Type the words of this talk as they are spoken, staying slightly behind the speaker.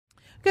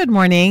Good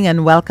morning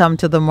and welcome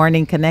to the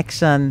Morning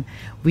Connection.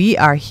 We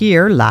are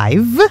here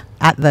live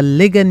at the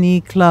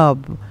Ligani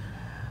Club.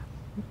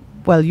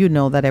 Well, you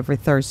know that every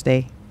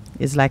Thursday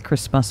is like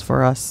Christmas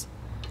for us.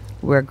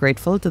 We're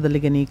grateful to the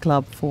Ligani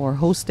Club for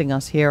hosting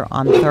us here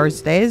on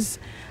Thursdays.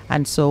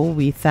 And so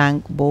we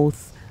thank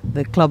both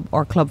the club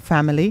or club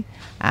family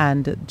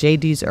and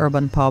JD's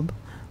Urban Pub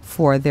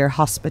for their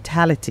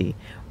hospitality.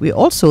 We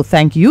also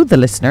thank you, the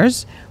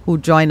listeners, who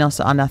join us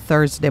on a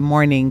Thursday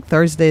morning.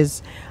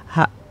 Thursdays,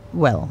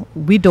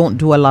 we don't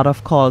do a lot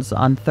of calls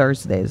on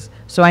Thursdays.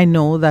 So I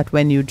know that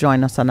when you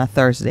join us on a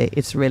Thursday,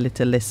 it's really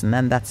to listen,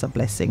 and that's a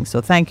blessing.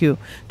 So thank you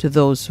to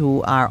those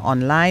who are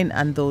online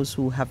and those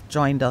who have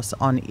joined us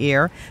on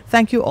air.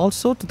 Thank you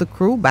also to the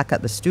crew back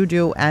at the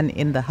studio and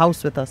in the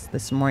house with us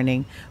this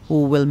morning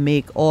who will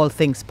make all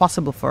things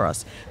possible for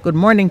us. Good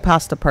morning,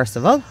 Pastor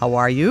Percival. How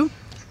are you?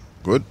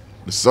 Good.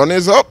 The sun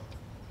is up.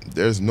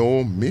 There's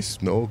no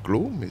mist, no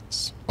gloom.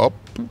 It's up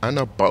and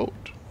about.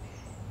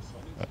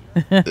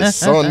 The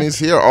sun is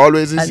here,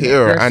 always is And here.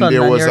 your And son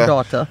there and was your a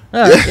daughter.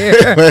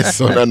 my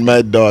son and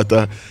my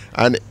daughter.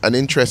 And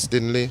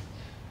interestingly,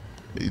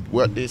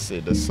 what they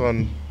say, the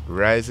sun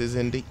rises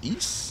in the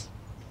east.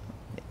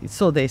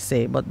 So they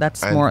say, but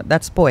that's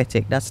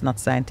poetic. That's not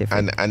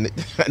scientific. And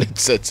it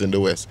sets in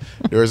the west.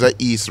 There was an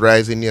east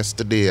rising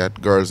yesterday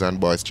at Girls and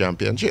Boys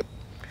Championship.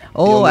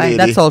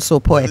 That's also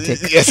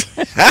poetic. Yes.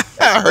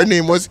 Her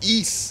name was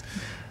East.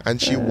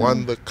 And she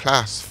won the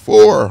class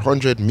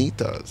 400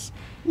 meters.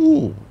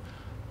 Ooh.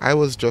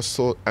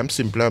 I'm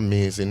simply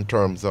amazed in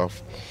terms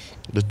of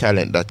the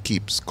talent that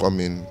keeps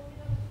coming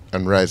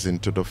and rising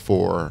to the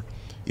fore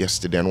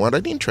yesterday. And one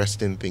of the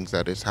interesting things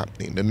that is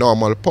happening, the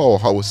normal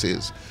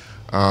powerhouses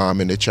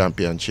in the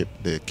championship,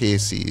 the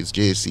KCs,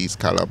 JCs,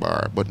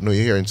 Calabar, but no,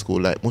 you're here in school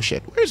like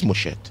Mushet. Where's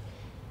Mushet?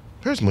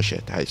 Where's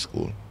Mushet High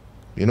School?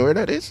 You know where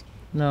that is?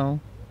 No.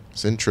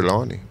 It's in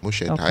Trelawney,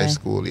 Mushet High Okay.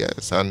 School,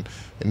 yes. And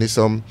there's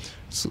some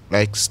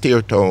like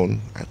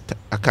Steertown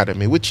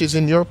Academy, which is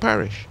in your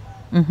parish.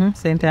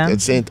 St. Anne. At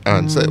St.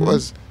 Anne. So it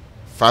was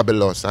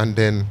fabulous. And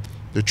then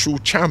the true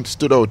champ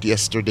stood out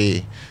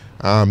yesterday.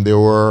 There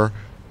were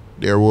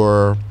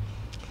rumors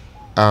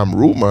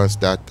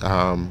that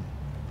our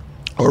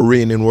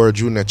reigning world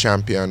junior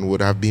champion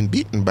would have been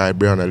beaten by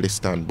Brianna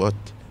Liston, but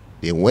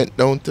they went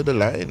down to the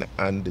line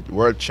and the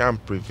world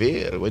champ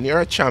prevailed. When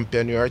you're a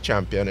champion, you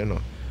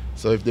know.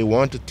 So if they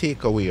want to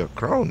take away your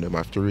crown, they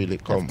have to really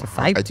come. To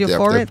fight you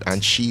for it.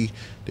 And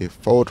they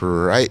fought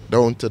right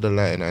down to the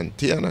line, and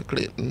Tiana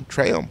Clayton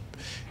triumphed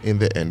in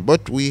the end.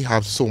 But we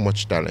have so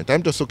much talent.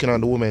 I'm just looking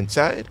on the women's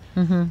side,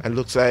 and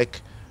looks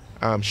like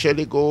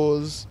Shelley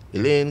goes,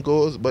 Elaine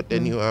goes, but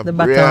then you have The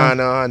baton.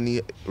 Brianna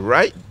and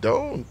right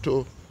down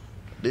to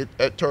the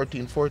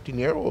 13,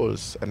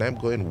 14-year-olds. And I'm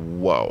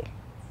going, wow.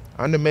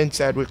 On the men's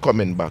side, we're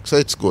coming back, so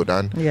it's good.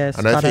 Yes,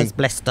 and God I think, has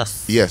blessed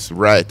us. yes,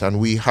 right. And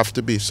we have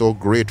to be so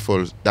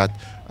grateful that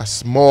a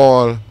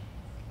small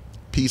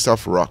piece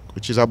of rock,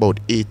 which is about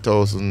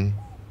 8,000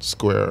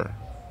 square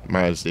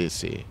miles, they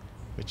say,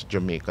 which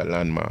Jamaica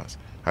landmass,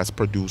 has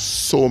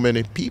produced so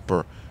many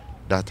people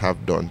that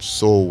have done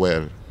so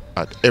well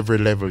at every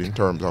level in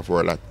terms of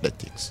world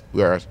athletics.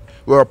 We're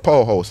a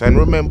powerhouse. And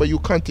remember, you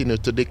continue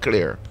to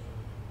declare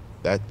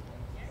that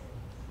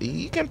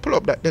you can pull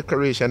up that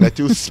declaration that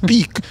you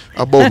speak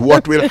about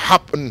what will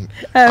happen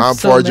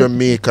for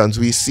Jamaicans.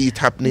 We see it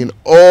happening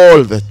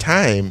all the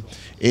time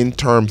in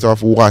terms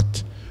of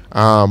what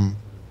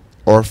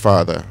our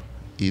Father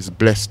is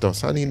blessed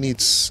us, and He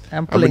needs.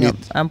 I'm pulling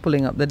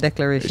up the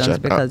declarations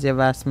because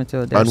you've asked me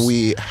to. There's and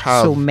we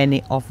have so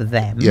many of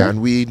them. Yeah,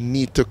 and we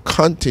need to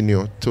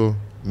continue to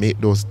make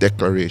those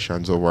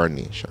declarations of our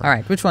nation. All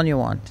right, which one you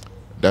want?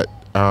 That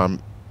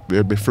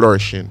we'll be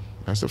flourishing.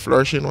 That's the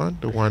flourishing one,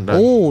 the one that.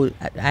 Oh,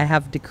 I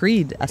have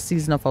decreed a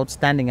season of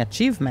outstanding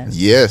achievement.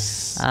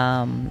 Yes.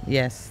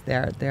 Yes,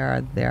 there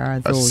are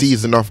A those.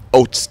 season of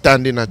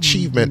outstanding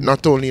achievement,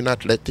 not only in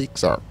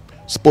athletics or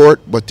sport,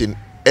 but in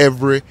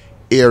every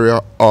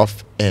area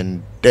of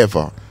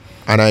endeavor.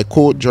 And I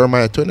quote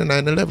Jeremiah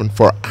 29:11,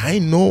 "For I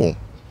know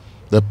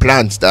the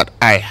plans that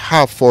I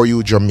have for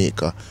you,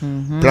 Jamaica,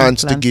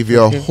 plans to give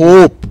you a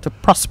hope, to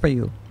prosper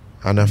you,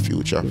 and a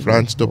future,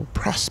 plans to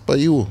prosper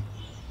you,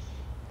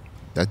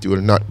 that you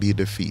will not be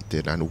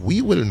defeated, and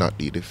we will not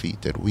be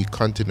defeated." We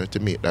continue to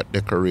make that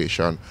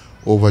declaration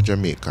over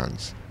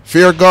Jamaicans.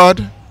 Fear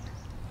God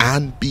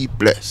and be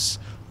blessed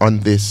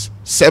on this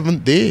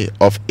 7th day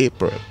of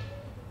April.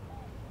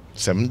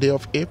 7th day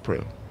of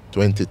April,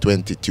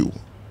 2022.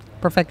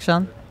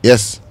 perfection.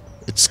 Yes,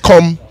 it's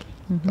come.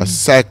 A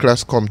cycle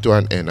has come to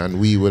an end, and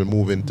we will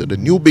move into the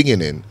new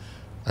beginning.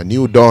 A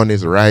new dawn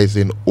is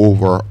rising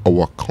over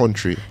our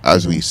country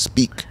as we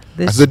speak.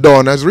 As the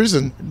dawn has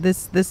risen.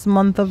 This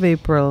month of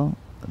April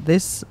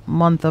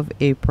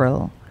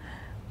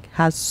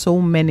has so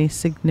many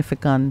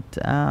significant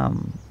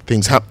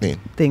things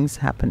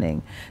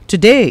happening.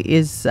 Today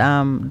is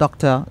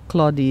Dr.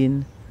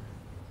 Claudine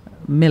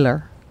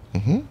Miller.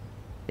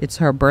 It's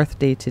her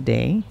birthday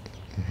today.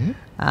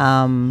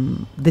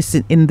 In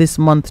this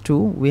month too,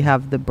 we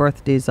have the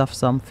birthdays of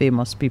some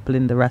famous people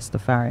in the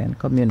Rastafarian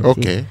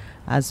community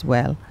as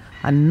well.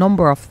 A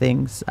number of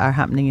things are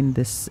happening in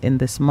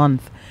this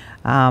month.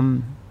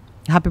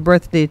 Happy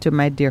birthday to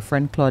my dear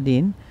friend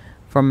Claudine,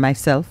 from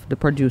myself, the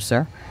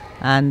producer,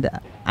 and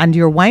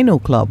your Wino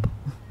Club.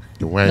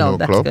 The Wino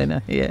Club?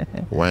 Yeah.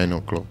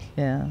 Wino Club.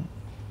 Yeah.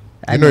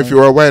 You know, if you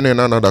were wine in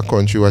another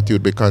country, what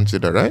you'd be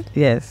considered, right?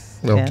 Yes.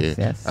 Okay.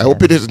 Yes, I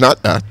hope it is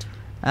not that.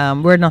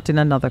 We're not in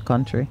another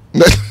country.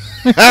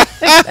 Whatever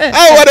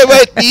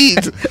it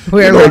needs.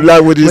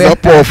 Language is a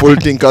powerful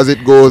thing because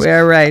it goes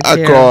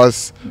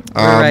across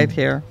right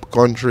here.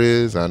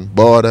 Countries and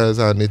borders,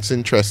 and it's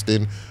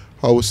interesting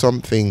how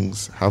some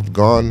things have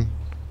gone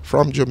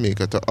from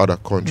Jamaica to other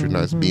countries and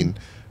has been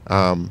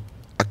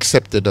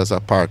accepted as a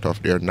part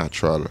of their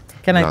natural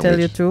Can language. I tell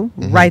you too?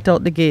 Right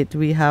out the gate,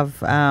 we have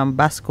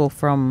Basco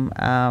from,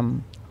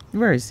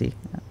 where is he?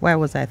 Why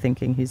was I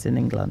thinking he's in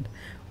England?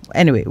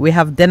 Anyway, we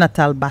have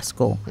Denatal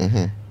Basco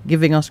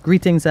giving us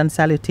greetings and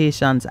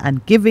salutations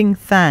and giving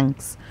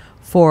thanks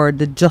for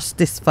the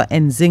justice for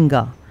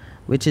Nzinga,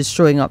 which is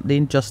showing up the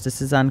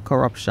injustices and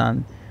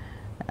corruption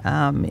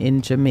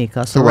in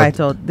Jamaica. So right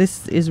out,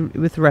 this is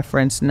with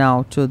reference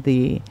now to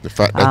the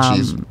fact that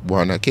she's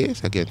won a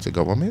case against the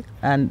government,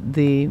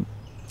 and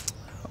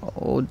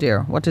oh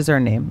dear, what is her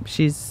name?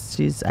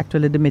 She's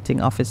actually demitting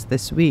office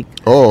this week.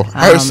 Oh,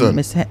 Harrison.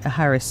 Miss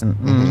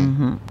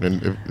Harrison.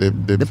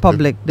 The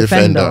public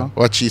defender.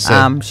 What she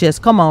said? She has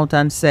come out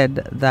and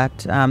said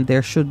that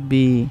there should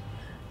be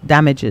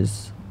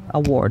damages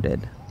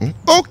awarded.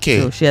 Okay.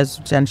 So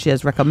she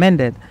has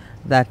recommended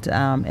that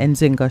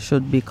Nzinga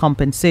should be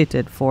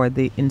compensated for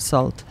the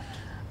insult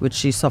which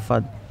she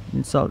suffered,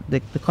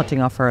 the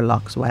cutting off her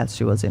locks while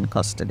she was in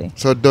custody.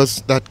 So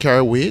does that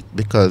carry weight?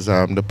 Because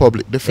the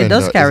public defender... It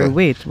does carry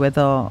weight,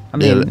 whether,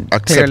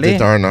 accept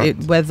it or not.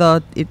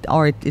 Whether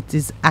it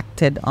is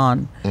acted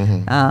on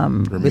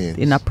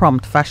in a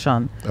prompt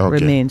fashion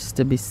remains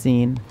to be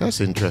seen. That's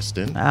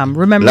interesting.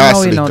 Remember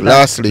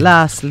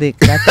last lick.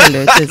 I tell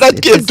you,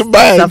 it's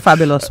a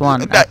fabulous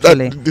one,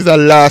 actually. This is a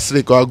last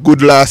lick or a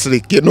good last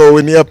lick. You know,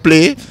 when you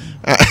play...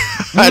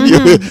 and you're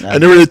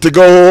ready to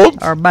go home,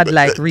 or bad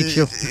light reach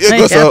you.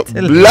 So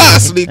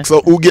last lick,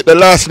 so who get the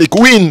last lick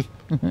win,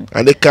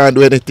 and they can't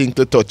do anything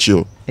to touch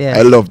you. Yeah.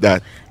 I love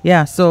that.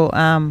 Yeah, so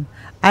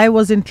I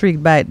was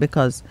intrigued by it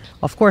because,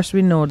 of course,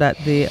 we know that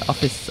the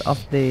office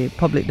of the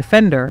public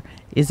defender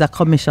is a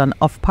commission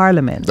of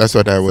parliament. That's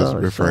what I was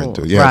referring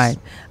to. Yes, right,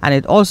 and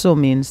it also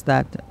means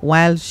that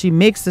while she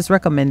makes this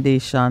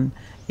recommendation,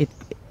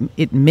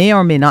 it may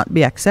or may not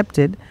be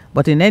accepted.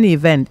 But in any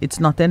event,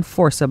 it's not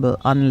enforceable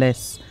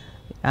unless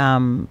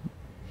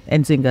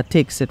Nzinga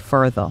takes it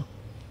further.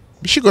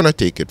 Is she going to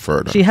take it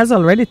further? She has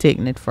already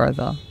taken it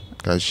further.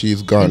 Because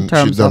she's done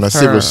a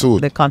civil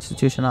suit. The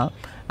constitutional,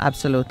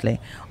 absolutely.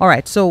 All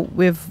right, so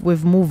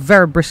we've moved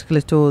very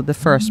briskly to the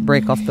first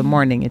break of the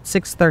morning. It's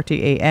 6:30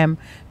 a.m.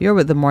 You're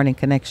with the Morning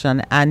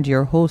Connection and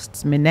your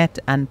hosts, Minette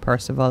and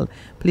Percival.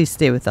 Please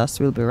stay with us.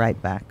 We'll be right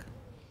back.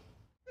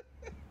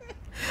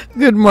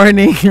 Good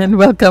morning and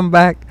welcome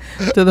back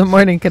to the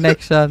Morning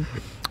Connection.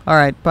 All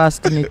right,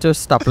 Pastor, need to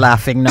stop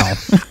laughing now.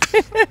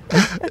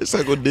 It's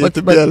a good day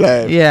to be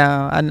alive.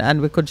 Yeah, and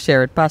we could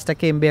share it. Pastor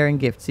came bearing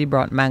gifts. He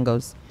brought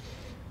mangoes.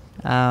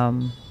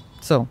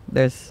 So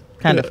there's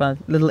kind of a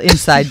little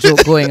inside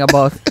joke going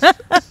about.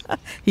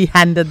 He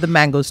handed the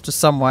mangoes to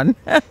someone,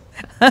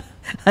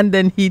 and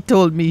then he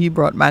told me he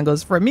brought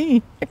mangoes for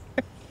me.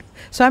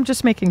 So I'm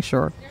just making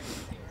sure.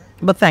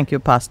 But thank you,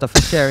 Pastor, for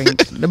sharing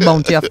the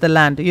bounty of the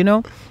land. You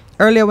know,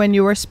 earlier when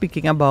you were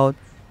speaking about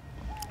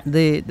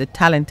the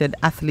talented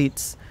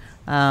athletes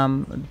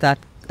that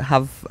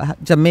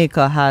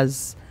Jamaica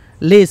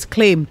lays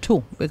claim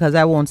to, because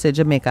I won't say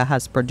Jamaica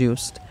has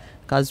produced,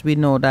 because we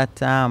know that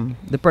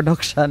the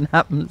production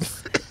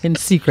happens in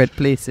secret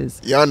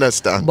places. You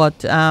understand?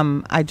 But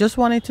I just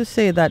wanted to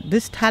say that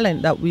this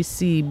talent that we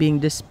see being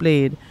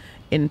displayed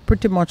in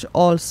pretty much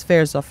all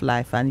spheres of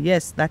life, and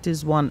yes, that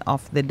is one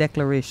of the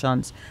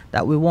declarations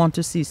that we want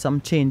to see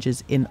some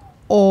changes in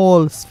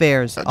all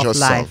spheres of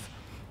life.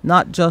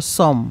 Not just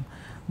some,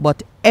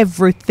 but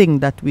everything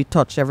that we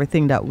touch,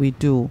 everything that we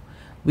do,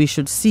 we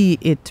should see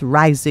it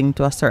rising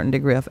to a certain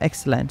degree of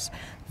excellence.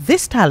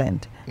 This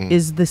talent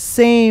is the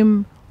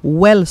same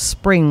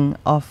wellspring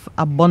of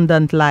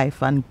abundant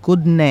life and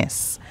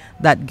goodness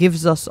that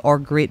gives us our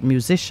great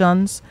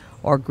musicians,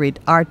 or great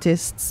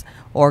artists,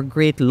 or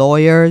great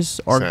lawyers,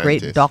 or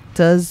great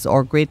doctors,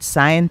 or great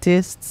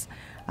scientists.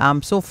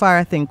 So far,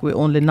 I think we're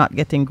only not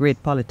getting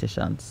great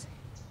politicians.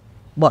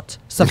 But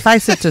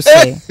suffice it to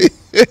say,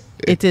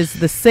 it is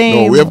the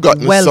same. No, we have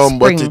gotten some,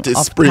 but it is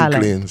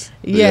sprinklings.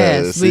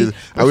 Yes,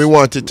 and we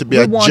want it to be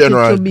a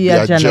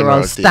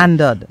general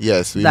standard.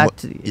 Yes,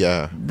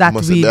 that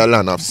must be a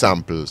lot of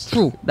samples.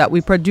 True, that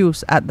we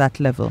produce at that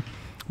level.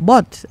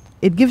 But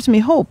it gives me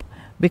hope,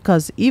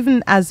 because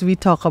even as we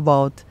talk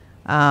about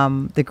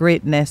the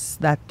greatness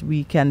that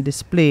we can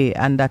display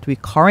and that we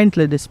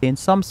currently display in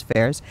some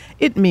spheres,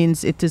 it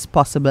means it is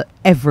possible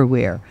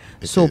everywhere.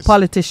 So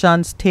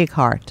politicians, take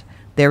heart.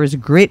 There is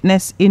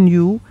greatness in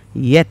you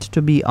yet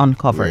to be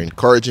uncovered. We're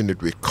encouraging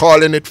it. We're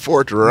calling it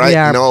forth right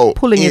now.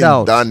 Pulling it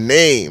out. The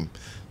name,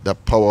 the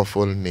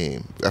powerful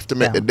name. We have to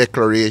make the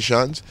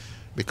declarations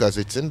because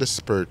it's in the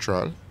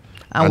spiritual.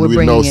 And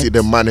we now see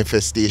the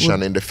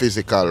manifestation in the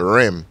physical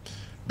realm.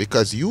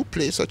 Because you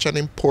play such an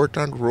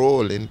important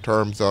role in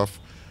terms of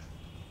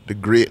the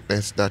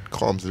greatness that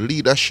comes.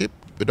 Leadership,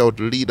 without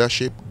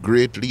leadership,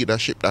 great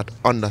leadership that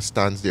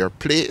understands their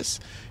place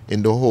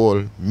in the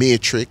whole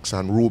matrix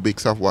and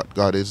rubrics of what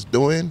God is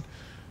doing.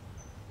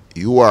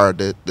 You are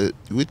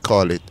we'd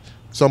call it,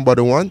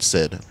 somebody once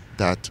said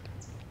that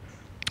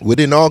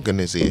within an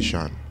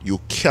organization, you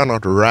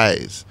cannot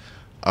rise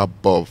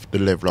above the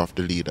level of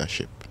the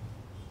leadership.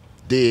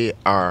 They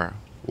are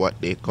what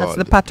they call That's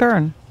the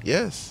pattern.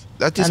 Yes.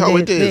 That is how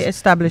it is. They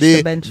establish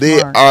the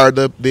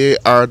benchmark. They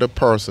are the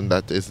person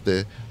that is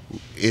the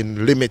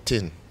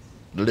limiting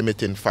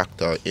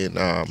factor in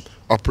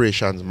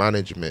operations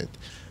management,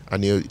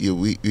 and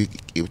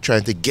you're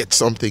trying to get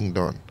something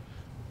done,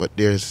 but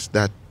there's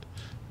that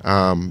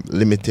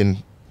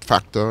limiting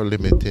factor,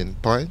 limiting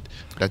point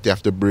that you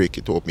have to break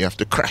it open. You have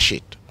to crash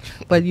it.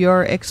 But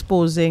you're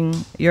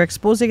exposing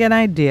an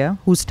idea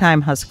whose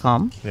time has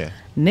come,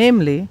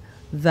 namely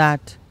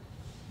that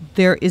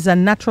there is a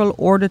natural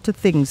order to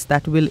things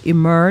that will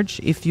emerge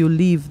if you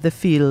leave the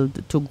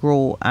field to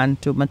grow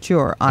and to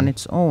mature on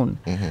its own.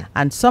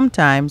 And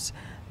sometimes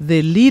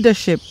the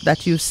leadership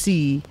that you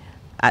see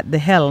at the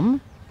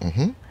helm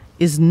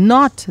is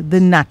not the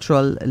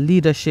natural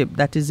leadership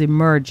that is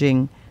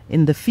emerging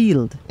in the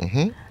field.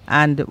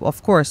 And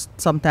of course,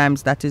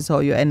 sometimes that is how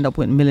you end up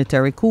with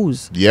military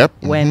coups.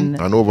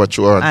 When an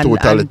overthrow and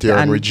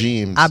totalitarian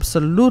regimes.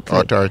 Absolutely.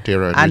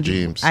 Authoritarian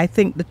regimes. I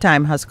think the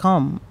time has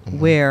come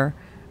where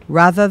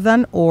rather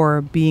than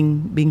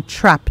being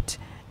trapped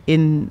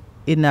in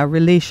a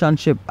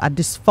relationship, a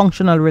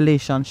dysfunctional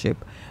relationship,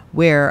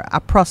 where a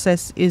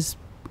process is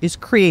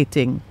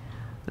creating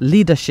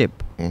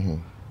leadership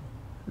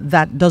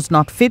that does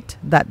not fit,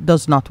 that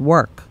does not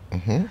work.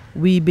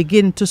 We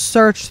begin to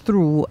search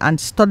through and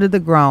study the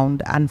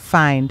ground and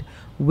find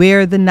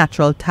where the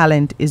natural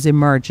talent is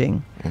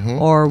emerging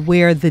or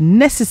where the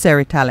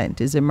necessary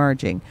talent is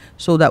emerging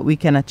so that we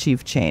can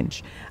achieve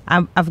change.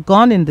 I've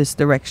gone in this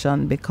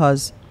direction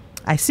because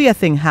I see a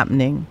thing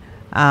happening.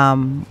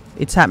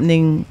 It's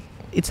happening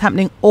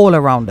all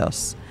around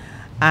us.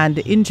 And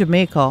in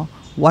Jamaica,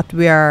 what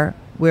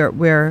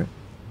we're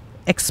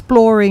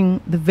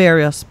exploring the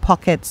various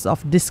pockets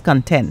of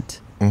discontent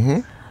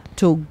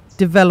to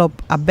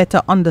develop a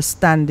better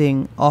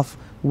understanding of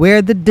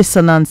where the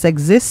dissonance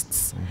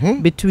exists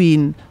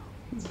between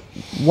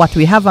what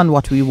we have and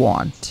what we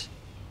want,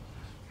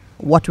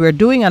 what we're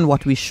doing and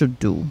what we should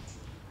do,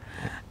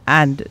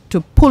 and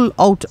to pull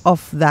out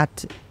of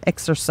that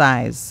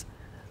exercise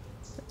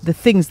the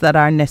things that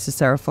are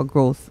necessary for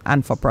growth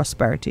and for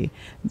prosperity.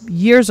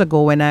 Years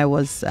ago, when I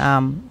was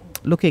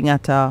looking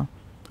at a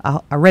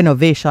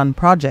renovation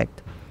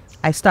project,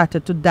 I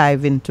started to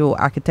dive into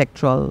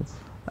architectural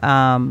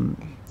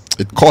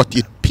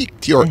it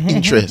piqued your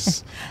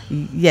interest.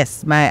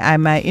 Yes,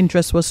 my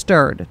interest was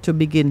stirred to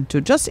begin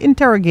to just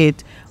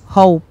interrogate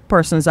how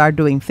persons are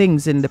doing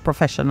things in the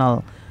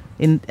professional,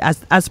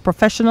 as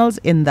professionals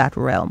in that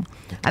realm.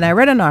 And I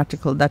read an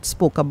article that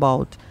spoke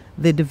about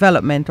the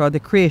development or the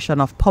creation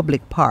of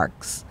public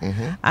parks,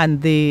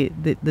 and the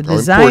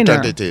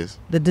designer,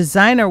 the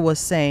designer was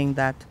saying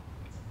that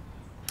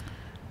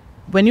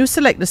when you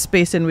select the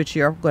space in which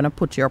you're going to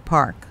put your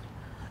park,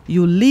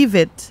 you leave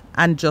it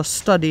and just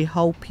study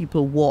how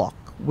people walk,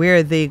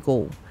 where they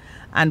go.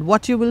 And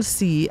what you will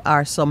see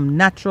are some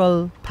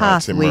natural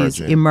pathways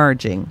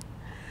emerging.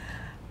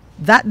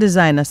 That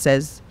designer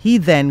says he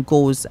then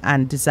goes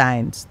and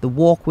designs the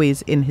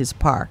walkways in his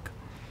park.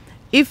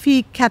 If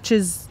he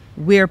catches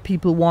where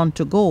people want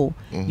to go,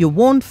 you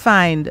won't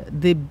find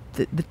the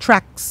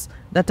tracks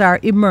that are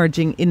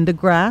emerging in the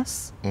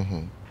grass,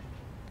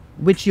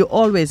 which you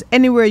always,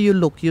 anywhere you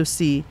look, you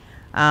see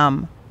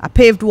a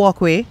paved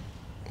walkway,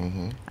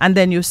 and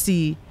then you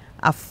see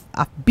a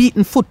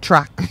beaten foot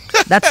track.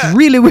 That's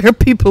really where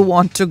people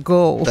want to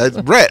go. That's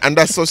right, and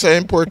that's such an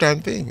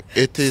important thing.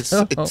 It's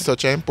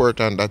such an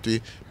important that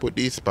we put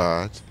these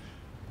parts,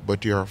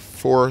 but you're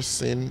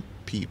forcing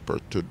people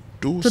to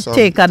do something,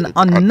 take an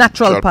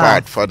unnatural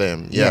path for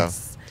them.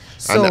 Yes.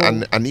 So,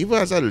 and even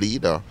as a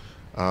leader,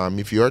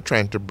 if you're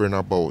trying to bring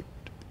about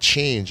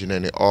change in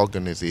any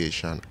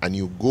organization and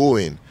you go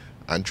in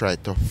and try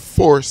to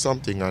force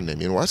something on them,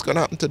 you know what's going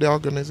to happen to the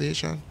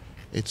organization?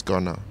 It's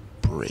going to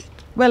break.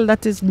 Well,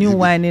 that is new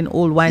wine in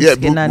old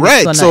wineskin, and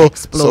right. It's going to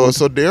explode.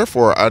 So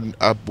therefore,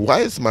 a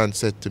wise man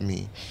said to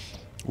me,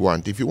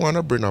 if you want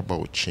to bring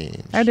about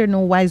change. I don't know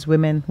wise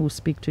women who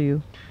speak to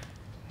you.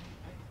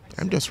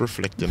 I'm just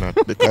reflecting on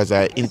because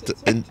I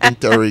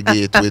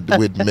interrogate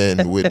with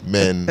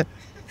men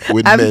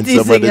with I'm men some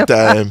of teasing the you.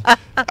 time.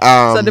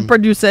 So the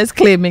producer is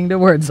claiming the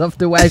words of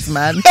the wise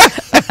man,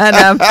 and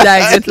I'm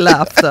dying with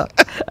laughter.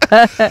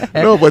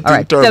 No, but All in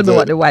right, terms tell me of,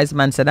 what the wise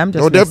man said. I'm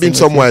just no, there have been messing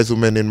some with you. wise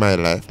women in my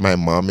life. My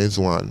mom is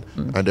one,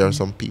 and there are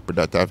some people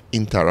that I've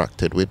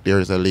interacted with.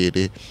 There's a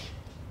lady.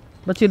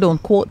 But you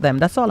don't quote them.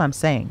 That's all I'm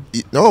saying.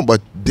 No,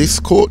 but this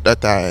quote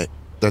that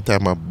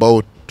I'm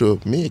about to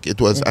make,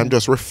 it was I'm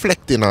just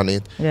reflecting on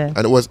it, Yeah. and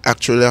it was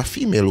actually a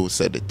female who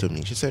said it to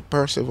me. She said,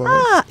 "Percival."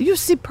 Ah, you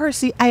see,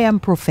 Percy, I am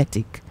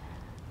prophetic.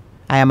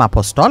 I am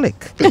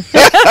apostolic.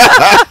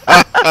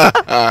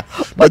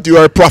 But you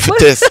are a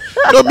prophetess.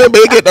 No, remember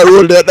you get the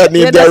role that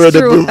name Yeah, there that's already.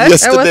 true. I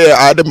Yesterday,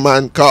 I had the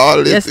man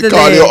call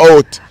Yesterday, you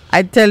out.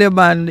 I tell you,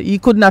 man, he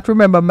could not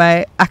remember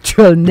my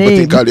actual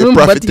name, called you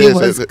but he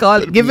prophetess.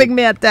 was giving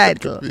me a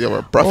title. You were a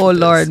Oh prophetess,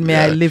 Lord, may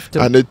I yeah. live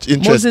to. And it Moses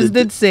interested-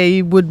 did say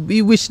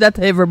he wished that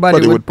everybody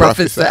But he would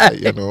prophesy.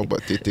 you know,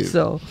 but it is.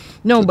 So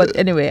no, So but the-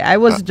 anyway, I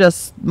was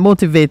just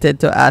motivated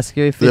to ask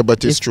you if, Yeah,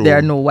 but it's if true. there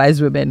are no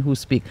wise women who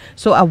speak.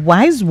 So a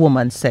wise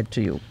woman said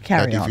to you,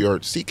 carry that if on.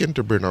 you're seeking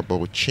to bring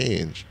about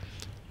change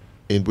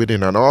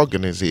within an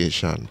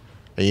organization,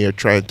 and you're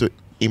trying to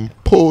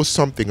impose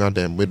something on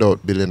them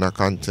without building a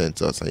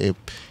consensus, and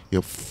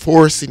you're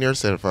forcing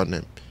yourself on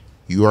them,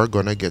 you are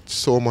going to get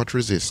so much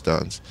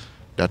resistance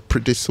that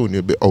pretty soon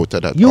you'll be out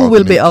of that You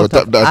will be out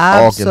of that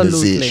absolutely.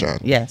 organization.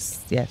 Yes,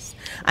 yes.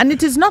 And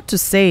it is not to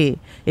say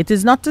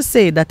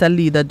that a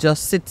leader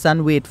just sits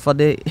and wait for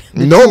the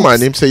No, troops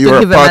man, him say to you're a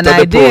give him part an of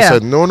the idea.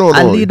 process. No.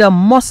 A leader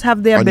must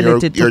have the And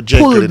ability you're to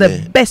pull gentling the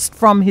it. best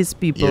from his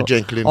people You're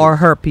gentling or it.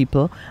 her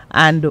people.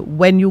 And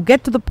when you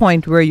get to the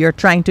point where you're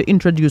trying to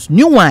introduce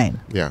new wine,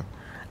 Yeah.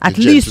 at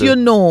You're least you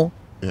gentling. know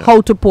Yeah.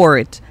 how to pour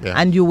it, Yeah.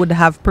 and you would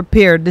have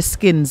prepared the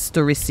skins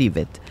to receive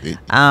it.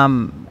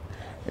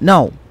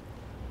 Now,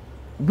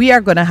 we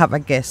are going to have a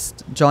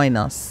guest join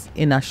us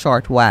in a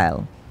short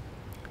while,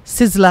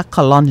 Sizzla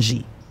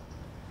Kalonji.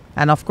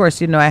 And of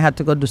course, you know, I had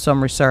to go do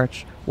some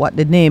research what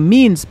the name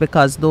means,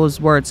 because those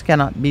words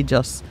cannot be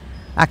just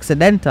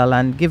accidental.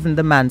 And given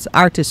the man's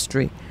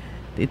artistry,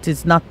 it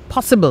is not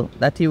possible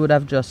that he would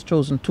have just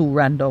chosen two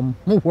random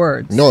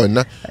words. No.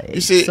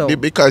 You see, so-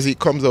 because he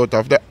comes out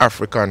of the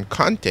African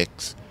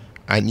context,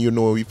 and you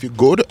know, if you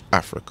go to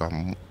Africa,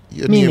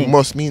 your name Meaning.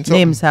 must mean something.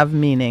 Names have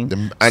meaning.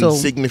 And So-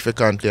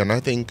 significantly, and I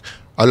think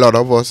a lot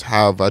of us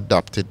have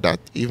adopted that.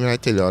 Even I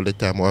tell you all the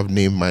time, I've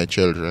named my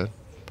children,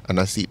 and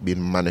I see it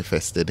being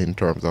manifested in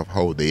terms of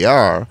how they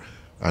are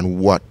and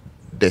what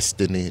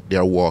destiny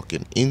they're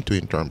walking into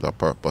in terms of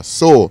purpose.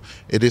 So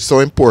it is so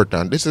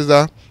important. This is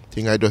a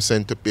thing I just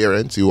send to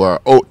parents who are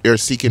out there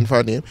seeking for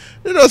a name.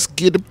 You just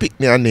give the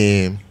picnic a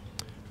name.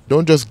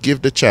 Don't just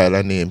give the child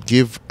a name.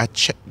 Give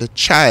the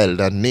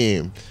child a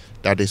name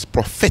that is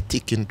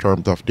prophetic in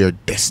terms of their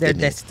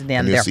destiny.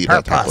 And you their see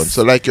that happen. purpose.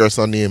 So like your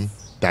son name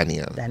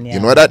Daniel. Daniel. You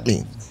know what that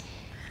means?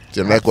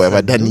 So like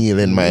whatever Daniel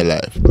in my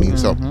life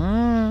means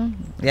something.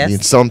 Yes.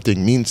 Means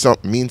something. So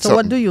something.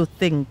 what do you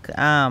think,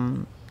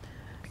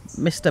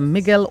 Mr.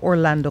 Miguel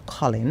Orlando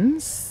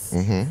Collins,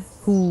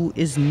 who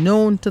is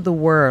known to the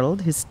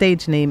world, his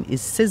stage name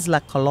is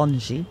Sizzla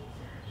Kalonji.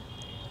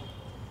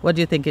 What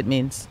do you think it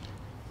means?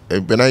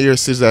 When I hear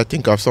Sizzla, I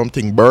think of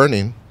something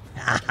burning.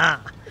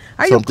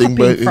 Are you Something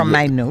copying bur- from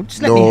my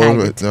notes? Let me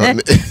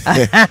hide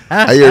it.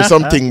 I hear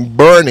something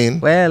burning.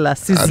 Well, a And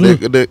sizzle.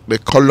 the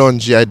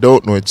Kalonji, I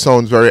don't know. It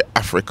sounds very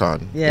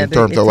African in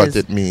terms of what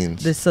it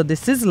means. So the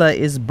sizzler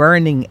is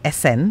burning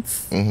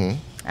essence, Mhm.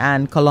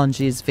 and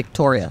Kalonji is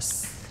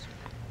victorious.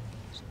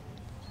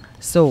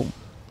 So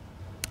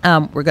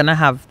we're gonna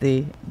have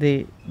the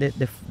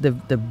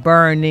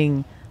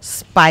burning,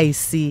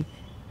 spicy,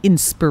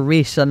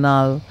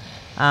 inspirational.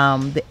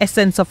 The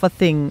essence of a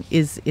thing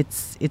is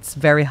its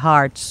very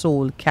heart,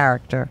 soul,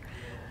 character.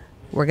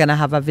 We're gonna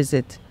have a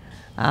visit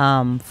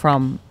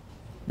from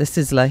the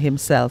sizzler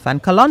himself,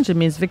 and Kalonji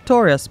means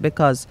victorious,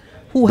 because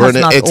who has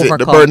not The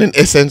overcome? burning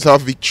essence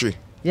of victory.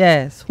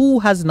 Yes, who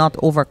has not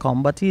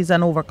overcome? But he's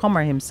an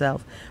overcomer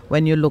himself.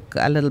 When you look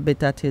a little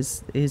bit at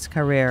his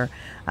career,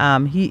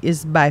 he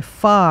is by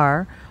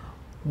far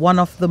one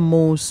of the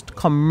most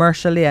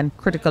commercially and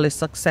critically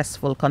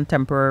successful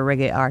contemporary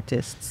reggae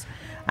artists,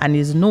 and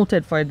is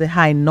noted for the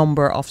high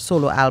number of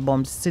solo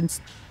albums. Since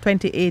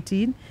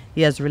 2018,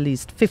 he has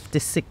released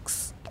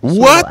 56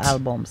 What? solo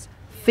albums.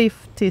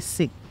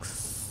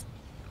 56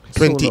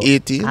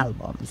 2018? solo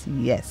albums,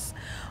 yes.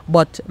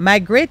 But my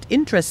great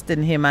interest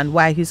in him and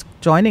why he's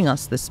joining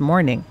us this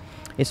morning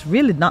is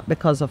really not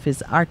because of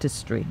his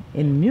artistry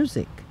in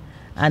music.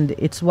 And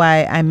it's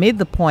why I made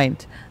the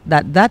point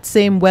that that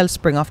same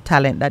wellspring of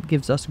talent that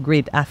gives us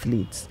great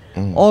athletes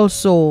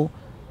also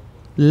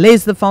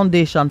lays the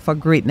foundation for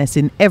greatness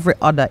in every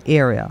other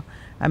area.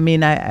 I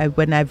mean, I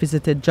when I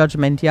visited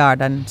Judgment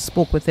Yard and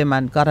spoke with him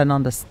and got an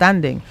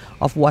understanding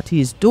of what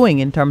he's doing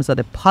in terms of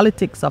the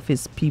politics of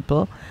his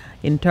people,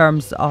 in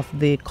terms of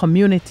the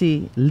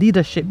community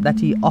leadership that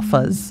he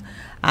offers,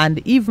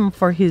 and even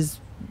for his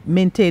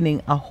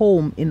maintaining a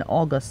home in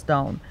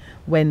Augustown,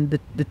 when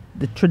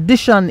the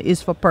tradition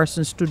is for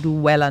persons to do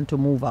well and to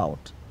move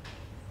out.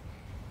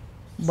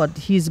 but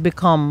he's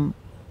become,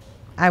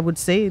 I would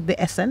say, the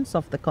essence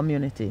of the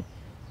community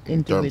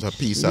into terms which of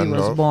peace he and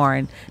was love,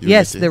 born. unity.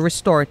 Yes, the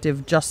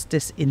restorative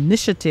justice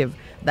initiative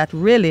that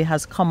really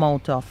has come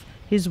out of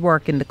his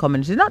work in the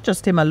community. Not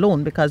just him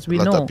alone, because we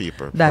Lot of know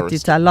people that first.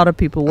 it's a lot of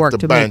people work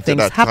to buy make into things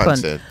that happen.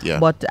 concept, yeah.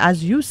 But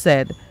as you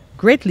said,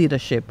 great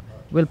leadership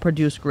will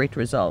produce great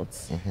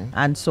results,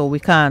 and so we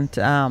can't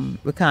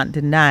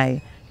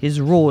deny his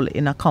role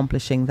in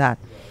accomplishing that.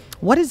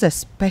 What is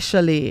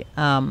especially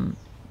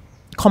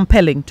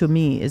compelling to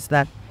me is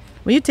that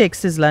when you take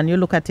Sizzler and you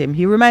look at him,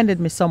 he reminded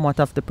me somewhat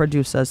of the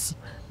producer's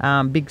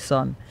big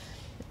son,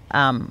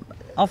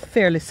 of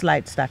fairly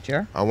slight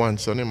stature. I one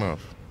son him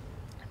have.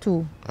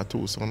 Two. A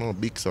two son, no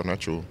big son, not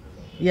true.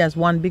 He has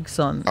one big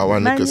son. I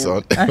one Mind little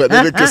you. son. But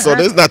the little son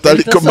is not a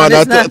Little little man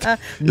son is at not- it.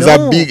 He's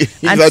a big,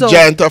 he's And a so-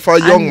 giant of a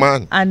young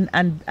man.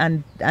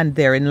 And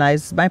therein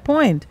lies my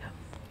point.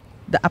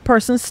 A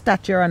person's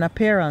stature and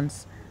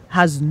appearance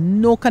has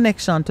no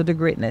connection to the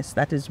greatness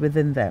that is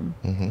within them.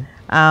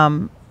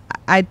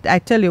 I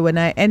tell you, when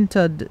I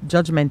entered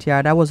Judgment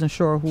Yard, I wasn't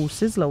sure who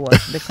Sizzler was,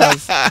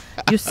 because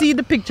you see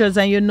the pictures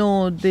and you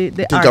know the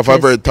Think artist, of a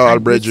very tall and you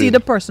brethren. see the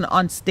person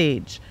on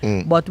stage.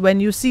 But when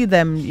you see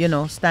them,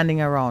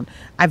 standing around,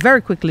 I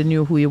very quickly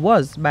knew who he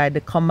was by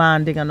the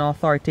commanding and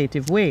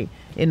authoritative way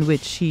in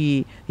which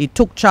he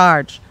took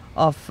charge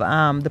of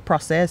the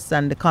process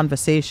and the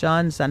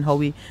conversations and how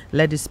he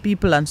led his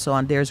people and so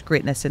on. There's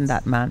greatness in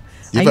that man.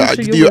 And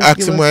Do you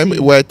ask him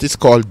why it is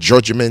called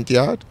Judgment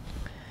Yard?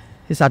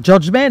 It's a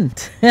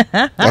judgment.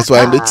 That's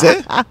what I did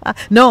say.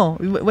 No,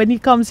 when he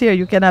comes here,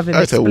 you can have him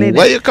I said, explain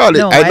why it. you call it?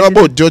 No, I know didn't-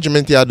 about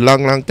Judgment Yard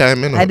long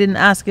time, you know. I didn't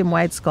ask him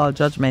why it's called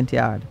Judgment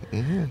Yard.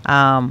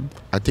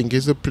 I think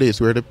it's a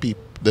place where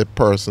the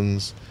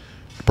persons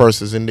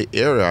in the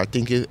area, I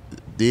think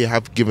they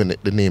have given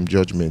it the name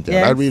Judgment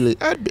Yard. Yes.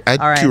 I'd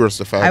All right. curious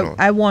to find out.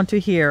 I want to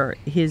hear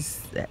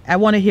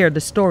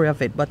the story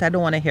of it, but I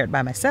don't want to hear it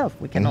by myself.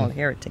 We can all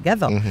hear it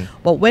together.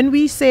 But when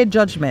we say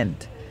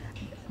judgment,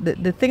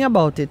 the thing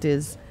about it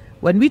is,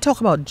 when we talk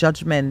about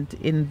judgment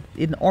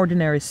in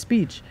ordinary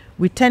speech,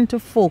 we tend to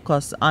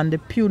focus on the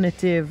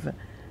punitive,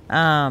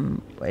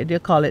 what do you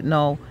call it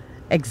now,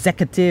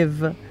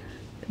 executive.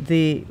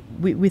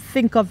 We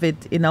think of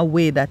it in a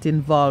way that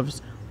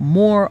involves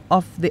more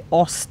of the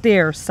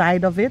austere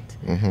side of it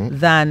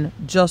than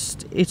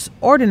just its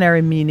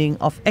ordinary meaning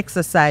of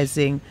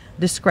exercising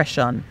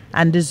discretion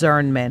and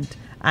discernment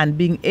and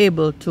being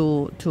able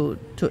to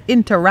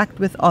interact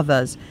with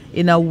others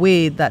in a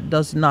way that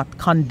does not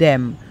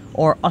condemn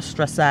or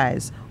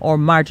ostracize or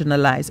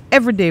marginalize.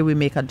 Every day we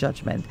make a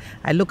judgment.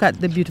 I look at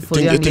the beautiful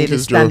young lady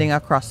standing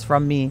across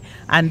from me,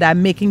 and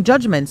I'm making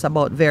judgments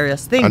about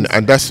various things.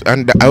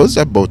 And I was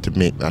about to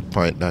make that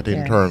point, that in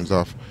Yes. terms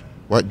of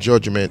what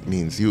judgment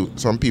means.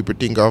 Some people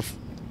think of,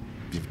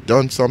 you've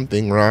done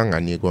something wrong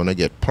and you're gonna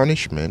get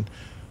punishment,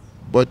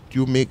 but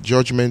you make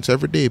judgments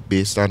every day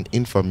based on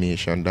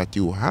information that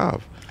you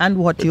have. And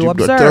what that you you've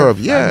got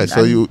observe. Yeah.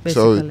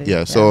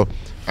 And So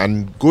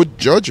and good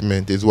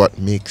judgment is what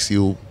makes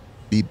you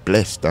be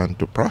blessed and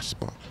to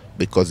prosper,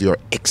 because you're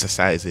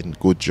exercising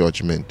good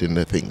judgment in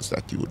the things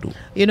that you do.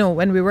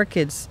 When we were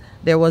kids,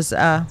 there was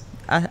a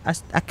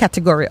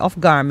category of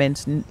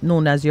garments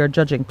known as your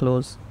judging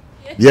clothes.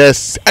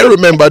 Yes, I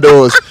remember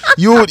those.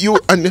 you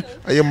and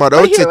your mother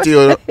would say to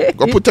you,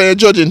 go put on your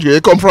judging clothes.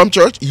 You come from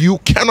church, you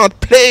cannot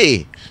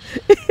play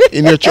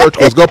in your church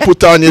clothes. Go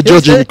put on your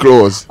judging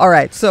clothes. All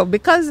right, so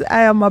because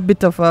I am a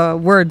bit of a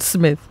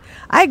wordsmith,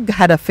 I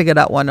had to figure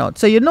that one out.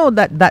 So you know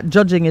that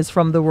judging is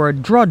from the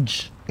word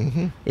drudge.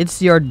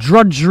 It's your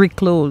drudgery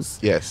clothes.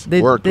 Yes,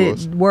 the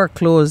work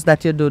clothes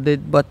that you do.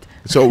 But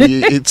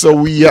we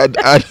had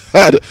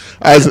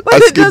as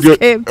it kids just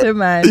came to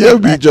mind. Yeah,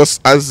 we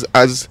just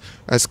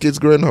as kids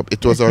growing up,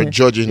 it was our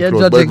judging Your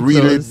clothes. judging But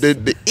really, clothes.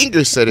 the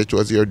English said it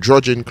was your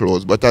drudging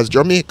clothes. But as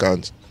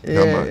Jamaicans,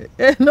 man.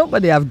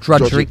 Nobody have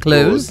drudgery Judging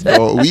clothes.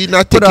 No, we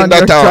not Put taking on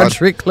that your on.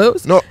 drudgery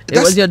clothes. No, It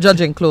was your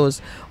judging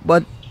clothes.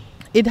 But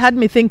it had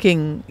me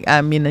thinking,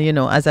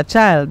 as a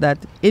child, that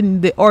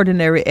in the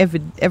ordinary,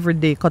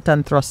 everyday cut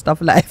and thrust of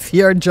life,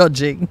 you're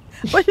judging.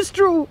 But it's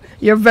true.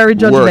 You're very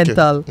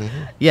judgmental.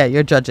 Yeah,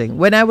 you're judging.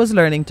 When I was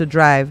learning to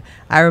drive,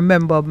 I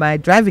remember my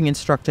driving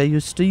instructor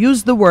used to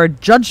use the word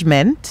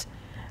judgment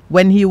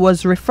when he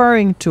was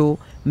referring to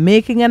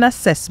making an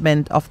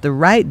assessment of the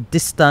right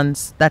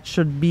distance that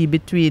should be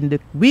between the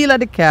wheel of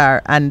the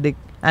car and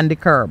the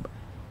curb.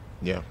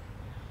 Yeah.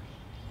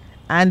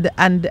 And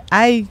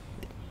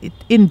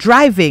in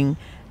driving,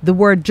 the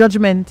word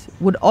judgment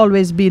would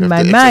always be in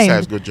my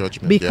mind, good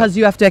judgment, because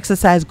you have to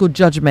exercise good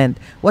judgment.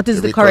 What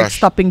is the correct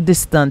stopping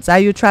distance? Are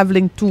you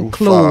traveling too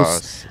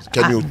close? Fast.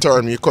 Can you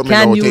turn? You coming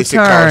Can out? you You see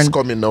cars turn?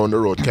 coming down the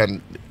road.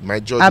 Can my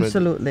judgment?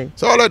 Absolutely.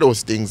 So all of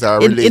those things are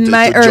related to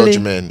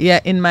judgment. Yeah,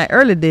 in my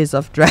early days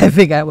of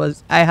driving,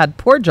 I had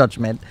poor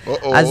judgment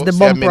as the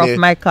bumper of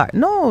my car.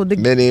 No,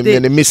 many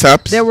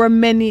mishaps. There were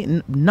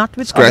many, not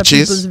with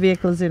Scratches. other people's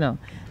vehicles.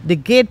 The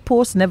gate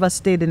post never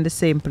stayed in the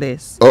same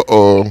place.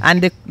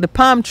 And the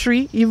palm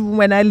tree, even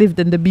when I lived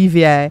in the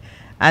BVI,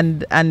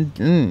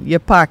 and you're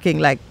parking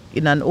like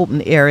in an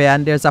open area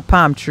and there's a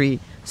palm tree,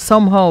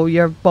 somehow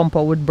your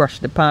bumper would brush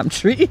the palm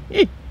tree.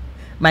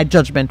 My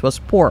judgment was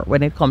poor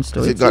when it comes to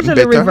Has it. it It's gotten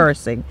usually better?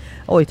 reversing.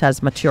 Oh, it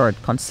has matured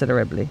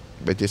considerably.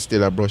 But you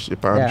still a brush the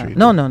palm Yeah. tree.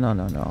 No.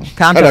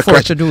 Can't And I afford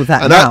crash- to do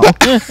that and now.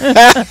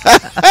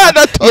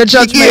 That Your touching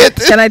judgment,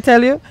 it. can I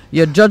tell you?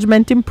 Your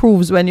judgment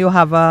improves when you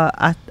have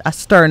a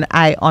stern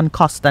eye on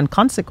cost and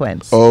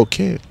consequence,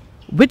 Okay.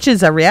 which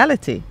is a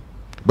reality.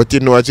 But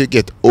you know, as you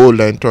get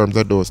older in terms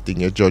of those things,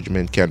 your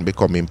judgment can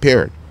become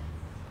impaired.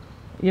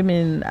 You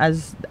mean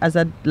as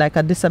a like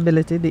a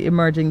disability, the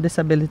emerging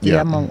disability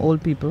Yeah. among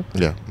old people?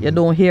 Yeah. You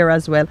don't hear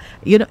as well.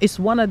 You know, it's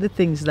one of the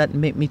things that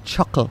make me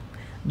chuckle,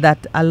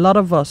 that a lot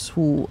of us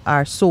who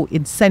are so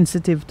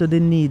insensitive to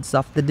the needs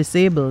of the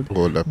disabled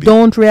Older people.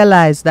 don't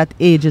realize that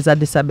age is a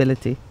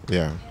disability.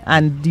 Yeah.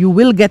 And you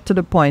will get to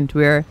the point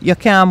where you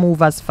can't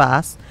move as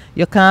fast,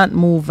 you can't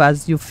move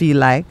as you feel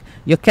like,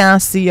 you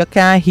can't see, you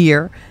can't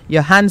hear,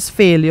 your hands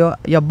fail you,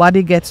 your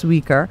body gets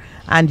weaker,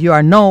 and you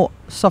are now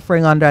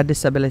suffering under a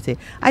disability.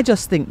 I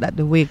just think that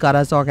the way God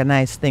has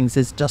organized things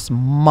is just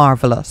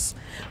marvelous,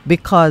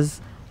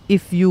 because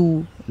if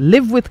you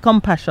live with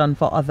compassion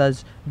for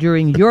others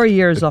during your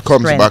years It of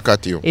comes strength, back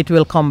at you. it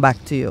will come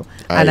back to you.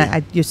 And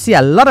Aye. you see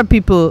a lot of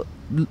people,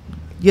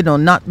 you know,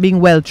 not being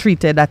well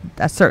treated at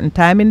a certain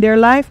time in their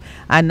life,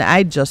 and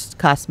I just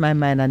cast my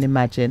mind and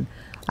imagine,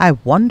 I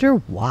wonder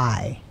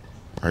why.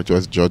 It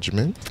was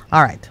judgment.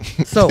 All right,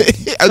 so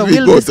As so we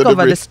we'll go to the discover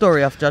the break.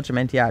 story of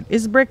Judgment Yard.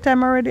 Is break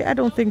time already? I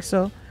don't think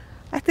so.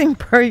 I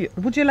think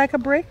would you like a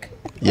break?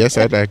 Yes,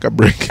 I'd like a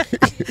break.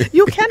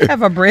 You can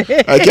have a break.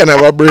 I can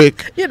have a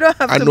break. You don't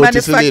have I to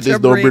notice the manufacture ladies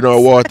don't bring our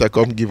breaks. water.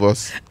 Come give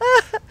us.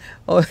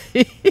 Oh,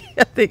 I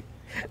think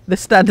the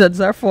standards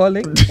are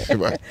falling.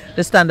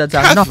 The standards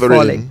are not Catherine.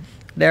 falling.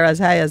 They're as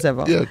high as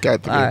ever. Yeah,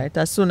 Catherine. All right.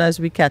 As soon as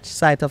we catch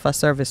sight of a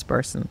service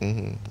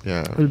person,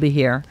 Yeah. we'll be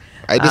here.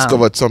 I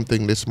discovered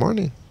something this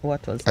morning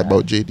What was that?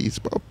 about JD's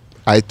Pub.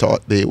 I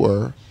thought they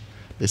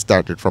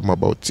started from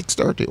about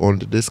 6:30, only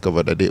to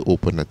discover that they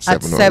open at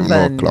 7 or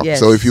 9 o'clock. yes.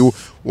 So if you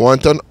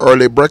want an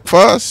early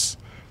breakfast,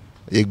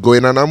 you're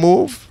going on a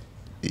move.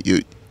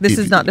 This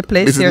is not the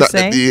place this is you're not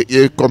saying?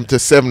 you come to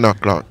 7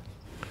 o'clock.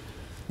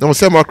 No,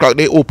 7 o'clock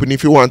they open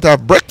if you want to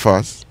have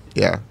breakfast.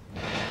 Yeah.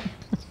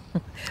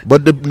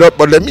 But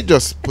let me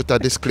just put a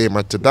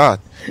disclaimer to that.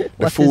 The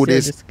What is food your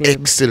is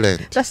disclaimer?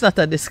 excellent. That's not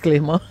a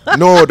disclaimer.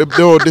 No,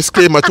 no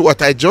disclaimer to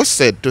what I just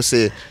said, to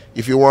say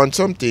if you want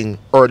something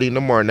early in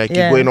the morning, like Yes.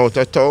 you're going out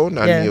of town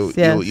and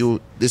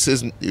Yes,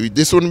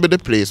 this wouldn't be the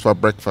place for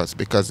breakfast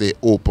because they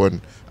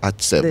open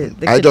at 7.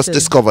 The I just kitchen.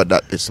 discovered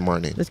that this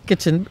morning. The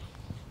kitchen,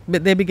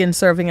 but they begin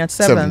serving at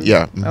 7.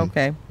 Yeah. Mhm.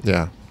 Okay.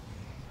 Yeah.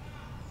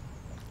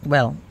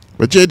 Well,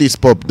 But JD's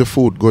Pub, the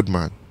food good,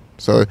 man.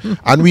 So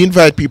and we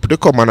invite people to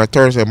come on a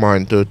Thursday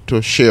morning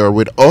to share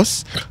with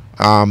us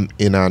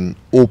in an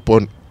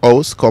open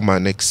house. Come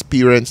and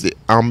experience the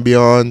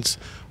ambience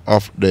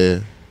of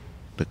the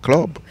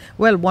club.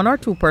 well, 1 or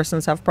 2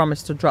 persons have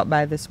promised to drop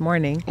by this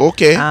morning.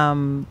 Okay.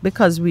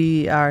 Because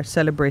we are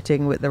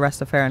celebrating with the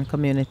Rastafarian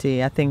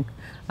community. I think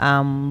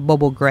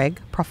Bobo Greg,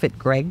 Prophet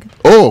Greg.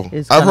 Oh,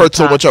 is I've gonna heard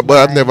so much pass about.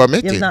 I've by. never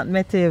met You've him. not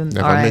met him.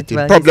 Never All right, met him.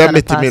 well, Probably he's I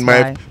met gonna him in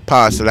pass my by.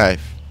 past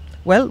life.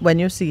 Well, when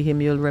you see him,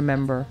 you'll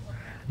remember.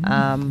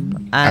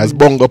 And, As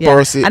Bongo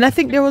Percy. And I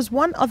think there was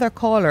one other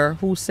caller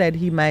who said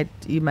he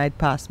might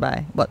pass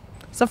by. But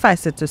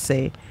suffice it to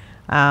say,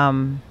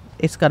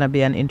 it's gonna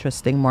be an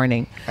interesting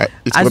morning.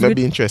 It's As going to we-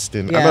 be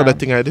interesting. yeah. Another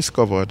thing I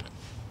discovered,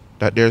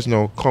 that there's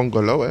no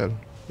Congo Lowell.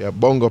 Yeah,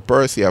 Bongo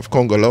Percy have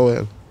Congo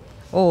Lowell.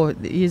 Oh,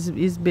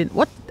 he's been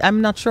what? I'm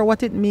not sure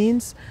what it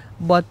means,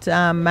 but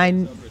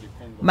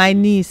my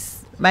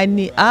niece.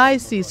 I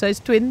see. So it's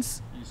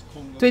twins.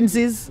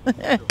 Twinsies.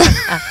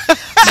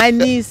 My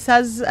niece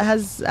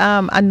has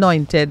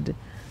anointed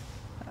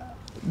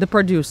the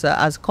producer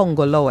as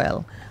Congo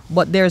Lowell,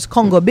 but there's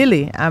Congo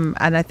Billy, and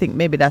I think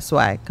maybe that's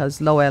why, because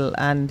Lowell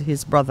and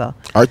his brother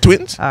Are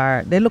twins?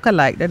 they look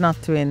alike. They're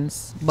not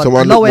twins, but So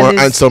one look Lowell more is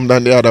handsome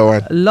than the other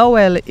one.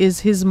 Lowell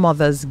is his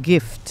mother's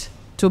gift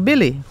to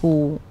Billy,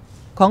 who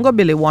Congo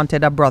Billy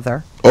wanted a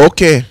brother,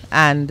 Okay.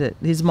 and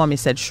his mommy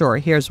said, "Sure,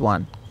 here's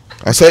one."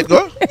 I said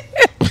go.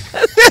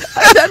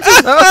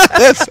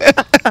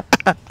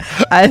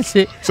 And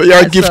So you're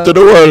a and gift so- to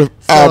the world,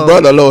 so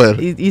brother Lowell.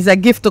 He's a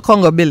gift to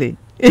Congo Billy.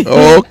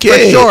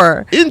 Okay. For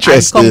sure.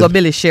 Interesting. And Congo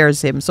Billy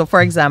shares him. So,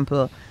 for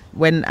example,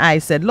 when I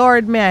said,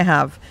 "Lord, may I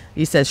have?"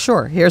 he says,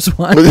 "Sure, here's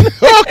one."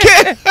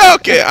 Okay.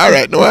 Okay. All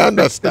right. No, I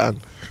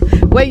understand.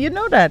 Well, you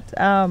know that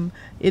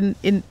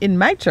in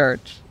my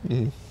church,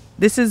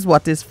 this is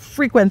what is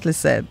frequently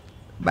said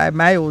by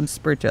my own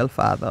spiritual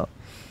father.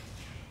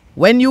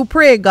 When you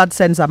pray, God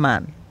sends a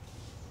man.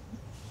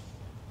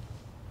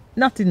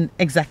 Not in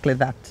exactly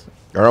that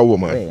You're a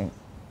woman. way.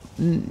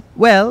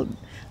 Well,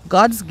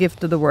 God's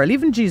gift to the world.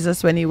 Even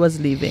Jesus, when he was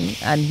leaving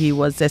and he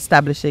was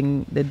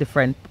establishing the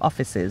different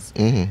offices,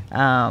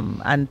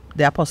 and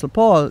the Apostle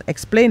Paul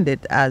explained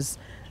it as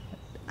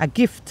a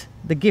gift,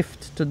 the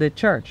gift to the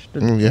church. To,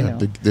 Yeah. you know.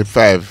 The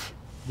 5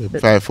 The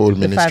fivefold the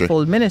ministry.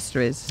 fivefold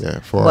ministries. Yeah,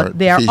 for but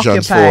they are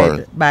Ephesians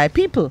occupied 4. by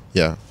people.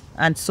 Yeah.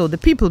 And so the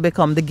people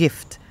become the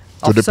gift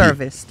of the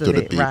service to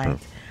the people.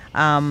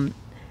 right.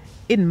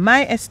 In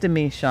my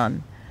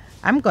estimation,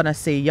 I'm gonna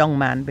say young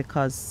man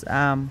because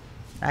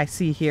I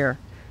see here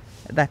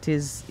that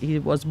he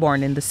was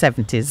born in the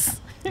 70s.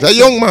 He's a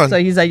young man. So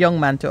he's a young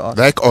man to us.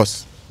 Like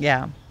us.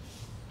 Yeah,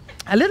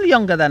 a little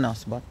younger than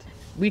us, but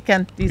we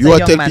can. He's You a are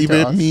young telling man to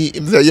people us.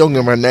 he's a young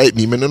man like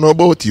me. I don't know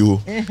about you.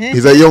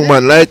 He's a young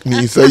man like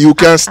me, so you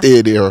can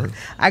stay there.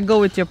 I go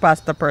with your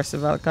Pastor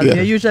Percival because Yeah.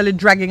 you're usually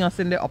dragging us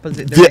in the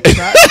opposite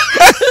direction.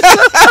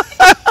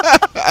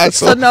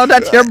 So now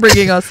that you're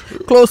bringing us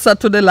closer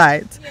to the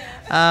light,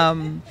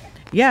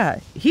 yeah,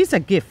 he's a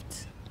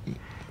gift.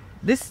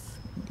 This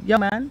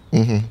young man,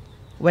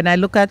 when I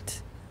look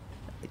at,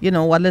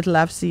 what little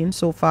I've seen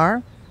so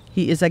far,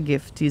 he is a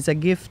gift. He's a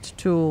gift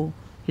to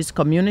his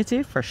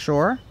community for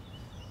sure,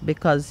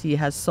 because he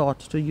has sought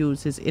to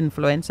use his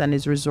influence and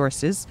his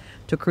resources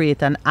to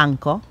create an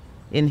anchor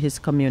in his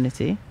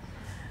community.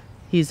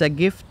 He's a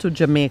gift to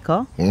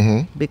Jamaica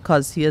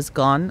because he has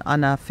gone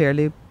on a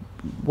fairly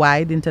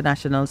wide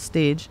international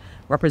stage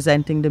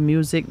representing the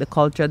music, the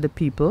culture, the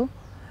people.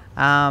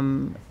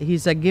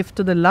 He's a gift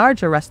to the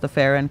larger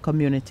Rastafarian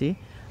community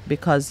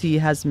because he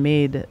has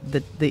made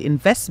the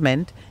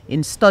investment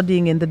in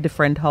studying in the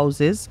different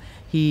houses.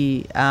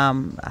 He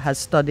has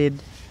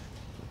studied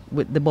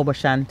with the Bobo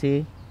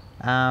Shanti.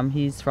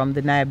 He's from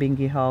the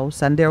Nyabingi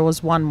house. And there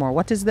was one more.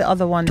 What is the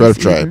other one? 12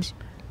 tribes.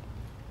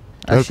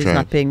 She's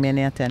not paying me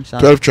any attention.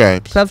 12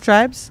 tribes. 12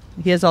 tribes.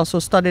 He has also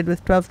studied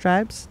with 12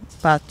 tribes.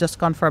 Just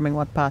confirming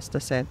what Pastor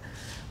said.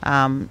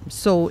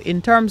 So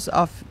in terms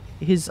of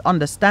his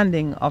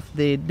understanding of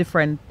the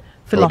different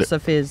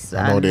philosophies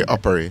and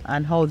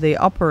how they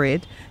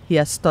operate, he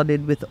has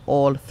studied with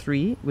all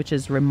three, which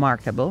is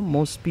remarkable.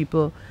 Most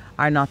people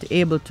are not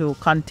able to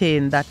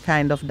contain that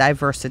kind of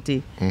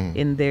diversity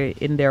in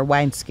their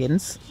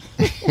wineskins.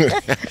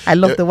 I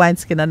love the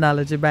wineskin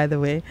analogy, by the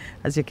way,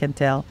 as you can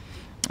tell.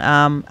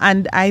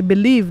 And I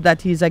believe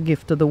that he's a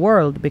gift to the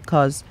world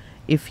because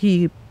if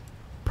he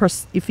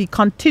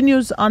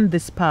continues on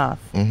this path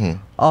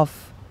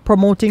of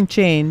promoting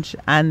change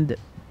and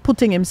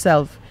putting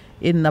himself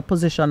in a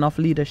position of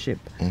leadership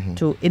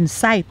to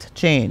incite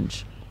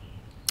change,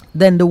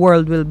 then the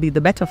world will be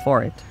the better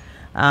for it.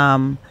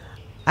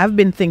 I've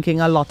been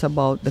thinking a lot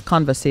about the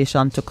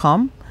conversation to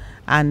come,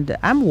 and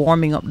I'm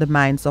warming up the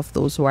minds of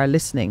those who are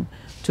listening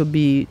to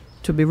be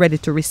ready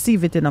to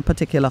receive it in a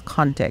particular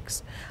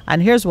context.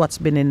 And here's what's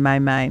been in my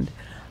mind.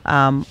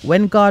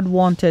 When God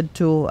wanted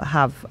to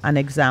have an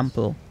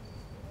example,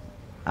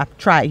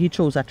 he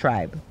chose a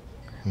tribe.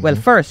 Well,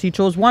 first he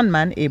chose one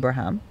man,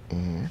 Abraham,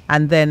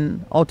 and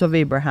then out of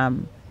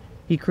Abraham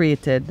he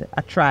created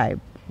a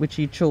tribe which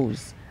he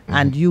chose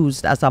and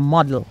used as a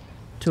model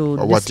to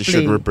display what he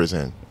should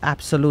represent.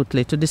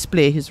 Absolutely, to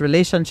display his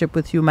relationship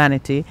with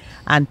humanity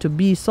and to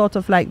be sort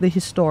of like the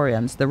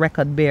historians, the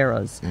record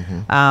bearers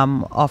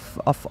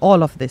of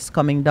all of this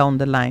coming down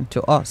the line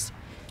to us.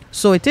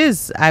 So it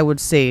is, I would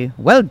say,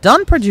 well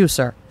done,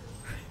 producer.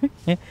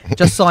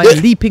 Just saw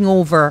him leaping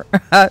over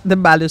the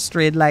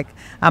balustrade like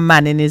a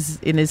man in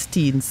his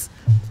teens.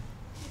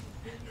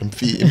 I'm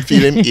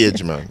feeling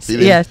age, man.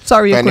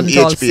 Sorry you couldn't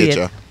all see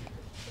it.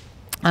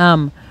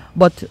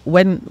 But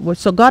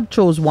so God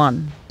chose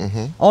one,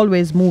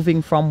 always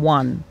moving from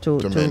one to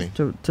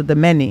the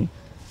many.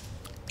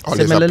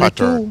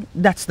 Similarly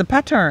that's the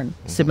pattern.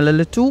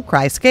 Similarly to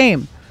Christ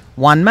came,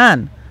 one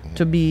man,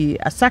 to be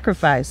a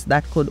sacrifice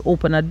that could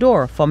open a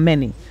door for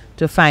many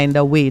to find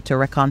a way to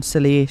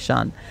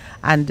reconciliation.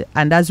 And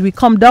as we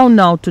come down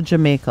now to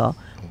Jamaica,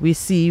 we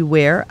see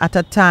where at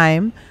a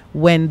time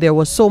when there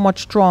was so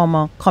much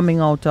trauma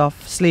coming out of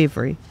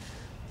slavery,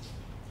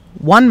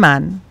 one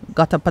man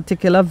got a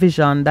particular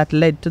vision that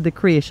led to the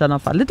creation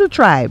of a little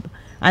tribe,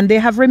 and they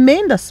have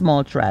remained a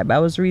small tribe. I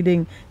was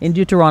reading in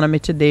Deuteronomy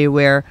today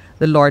where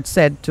the Lord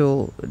said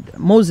to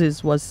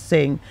Moses, was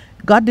saying,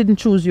 God didn't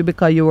choose you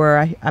because you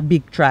were a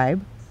big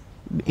tribe.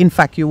 In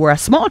fact, you were a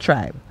small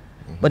tribe,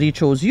 but he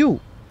chose you.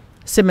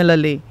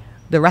 Similarly,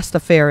 the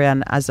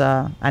Rastafarian as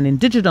an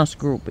indigenous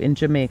group in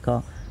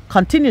Jamaica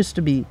continues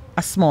to be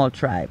a small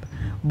tribe.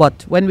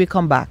 But when we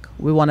come back,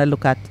 we want to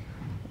look at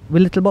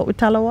Little But with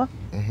Talawa.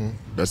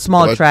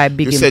 Small tribe,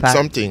 big impact. You said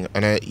something,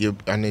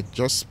 and it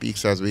just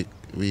speaks as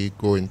we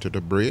go into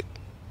the break.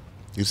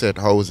 You said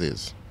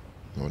houses.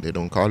 No, they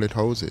don't call it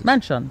houses.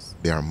 Mansions.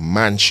 They are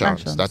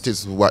mansions. That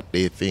is what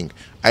they think.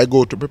 I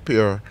go to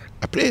prepare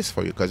a place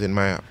for you because in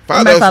my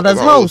father's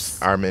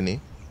house are many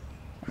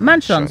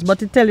mansions.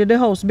 But it tell you the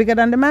house bigger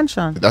than the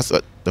mansion. That's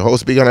what, the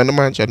house bigger than the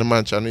mansion. The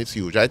mansion is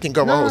huge. I think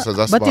of a house as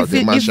a small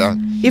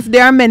mansion. If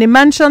there are many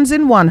mansions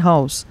in one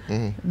house,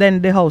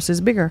 then the house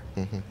is bigger.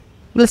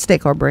 Let's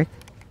take our break.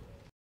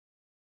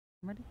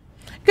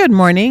 Good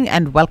morning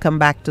and welcome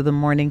back to the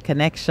Morning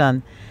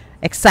Connection.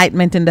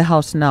 Excitement in the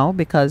house now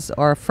because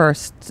our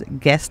first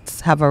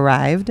guests have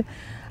arrived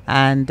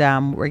and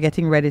we're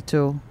getting ready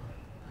to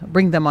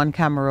bring them on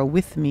camera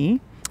with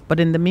me. But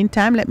in the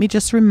meantime, let me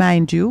just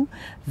remind you,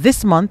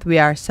 this month we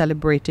are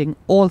celebrating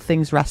all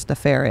things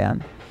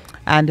Rastafarian.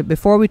 And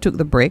before we took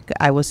the break,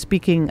 I was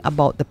speaking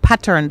about the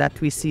pattern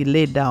that we see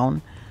laid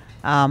down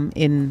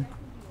in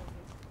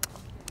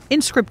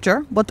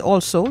scripture, but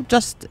also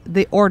just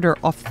the order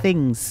of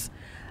things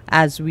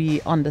as we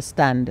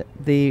understand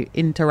the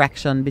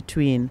interaction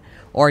between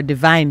our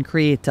divine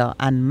creator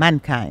and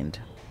mankind,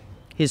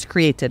 his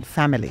created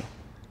family.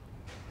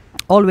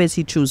 Always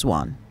he chose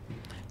one.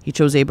 He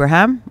chose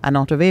Abraham, and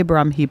out of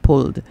Abraham he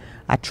pulled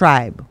a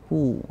tribe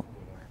who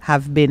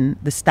have been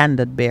the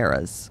standard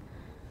bearers.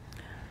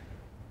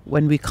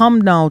 When we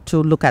come now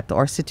to look at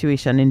our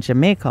situation in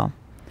Jamaica,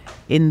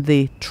 in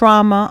the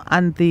trauma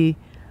and the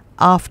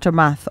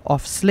aftermath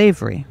of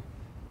slavery,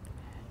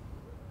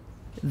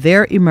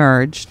 there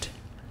emerged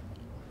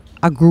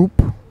a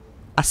group,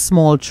 a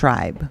small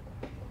tribe,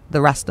 the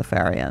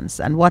Rastafarians.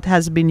 And what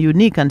has been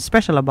unique and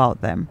special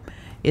about them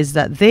is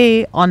that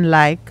they,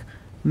 unlike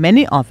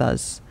many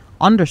others,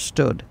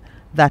 understood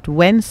that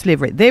when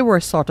slavery, they were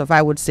sort of,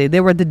 I would say,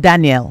 they were the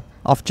Daniel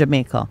of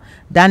Jamaica.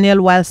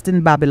 Daniel, whilst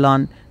in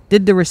Babylon,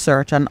 did the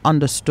research and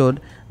understood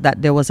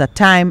that there was a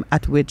time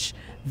at which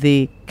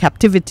the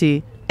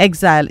captivity,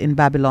 exile in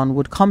Babylon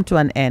would come to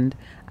an end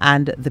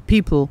and the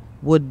people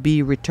would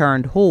be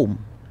returned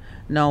home.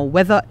 Now,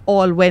 whether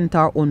all went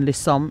or only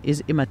some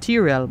is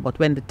immaterial, but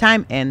when the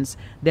time ends,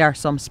 there are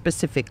some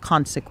specific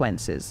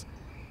consequences.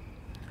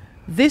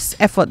 This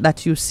effort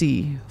that you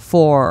see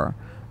for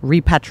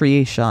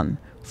repatriation,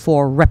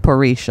 for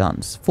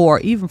reparations,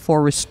 even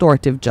for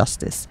restorative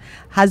justice,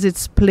 has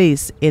its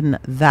place in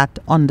that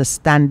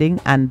understanding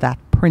and that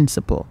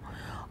principle.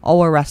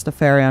 Our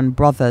Rastafarian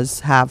brothers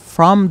have,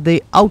 from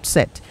the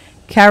outset,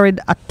 carried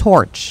a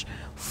torch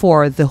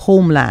for the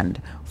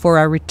homeland, for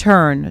a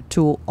return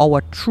to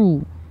our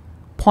true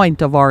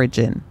point of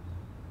origin,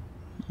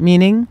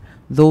 meaning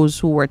those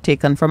who were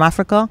taken from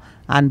Africa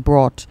and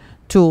brought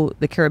to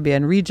the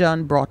Caribbean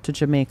region, brought to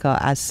Jamaica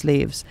as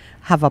slaves,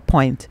 have a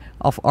point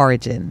of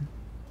origin.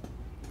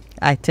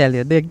 I tell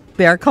you,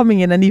 they are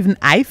coming in, and even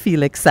I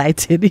feel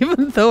excited,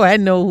 even though I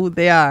know who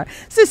they are.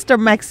 Sister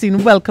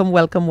Maxine, welcome,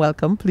 welcome,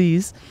 welcome.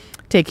 Please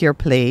take your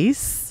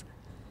place.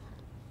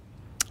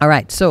 All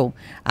right, so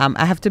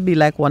I have to be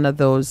like one of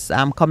those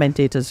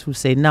commentators who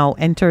say, now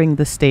entering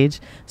the stage,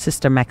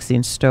 Sister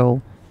Maxine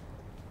Stowe,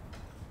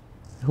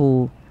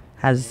 who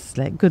has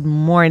like, good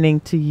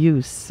morning to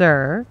you,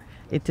 sir.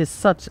 It is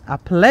such a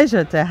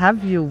pleasure to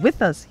have you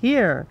with us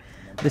here.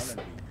 The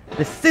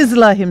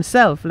sizzler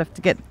himself. Left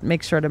to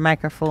make sure the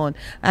microphone.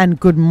 And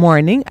good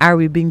morning. Are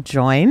we being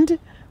joined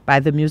by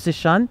the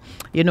musician?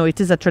 You know,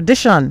 it is a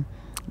tradition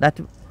that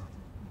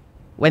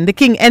when the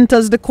king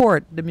enters the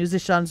court, the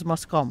musicians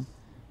must come.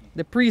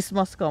 The priest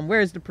must come. Where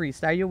is the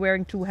priest? Are you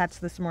wearing 2 hats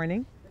this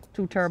morning?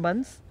 2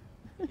 turbans?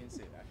 You can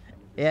say that.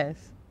 Yes.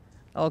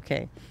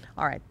 Okay.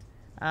 All right.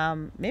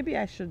 Maybe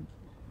I should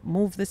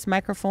move this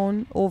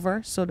microphone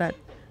over so that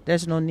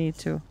there's no need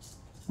to.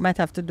 Might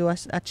have to do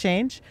a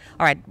change.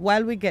 All right,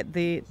 while we get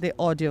the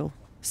audio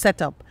set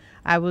up,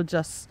 I will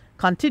just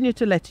continue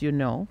to let you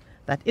know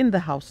that in the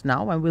house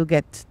now, and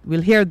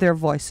we'll hear their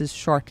voices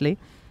shortly.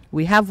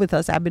 We have with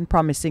us, I've been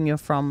promising you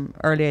from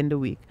earlier in the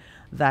week,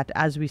 that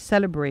as we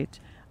celebrate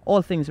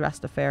all things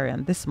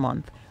Rastafarian this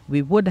month,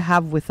 we would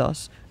have with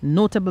us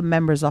notable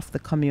members of the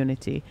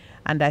community.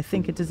 And I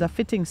think it is a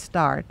fitting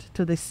start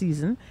to the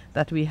season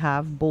that we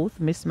have both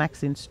Miss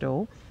Maxine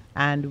Stowe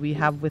and we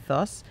have with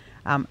us,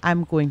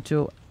 I'm going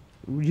to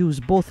use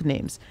both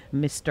names,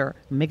 Mr.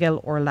 Miguel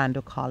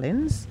Orlando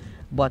Collins,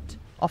 but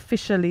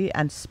officially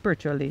and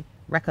spiritually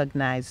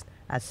recognized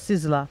as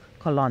Sizzla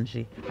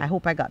Kalonji. I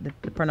hope I got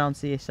the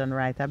pronunciation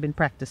right. I've been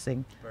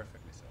practicing.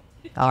 Perfectly so.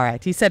 All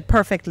right. He said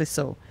perfectly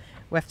so.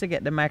 We have to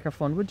get the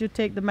microphone. Would you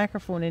take the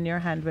microphone in your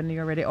hand when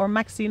you're ready? Or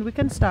Maxine, we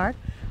can start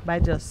by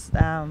just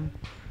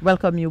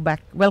welcoming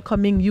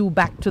you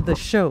back to the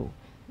show.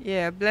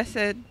 Yeah,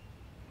 blessed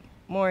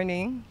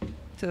morning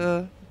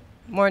to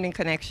Morning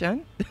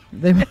Connection.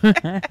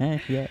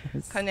 Yes.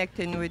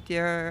 Connecting with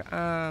your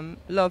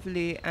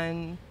lovely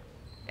and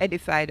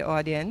edified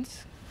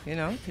audience, you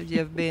know, because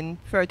you've been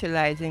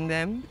fertilizing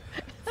them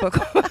for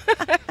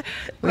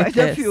quite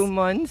a few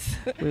months.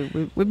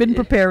 We've been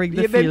preparing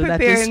the You've field. been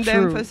preparing that is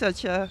true. them for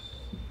such a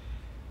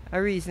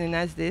reason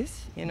as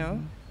this, you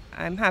know.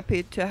 I'm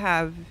happy to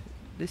have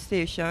the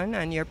station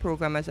and your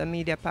program as a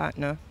media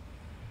partner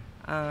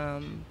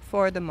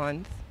for the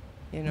month,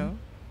 you know,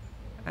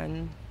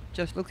 and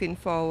just looking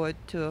forward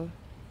to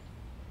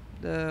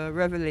the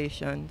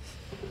revelations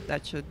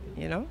that should,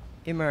 you know,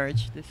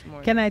 emerge this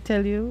morning. Can I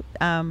tell you,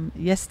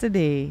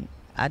 yesterday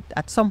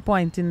at some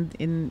point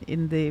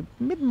in the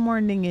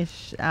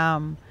mid-morning-ish,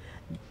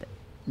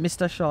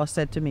 Mr. Shaw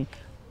said to me,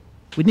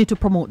 we need to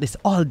promote this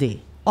all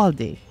day.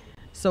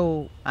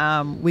 So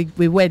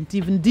we went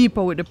even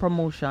deeper with the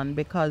promotion,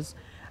 because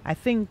I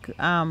think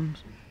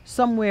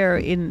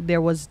somewhere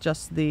there was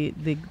just the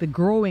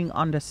growing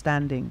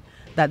understanding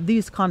that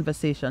these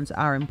conversations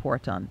are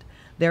important.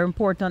 They're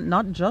important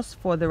not just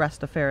for the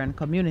Rastafarian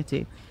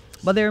community,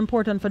 but they're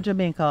important for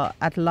Jamaica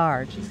at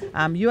large.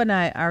 You and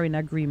I are in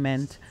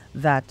agreement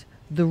that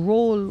the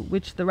role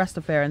which the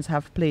Rastafarians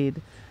have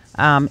played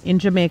in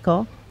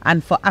Jamaica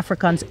and for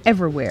Africans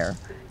everywhere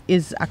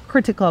is a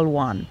critical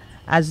one,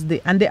 as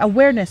the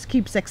awareness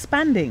keeps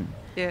expanding.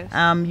 Yes.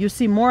 You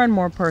see more and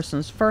more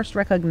persons first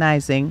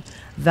recognizing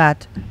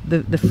that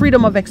the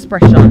freedom of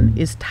expression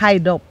is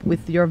tied up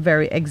with your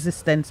very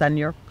existence and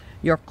your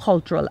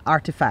cultural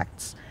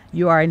artifacts.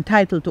 You are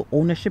entitled to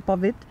ownership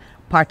of it,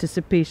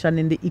 participation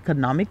in the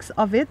economics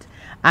of it,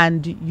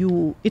 and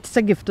it's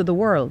a gift to the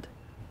world.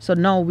 So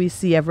now we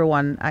see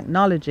everyone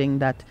acknowledging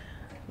that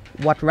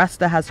what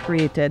Rasta has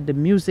created, the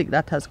music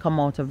that has come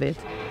out of it,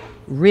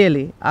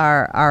 really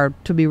are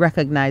to be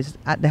recognized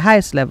at the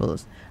highest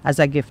levels as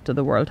a gift to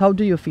the world. How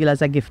do you feel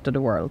as a gift to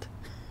the world?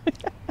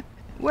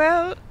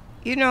 Well,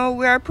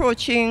 we're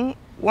approaching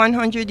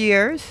 100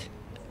 years,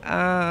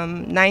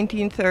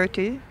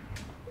 1930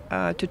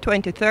 to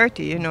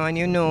 2030,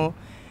 and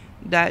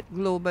that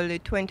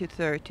globally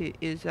 2030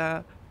 is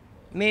a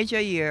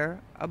major year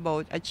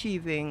about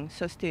achieving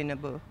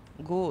sustainable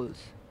goals.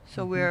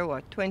 So we're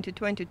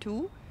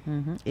 2022?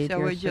 Mm-hmm. 8 so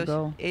we're years to just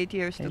go. 8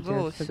 years to 8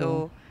 go. years to So,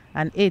 go.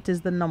 And 8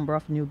 is the number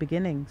of new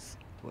beginnings.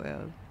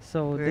 well,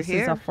 So we're this is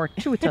here. a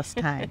fortuitous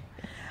time.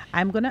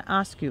 I'm going to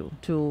ask you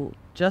to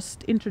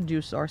just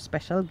introduce our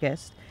special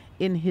guest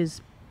in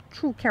his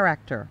true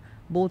character,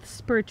 both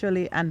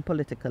spiritually and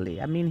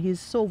politically. I mean, he's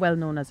so well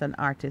known as an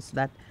artist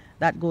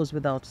that goes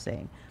without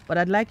saying. But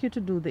I'd like you to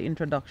do the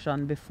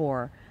introduction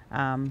before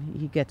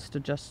he gets to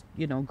just,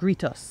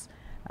 greet us.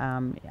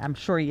 I'm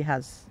sure he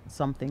has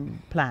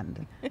something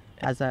planned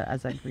as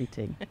a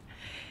greeting.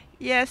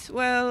 Yes,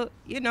 well,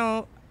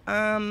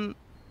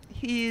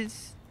 he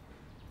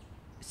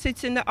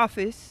sits in the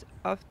office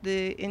of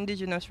the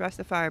Indigenous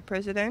Rastafari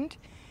president.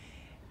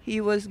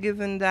 He was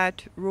given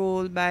that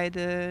role by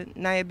the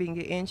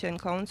Nyabingi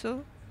Ancient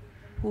Council,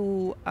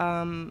 who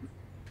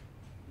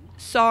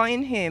saw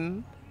in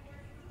him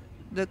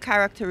the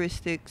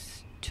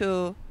characteristics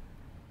to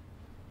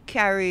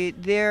carry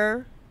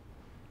their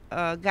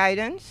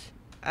guidance.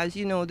 As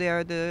you know, they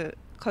are the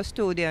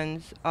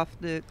custodians of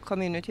the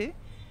community,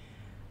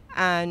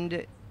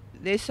 and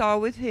they saw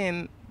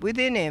within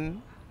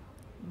him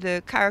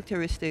the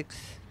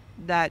characteristics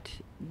that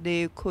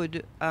they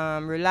could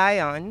rely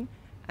on.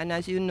 And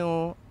as you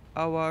know,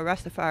 our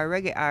Rastafari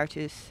reggae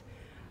artists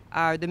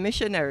are the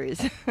missionaries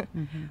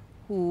Mm-hmm.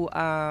 who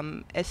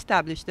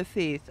established the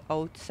faith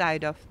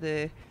outside of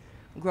the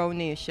Grow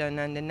Nation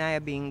and the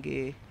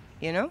Nyabingi,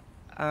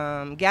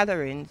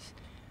 gatherings,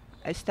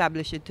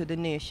 establish it to the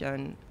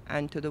nation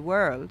and to the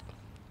world.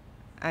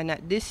 And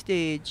at this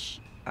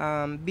stage,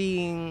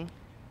 being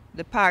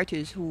the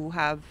parties who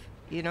have,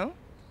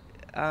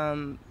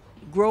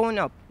 grown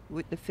up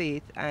with the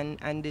faith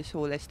and this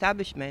whole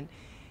establishment,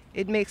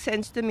 it makes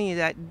sense to me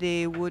that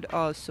they would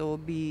also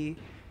be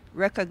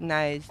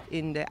recognized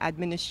in the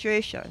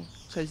administration,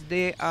 because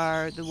they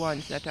are the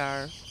ones that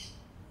are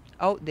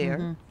out there,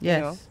 Mhm.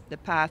 Yes. the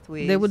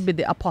pathways. They would be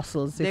the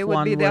apostles, They if would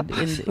one be would, the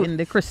in apostles.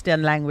 the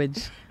Christian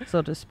language,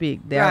 so to speak.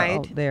 They are Right.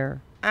 out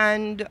there.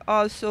 And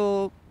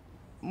also,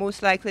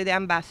 most likely, the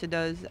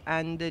ambassadors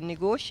and the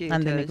negotiators.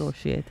 And the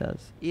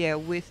negotiators. Yeah,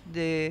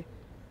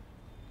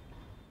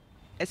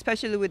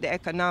 especially with the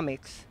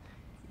economics,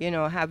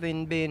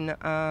 having been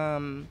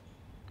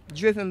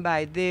driven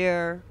by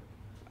their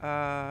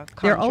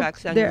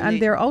contracts and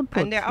their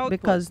output,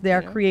 because they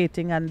are you know.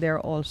 creating, and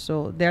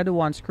they're the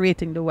ones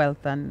creating the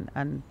wealth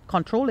and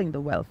controlling the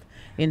wealth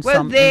in Well,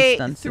 some they,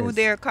 instances. through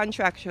their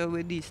contractual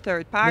with these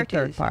third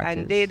parties,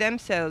 and they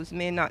themselves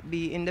may not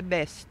be in the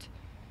best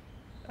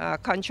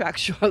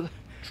contractual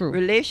True.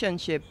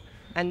 relationship.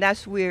 And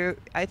that's where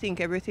I think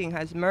everything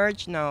has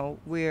merged now,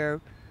 where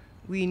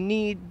we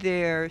need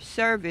their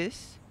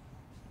service,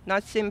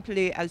 not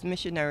simply as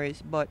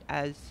missionaries, but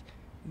as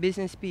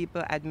business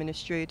people,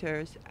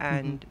 administrators,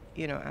 and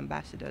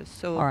ambassadors.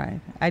 So, All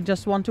right. I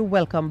just want to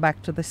welcome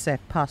back to the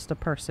set Pastor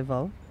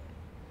Percival.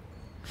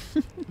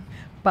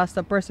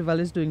 Pastor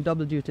Percival is doing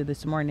double duty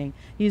this morning.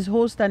 He's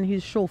host and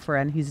he's chauffeur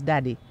and he's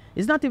daddy.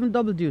 It's not even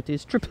double duty,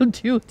 it's triple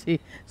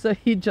duty. So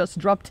he just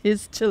dropped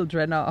his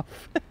children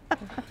off.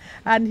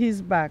 And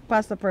he's back.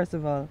 Pastor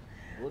Percival.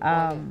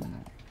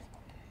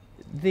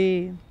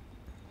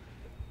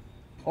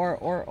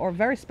 Our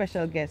very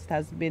special guest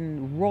has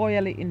been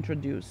royally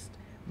introduced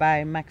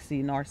by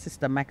Maxine, our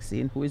sister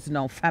Maxine, who is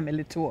now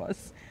family to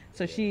us.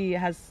 So she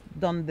has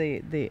done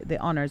the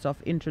honors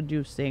of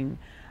introducing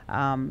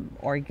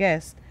our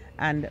guest.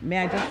 And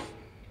may I just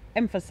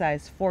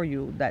emphasize for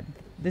you that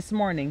this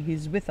morning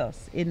he's with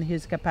us in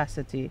his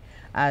capacity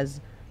as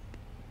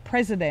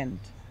president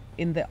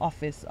in the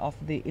office of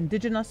the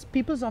Indigenous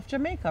Peoples of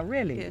Jamaica,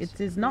 really. Yes,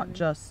 It is not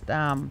just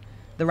the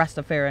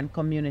Rastafarian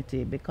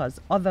community,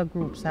 because other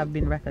groups have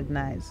been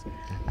recognized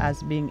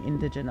as being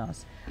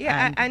indigenous.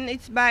 yeah, and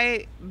it's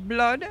by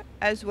blood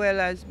as well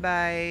as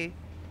by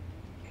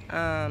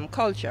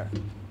culture,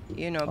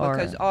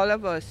 because all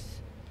of us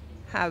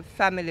have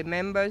family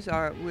members,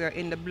 or we're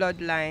in the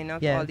bloodline of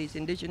all Yes. these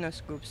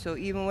indigenous groups. So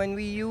even when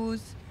we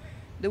use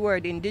the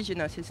word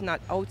indigenous is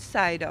not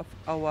outside of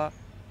our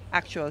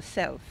actual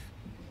self.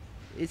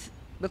 It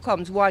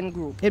becomes one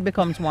group. It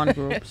becomes one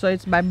group. So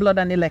it's by blood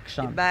and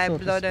election. By so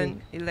to blood speak.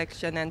 and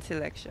election and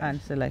selection.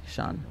 And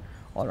selection.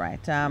 All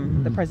right.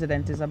 The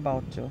president is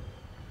about to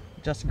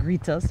just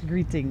greet us.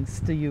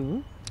 Greetings to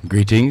you.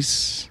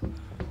 Greetings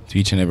to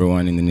each and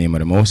everyone in the name of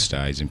the Most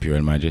High, His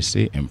Imperial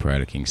Majesty,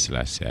 Emperor King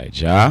Selassie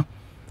Jah,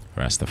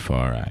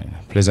 Rastafari.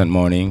 Pleasant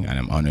morning, and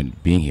I'm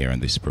honored being here on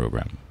this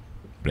program.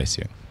 Bless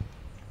you.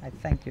 I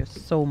thank you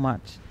so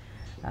much.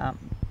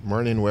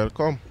 Morning,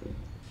 welcome.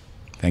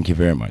 Thank you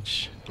very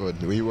much.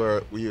 Good.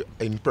 We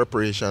in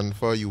preparation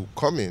for you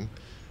coming.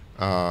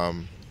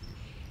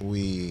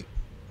 We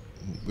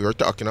were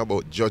talking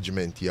about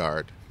Judgment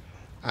Yard,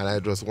 and I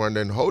was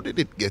wondering, how did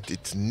it get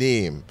its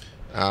name?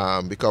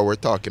 Because we're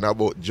talking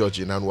about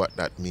judging and what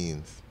that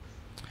means.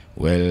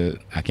 Well,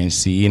 I can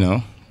see,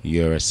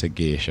 you're a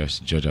sagacious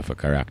judge of a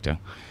character.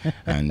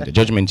 And the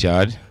Judgment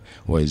Yard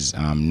was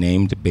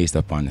named based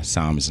upon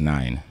Psalms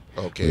 9.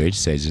 Okay. Where it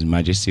says, His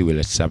Majesty will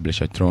establish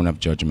a throne of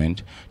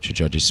judgment to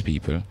judge His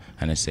people.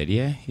 And I said,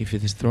 yeah, if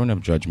it is throne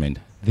of judgment,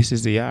 this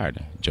is the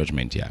yard,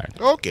 Judgment Yard.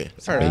 Okay.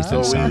 All right. based So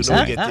on we Psalms don't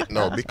 9. get it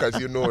now, because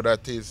you know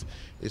that his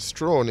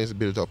throne is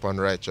built upon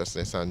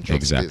righteousness and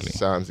justice. Exactly.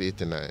 Psalms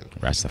 89.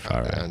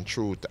 Rastafari. And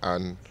truth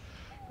and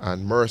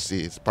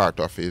mercy is part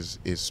of his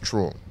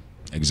throne.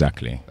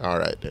 Exactly. All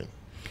right then.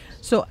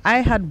 So I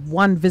had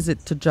one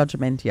visit to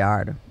Judgment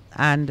Yard,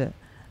 and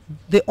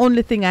the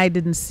only thing I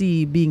didn't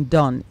see being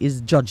done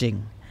is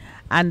judging.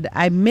 And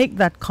I make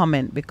that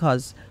comment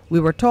because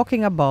we've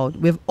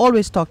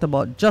always talked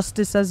about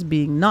justice as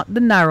being not the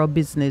narrow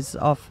business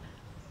of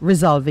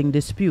resolving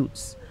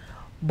disputes,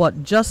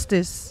 but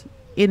justice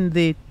in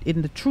the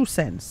true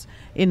sense,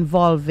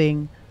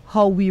 involving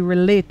how we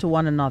relate to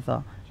one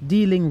another,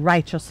 dealing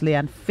righteously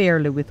and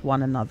fairly with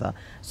one another.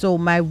 So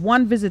my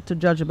one visit to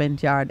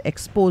Judgment Yard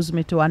exposed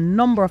me to a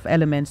number of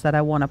elements that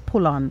I want to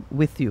pull on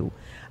with you.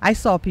 I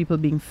saw people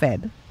being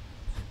fed.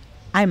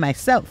 I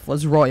myself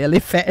was royally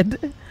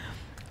fed.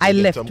 I You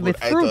get left some with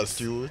good fruits.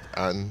 stew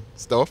and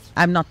stuff.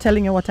 I'm not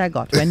telling you what I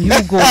got. When you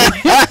go,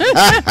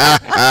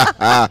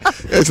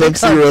 It's some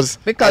serious.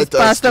 because Ital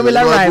Pastor stew. will You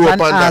know, I arrive grew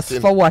and up on that ask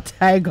in- for what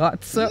I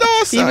got. So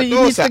No, sir. he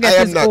No, needs sir. to get I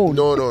am his not. own.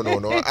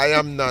 No. I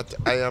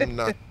am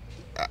not.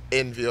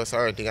 Envious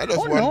or anything. I just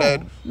Oh, no,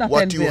 wondered not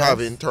what you have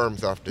envious. in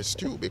terms of the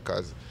stew,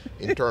 because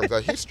in terms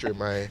of history,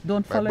 my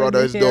Don't my follow brother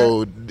me is here.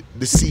 though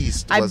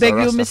deceased. I was beg a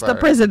you, Rastafari. Mr.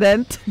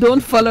 President,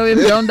 don't follow him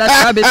down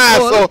that rabbit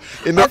hole. So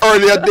in the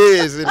earlier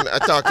days,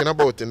 talking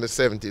about in the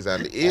 70s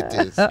and the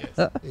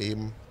 80s,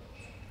 him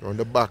on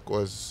the back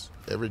was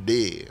every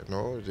day,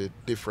 the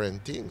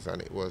different things,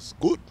 and it was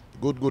good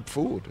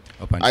food.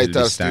 Up until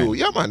Ital this time. stew.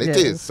 Yeah, man, it Yes.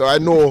 is. So I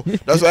know.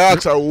 That's why I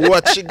asked her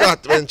what she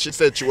got when she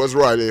said she was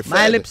royally fed.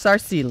 My lips are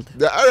sealed.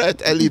 All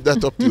right, I leave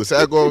that up to you. So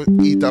I go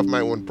eat off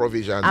my own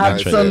provisions.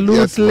 Yes,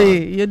 Absolutely.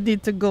 man. You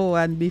need to go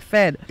and be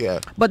fed. Yeah.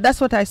 But that's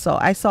what I saw.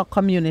 I saw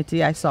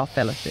community. I saw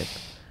fellowship.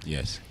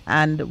 Yes.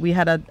 And we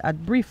had a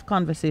brief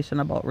conversation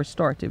about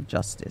restorative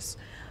justice.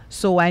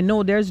 So I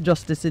know there's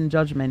justice in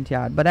Judgment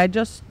Yard, but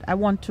I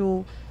want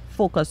to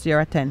focus your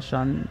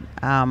attention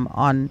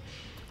on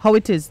how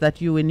it is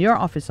that you, in your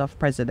office of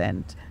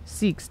president,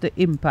 seeks to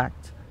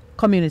impact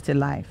community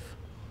life.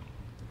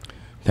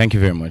 Thank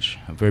you very much.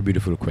 A very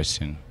beautiful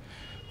question.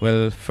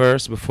 Well,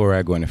 first, before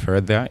I go any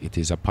further, it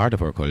is a part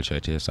of our culture.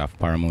 It is of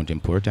paramount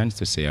importance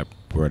to say a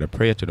word of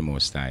prayer to the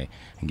Most High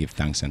and give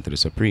thanks unto the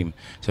Supreme.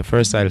 So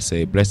first I'll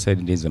say, blessed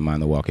is the man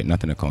that walketh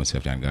not in the counsel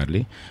of the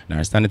ungodly,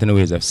 nor standeth in the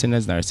ways of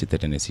sinners, nor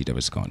sitteth in the seat of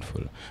the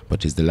scornful.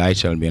 But his delight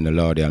shall be in the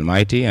Lord the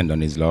Almighty, and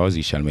on his laws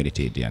he shall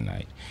meditate day and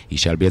night. He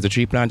shall be as a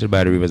tree planted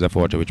by the rivers of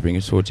water, which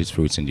bringeth forth its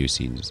fruits in due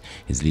seasons.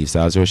 His leaves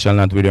also shall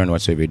not wither, and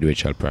whatsoever he doeth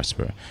shall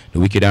prosper. The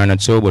wicked are not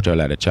so, but are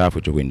like the chaff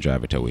which the wind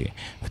driveth away.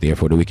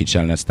 Therefore the wicked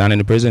shall not stand in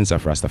the presence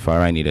of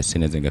Rastafari, neither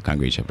sinners in the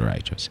congregation of the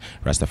righteous.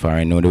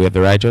 Rastafari know the way of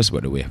the righteous,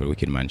 but the way of the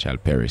wicked man shall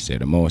perish. Say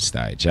the Most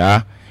High,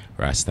 Jah,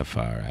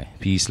 Rastafari.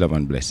 Peace, love,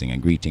 and blessing,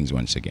 and greetings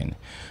once again.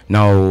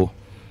 Now,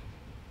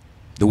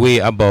 the way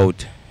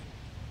about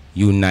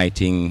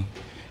uniting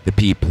the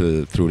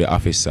people through the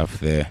office of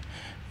the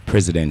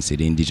presidency,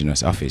 the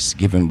indigenous office,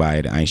 given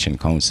by the Ancient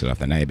Council of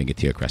the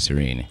Naibigatir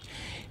Krasirene.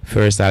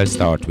 First, I'll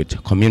start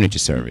with community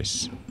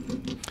service.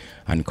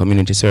 And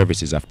community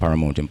service is of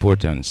paramount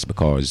importance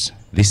because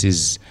this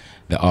is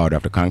the order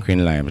of the conquering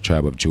lion of the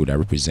tribe of Judah,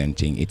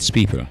 representing its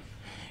people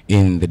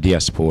in the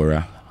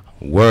diaspora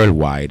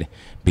worldwide,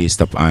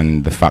 based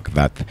upon the fact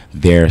that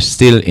they're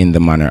still in the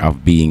manner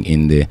of being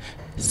in the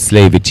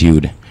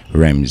servitude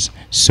realms.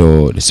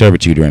 So the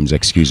servitude realms,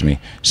 excuse me.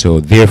 So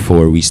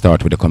therefore we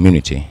start with the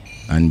community,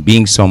 and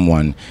being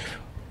someone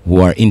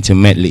who are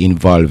intimately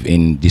involved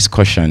in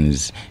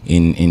discussions,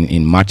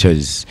 in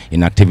matters,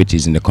 in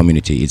activities in the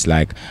community. It's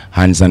like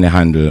hands on the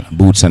handle,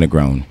 boots on the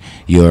ground.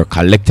 You're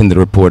collecting the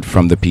report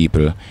from the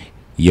people.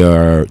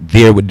 You're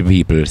there with the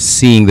people,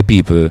 seeing the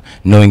people,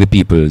 knowing the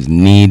people's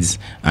needs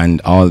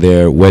and all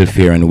their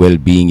welfare and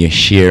well-being. You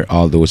share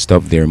all those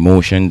stuff, their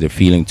emotion, their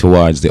feeling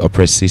towards the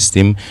oppressed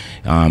system.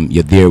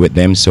 You're there with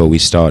them. So we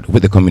start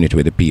with the community,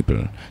 with the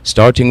people.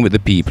 Starting with the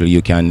people,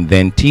 you can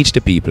then teach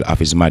the people of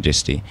His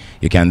Majesty.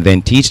 You can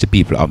then teach the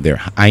people of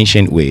their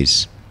ancient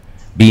ways,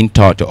 being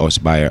taught to us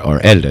by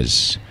our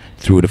elders,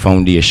 through the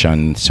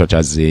foundation such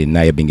as the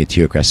Nyabingi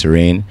Theocracy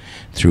Reign,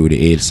 through the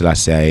Haile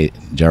Selassie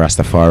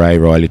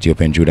Rastafari Royal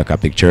Ethiopian Judah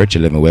Catholic Church,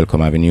 11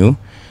 Welcome Avenue,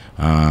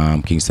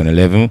 Kingston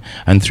 11,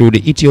 and through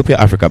the Ethiopia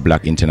Africa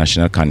Black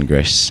International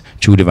Congress,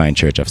 True Divine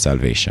Church of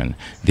Salvation.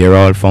 They're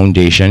all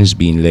foundations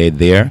being laid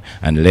there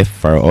and left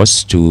for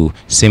us to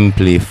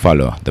simply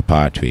follow the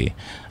pathway.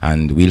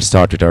 And we'll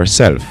start with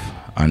ourselves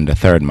on the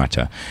third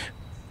matter.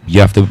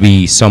 You have to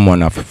be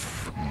someone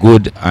of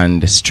good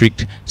and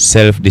strict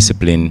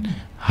self-discipline,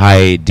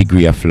 high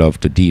degree of love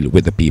to deal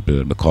with the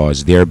people,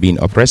 because they're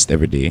being oppressed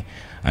every day.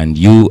 And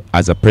you,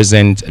 as a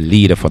present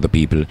leader for the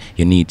people,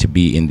 you need to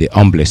be in the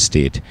humblest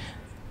state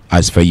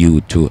as for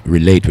you to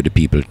relate with the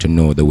people to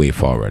know the way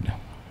forward.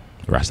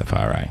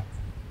 Rastafari.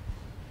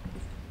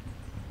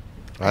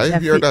 I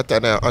hear that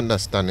and I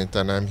understand it,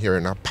 and I'm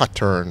hearing a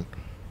pattern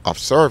of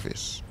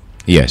service.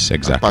 Yes,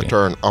 exactly. A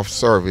pattern of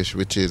service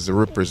which is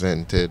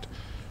represented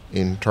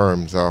in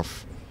terms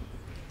of,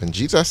 when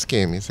Jesus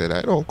came, He said,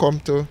 I don't come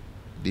to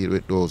deal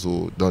with those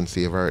who don't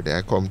save already.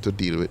 I come to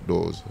deal with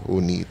those who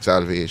need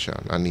salvation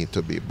and need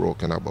to be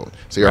broken about.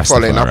 So you're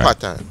following a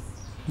pattern.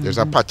 There's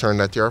a pattern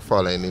that you're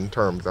following in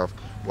terms of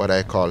what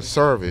I call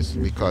service,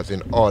 because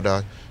in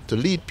order to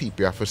lead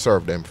people, you have to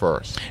serve them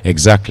first.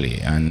 Exactly,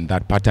 and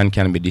that pattern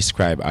can be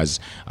described as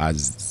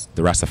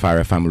the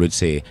Rastafari family would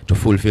say, to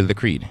fulfill the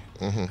creed.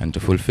 And to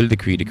fulfill the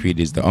creed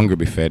is the hungry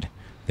be fed,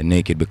 the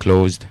naked be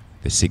clothed,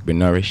 the sick be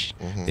nourished,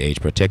 the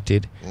aged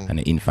protected, and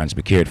the infants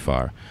be cared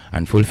for.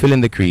 And fulfilling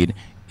the creed,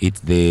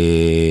 it's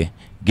the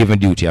given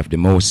duty of the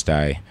Most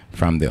High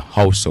from the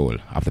household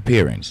of the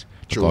parents.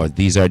 True. Because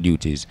these are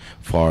duties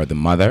for the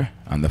mother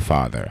and the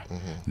father.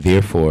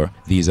 Therefore,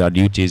 these are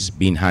duties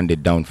being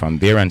handed down from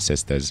their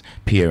ancestors.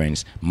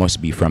 Parents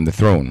must be from the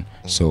throne.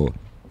 So,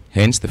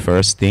 hence, the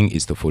first thing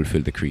is to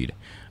fulfill the creed.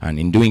 And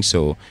in doing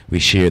so, we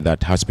share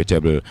that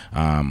hospitable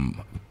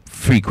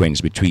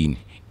frequency between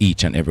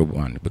each and every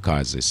one,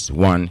 because it's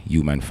one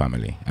human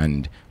family.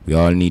 And we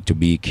all need to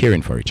be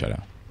caring for each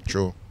other.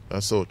 True.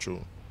 That's so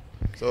true.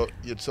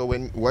 So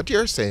when what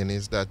you're saying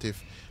is that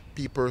if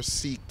people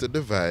seek to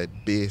divide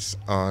based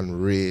on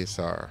race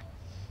or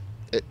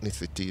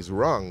ethnicity is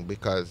wrong,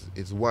 because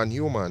it's one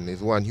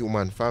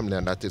human family,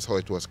 and that is how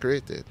it was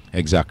created.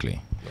 Exactly.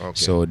 Okay.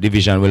 So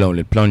division will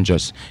only plunge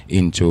us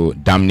into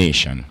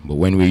damnation, but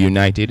when we're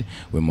united,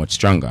 we're much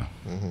stronger.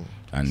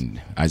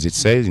 And as it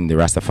says in the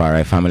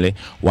Rastafari family,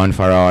 one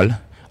for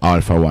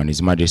all for one.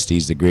 His Majesty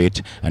is the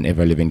great and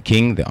ever-living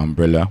King, the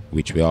umbrella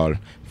which we all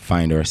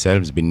find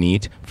ourselves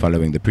beneath,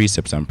 following the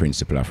precepts and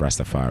principle of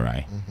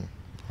Rastafari.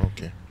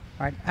 Okay.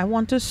 All right. I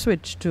want to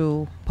switch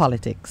to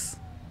politics.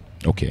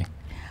 Okay.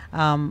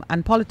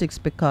 And politics,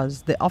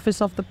 because the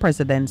office of the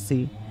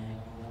presidency,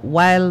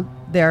 while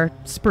there are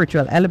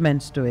spiritual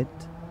elements to it,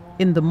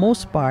 in the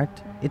most part,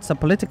 it's a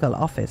political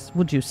office,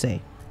 would you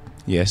say?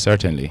 Yes,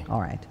 certainly.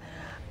 All right.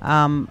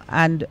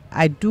 And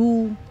I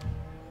do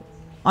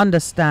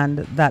understand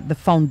that the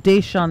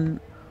foundation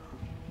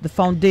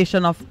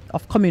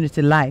of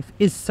community life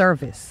is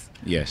service.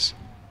 Yes.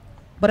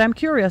 But I'm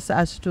curious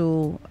as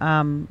to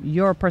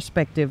your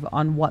perspective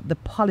on what the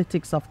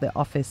politics of the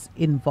office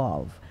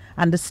involve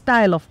and the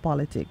style of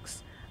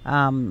politics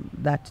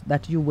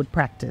that you would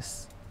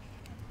practice.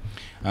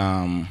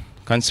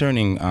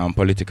 Concerning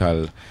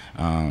political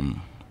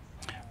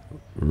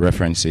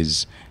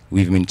references,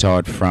 we've been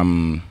taught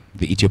from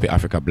the Ethiopia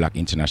Africa Black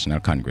International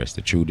Congress,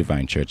 the True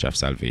Divine Church of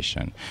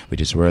Salvation, which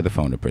is where the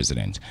founder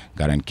president,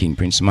 God and King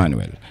Prince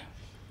Emmanuel,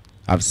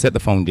 have set the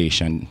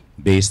foundation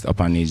based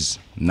upon his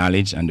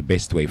knowledge and the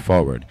best way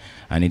forward.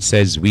 And it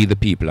says, we the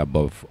people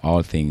above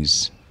all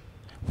things,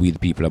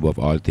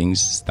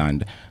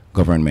 stand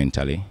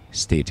governmentally,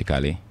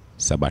 statically,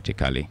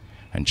 sabbatically,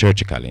 and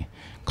churchically.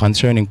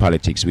 Concerning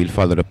politics, we'll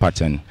follow the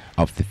pattern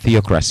of the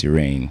theocracy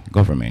reign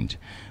government,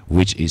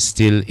 which is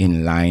still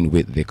in line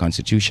with the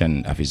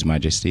constitution of His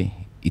Majesty,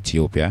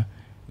 Ethiopia,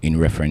 in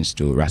reference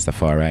to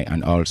Rastafari,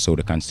 and also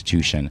the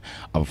constitution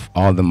of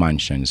all the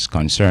mansions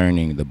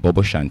concerning the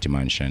Bobo Shanti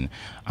mansion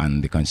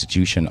and the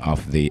constitution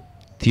of the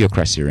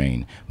theocracy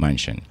reign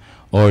mansion.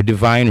 Our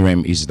divine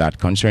realm is that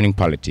concerning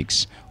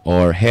politics,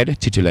 our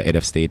titular head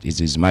of state is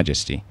His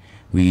Majesty.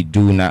 We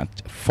do not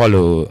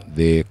follow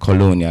the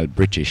colonial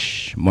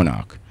British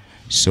monarch.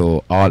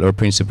 So all our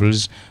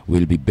principles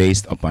will be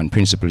based upon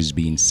principles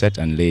being set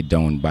and laid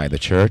down by the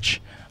church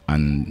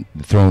and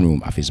the throne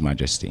room of His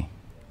Majesty.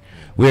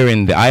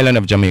 wherein the island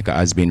of Jamaica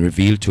has been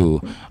revealed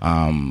to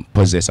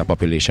possess a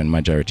population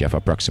majority of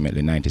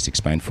approximately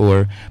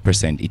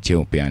 96.4%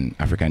 Ethiopian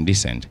African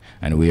descent,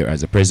 and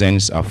whereas the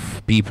presence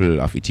of people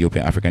of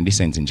Ethiopian African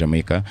descent in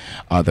Jamaica,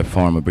 other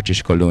former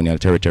British colonial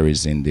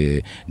territories, in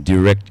the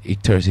direct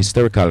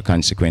historical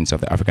consequence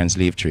of the African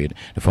slave trade,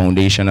 the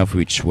foundation of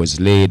which was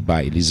laid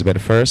by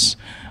Elizabeth I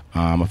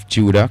of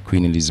Tudor,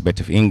 Queen Elizabeth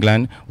of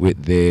England,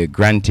 with the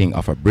granting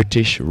of a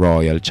British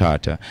Royal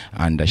Charter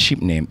and a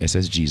ship named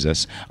SS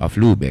Jesus of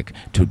Lubeck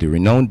to the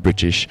renowned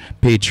British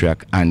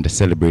patriarch and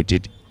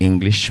celebrated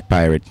English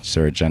pirate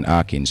Sir John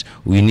Hawkins,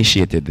 who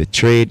initiated the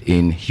trade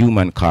in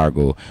human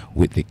cargo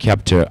with the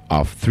capture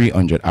of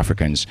 300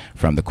 Africans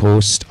from the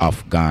coast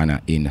of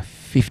Ghana in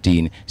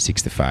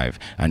 1565.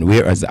 And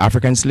whereas the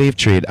African slave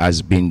trade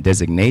has been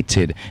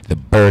designated the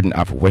burden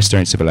of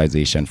Western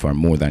civilization for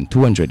more than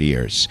 200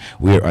 years,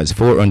 whereas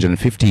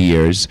 450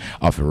 years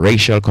of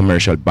racial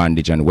commercial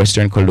bondage and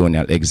Western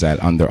colonial exile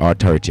under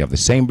authority of the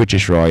same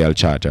British Royal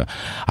Charter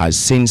has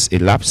since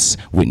elapsed,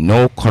 with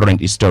no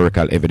current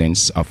historical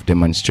evidence of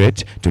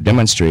demonstrate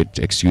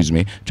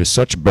to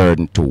such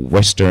burden to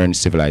Western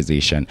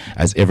civilization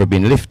has ever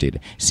been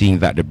lifted, seeing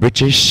that the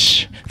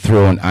British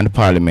throne and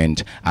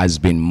parliament has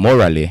been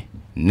morally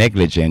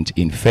negligent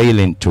in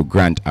failing to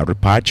grant a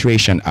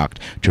repatriation act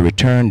to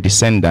return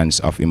descendants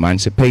of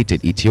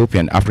emancipated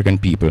Ethiopian African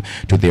people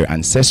to their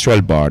ancestral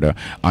border,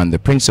 on the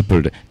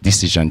principled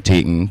decision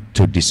taken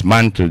to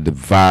dismantle the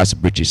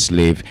vast British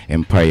slave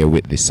empire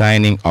with the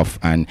signing of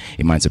an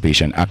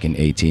Emancipation Act in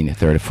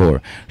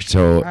 1834.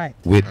 So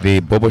with the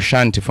Bobo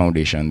Shanti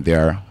Foundation,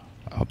 their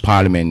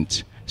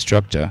parliament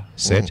structure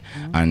set,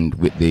 and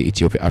with the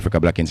Ethiopia Africa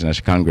Black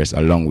International Congress,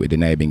 along with the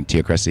Naibing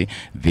Theocracy,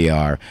 they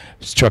are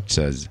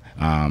structures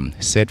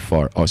set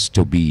for us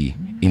to be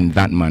in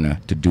that manner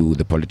to do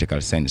the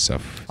political sense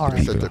of the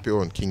people. Set up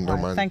your own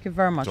kingdom. Right, thank you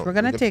very much. We're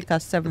going to take a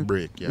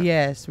break. Yeah.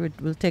 Yes,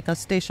 we'll take a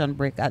station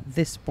break at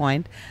this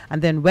point,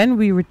 and then when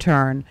we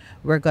return,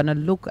 we're going to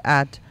look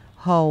at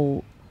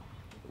how,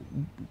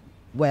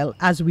 well,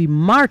 as we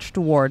march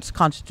towards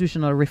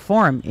constitutional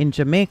reform in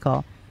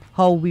Jamaica,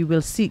 how we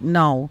will seek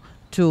now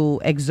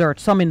to exert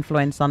some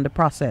influence on the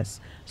process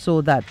so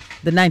that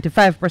the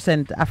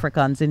 95%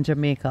 Africans in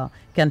Jamaica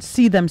can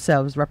see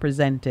themselves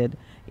represented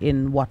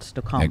in what's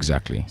to come.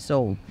 Exactly.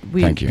 So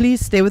Thank you.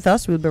 Please stay with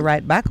us. We'll be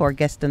right back. Our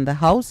guest in the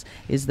house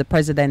is the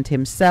president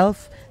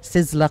himself,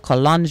 Sizzla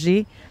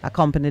Kalonji,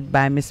 accompanied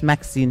by Miss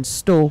Maxine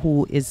Stowe,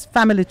 who is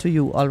family to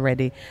you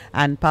already,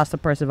 and Pastor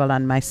Percival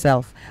and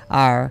myself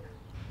are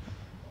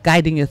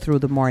guiding you through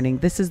the morning.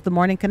 This is the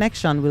Morning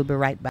Connection. We'll be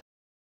right back.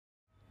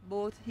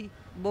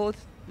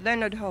 Both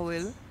Leonard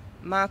Howell,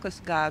 Marcus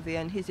Garvey,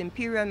 and His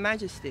Imperial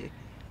Majesty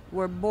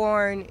were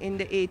born in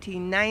the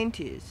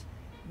 1890s.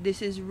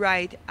 This is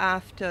right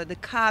after the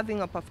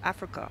carving up of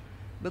Africa,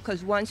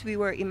 because once we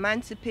were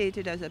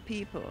emancipated as a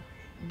people,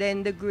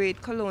 then the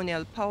great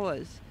colonial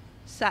powers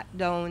sat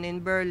down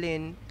in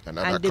Berlin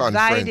and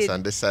divided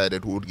and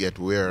decided who would get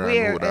where and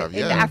who would have,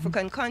 in the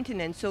African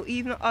continent. So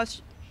even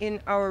us,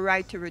 in our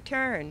right to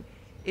return,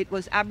 it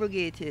was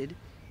abrogated,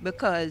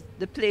 because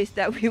the place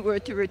that we were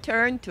to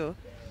return to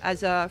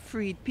as a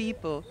freed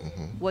people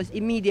was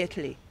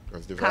immediately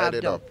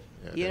carved up.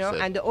 Yeah,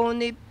 and the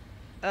only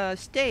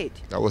state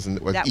was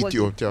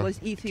Ethiopia. Was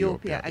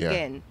Ethiopia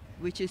again,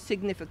 which is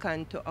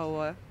significant to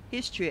our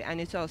history, and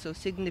it's also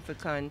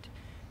significant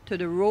to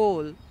the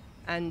role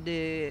and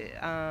the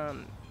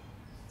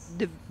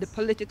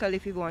political,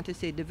 if you want to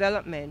say,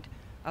 development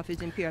of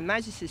His Imperial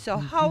Majesty. So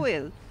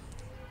Howell,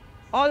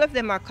 all of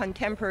them are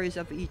contemporaries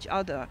of each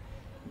other,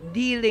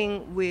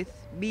 dealing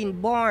with being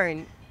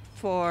born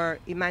for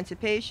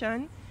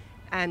emancipation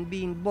and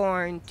being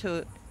born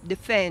to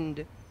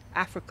defend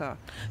Africa.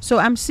 So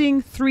I'm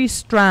seeing three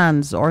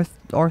strands or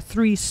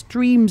three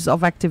streams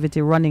of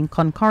activity running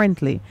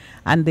concurrently,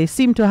 and they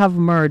seem to have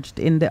merged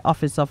in the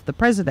office of the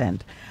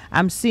president.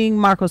 I'm seeing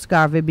Marcus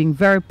Garvey being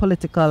very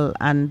political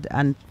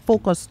and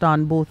focused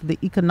on both the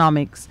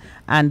economics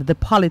and the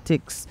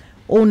politics,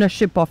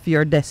 ownership of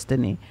your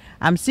destiny.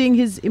 I'm seeing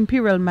His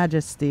Imperial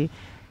Majesty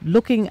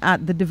looking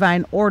at the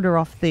divine order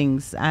of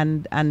things,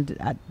 and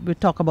we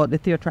talk about the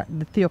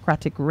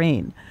theocratic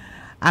reign.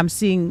 I'm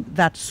seeing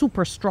that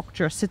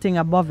superstructure sitting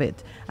above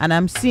it, and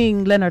I'm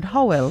seeing Leonard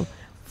Howell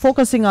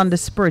focusing on the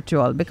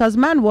spiritual, because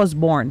man was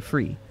born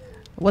free,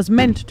 was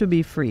meant to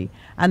be free,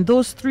 and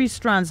those three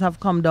strands have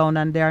come down,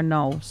 and they are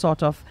now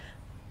sort of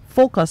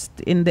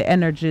focused in the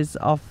energies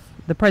of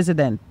the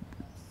president,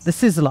 the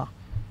Sizzler,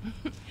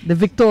 the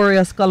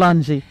victorious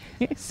Kalonji.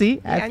 See,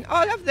 and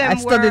all of them I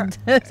studied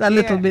a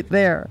little bit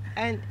there.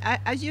 And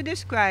as you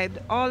described,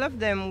 all of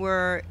them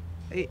were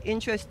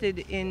interested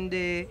in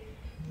the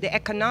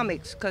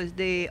economics, because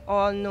they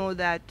all know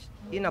that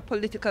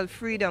political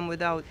freedom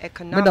without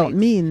economics, without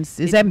means,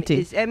 is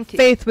empty.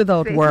 Faith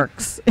without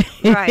works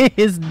right.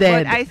 is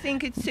dead. But I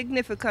think it's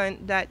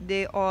significant that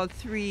they all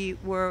three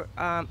were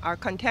our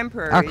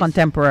contemporaries. Our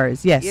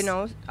contemporaries, yes.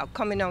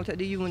 Coming out of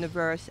the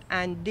universe,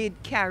 and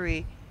did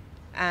carry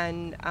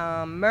and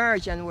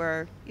merge, and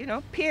were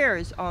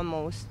peers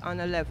almost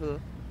on a level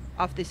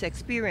of this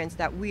experience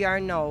that we are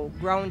now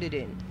grounded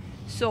in.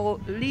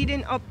 So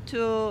leading up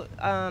to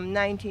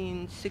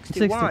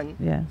 1961,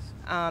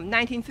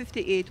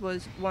 1958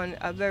 was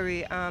a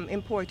very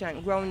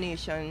important ground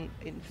nation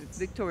in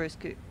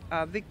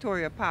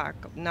Victoria Park,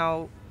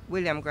 now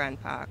William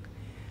Grant Park,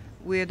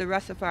 where the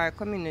Rastafari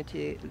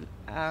community,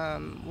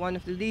 one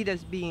of the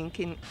leaders being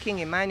King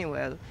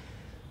Emmanuel,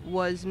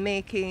 was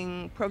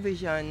making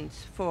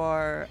provisions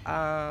for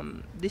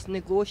this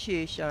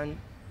negotiation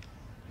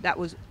that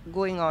was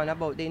going on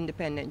about the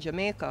independent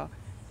Jamaica,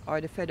 or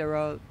the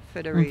federation.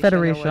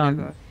 Or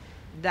whatever,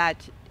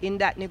 that in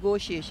that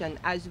negotiation,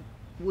 as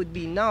would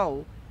be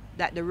now,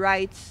 that the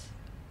rights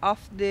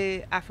of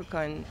the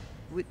African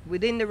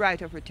within the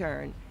right of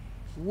return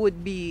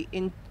would be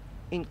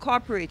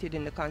incorporated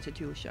in the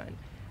Constitution.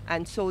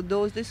 And so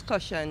those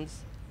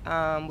discussions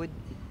with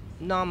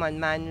Norman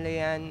Manley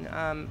and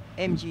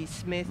M.G.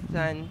 Smith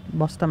and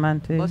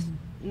Bustamante.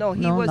 No,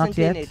 he wasn't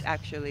in it,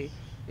 actually.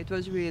 It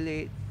was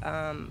really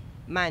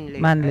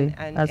Manley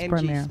and as M.G.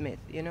 Premier. Smith,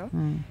 you know.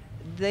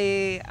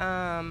 They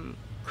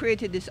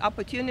created this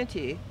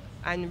opportunity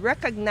and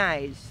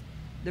recognized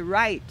the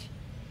right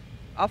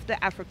of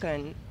the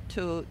African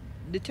to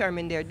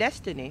determine their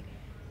destiny.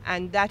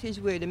 And that is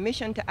where the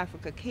Mission to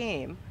Africa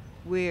came,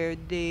 where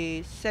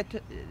they set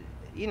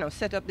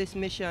up this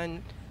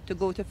mission to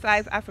go to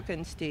 5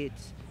 African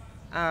states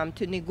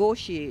to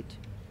negotiate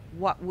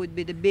what would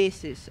be the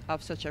basis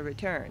of such a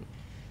return.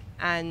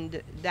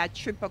 And that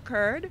trip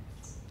occurred,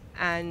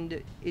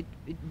 and it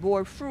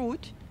bore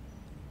fruit,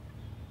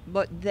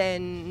 but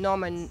then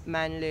Norman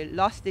Manley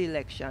lost the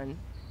election,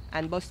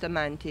 and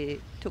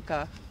Bustamante took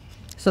a...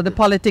 So the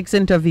politics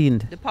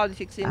intervened. The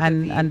politics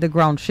intervened. And the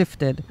ground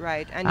shifted.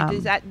 Right, and it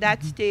is at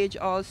that stage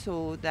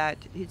also that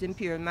His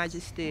Imperial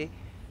Majesty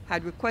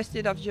had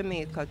requested of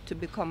Jamaica to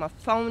become a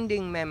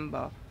founding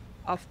member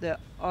of the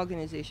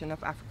Organization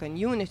of African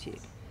Unity,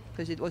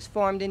 because it was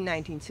formed in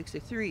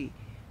 1963.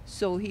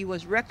 So he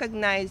was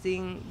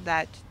recognizing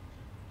that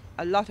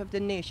a lot of the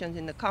nations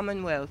in the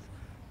Commonwealth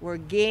were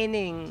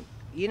gaining,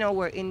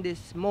 were in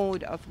this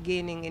mode of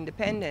gaining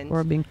independence.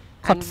 Or being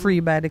cut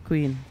free by the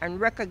Queen. And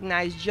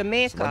recognized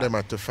Jamaica. Some of them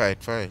had to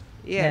fight.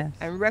 Yes,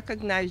 and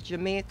recognized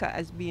Jamaica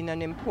as being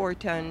an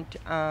important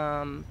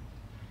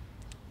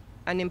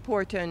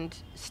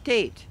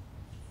state,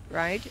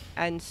 right?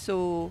 And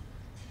so,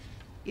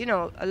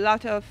 a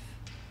lot of,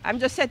 I'm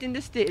just setting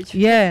the stage for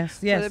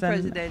the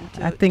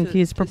president I think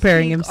he's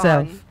preparing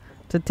himself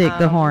to take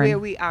the horn. Where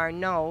we are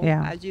now,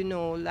 as you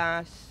know,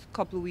 last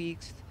couple of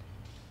weeks,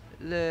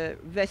 the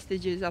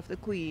vestiges of the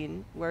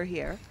Queen were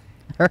here.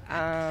 Her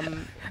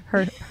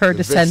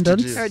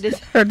descendants. Her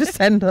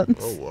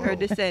descendants. Oh, wow. Her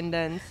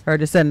descendants. Her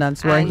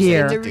descendants were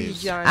here. In the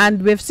region.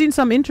 And we've seen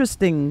some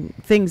interesting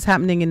things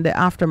happening in the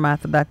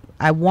aftermath that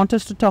I want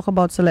us to talk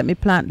about, so let me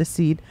plant the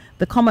seed.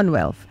 The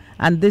Commonwealth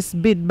and this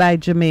bid by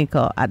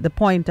Jamaica at the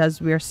point as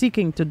we are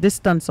seeking to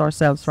distance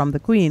ourselves from the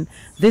Queen,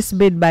 this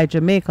bid by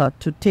Jamaica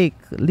to take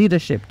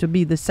leadership, to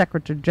be the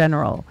Secretary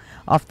General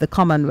of the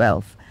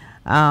Commonwealth.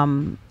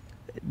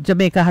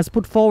 Jamaica has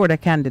put forward a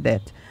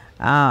candidate.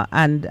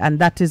 And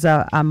that is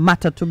a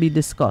matter to be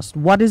discussed.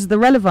 What is the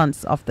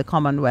relevance of the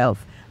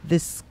Commonwealth?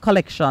 This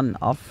collection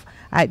of,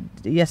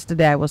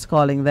 yesterday I was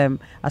calling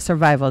them a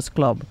survivors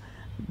club.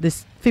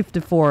 This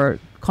 54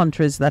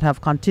 countries that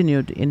have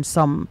continued in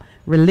some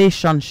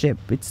relationship.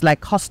 It's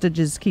like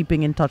hostages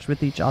keeping in touch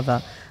with each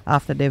other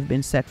after they've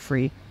been set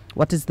free.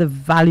 What is the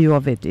value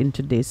of it in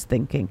today's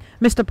thinking?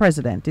 Mr.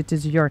 President, it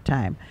is your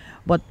time.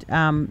 But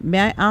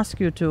may I ask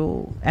you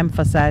to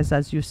emphasize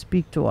as you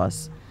speak to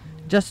us,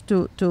 just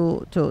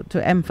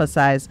to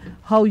emphasize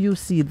how you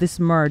see this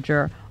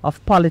merger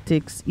of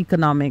politics,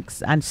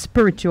 economics, and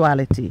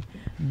spirituality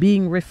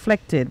being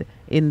reflected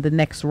in the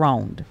next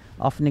round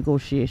of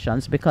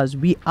negotiations, because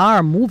we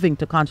are moving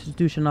to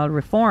constitutional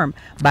reform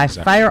by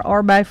fire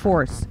or by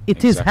force.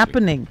 It is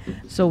happening,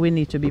 so we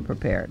need to be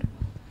prepared.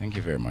 Thank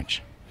you very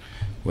much.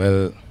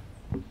 Well,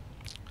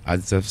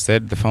 as I've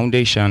said, the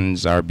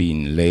foundations are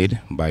being laid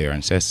by our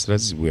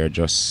ancestors. We are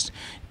just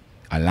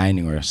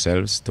aligning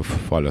ourselves to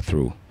follow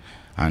through.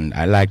 And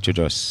I like to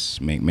just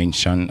make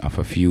mention of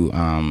a few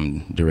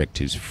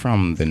directives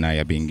from the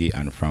Nyabingi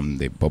and from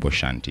the Bobo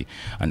Shanti,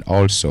 and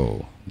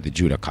also the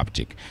Judah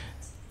Coptic,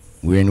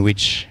 wherein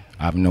which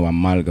I've now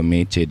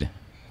amalgamated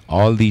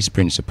all these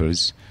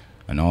principles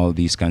and all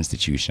these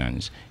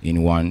constitutions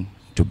in one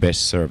to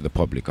best serve the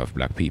public of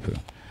black people.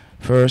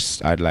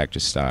 First, I'd like to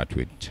start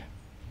with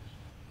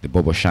the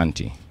Bobo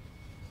Shanti,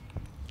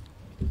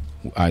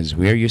 as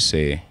where you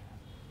say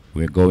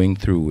we're going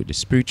through the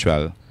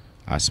spiritual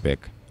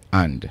aspect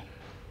and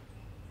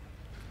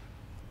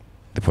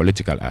the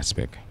political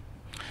aspect.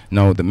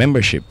 Now, the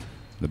membership,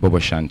 the Bobo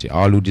Shanti,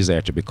 all who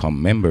desire to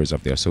become members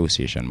of the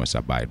association must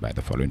abide by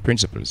the following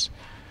principles.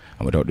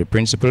 And without the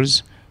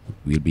principles,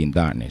 we'll be in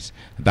darkness.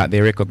 That they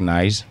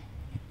recognize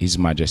His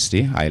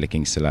Majesty, Haile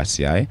King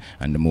Selassie I,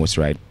 and the Most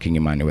Right King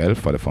Emmanuel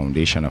for the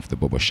foundation of the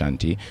Bobo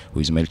Shanti, who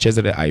is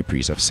Melchizedek, High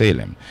Priest of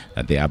Salem,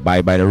 that they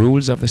abide by the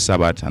rules of the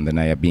Sabbath and the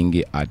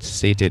Nyabingi had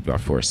stated or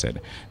aforesaid.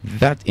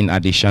 That in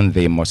addition,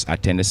 they must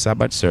attend the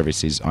Sabbath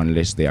services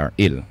unless they are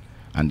ill,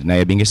 and the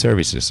Nyabingi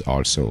services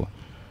also.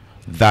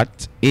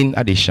 That in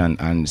addition,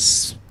 and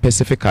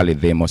specifically,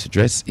 they must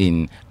dress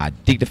in a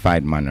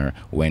dignified manner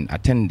when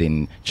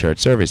attending church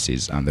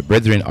services, and the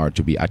brethren are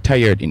to be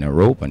attired in a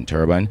robe and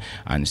turban,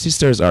 and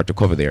sisters are to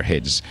cover their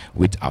heads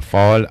with a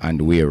fall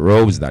and wear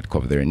robes that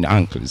cover their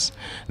ankles.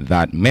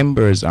 That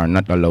members are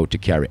not allowed to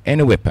carry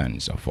any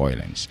weapons of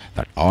violence.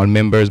 That all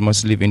members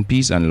must live in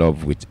peace and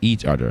love with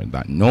each other.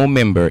 That no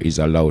member is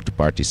allowed to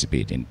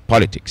participate in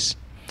politics.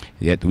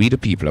 Yet we, the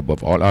people,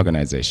 above all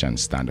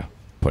organizations, stand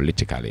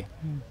politically.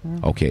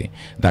 Okay,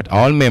 that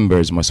all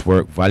members must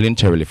work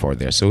voluntarily for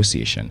their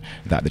association,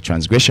 that the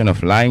transgression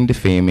of lying,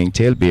 defaming,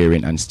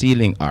 tale-bearing, and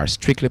stealing are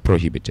strictly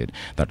prohibited,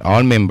 that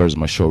all members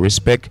must show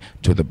respect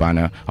to the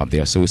banner of the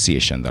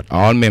association, that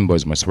all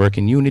members must work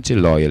in unity,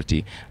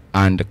 loyalty,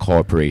 and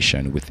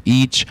cooperation with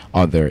each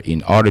other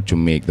in order to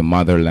make the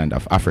motherland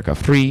of Africa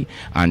free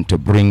and to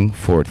bring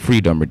forth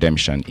freedom,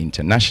 redemption,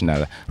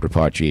 international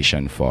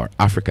repatriation for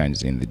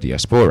Africans in the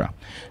diaspora.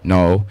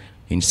 Now,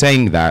 in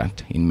saying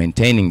that, in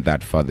maintaining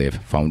that for the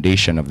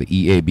foundation of the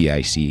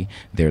EABIC,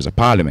 there's a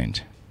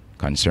parliament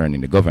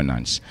concerning the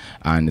governance,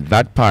 and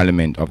that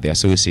parliament of the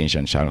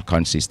association shall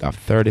consist of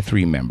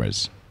 33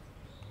 members.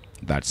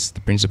 That's the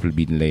principle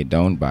being laid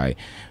down by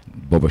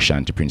Bobo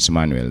Shanti Prince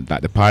Emmanuel,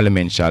 that the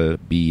parliament shall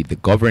be the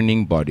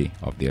governing body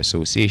of the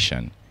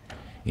association.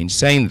 In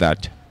saying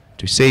that,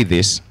 to say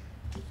this,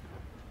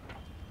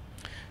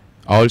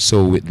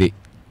 also with the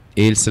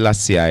Haile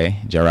Selassie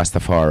I,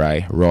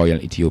 Rastafari, Royal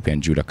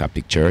Ethiopian Judah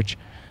Coptic Church,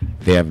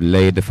 they have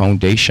laid the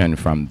foundation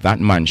from that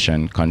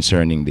mansion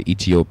concerning the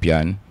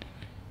Ethiopian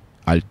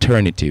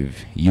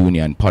alternative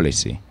union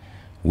policy,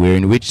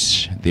 wherein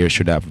which there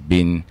should have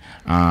been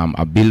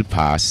a bill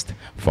passed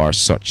for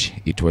such.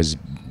 It was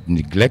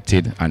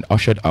neglected and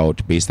ushered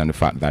out based on the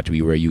fact that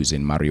we were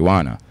using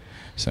marijuana.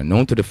 So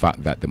known to the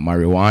fact that the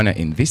marijuana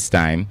in this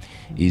time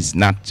is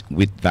not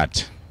with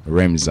that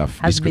realms of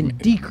has been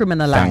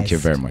decriminalized. Thank you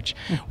very much.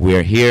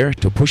 We're here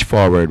to push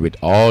forward with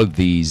all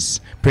these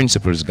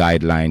principles,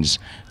 guidelines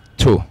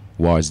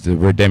towards the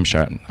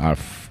redemption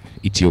of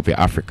Ethiopia,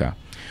 Africa.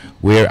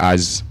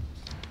 Whereas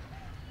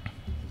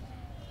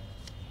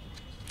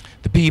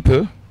the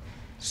people's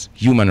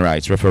human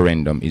rights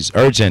referendum is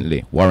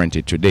urgently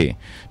warranted today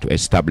to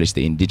establish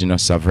the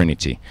indigenous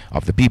sovereignty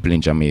of the people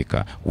in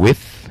Jamaica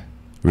with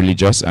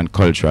religious and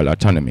cultural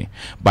autonomy.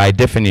 By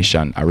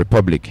definition, a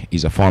republic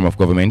is a form of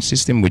government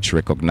system which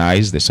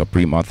recognizes the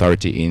supreme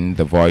authority in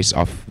the voice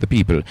of the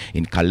people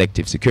in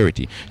collective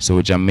security.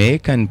 So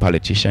Jamaican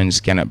politicians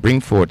cannot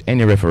bring forth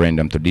any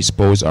referendum to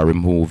dispose or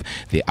remove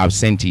the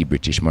absentee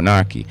British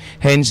monarchy.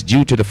 Hence,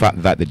 due to the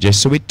fact that the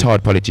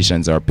Jesuit-taught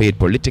politicians are paid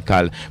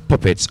political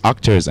puppets,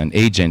 actors, and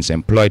agents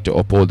employed to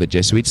uphold the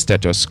Jesuit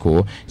status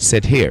quo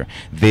set here,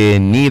 they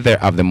neither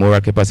have the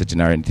moral capacity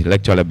nor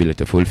intellectual ability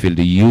to fulfill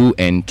the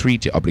UN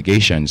Treaty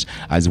obligations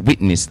as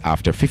witnessed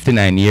after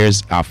 59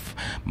 years of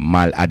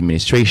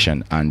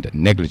maladministration and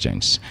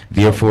negligence.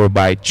 Therefore,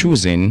 by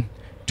choosing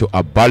to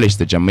abolish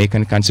the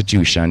Jamaican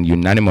Constitution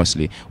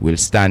unanimously will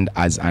stand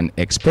as an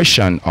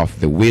expression of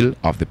the will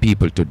of the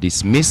people to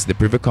dismiss the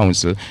Privy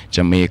Council,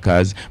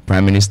 Jamaica's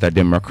Prime Minister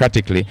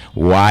democratically,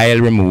 while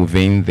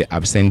removing the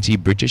absentee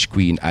British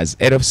Queen as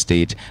head of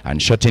state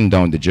and shutting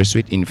down the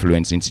Jesuit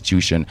influence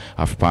institution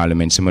of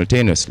Parliament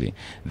simultaneously.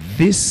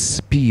 This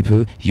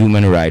people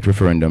human right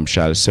referendum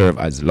shall serve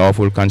as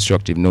lawful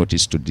constructive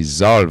notice to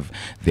dissolve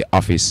the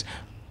office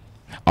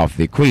of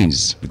the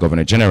Queen's, the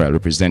Governor General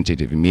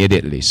representative,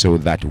 immediately, so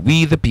that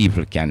we the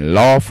people can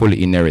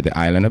lawfully inherit the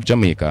island of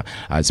Jamaica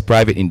as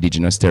private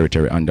indigenous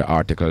territory under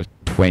Article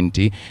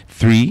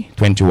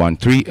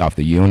 21.3 of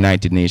the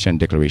United Nations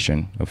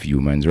Declaration of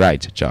Human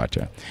Rights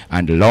Charter,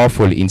 and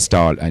lawfully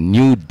install a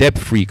new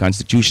debt-free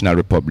constitutional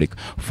republic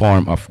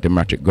form of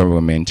democratic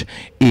government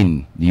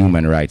in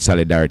human rights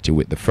solidarity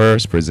with the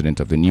first president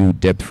of the new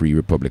debt-free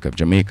Republic of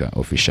Jamaica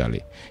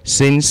officially.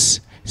 Since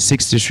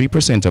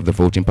 63% of the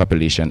voting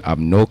population have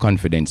no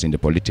confidence in the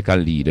political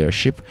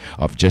leadership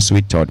of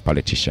Jesuit-taught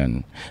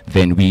politicians,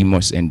 then we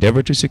must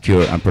endeavor to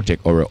secure and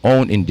protect our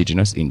own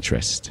indigenous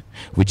interest.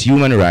 With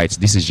human rights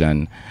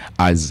decision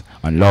as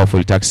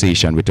unlawful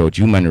taxation without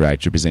human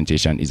rights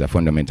representation is a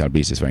fundamental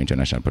basis for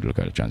international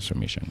political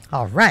transformation.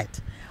 All right.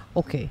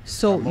 Okay.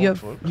 So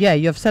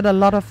you've said a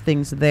lot of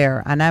things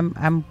there, and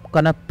I'm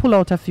gonna pull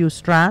out a few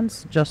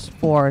strands just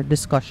for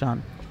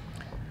discussion.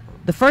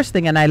 The first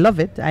thing, and I love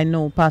it, I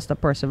know Pastor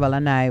Percival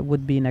and I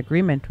would be in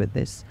agreement with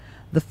this.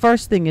 The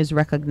first thing is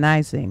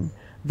recognizing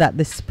that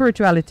the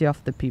spirituality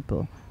of the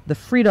people, the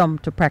freedom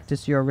to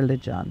practice your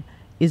religion,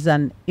 is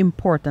an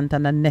important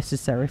and a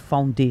necessary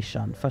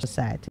foundation for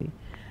society.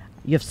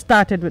 You've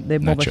started with the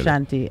Bobo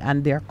Shanti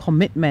and their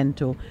commitment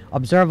to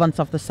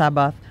observance of the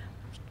Sabbath,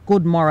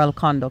 good moral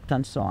conduct,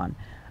 and so on.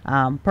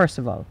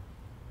 Percival,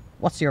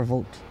 what's your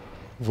vote?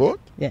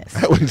 Vote? Yes.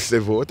 I wouldn't say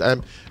vote.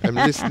 I'm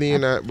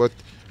listening,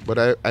 but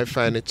I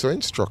find it so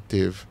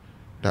instructive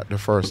that the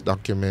first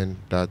document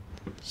that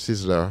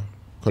Sizzler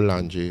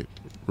Kolanji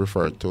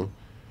referred to,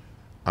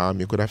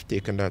 you could have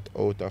taken that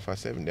out of a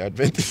Seventh-day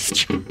Adventist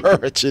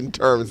church in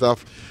terms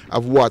of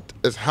what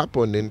has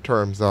happened in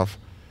terms of.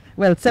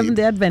 Well,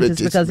 Seventh-day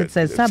Adventist because it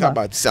says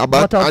Sabbath.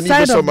 Sabbath, But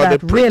outside of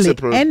that, really,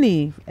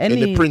 any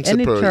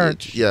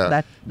church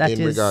that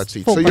in is regards to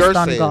it. focused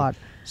on God,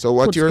 so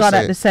what puts you're God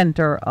saying at the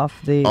center of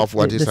the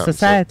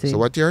society. So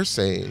what you're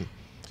saying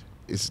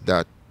is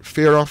that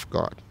fear of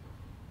God,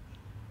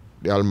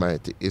 the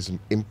Almighty, is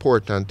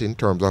important in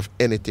terms of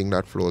anything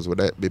that flows,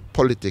 whether it be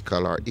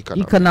political or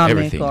economic.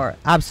 Everything. Or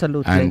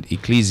absolutely. And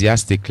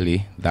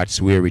ecclesiastically,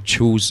 that's where we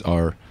choose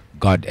our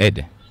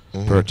Godhead.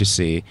 Per to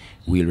say,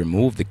 we'll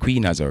remove the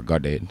Queen as our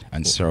Godhead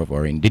and serve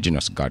our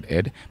indigenous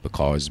Godhead,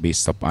 because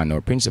based upon our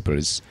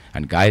principles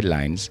and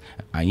guidelines,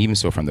 and even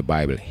so from the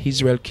Bible,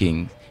 Israel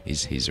King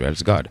is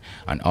Israel's God.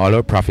 And all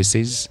our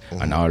prophecies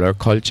and all our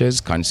cultures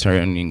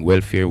concerning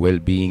welfare,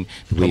 well-being,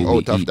 the way we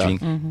eat,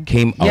 drink,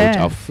 came out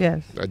of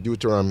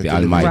Deuteronomy, the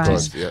Almighty.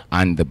 Right.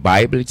 And the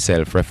Bible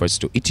itself refers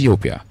to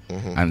Ethiopia.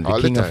 And the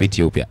king of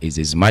Ethiopia is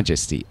His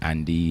Majesty,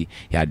 and he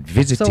had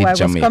visited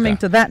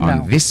Jamaica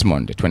on this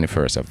month, the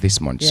 21st of this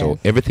month. So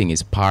everything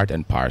is part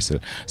and parcel.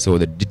 So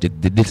the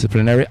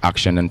disciplinary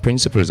action and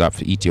principles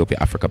of Ethiopia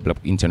Africa Bloc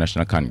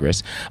International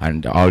Congress,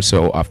 and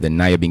also of the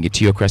Nyabingi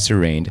Theocracy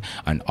Reign,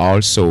 and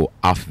also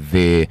of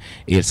the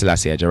Haile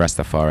Selassie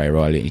Rastafari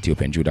Royal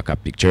Ethiopian Judah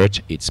Catholic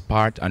Church, it's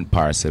part and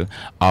parcel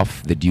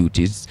of the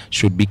duties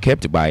should be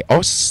kept by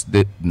us,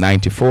 the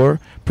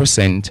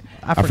 94%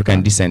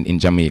 African descent in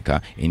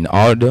Jamaica, in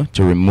order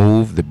to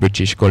remove the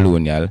British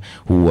colonial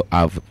who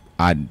have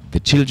had the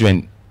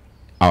children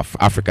of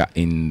Africa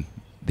in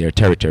their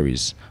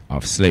territories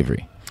of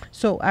slavery.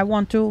 So I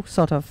want to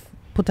sort of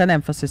put an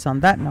emphasis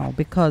on that now,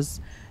 because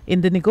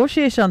in the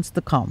negotiations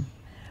to come,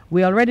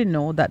 we already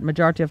know that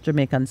majority of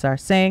Jamaicans are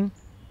saying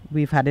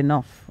we've had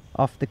enough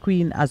of the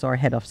Queen as our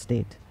head of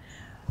state.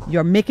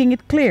 You're making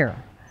it clear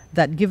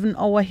that given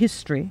our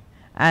history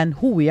and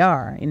who we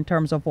are in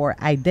terms of our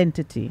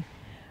identity,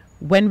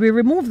 when we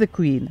remove the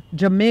Queen,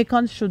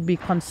 Jamaicans should be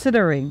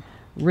considering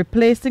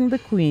replacing the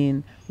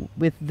Queen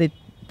with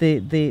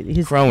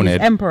his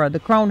emperor, the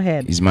crown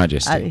head, His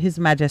Majesty. His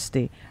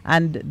Majesty.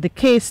 And the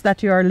case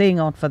that you are laying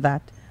out for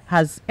that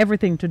has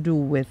everything to do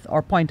with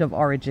our point of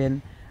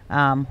origin,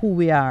 who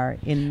we are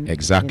in.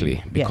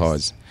 Exactly,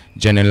 because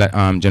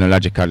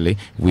genealogically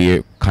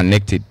we're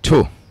connected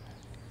to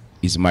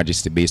His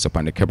Majesty based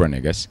upon the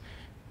Cabernegas,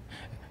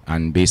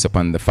 and based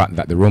upon the fact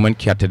that the Roman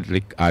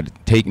Catholic had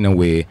taken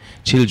away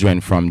children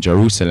from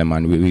Jerusalem,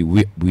 and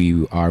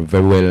we are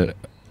very well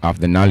of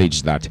the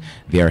knowledge that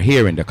they are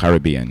here in the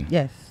Caribbean.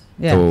 Yes.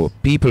 So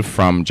people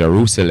from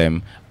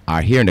Jerusalem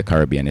are here in the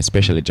Caribbean,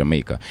 especially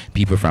Jamaica.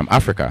 People from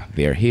Africa,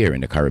 they are here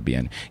in the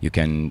Caribbean. You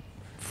can,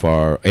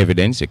 for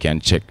evidence, you can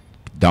check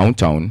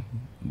downtown.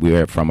 We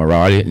are from a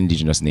royal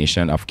indigenous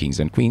nation of kings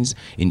and queens.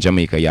 In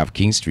Jamaica, you have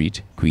King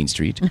Street, Queen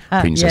Street,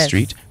 Princess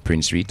Street,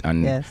 Prince Street,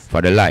 and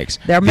for the likes.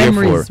 There are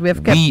memories. We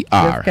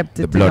are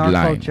the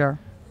bloodline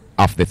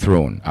of the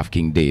throne of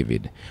King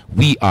David.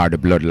 We are the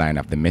bloodline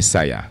of the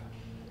Messiah.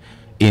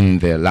 In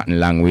the Latin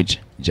language,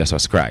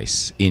 Jesus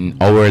Christ. In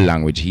our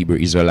language, Hebrew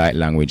Israelite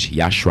language,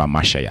 Yahshua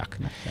Mashiach.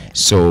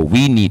 So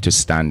we need to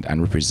stand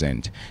and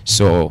represent.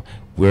 So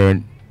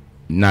we're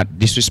not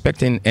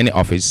disrespecting any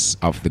office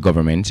of the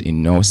government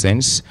in no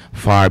sense.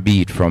 Far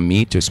be it from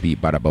me to speak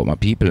bad about my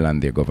people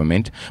and their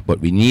government, but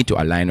we need to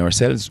align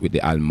ourselves with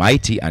the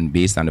Almighty, and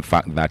based on the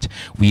fact that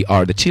we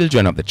are the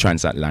children of the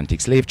transatlantic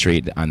slave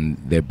trade, and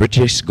the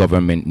British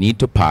government need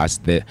to pass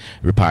the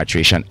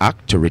Repatriation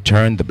Act to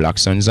return the black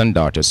sons and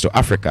daughters to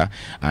Africa.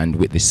 And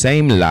with the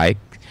same like,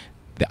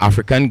 the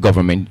African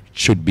government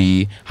should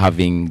be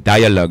having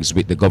dialogues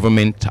with the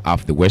government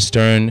of the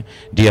Western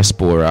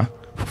diaspora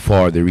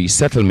for the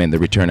resettlement, the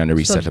return and the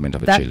resettlement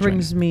of the children. That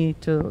brings me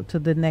to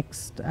the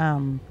next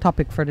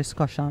topic for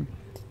discussion.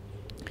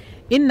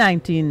 In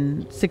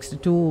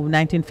 1962,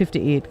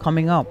 1958,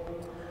 coming up,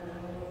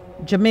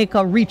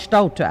 Jamaica reached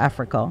out to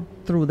Africa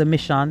through the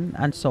mission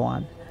and so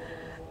on.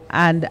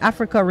 And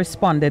Africa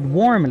responded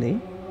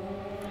warmly,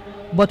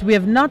 but we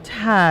have not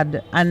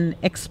had an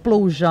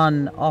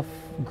explosion of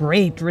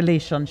great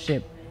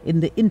relationship in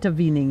the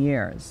intervening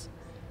years.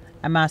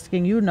 I'm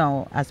asking you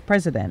now as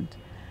president,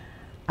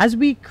 as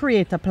we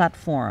create a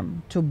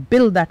platform to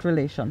build that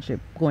relationship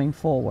going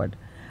forward,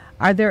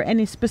 are there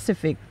any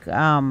specific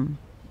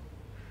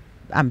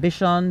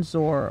ambitions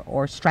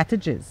or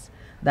strategies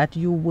that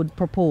you would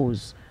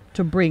propose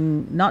to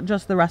bring not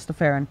just the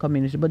Rastafarian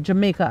community, but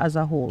Jamaica as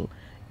a whole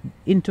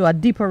into a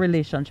deeper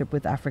relationship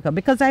with Africa?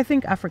 Because I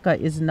think Africa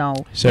is now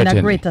in a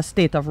greater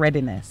state of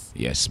readiness.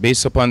 Yes,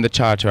 based upon the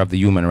Charter of the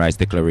Human Rights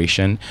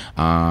Declaration,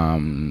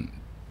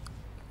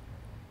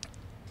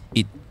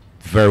 it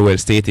very well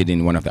stated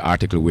in one of the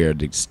articles where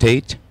the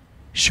state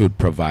should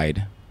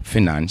provide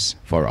finance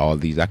for all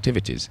these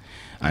activities,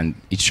 and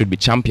it should be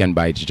championed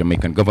by the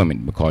Jamaican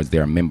government because they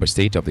are a member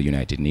state of the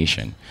United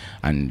Nations.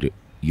 And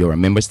you're a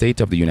member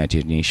state of the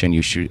United Nations,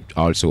 you should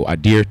also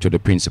adhere to the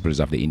principles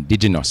of the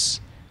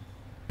Indigenous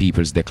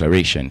Peoples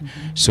Declaration.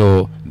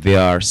 So there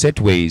are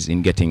set ways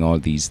in getting all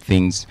these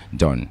things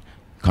done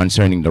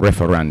concerning the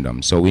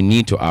referendum. So we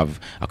need to have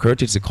a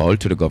courtesy call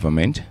to the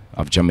government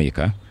of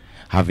Jamaica,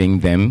 having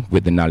them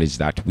with the knowledge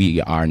that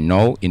we are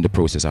now in the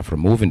process of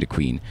removing the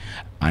Queen,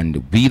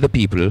 and we the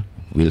people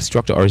will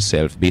structure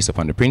ourselves based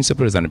upon the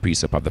principles and the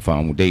precept of the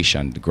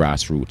foundation, the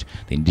grassroots,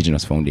 the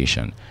Indigenous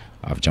Foundation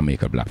of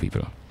Jamaica Black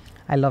people.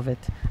 I love it.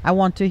 I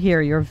want to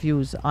hear your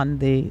views on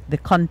the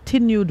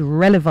continued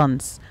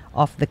relevance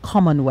of the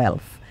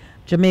Commonwealth.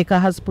 Jamaica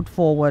has put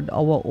forward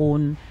our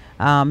own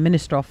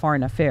Minister of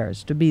Foreign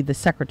Affairs to be the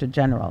Secretary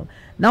General.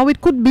 Now,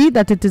 it could be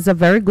that it is a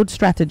very good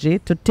strategy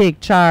to take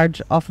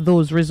charge of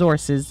those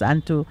resources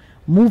and to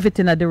move it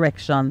in a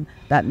direction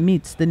that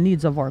meets the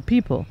needs of our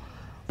people.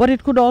 But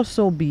it could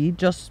also be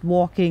just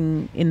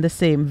walking in the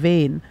same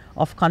vein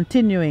of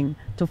continuing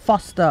to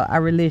foster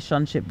a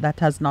relationship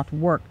that has not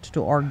worked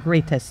to our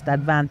greatest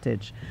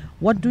advantage.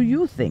 What do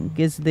you think?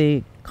 Is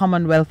the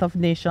Commonwealth of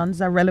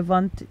Nations a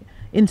relevant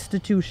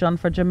institution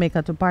for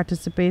Jamaica to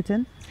participate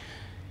in?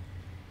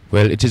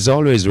 Well, it is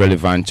always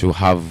relevant to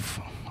have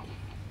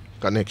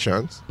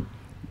Connections.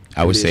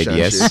 I would say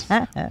yes,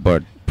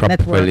 but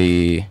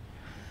properly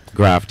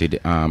grafted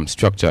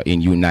structure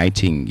in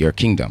uniting your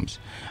kingdoms.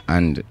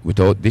 And with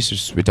no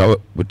disrespect,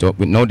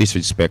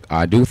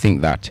 I do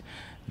think that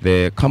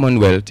the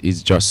Commonwealth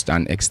is just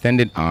an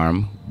extended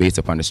arm based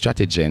upon the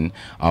stratagem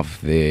of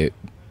the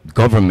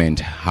government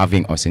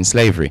having us in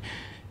slavery.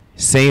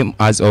 Same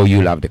as how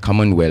you have the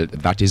Commonwealth,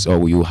 that is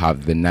how you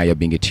have the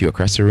Nyabingi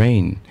theocracy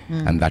reign.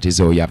 And that is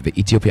how you have the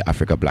Ethiopia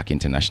Africa Black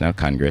International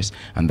Congress,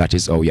 and that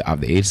is how you have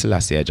the Haile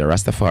Selassie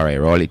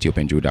Rastafari Royal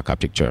Ethiopian Judah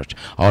Coptic Church,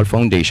 all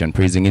foundation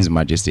praising His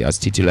Majesty as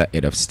titular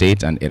head of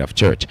state and head of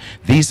church.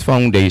 These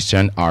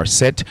foundations are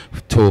set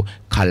to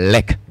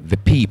collect the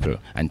people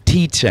and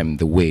teach them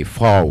the way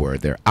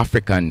forward, their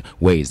African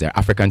ways, their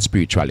African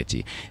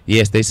spirituality.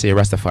 Yes, they say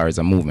Rastafari is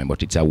a movement,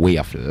 but it's a way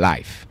of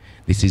life.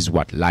 This is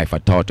what life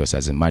had taught us,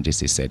 as His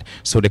Majesty said.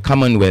 So the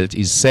Commonwealth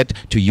is set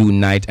to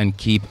unite and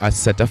keep a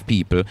set of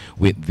people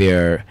with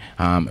their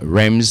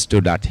realms to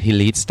that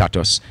elite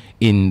status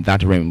in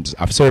that realms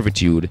of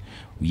servitude.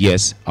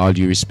 Yes, all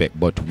due respect,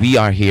 but we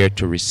are here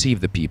to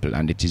receive the people,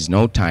 and it is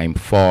now time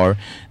for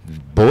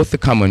both the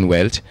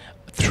Commonwealth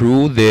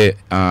through the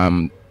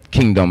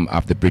kingdom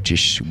of the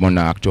British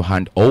monarch to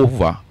hand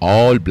over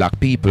all black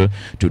people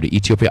to the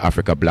Ethiopia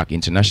Africa Black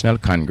International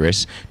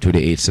Congress, to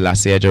the Haile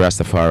Selassie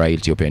Rastafari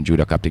Ethiopian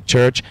Judah Coptic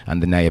Church,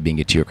 and the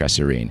Nyabingi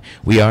theocracy reign.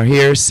 We are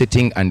here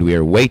sitting and we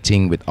are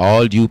waiting with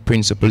all due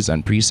principles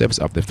and precepts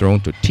of the throne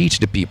to teach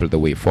the people the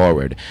way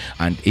forward.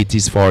 And it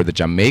is for the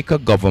Jamaica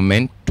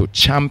government to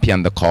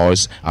champion the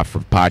cause of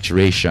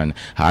repatriation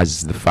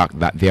as the fact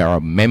that they are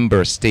a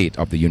member state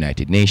of the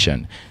United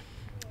Nations.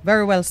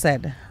 Very well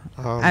said.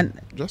 And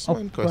just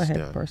one question.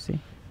 Go ahead, Percy.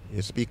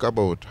 You speak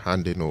about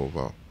handing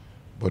over,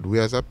 but we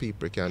as a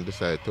people can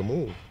decide to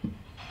move.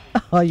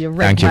 Oh, you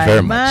read Thank you my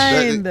very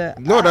mind.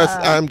 No, that's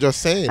I'm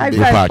just saying. High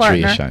five,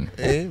 Repatriation.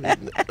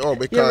 No, read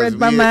because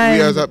my we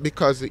mind. as a,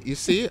 because you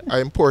see,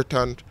 an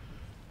important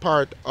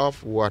part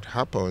of what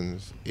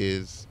happens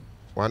is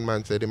one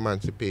man said,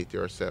 emancipate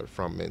yourself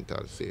from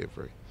mental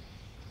slavery.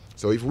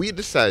 So if we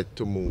decide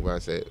to move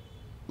and say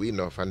we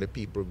enough, and the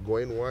people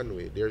going one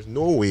way, there's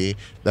no way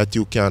that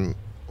you can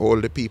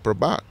hold the people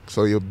back.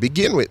 So you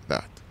begin with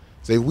that.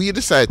 So if we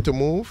decide to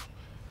move,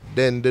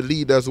 then the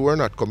leaders who are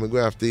not coming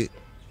will have to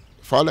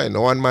follow. And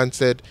one man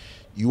said,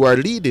 you are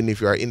leading if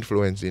you are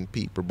influencing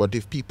people, but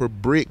if people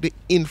break the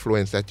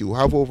influence that you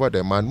have over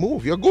them and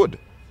move, you're good.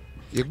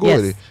 You're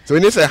good. Yes. So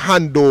when you say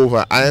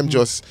handover, I am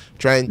just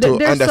trying to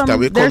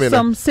understand. There's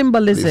some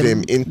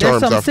symbolism. In There's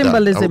terms some of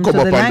symbolism that. to the Come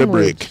up on the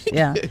language. break.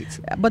 Yeah,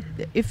 but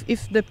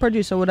if the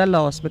producer would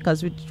allow us,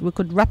 because we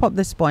could wrap up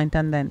this point,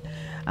 and then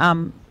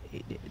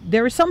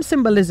there is some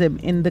symbolism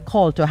in the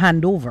call to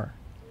hand over.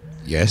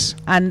 Yes.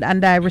 And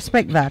I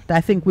respect that.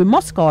 I think we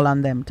must call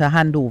on them to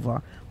hand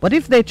over. But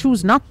if they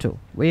choose not to,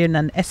 we're in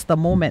an Esther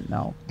moment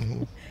now.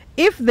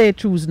 If they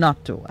choose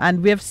not to,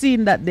 and we have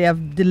seen that they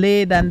have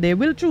delayed and they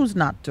will choose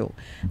not to,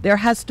 there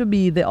has to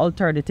be the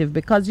alternative,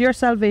 because your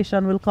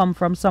salvation will come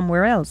from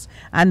somewhere else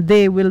and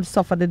they will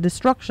suffer the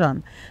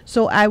destruction.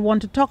 So I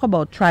want to talk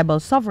about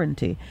tribal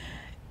sovereignty.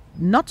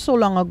 Not so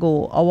long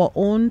ago, our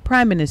own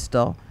Prime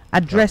Minister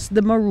addressed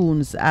the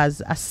Maroons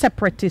as a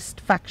separatist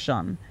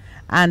faction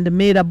and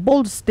made a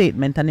bold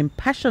statement, an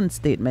impassioned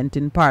statement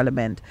in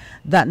Parliament,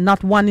 that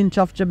not 1 inch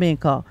of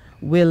Jamaica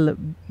will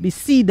be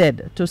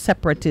ceded to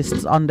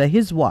separatists under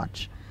his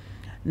watch.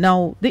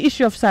 Now, the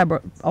issue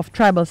of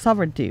tribal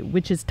sovereignty,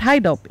 which is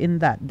tied up in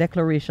that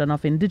Declaration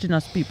of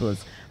Indigenous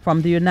Peoples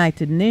from the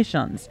United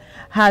Nations,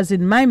 has,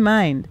 in my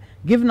mind,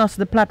 given us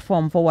the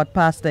platform for what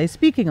Pastor is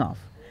speaking of.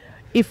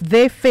 If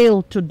they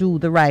fail to do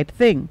the right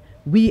thing,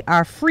 we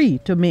are free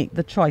to make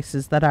the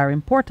choices that are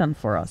important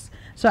for us.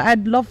 So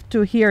I'd love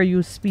to hear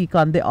you speak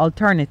on the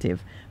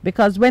alternative,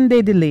 because when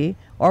they delay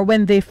or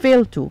when they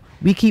fail to,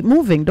 we keep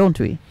moving, don't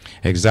we?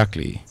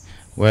 Exactly.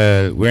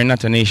 Well, we're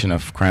not a nation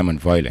of crime and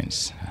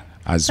violence,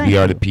 as Thank we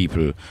are you. the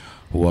people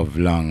who have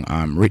long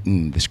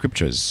written the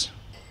scriptures,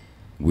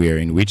 where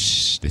in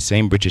which the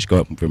same British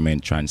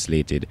government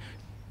translated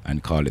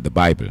and called it the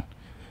Bible.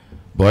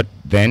 But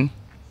then,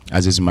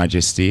 as His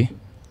Majesty,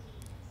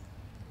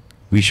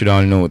 we should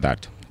all know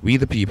that we,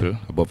 the people,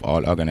 above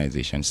all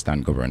organizations,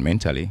 stand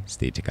governmentally,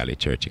 statically,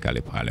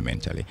 churchically,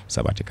 parliamentally,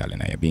 sabbatically,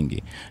 and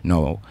ayabingi.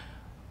 Now,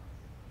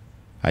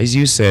 as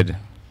you said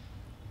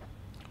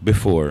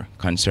before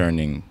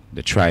concerning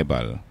the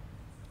tribal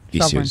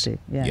issues, Sovereignty,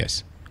 yeah.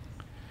 yes,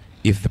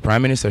 if the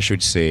Prime Minister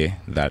should say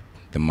that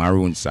the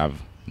Maroons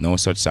have no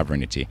such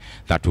sovereignty,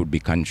 that would be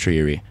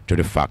contrary to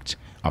the fact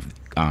of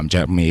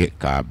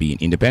Jamaica being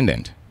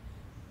independent.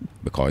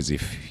 Because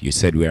if you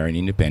said we are an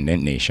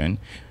independent nation,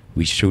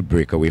 we should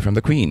break away from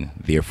the Queen.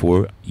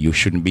 Therefore, you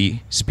shouldn't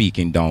be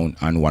speaking down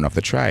on one of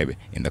the tribe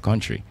in the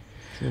country.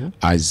 True.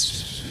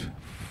 As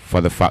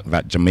for the fact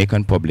that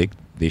Jamaican public,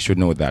 they should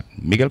know that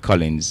Miguel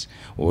Collins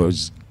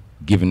was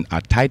given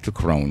a title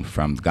crown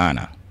from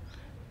Ghana.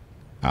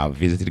 I've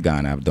visited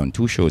Ghana, I've done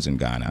 2 shows in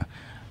Ghana,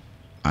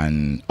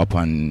 and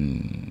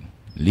upon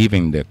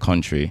leaving the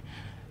country,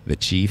 the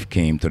chief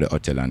came to the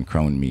hotel and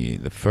crowned me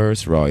the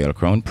first royal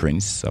crown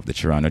prince of the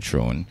Toronto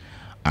throne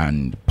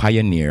and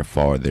pioneer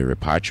for the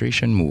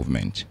repatriation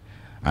movement.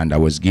 And I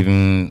was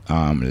given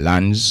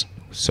lands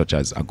such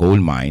as a gold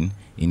mine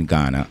in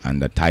Ghana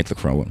and the title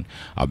crown.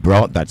 I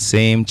brought that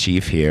same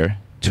chief here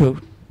to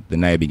the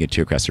Nyabingi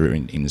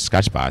Theocracy in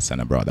Scotch Pass, and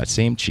I brought that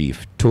same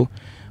chief to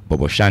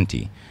Bobo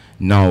Shanti.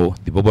 Now,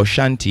 the Bobo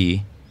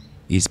Shanti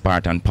is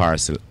part and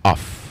parcel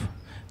of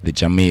the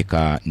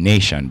Jamaica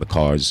nation,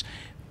 because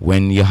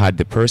when you had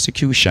the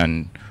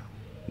persecution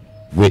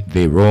with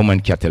the Roman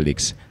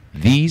Catholics,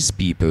 these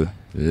people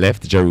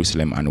left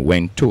Jerusalem and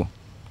went to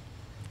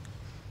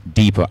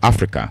deeper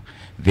Africa.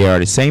 They are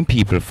the same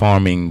people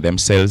forming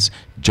themselves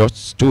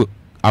just to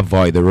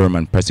avoid the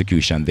Roman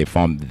persecution. They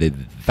formed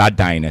that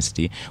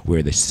dynasty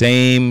where the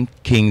same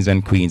kings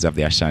and queens of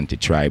the Ashanti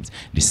tribes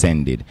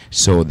descended.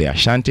 So the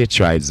Ashanti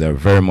tribes are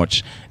very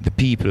much the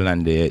people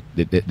and the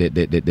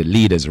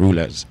leaders,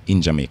 rulers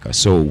in Jamaica.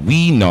 So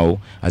we now,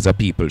 as a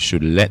people,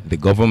 should let the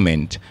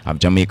government of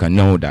Jamaica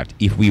know that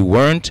if we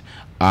weren't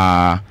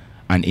an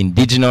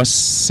indigenous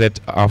set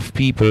of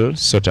people,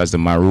 such as the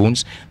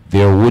Maroons,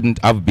 there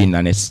wouldn't have been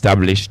an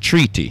established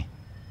treaty.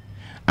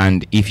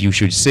 And if you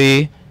should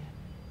say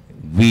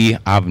we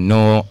have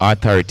no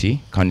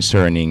authority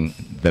concerning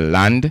the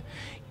land,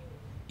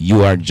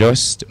 you are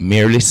just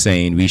merely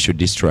saying we should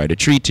destroy the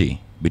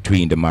treaty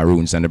between the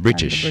Maroons and the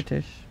British.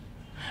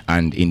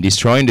 And in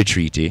destroying the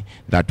treaty,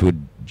 that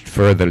would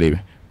furtherly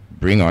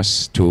bring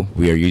us to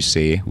where you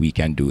say we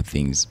can do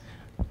things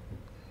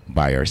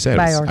by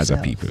ourselves as a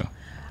people.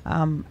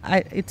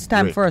 It's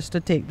time Great. for us to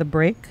take the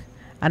break,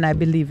 and I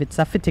believe it's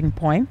a fitting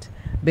point,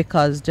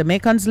 because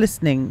Jamaicans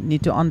listening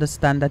need to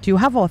understand that you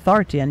have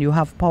authority and you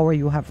have power,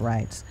 you have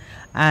rights,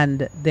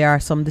 and there are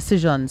some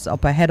decisions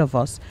up ahead of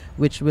us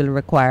which will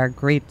require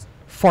great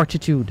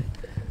fortitude.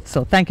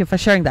 So thank you for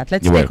sharing that.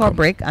 Let's You're take our welcome.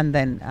 break, and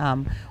then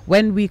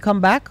when we come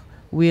back,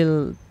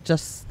 we'll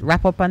just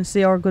wrap up and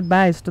say our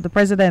goodbyes to the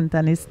president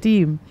and his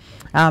team,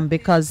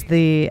 because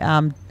the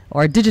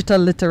our digital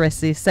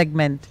literacy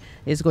segment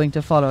is going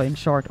to follow in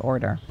short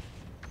order.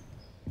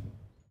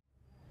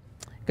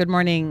 Good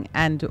morning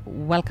and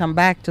welcome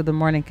back to the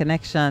Morning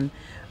Connection.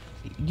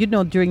 You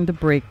know, during the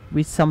break,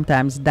 we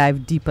sometimes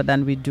dive deeper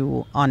than we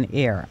do on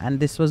air. And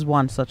this was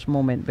one such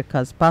moment,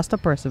 because Pastor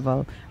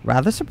Percival,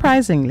 rather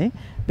surprisingly,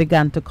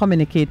 began to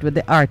communicate with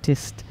the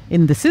artist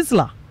in the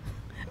Sizzler.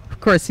 Of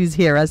course, he's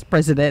here as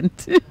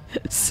president.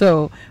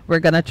 So we're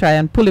going to try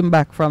and pull him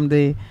back from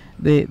the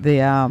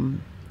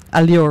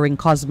alluring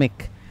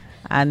cosmic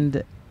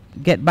and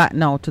get back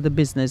now to the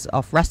business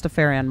of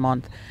Rastafarian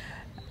Month.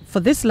 For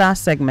this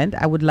last segment,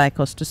 I would like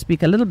us to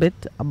speak a little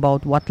bit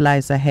about what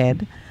lies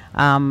ahead.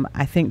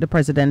 I think the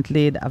president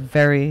laid a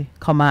very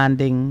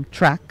commanding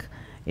track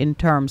in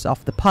terms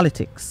of the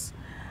politics.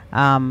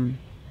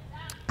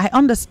 I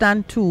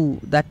understand, too,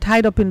 that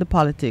tied up in the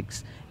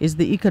politics is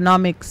the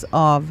economics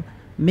of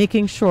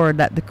making sure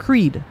that the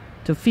creed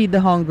to feed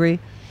the hungry,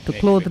 to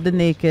clothe the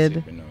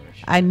naked,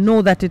 I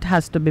know that it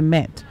has to be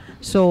met.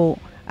 So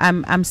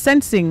I'm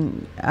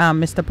sensing,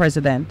 Mr.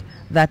 President,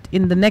 that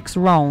in the next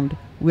round,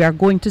 we are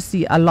going to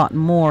see a lot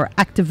more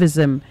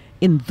activism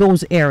in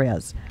those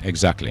areas.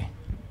 Exactly.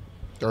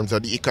 In terms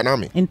of the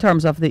economy. In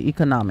terms of the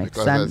economics.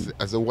 Because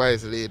as a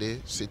wise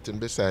lady sitting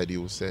beside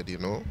you said, you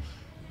know,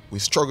 we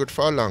struggled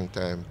for a long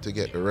time to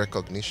get the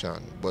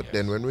recognition. But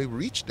then when we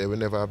reach there, we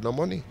never have no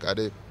money.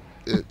 Because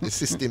the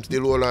system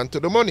still hold on to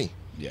the money.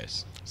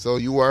 Yes. So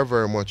you are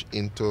very much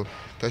into,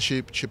 because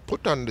she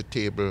put on the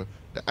table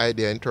the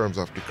idea in terms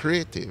of the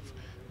creative,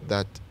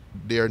 that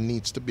there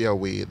needs to be a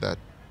way that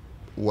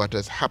what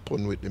has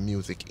happened with the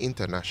music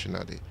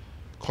internationally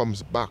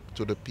comes back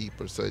to the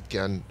people so it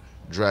can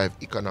drive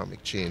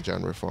economic change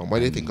and reform. What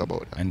do you think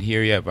about that? And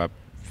here you have a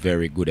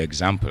very good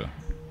example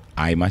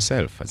I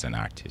myself as an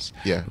artist.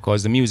 Yeah.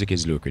 Because the music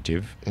is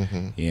lucrative.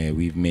 Mm-hmm. Yeah,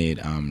 we've made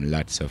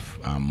lots of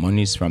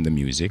monies from the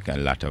music, a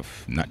lot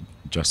of not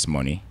just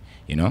money,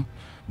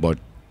 but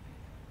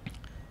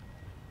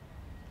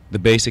the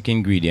basic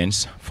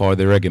ingredients for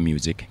the reggae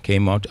music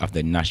came out of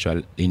the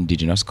natural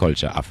indigenous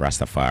culture of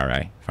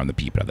Rastafari from the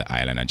people of the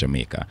island of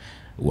Jamaica,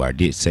 who are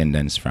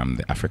descendants from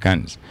the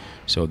Africans.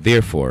 So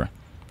therefore,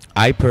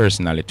 I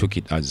personally took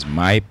it as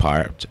my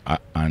part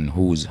and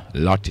whose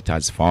lot it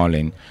has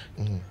fallen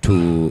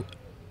to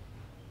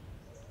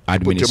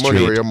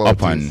administrate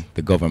upon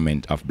the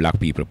government of black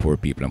people, poor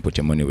people, and put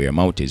your money where your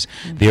mouth is.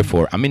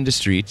 Therefore, I'm in the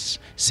streets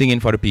singing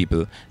for the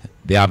people.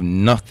 They have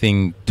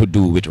nothing to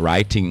do with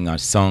writing a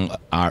song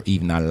or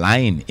even a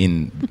line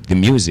in the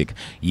music.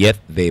 Yet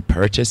they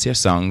purchase your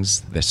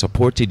songs, they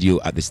supported you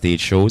at the stage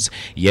shows,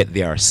 yet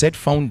there are set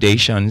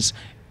foundations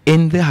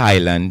in the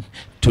highland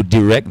to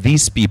direct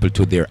these people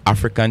to their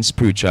African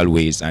spiritual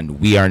ways, and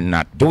we are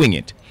not doing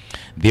it.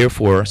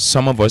 Therefore,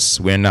 some of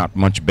us, we're not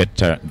much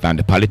better than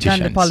the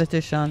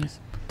politicians.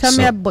 Tell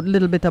me a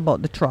little bit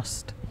about the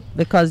trust,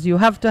 because you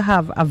have to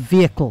have a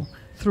vehicle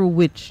through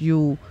which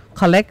you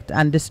collect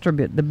and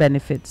distribute the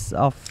benefits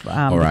of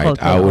all right,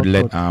 I would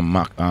let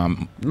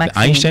the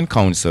Ancient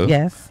Council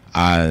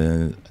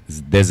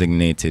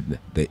designated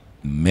the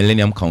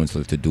Millennium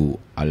Council to do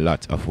a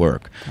lot of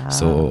work.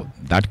 So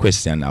that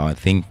question, I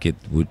think it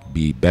would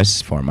be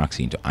best for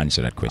Maxine to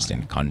answer that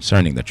question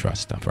concerning the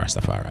trust of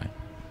Rastafari.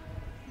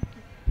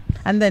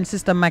 And then,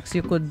 Sister Max,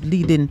 you could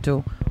lead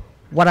into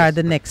what are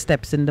the next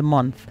steps in the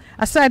month.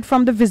 Aside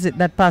from the visit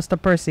that Pastor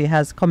Percy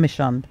has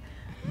commissioned,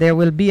 there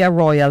will be a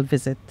royal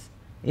visit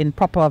in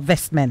proper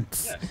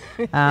vestments.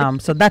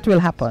 So that will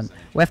happen.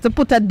 We have to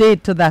put a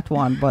date to that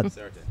one, but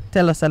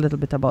tell us a little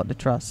bit about the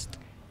trust.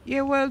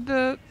 Yeah, well,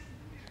 the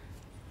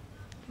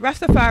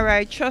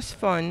Rastafari Trust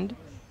Fund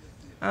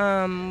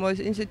was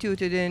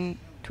instituted in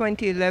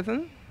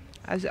 2011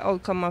 as the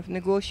outcome of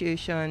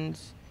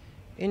negotiations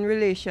in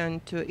relation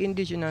to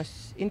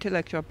indigenous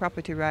intellectual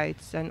property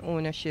rights and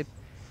ownership.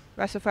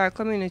 Rastafari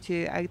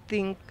community, I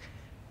think,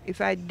 if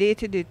I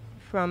dated it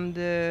from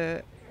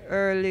the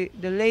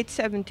late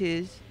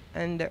 70s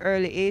and the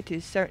early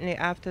 80s, certainly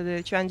after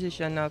the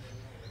transition of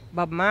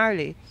Bob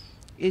Marley,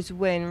 is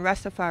when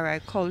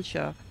Rastafari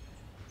culture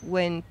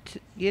went,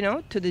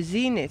 to the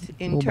zenith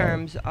in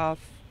terms of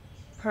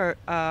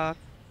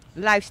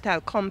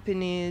lifestyle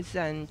companies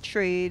and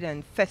trade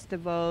and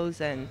festivals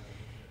and,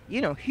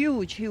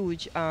 huge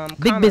big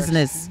commerce,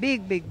 business.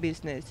 Big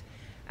business.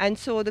 And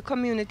so the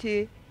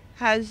community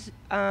has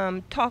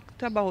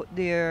talked about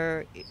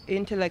their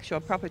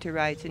intellectual property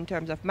rights in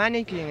terms of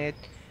managing it.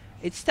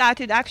 It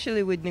started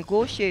actually with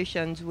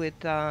negotiations with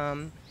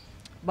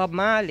Bob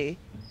Marley,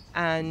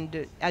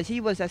 and as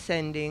he was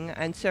ascending,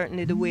 and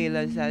certainly the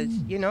Wailers, as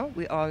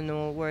we all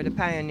know, were the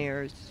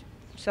pioneers,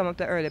 some of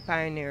the early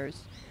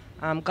pioneers,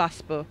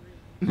 gospel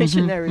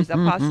missionaries,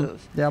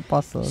 apostles. The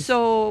apostles.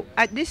 So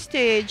at this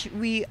stage,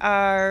 we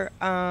are,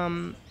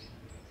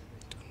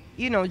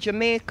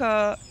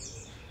 Jamaica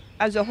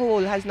as a whole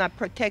has not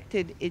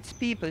protected its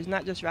people. It's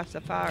not just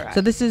Rastafari.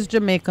 So this is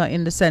Jamaica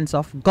in the sense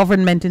of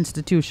government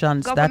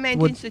institutions that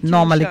would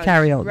normally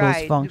carry out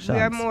those functions.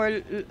 We are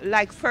more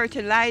like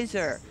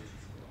fertilizer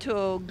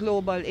to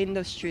global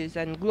industries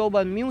and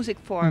global music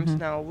forms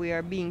now. We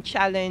are being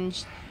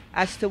challenged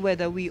as to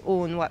whether we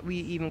own what we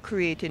even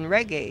create in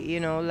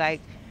reggae.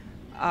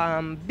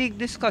 Big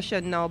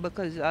discussion now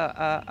because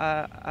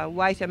a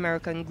white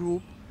American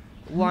group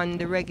won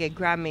the Reggae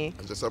Grammy,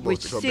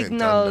 which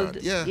signaled,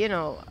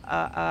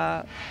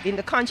 in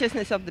the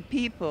consciousness of the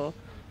people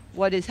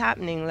what is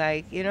happening,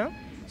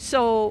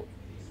 So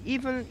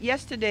even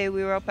yesterday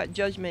we were up at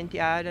Judgment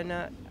Yard and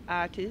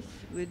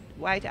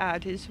white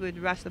artists with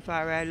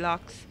Rastafari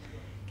locks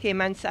came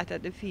and sat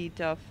at the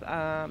feet of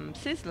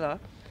Sizzler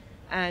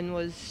and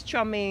was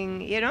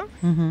strumming,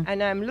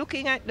 and I'm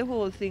looking at the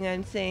whole thing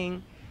and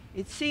saying,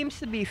 it seems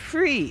to be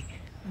free,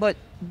 but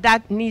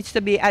that needs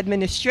to be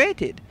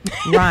administrated.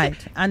 Right.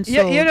 And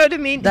so you know what I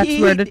mean? That's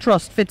where the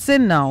trust fits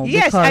in now.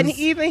 Yes, and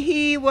even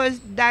he was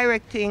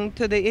directing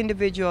to the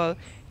individual,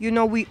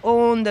 we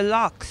own the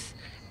locks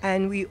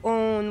and we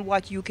own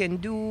what you can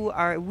do,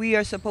 or we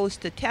are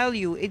supposed to tell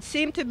you. It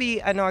seemed to be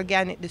an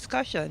organic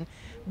discussion,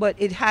 but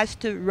it has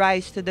to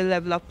rise to the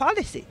level of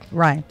policy.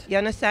 Right. You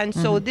understand?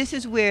 So this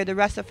is where the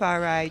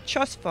Rastafari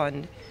Trust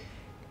Fund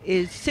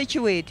is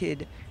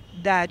situated,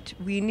 that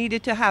we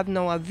needed to have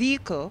now a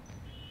vehicle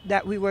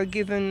that we were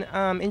given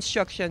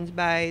instructions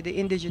by the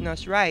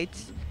indigenous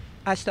rights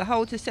as to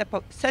how to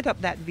set up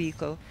that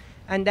vehicle.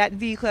 And that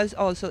vehicle has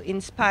also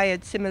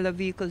inspired similar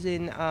vehicles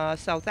in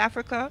South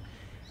Africa.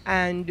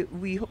 And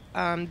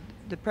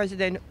the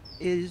president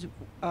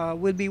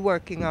will be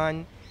working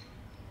on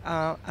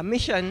a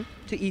mission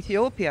to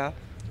Ethiopia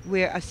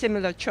where a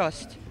similar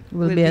trust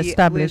will be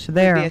established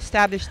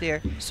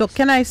there. So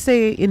can I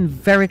say in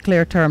very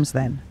clear terms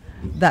then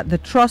that the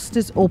trust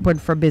is open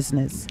for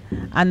business,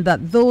 and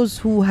that those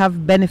who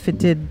have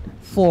benefited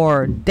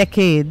for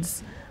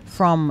decades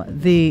from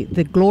the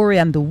glory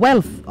and the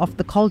wealth of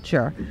the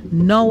culture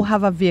now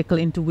have a vehicle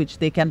into which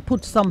they can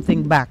put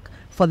something back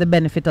for the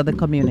benefit of the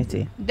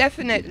community.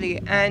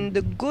 Definitely. And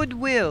the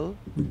goodwill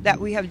that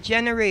we have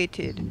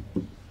generated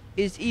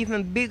is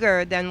even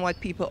bigger than what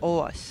people owe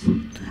us.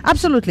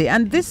 Absolutely.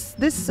 And this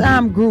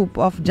group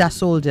of jazz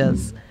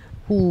soldiers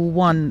who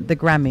won the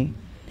Grammy,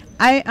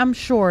 I am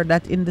sure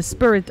that in the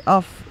spirit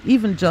of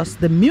even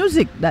just the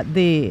music that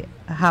they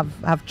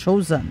have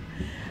chosen,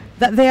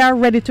 that they are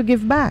ready to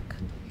give back.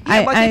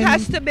 Yeah, but it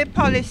has to be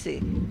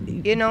policy.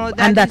 You know,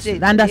 and that's it.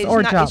 That's it's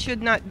our not, job. It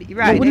should not be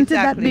right. Wouldn't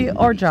exactly. that be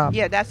our job?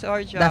 Yeah, that's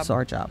our job. That's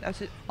our job.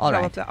 That's it. All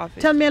right. Of the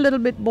office. Tell me a little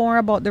bit more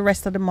about the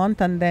rest of the month,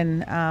 and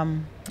then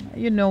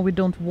you know, we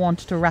don't want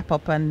to wrap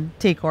up and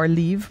take our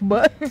leave,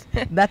 but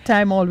that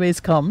time always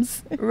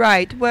comes.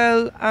 Right.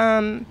 Well,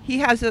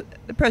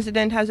 the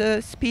president has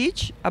a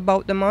speech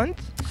about the month.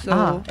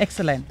 So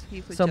excellent.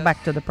 So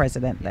back to the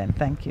president then.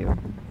 Thank you.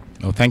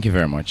 Oh, thank you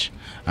very much.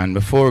 And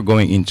before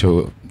going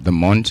into the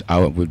month, I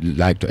would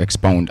like to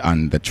expound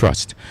on the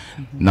trust.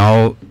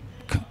 Now,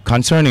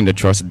 concerning the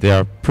trust, there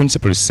are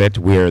principles set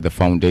where the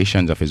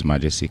foundations of His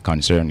Majesty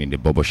concerning the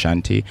Bobo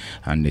Shanti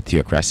and the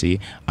theocracy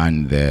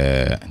and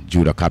the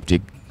Judah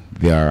Coptic,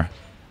 they are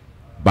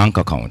bank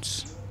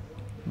accounts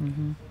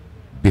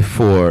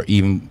before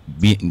even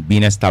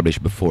being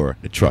established before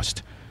the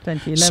trust.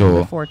 2011,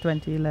 so, before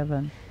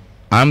 2011.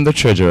 I'm the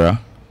treasurer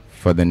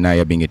for the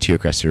Nyabingi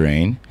Theocracy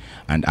Reign,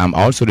 and I'm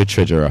also the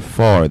treasurer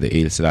for the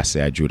Haile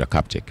Selassie Judah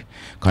Coptic.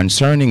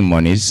 Concerning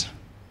monies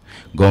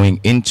going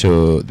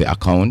into the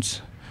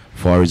accounts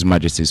for His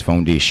Majesty's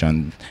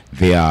Foundation,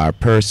 there are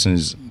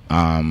persons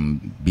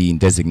being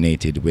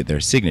designated with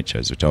their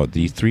signatures. Without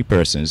these three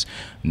persons,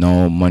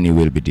 no money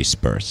will be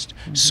dispersed.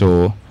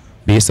 So,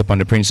 based upon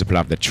the principle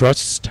of the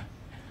trust,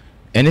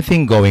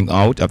 anything going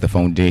out of the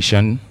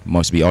foundation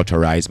must be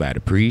authorized by the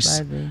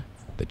priest,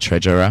 the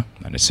treasurer,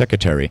 and the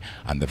secretary,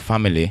 and the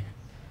family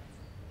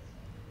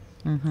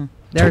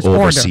There's to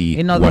oversee order.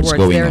 In other what's words,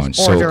 going there's on.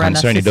 So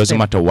concerning, it doesn't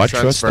matter what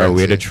trust or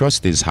where the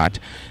trust is at,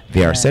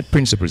 there are set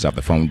principles of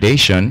the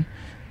foundation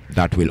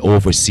that will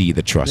oversee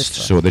the trust.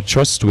 So the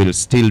trust will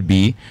still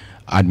be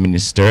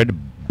administered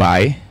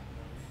by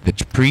the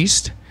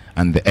priest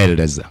and the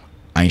elders,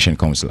 ancient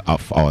council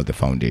of all the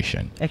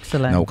foundation.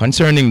 Excellent. Now,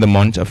 concerning the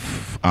month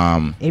of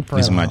April.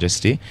 His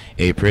Majesty,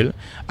 April,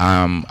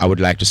 I would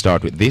like to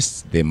start with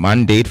this, the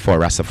mandate for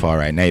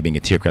Rastafari and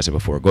Nyabingi Theocracy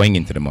before going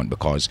into the month,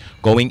 because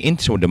going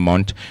into the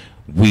month,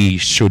 we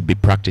should be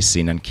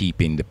practicing and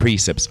keeping the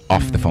precepts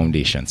of the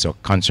foundation. So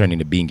concerning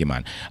the Bingi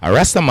man, a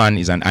Rasta man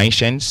is an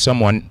ancient,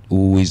 someone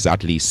who is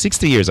at least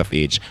 60 years of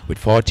age with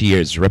 40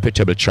 years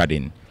reputable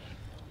treading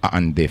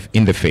in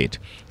the faith.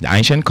 The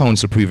ancient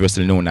council,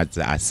 previously known as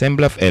the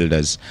Assembly of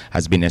Elders,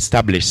 has been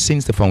established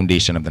since the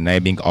foundation of the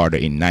Nyabingi Order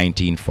in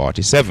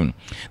 1947.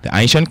 The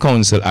ancient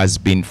council has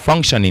been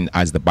functioning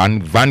as the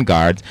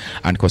vanguard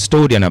and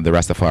custodian of the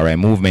Rastafari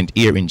movement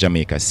here in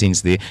Jamaica since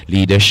the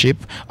leadership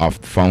of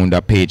founder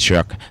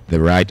patriarch,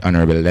 the Right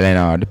Honorable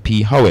Leonard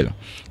P. Howell.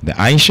 The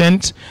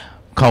ancient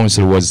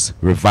council was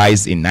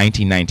revised in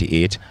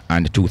 1998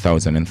 and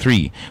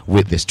 2003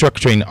 with the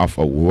structuring of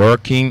a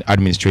working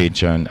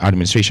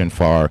administration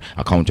for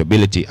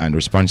accountability and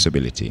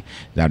responsibility.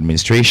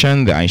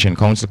 The ancient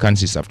council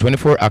consists of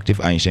 24 active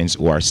ancients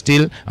who are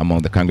still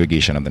among the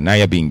congregation of the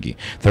Nyabingi.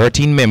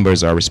 13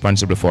 members are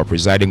responsible for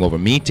presiding over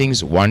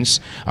meetings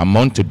once a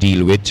month to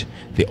deal with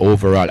the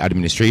overall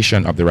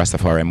administration of the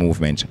Rastafari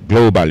movement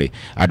globally.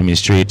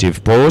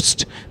 Administrative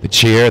post, the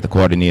chair, the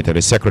coordinator,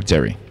 the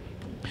secretary.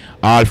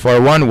 All for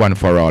one, one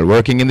for all.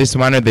 Working in this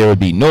manner, there will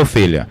be no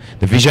failure.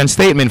 The vision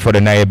statement for the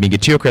Nyabingi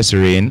Theocracy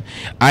Reign: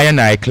 I and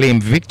I claim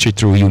victory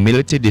through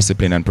humility,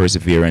 discipline, and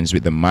perseverance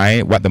with the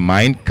mind, what the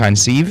mind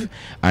conceive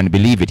and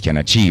believe it can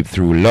achieve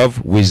through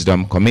love,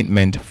 wisdom,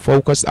 commitment,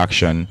 focused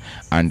action,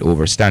 and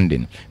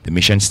overstanding. The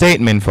mission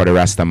statement for the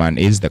Rastaman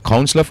is: the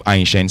Council of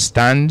Ancients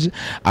stands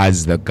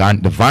as the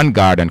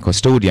vanguard and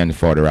custodian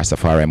for the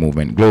Rastafari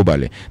movement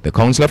globally. The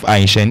Council of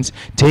Ancients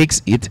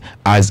takes it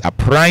as a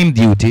prime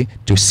duty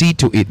to see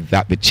to it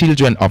that the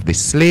children of the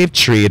slave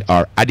trade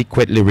are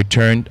adequately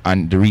returned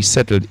and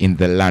resettled in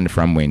the land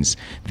from whence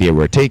they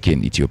were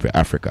taken, Ethiopia,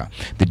 Africa.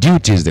 The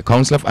duties: the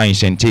Council of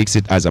Ancients takes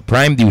it as a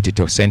prime duty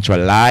to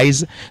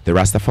centralize the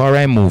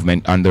Rastafari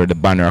movement under the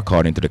banner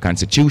according to the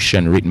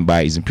Constitution written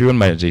by His Imperial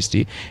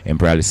Majesty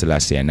Emperor Haile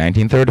Selassie in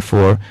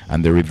 1934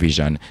 and the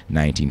revision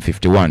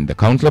 1951. The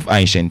Council of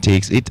Ancients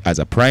takes it as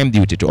a prime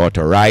duty to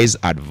authorize,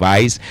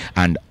 advise,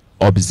 and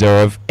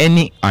observe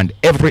any and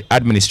every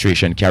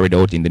administration carried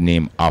out in the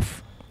name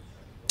of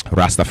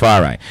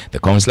Rastafari. The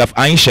Council of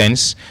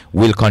Ancients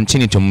will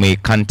continue to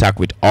make contact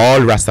with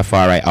all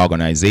Rastafari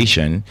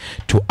organizations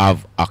to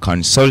have a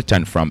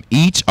consultant from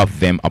each of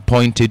them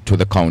appointed to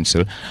the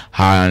council,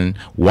 and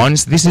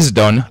once this is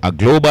done, a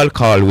global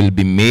call will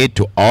be made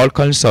to all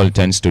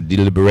consultants to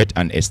deliberate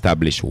and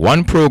establish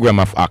one program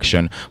of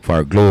action for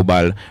a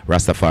global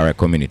Rastafari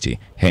community,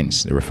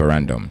 hence the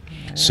referendum.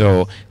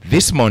 So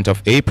this month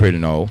of April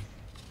now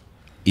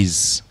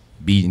is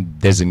being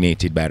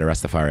designated by the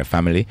Rastafari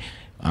family.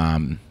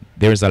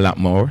 there's a lot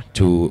more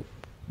to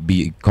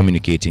be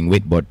communicating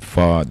with, but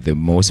for the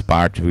most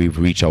part, we've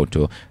reached out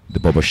to the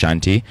Bobo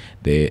Shanti,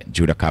 the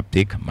Judah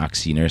Coptic,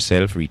 Maxine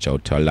herself, reach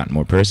out to a lot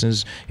more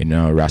persons,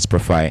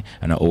 Rasta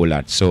and a whole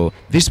lot. So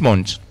this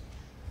month,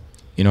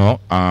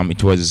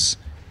 it was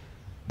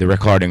the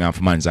recording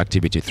of man's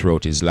activity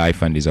throughout his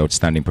life and his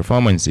outstanding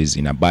performances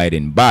in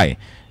abiding by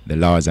the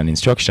laws and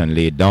instruction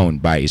laid down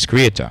by his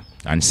creator,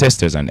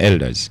 ancestors and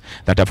elders,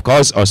 that have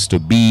caused us to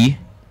be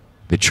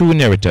the true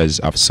narrators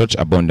of such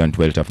abundant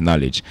wealth of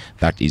knowledge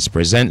that is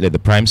presently the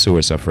prime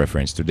source of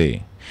reference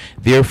today.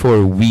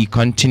 Therefore, we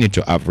continue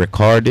to have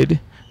recorded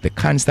the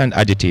constant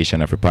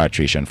agitation of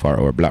repatriation for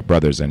our black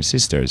brothers and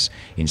sisters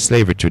in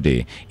slavery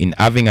today, in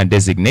having a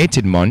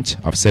designated month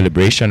of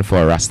celebration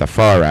for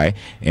Rastafari,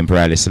 Emperor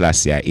Haile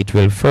Selassie. It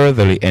will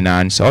further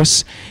enhance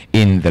us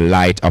in the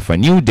light of a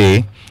new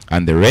day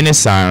and the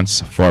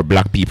renaissance for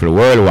black people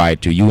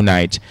worldwide to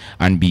unite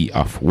and be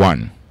of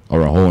one,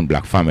 our own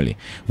black family.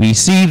 We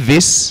see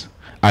this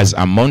as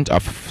a month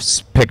of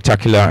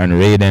spectacular and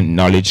radiant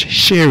knowledge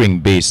sharing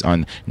based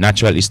on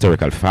natural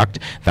historical fact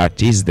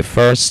that is the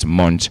first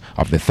month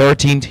of the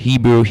 13th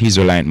Hebrew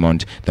Israelite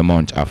month, the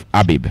month of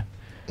Abib.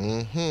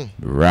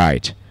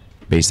 Right,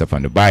 based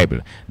upon the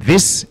Bible.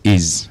 This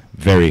is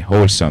very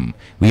wholesome.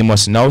 We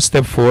must now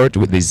step forward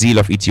with the zeal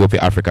of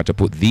Ethiopia Africa to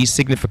put these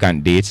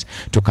significant dates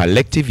to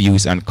collective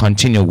use and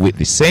continue with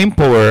the same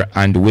power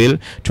and will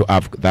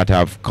that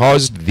have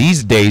caused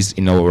these days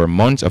in our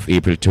month of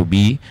April to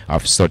be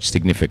of such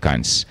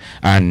significance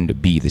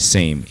and be the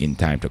same in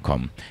time to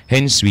come.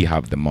 Hence we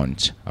have the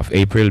month of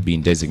April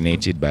being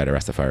designated by the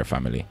Rastafari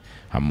family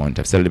a month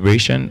of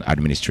celebration,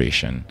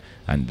 administration,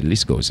 and the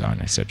list goes on,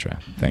 etc.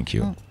 Thank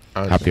you.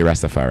 Happy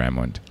Rastafari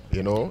month.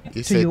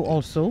 To you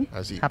also,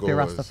 happy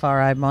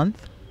Rastafari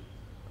month.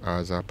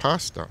 As a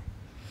pastor,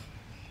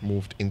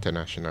 moved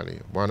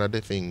internationally, one of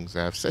the things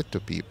I have said to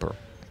people,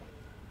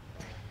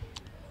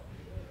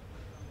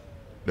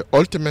 the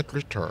ultimate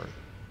return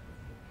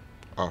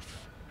of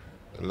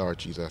the Lord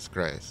Jesus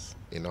Christ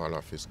in all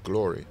of his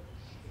glory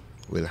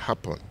will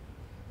happen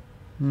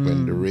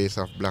when the race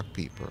of black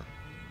people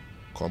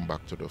come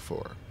back to the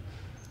fore.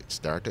 It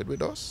started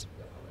with us.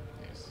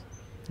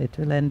 It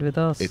will end with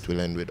us. It will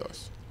end with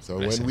us. So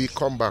Blessings. When we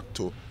come back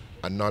to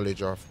a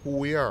knowledge of who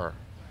we are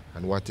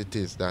and what it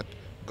is that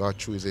God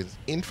through his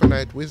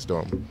infinite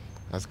wisdom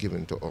has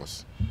given to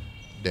us,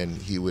 then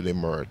he will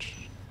emerge.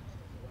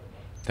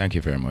 Thank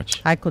you very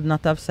much. I could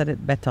not have said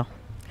it better.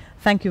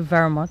 Thank you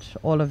very much,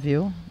 all of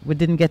you. We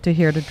didn't get to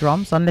hear the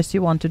drums, unless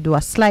you want to do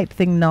a slight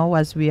thing now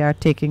as we are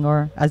taking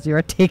as you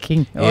are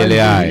taking.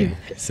 Eli,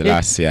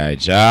 Selassie,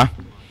 Jah,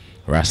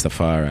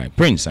 Rastafari,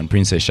 Prince and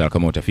Princess shall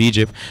come out of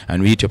Egypt,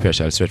 and we Ethiopia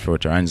shall stretch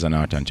forth our hands and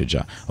heart unto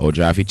Jah. O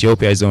Jah of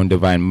Ethiopia, his own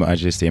divine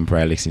majesty, Emperor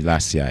Haile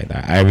Selassie,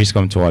 thy iris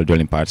come to all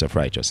dwelling parts of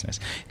righteousness.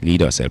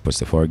 Lead us, help us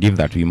to forgive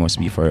that we must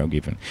be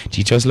forgiven.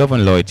 Teach us love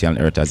and loyalty on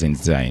earth as in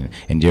Zion.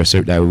 Endure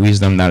serve thy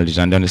wisdom, knowledge,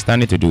 and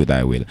understanding to do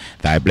thy will.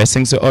 Thy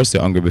blessings to us,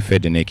 the hungry be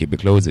fed, the naked be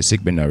clothed, the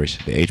sick be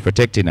nourished, the aged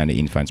protected, and the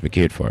infants be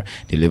cared for.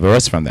 Deliver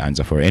us from the hands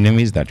of our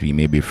enemies, that we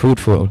may be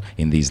fruitful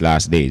in these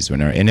last days,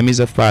 when our enemies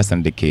have passed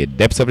and decayed,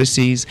 depths of the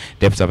seas,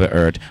 depths of the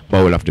earth,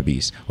 bowl of the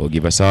beast. Oh,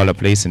 give us all a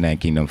place in thy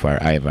kingdom for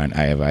ever and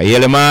ever.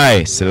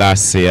 Yelemai,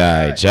 Selassie,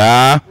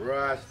 Jah,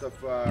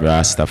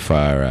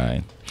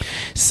 Rastafari.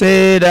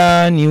 Say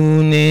the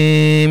new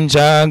name,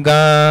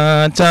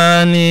 Jagat,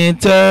 and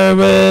it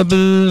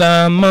terrible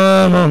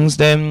amongst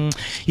them.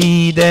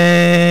 He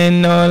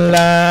then not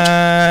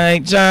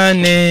like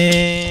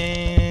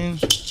Janet.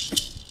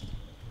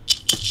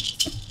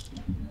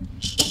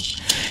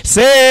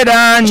 Say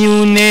the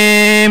new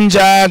name,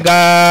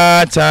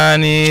 Jagat,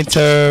 and it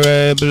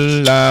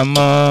terrible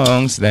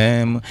amongst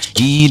them.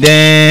 He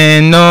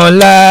then not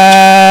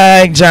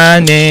like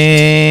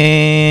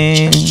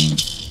Janet.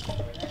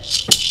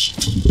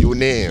 New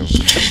name.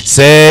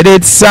 Said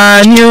it's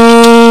a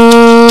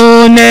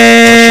new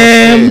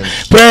name,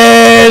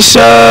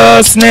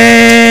 precious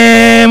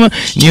name,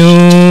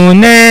 new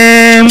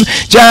name,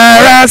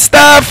 Jah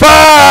Rastafari.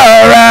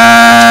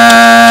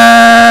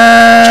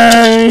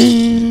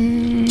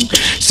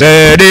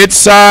 Said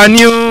it's a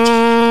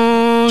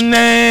new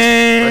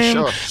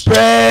name,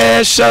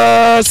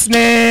 precious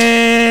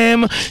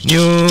name,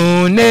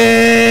 new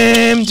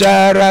name,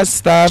 Jah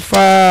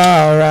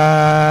Rastafari.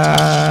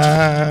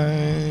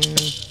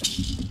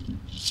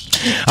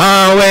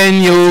 And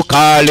when you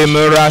call him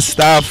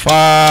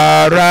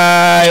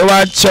Rastafari,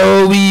 watch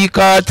how we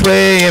can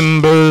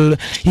tremble.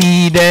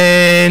 He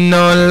then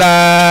not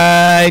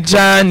like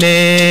Janet.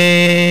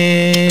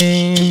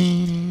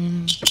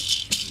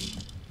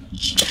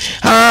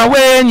 And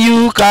when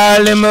you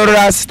call him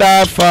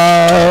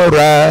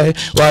Rastafari,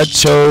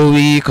 watch how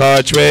we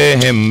can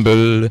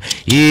tremble.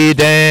 He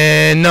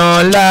then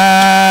not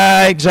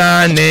like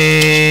Janet.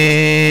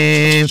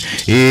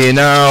 In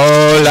a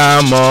whole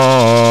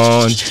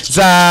amount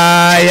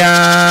Zion,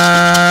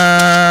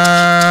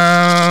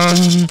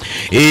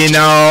 in a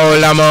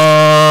whole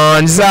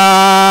amount Zion.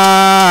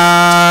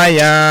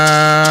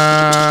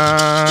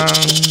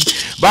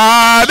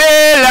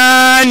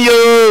 Babylon,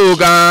 you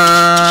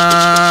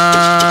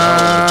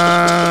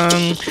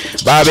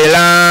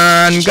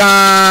Babylon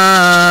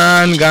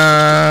gone,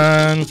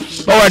 gone.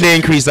 How are they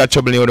increase that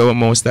trouble in the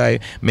Most High?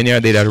 Many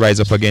are they that rise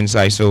up against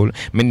thy soul.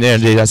 Many are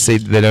they that say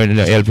they don't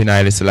help in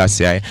Haile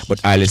Selassie, but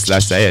Haile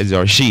Selassie is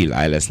our shield,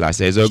 Haile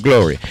Selassie is our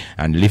glory,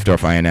 and lift our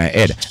fire in our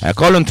head. I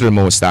call unto the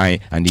Most High,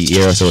 and he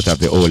hear us out of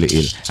the holy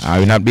hill. I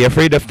will not be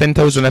afraid of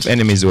 10,000 of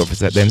enemies who have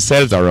set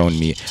themselves around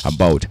me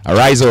about.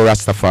 Arise, O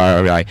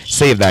Rastafari,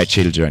 save thy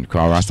children.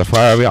 Cause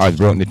Rastafari has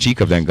broken the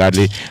cheek of the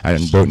ungodly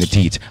and broken the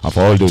teeth of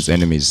all those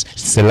enemies.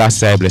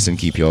 Selassie, bless and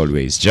keep you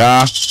always.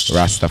 Jah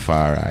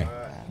Rastafari.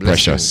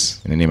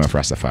 Precious. In the name of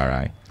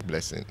Rastafari.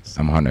 Blessings.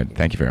 I'm honored.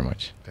 Thank you very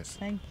much.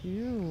 Thank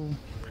you.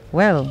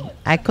 Well,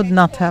 I could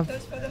not have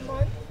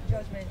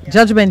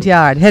Judgment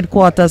Yard,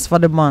 headquarters for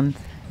the month.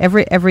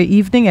 Every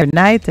evening, every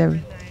night.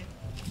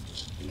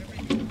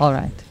 All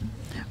right.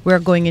 We're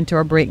going into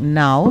a break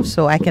now,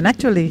 so I can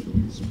actually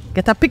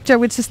get a picture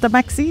with Sister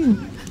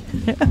Maxine.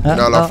 In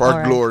all of our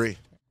right. glory.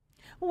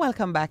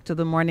 Welcome back to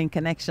the Morning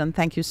Connection.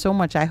 Thank you so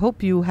much. I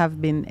hope you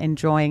have been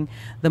enjoying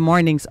the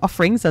morning's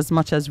offerings as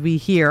much as we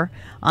here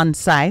on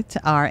site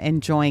are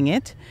enjoying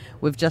it.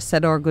 We've just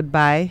said our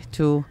goodbye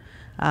to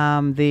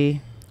the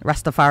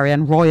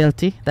Rastafarian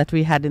royalty that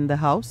we had in the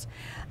house,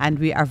 and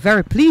we are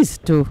very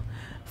pleased to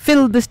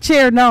fill this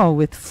chair now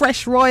with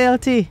fresh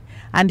royalty,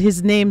 and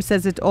his name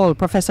says it all.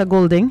 Professor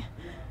Golding,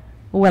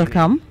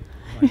 welcome.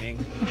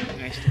 Morning.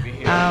 Nice to be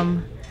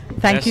here.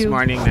 Thank you.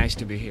 Morning, nice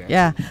to be here.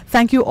 Yeah,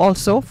 thank you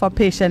also for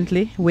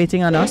patiently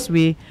waiting on us.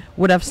 We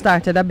would have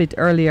started a bit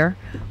earlier,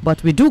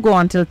 but we do go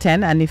until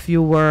 10, and if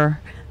you were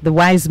the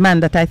wise man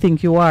that I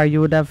think you are,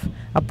 you would have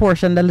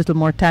apportioned a little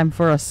more time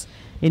for us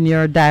in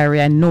your diary.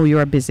 I know you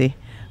are busy,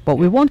 but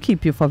we won't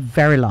keep you for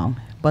very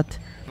long, but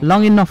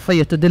long enough for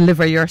you to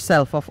deliver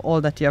yourself of all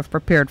that you have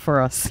prepared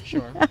for us.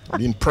 Sure.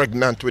 Being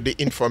pregnant with the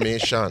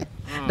information.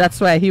 That's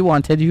why he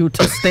wanted you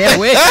to stay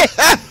away.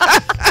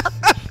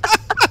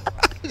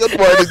 Good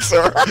morning,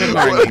 sir. Good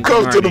morning.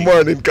 Welcome to the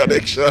Morning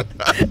Connection.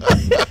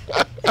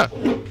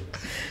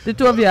 The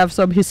two of you have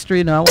some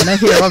history now. I want to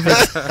hear of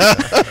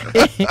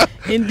it.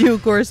 In due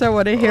course, I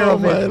want to hear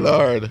of it. Oh, my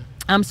Lord.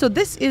 So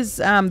this is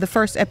the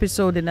first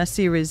episode in a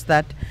series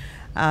that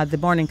the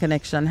Morning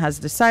Connection has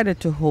decided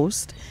to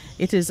host.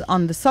 It is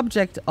on the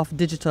subject of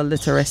digital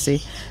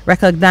literacy,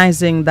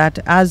 recognizing that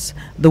as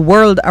the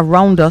world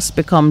around us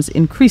becomes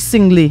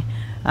increasingly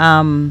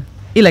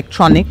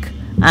electronic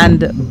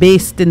and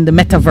based in the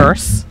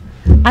metaverse,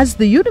 as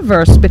the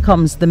universe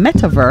becomes the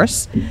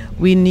metaverse,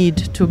 we need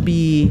to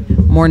be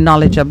more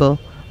knowledgeable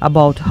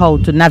about how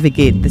to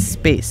navigate this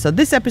space. So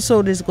this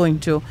episode is going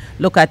to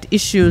look at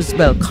issues,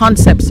 well,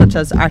 concepts such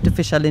as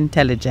artificial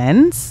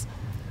intelligence.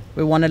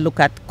 We want to look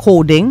at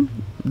coding,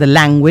 the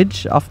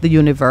language of the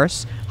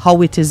universe,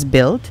 how it is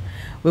built.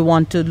 We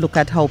want to look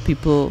at how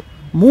people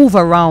move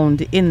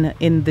around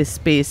in this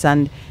space,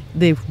 and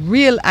the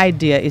real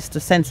idea is to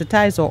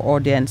sensitize our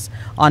audience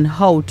on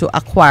how to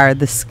acquire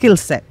the skill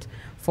set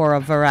for a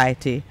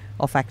variety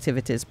of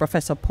activities.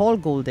 Professor Paul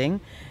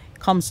Golding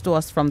comes to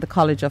us from the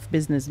College of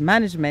Business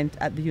Management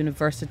at the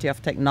University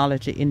of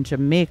Technology in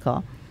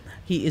Jamaica.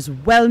 He is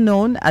well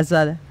known as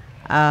a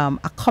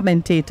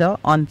commentator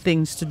on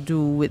things to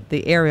do with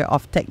the area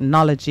of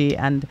technology,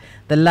 and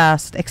the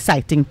last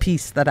exciting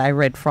piece that I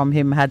read from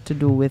him had to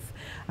do with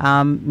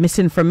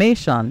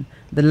misinformation,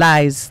 the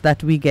lies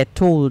that we get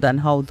told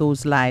and how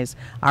those lies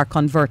are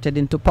converted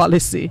into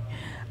policy,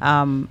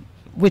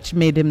 which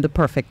made him the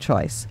perfect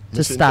choice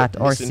to start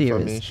our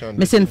series.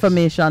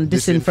 Misinformation,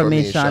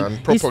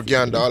 disinformation,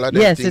 propaganda, all of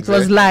them. Yes, things it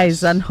was there.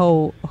 lies, and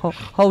how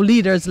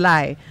leaders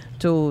lie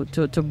to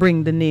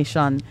bring the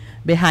nation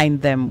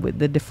behind them with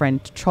the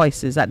different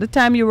choices. At the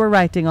time you were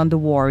writing on the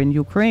war in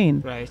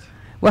Ukraine. Right.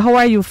 Well, how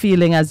are you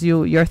feeling as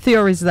your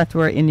theories that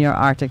were in your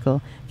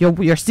article?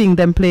 You're seeing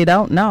them played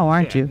out now,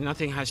 aren't you?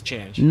 Nothing has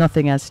changed.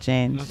 Nothing has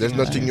changed. There's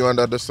nothing new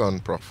under the sun,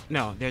 Prof.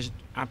 No, there's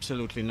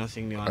absolutely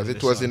nothing new. As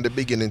it was in the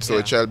beginning, so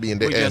it shall be in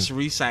the we end. just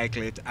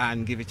recycle it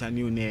and give it a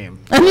new name.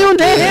 A new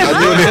name.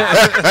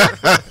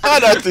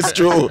 That is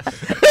true.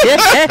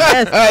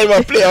 Yes.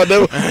 I'm a player.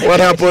 What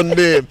happened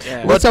there?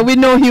 Yeah. But so we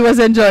know he was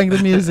enjoying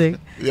the music.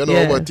 You know,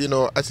 Yeah. but you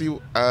know,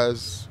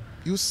 as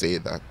you say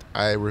that,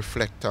 I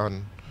reflect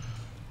on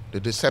the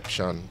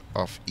deception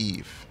of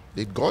Eve.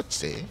 Did God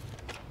say?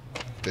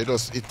 It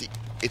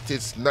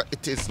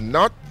is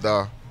not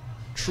the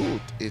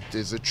truth. It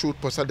is a truth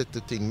plus a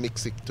little thing,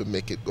 mix it to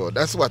make it God.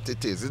 That's what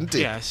it is, isn't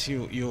it? Yes,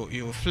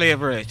 you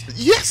flavor it.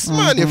 Yes,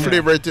 man, you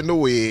flavor it in a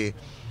way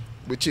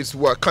which is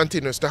what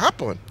continues to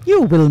happen.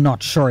 You will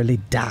not surely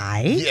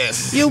die.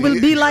 Yes. You will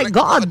be like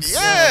gods.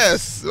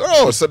 Yes.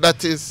 Oh, so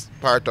that is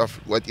part of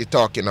what you're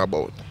talking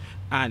about.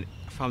 And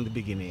from the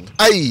beginning.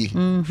 Aye.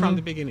 From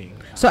the beginning.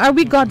 So are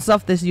we gods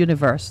of this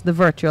universe, the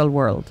virtual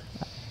world?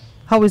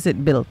 How is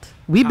it built?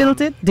 We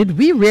built it? Did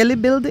we really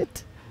build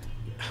it?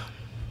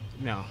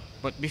 No.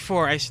 But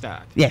before I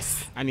start,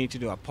 Yes. I need to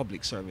do a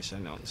public service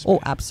announcement. Oh,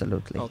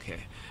 absolutely.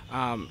 Okay.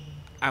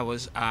 I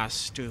was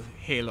asked to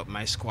hail up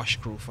my squash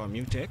crew for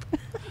Mutech.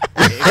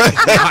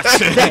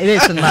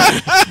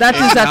 That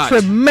is a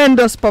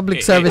tremendous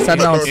public service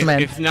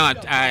announcement. If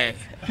not,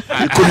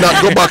 You could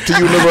not go back to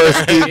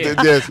university.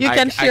 Yes. You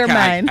can share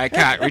mine. I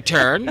can't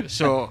return.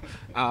 So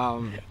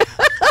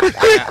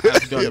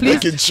I've done Please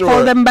making sure.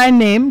 call them by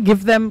name.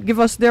 Give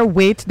us their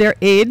weight, their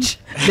age,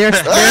 their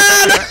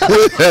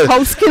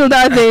how skilled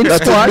are they in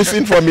That's sport.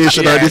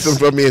 misinformation or Yes.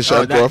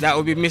 disinformation, Oh, Prof. that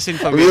would be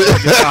misinformation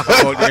to talk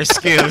about their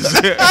skills.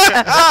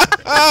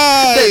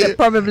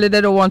 Probably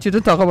they don't want you to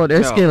talk about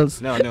their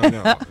skills. No.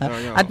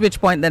 At which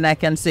point then I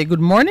can say good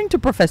morning to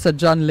Professor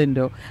John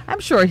Lindo. I'm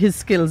sure his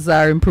skills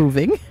are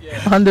improving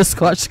on the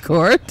squash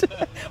court.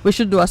 We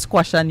should do a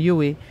squash and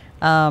Yui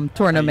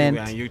tournament.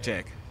 And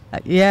UTech.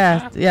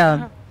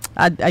 Yeah.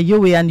 At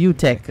UWI and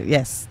UTech,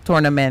 yes,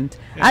 tournament.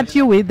 Yes. At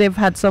UWI, they've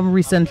had some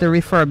recently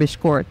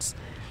refurbished courts.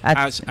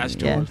 As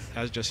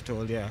just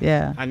told, yeah.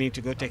 Yeah. I need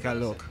to go take a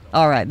look.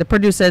 All right, the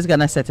producer is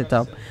gonna set it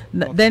up.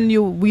 Then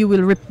we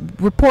will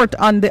report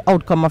on the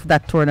outcome of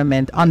that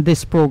tournament on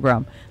this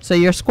program. So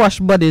your squash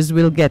buddies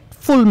will get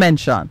full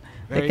mention.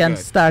 Very they can good,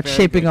 start very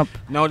shaping good. up.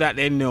 Now that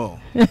they know,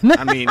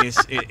 I mean,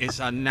 it's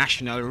a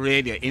national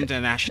radio,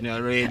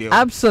 international radio.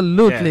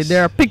 Absolutely, Yes.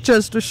 there are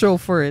pictures to show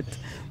for it.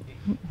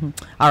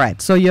 All right,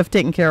 so you have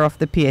taken care of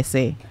the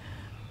PSA.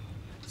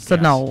 So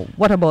Yes. now,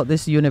 what about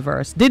this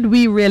universe? Did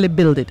we really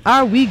build it?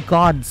 Are we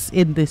gods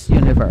in this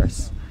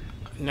universe?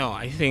 No,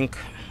 I think,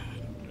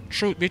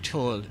 truth be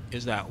told,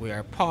 is that we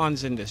are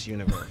pawns in this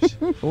universe.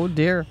 Oh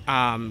dear.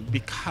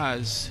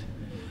 Because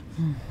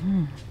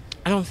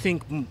I don't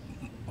think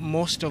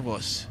most of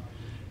us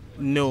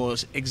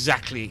knows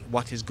exactly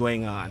what is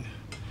going on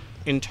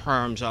in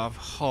terms of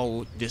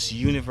how this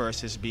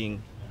universe is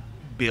being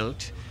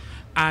built.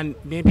 And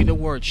maybe the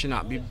word should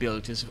not be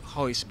built, is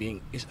how it's being,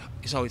 is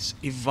how it's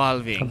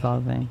evolving.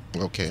 Evolving.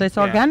 Okay. So it's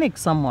Yeah. organic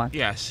somewhat.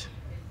 Yes.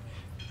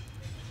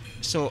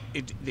 So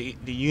the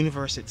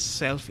universe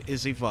itself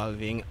is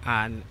evolving,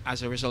 and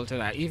as a result of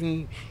that,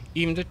 even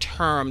the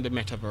term the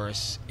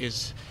metaverse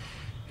is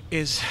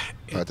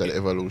Part of the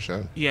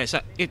evolution. yes,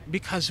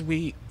 because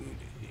the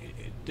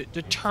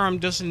term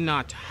does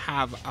not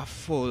have a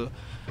full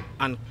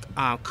and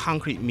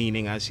concrete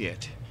meaning as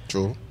yet.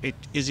 True. It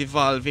is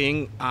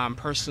evolving.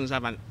 Persons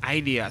have an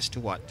idea as to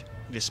what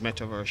this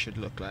metaverse should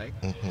look like.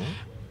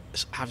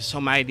 Have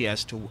some idea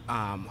as to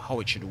how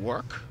it should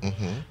work,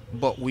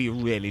 but we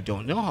really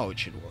don't know how it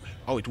should work,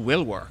 how it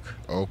will work.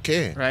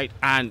 Okay. Right,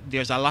 and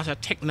there's a lot of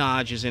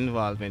technologies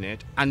involved in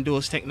it, and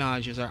those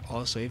technologies are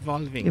also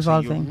evolving.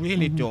 Evolving. So you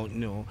really don't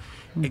know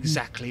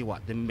exactly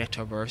what the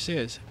metaverse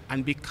is,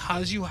 and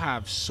because you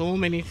have so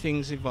many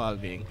things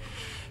evolving,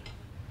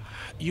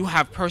 you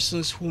have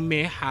persons who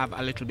may have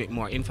a little bit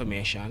more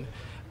information,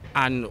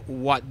 and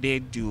what they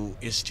do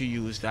is to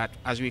use that,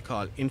 as we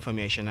call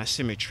information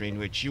asymmetry, in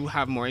which you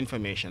have more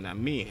information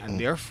than me, and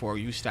therefore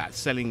you start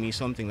selling me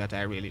something that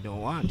I really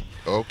don't want.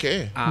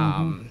 Okay.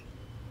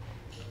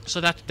 So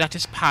that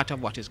is part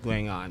of what is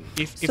going on.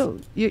 So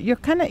you're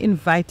kind of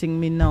inviting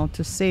me now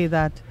to say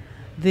that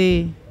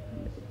the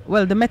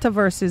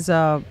metaverse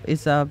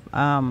is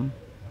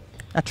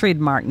a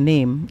trademark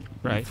name,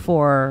 Right.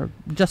 for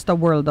just a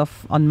world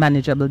of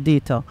unmanageable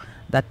data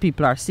that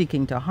people are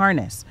seeking to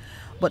harness.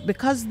 But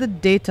because the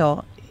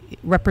data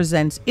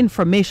represents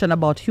information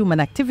about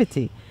human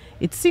activity,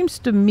 it seems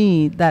to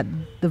me that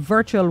the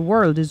virtual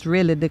world is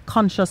really the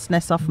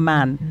consciousness of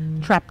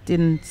man trapped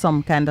in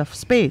some kind of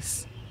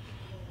space.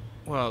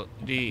 Well,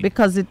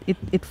 Because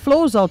it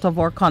flows out of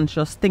our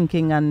conscious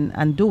thinking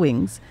and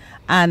doings,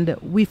 and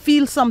we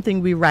feel something,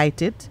 we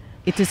write it,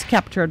 it is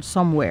captured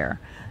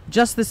somewhere.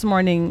 Just this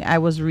morning I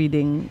was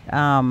reading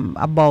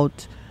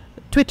about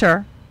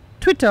Twitter.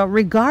 Twitter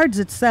regards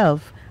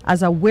itself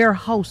as a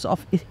warehouse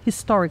of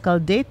historical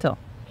data.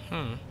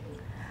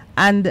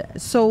 And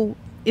so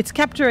it's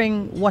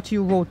capturing what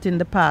you wrote in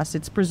the past,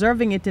 it's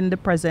preserving it in the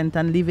present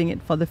and leaving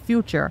it for the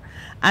future.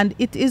 And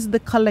it is the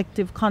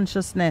collective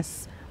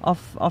consciousness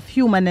of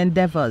human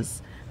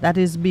endeavors that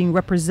is being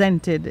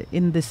represented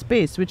in this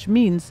space, which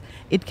means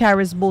it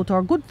carries both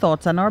our good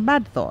thoughts and our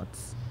bad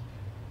thoughts.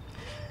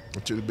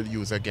 It will be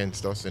used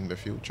against us in the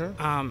future.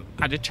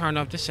 at the turn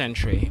of the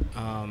century,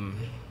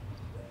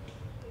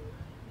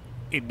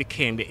 it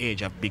became the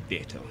age of big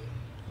data,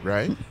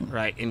 Right?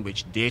 right? In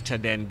which data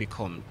then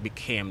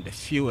became the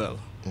fuel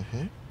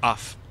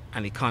of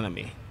an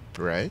economy.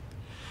 Right?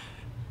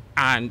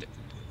 And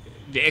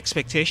the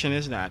expectation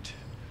is that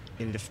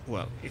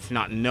if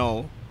not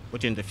now,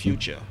 but in the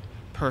future,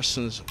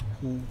 persons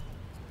who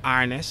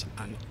harness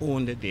and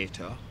own the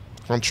data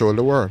Control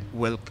the world.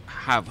 will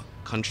have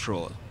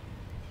control.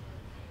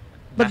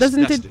 But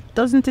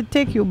doesn't it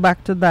take you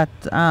back to that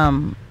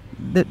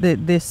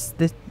this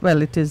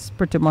it is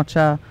pretty much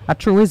a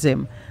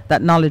truism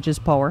that knowledge is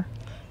power,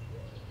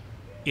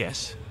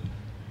 Yes,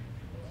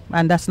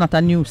 and that's not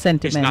a new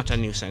sentiment. it's not a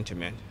new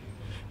sentiment.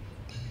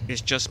 It's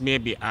just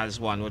maybe, as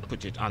one would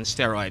put it, on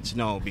steroids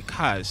now,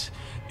 because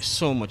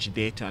so much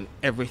data and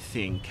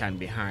everything can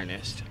be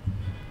harnessed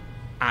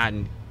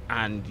and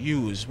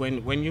used.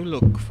 When you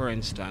look, for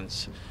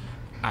instance,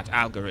 at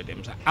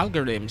algorithms,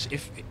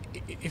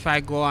 if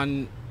I go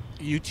on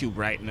YouTube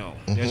right now,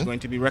 there's going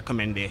to be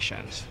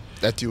recommendations.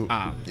 That you,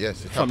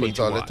 yes, it for me happens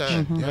to all the watch,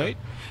 time. Yeah. right?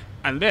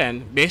 And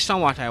then, based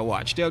on what I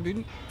watch, there'll be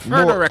More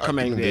further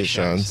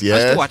recommendations as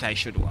yes. to what I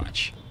should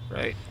watch,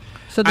 right?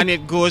 So And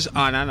it goes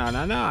on and on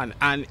and on.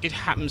 And it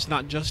happens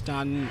not just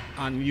on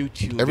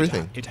YouTube.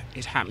 Everything.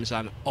 It happens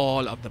on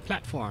all of the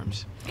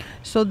platforms.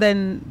 So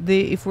then,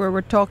 if we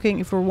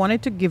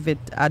wanted to give it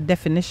a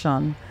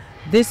definition,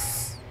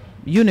 this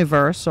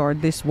universe or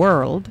this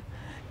world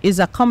is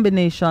a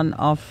combination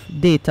of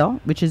data,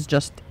 which is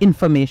just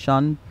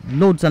information,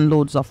 loads and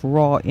loads of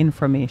raw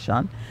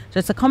information. So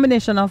it's a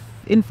combination of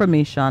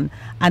information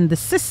and the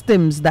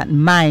systems that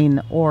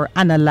mine or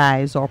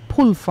analyze or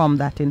pull from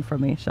that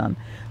information.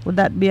 Would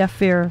that be a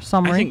fair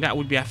summary? I think that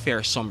would be a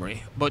fair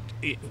summary. But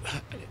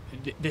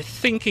the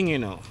thinking, you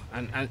know,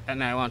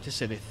 and I want to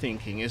say the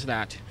thinking is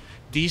that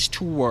these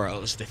two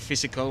worlds, the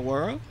physical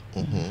world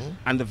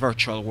and the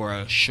virtual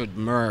world, should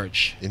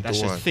merge.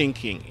 That's the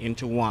thinking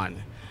into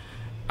one.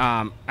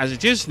 As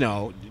it is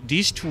now,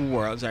 these two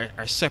worlds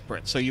are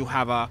separate. So you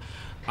have a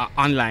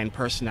online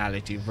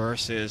personality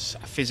versus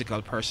a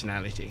physical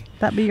personality.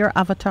 That be your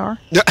avatar?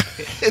 Yeah,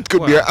 it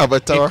could be your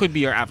avatar. It could be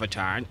your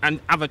avatar. And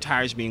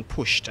avatar is being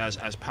pushed as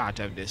part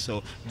of this.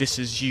 So this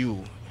is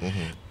you.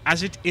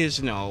 As it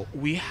is now,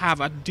 we have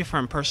a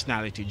different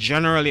personality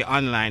generally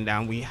online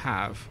than we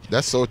have.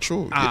 That's so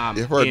true.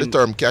 You've heard the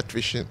term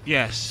catfishing.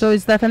 Yes. So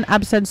is that an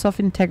absence of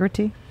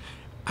integrity?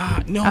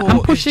 No, I'm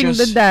pushing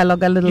the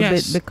dialogue a little bit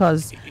Yes.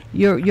 because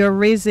you're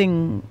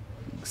raising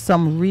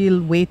some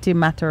real weighty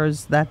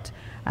matters that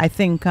I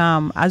think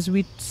as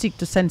we seek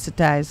to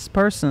sensitize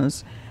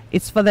persons,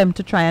 it's for them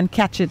to try and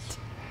catch it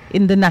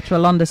in the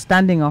natural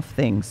understanding of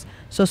things.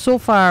 So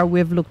far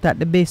we've looked at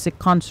the basic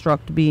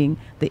construct being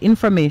the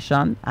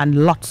information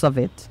and lots of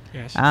it,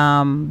 Yes.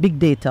 big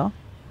data,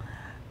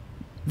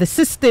 the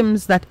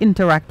systems that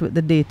interact with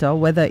the data,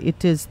 whether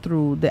it is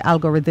through the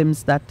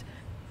algorithms that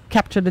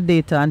capture the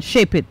data and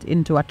shape it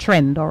into a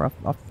trend or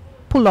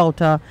pull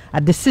out a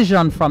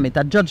decision from it,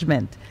 a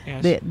judgment.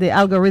 Yes. The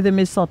algorithm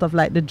is sort of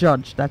like the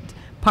judge that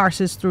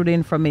parses through the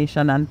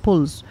information and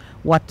pulls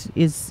what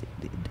is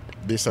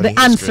the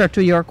answer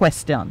to your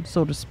question,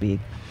 so to speak.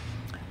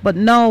 But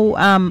now,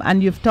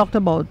 and you've talked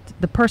about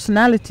the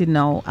personality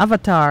now,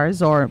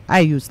 avatars, or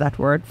I use that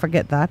word,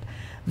 forget that.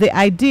 The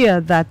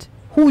idea that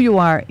who you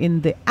are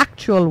in the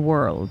actual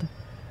world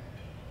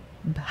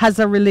has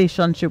a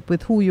relationship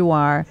with who you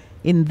are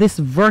in this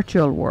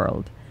virtual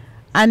world.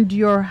 And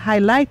you're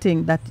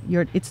highlighting that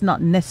it's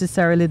not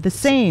necessarily the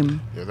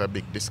same. There's a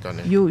big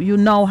disconnect. You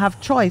now have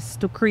choice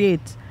to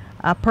create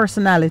a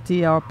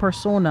personality or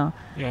persona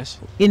Yes.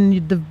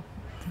 in the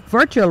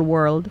virtual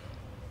world,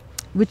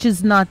 which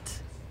is not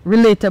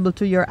relatable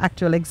to your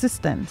actual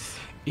existence.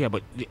 Yeah,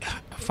 but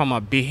from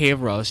a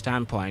behavioral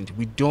standpoint,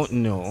 we don't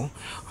know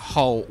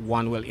how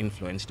one will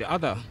influence the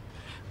other.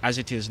 As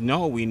it is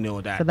now, we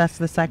know that So that's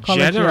the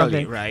psychology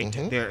generally, of it.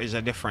 right, there is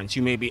a difference.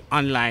 You may be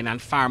online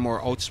and far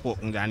more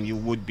outspoken than you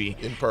would be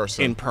In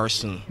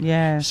person.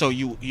 Yeah. So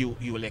you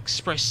will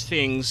express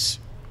things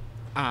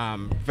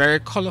very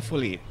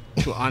colorfully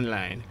to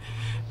online,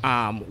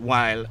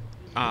 while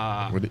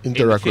When you in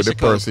interact with the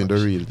physical person, the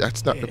real,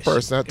 that's not the Yes,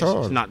 person at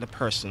all. It's not the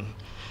person.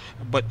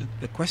 But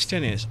the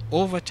question is,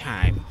 over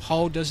time,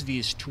 how does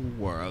these two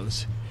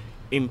worlds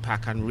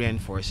impact and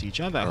reinforce each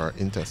other? Or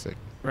intersect.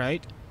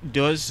 Right?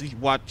 Does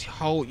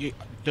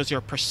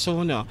your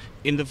persona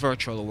in the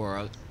virtual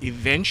world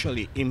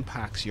eventually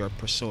impacts your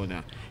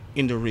persona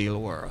in the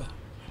real world?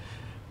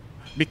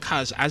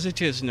 Because as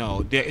it is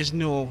now, there is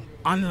no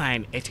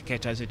online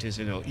etiquette as it is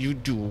now. You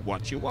do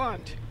what you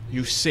want.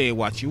 You say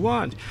what you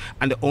want.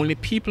 And the only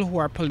people who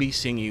are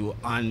policing you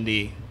on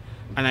the,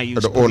 and I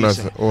use the owners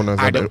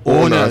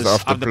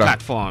of the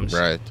platforms.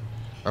 Right.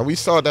 And we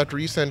saw that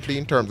recently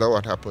in terms of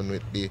what happened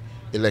with the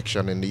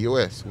election in the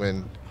US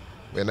when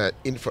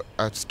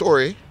a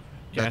story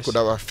that Yes. could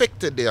have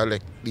affected the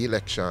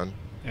election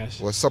Yes.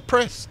 was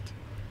suppressed.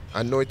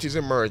 And now it is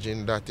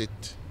emerging that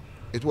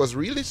it was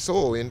really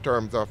so in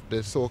terms of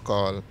the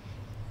so-called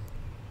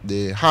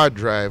the hard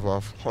drive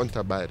of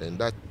Hunter Biden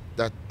that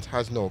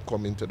has now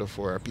come into the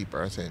fore. People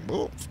are saying,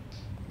 oh,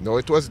 no,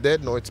 it was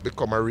dead. No, it's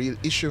become a real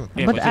issue.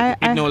 Yeah, But but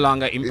it no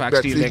longer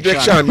impacts the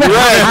election.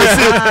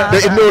 Right.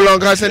 You see, it no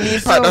longer has an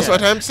impact. So- That's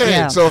what I'm saying.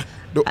 Yeah. So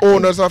the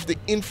owners of the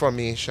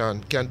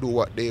information can do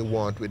what they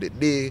want with it.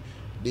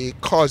 They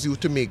cause you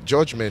to make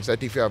judgments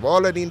that if you have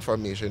all of the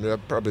information, you'll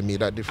probably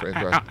made that different.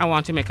 I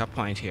want to make a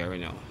point here,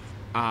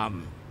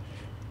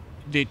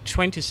 the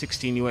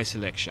 2016 US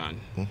election,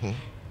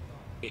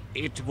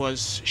 it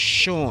was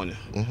shown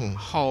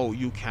how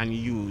you can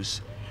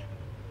use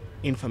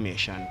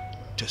information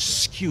to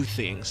skew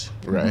things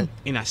Right.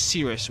 in a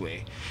serious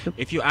way.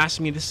 If you ask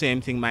me, the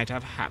same thing might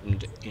have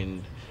happened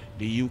in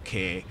the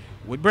UK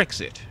with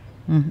Brexit.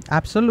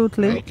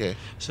 Absolutely. Okay.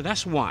 So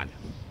that's one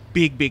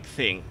big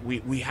thing.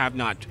 We have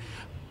not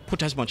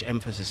put as much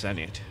emphasis on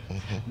it.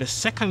 The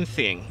second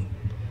thing,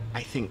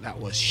 I think that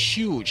was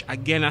huge,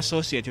 again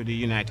associated with the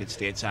United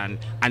States and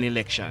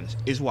elections,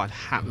 is what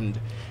happened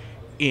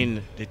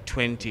in the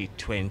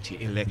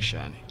 2020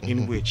 election,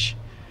 in which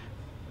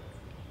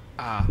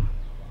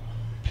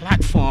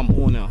platform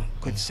owner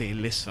could say,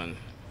 listen,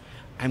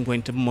 I'm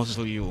going to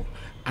muzzle you.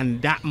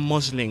 And that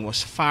muzzling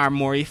was far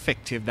more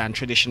effective than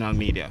traditional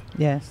media.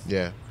 Yes.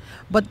 Yeah.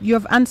 But you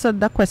have answered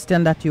the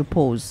question that you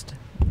posed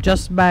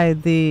just by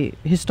the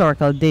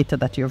historical data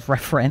that you've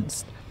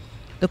referenced.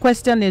 The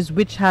question is,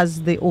 which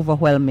has the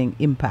overwhelming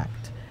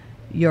impact?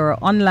 Your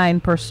online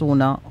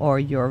persona or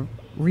your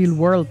real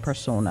world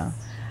persona?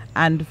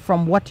 And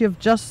from what you've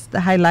just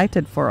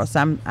highlighted for us,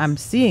 I'm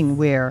seeing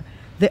where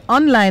the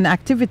online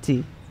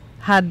activity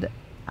had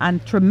a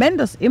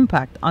tremendous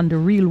impact on the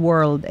real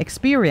world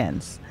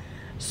experience.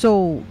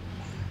 So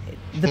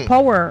the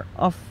power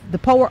of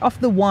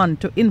the one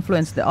to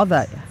influence the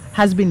other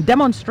has been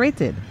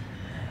demonstrated.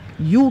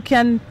 You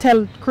can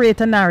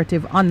create a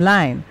narrative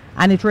online,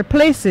 and it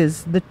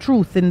replaces the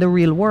truth in the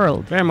real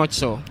world. Very much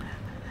so.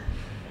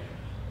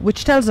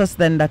 Which tells us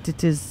then that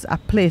it is a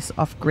place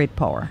of great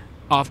power.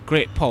 Of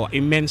great power,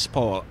 immense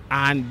power.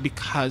 And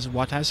because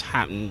what has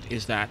happened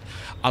is that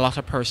a lot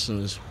of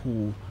persons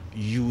who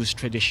use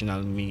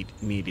traditional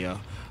media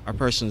are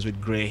persons with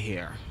gray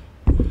hair.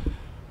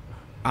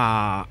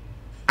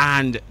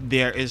 And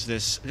there is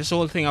this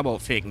whole thing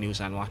about fake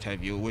news and what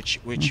have you, which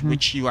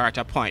you are at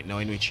a point now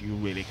in which you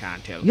really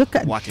can't tell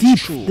what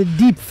is true. The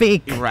deep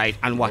fake. Right,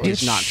 and what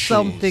is not true.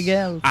 Something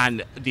else.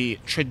 And the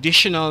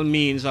traditional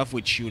means of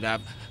which you'd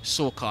have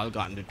so-called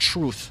gotten the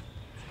truth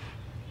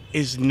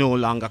is no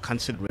longer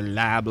considered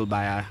reliable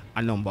by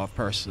a number of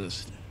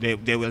persons.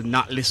 They will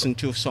not listen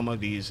to some of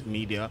these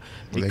media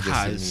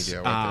because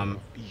media,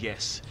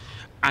 yes.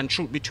 And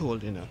truth be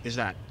told, is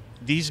that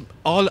these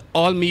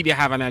all media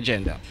have an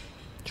agenda.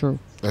 True.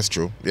 That's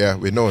true. Yeah,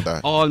 we know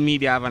that. All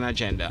media have an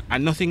agenda,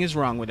 and nothing is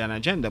wrong with an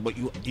agenda. But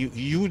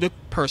you the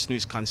person who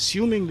is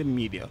consuming the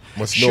media,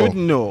 should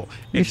know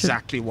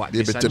exactly what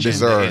this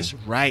agenda is,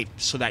 right?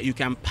 So that you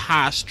can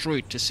pass through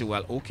it to see,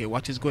 well, okay,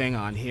 what is going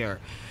on here,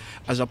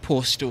 as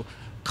opposed to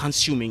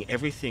consuming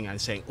everything and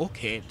saying,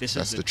 okay, this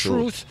is the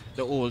truth,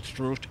 the old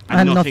truth,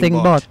 and nothing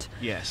but.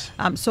 Yes.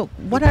 So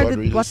what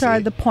are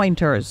the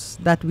pointers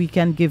that we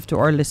can give to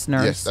our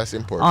listeners? Yes, that's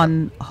important.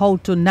 On how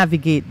to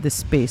navigate this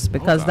space,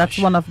 because that's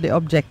one of the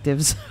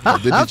objectives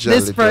of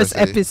this first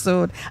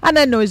episode. And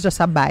I know it's just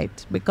a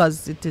bite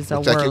because it is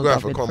a world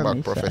of information. Come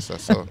back, Professor.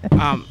 So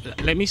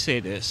let me say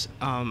this.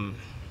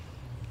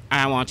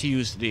 I want to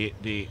use the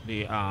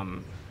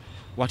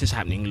what is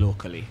happening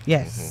locally.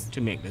 Yes.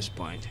 To make this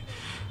point.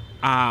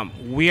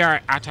 We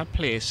are at a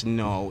place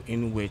now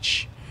in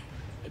which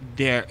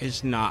there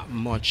is not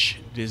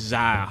much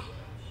desire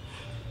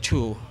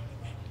to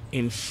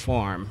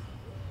inform.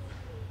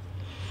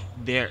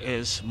 There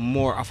is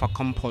more of a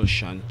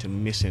compulsion to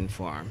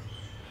misinform.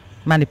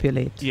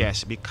 Manipulate.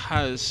 Yes,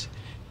 because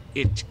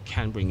it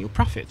can bring you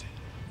profit.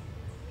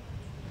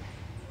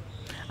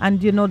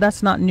 And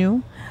that's not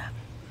new.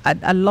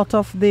 A lot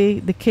of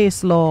the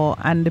case law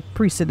and the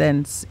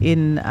precedents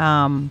in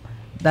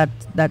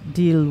that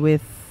deal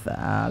with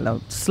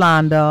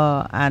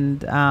slander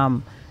and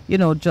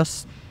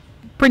just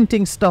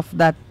printing stuff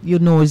that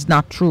is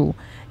not true.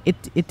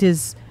 It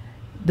is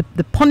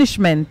the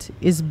punishment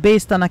is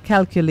based on a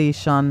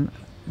calculation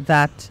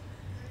that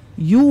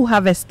you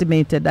have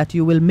estimated that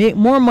you will make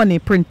more money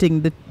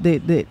printing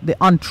the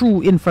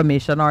untrue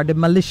information or the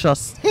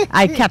malicious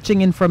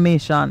eye-catching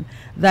information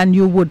than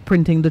you would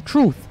printing the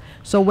truth.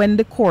 So when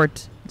the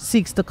court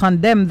seeks to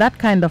condemn that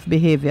kind of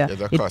behavior,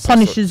 it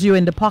punishes you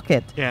in the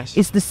pocket. Yes.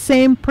 It's the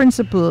same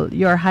principle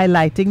you're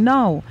highlighting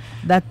now.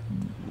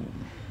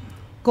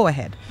 Go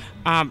ahead.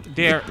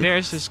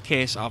 There's this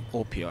case of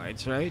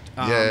opioids, right?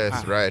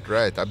 Yes,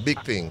 right. A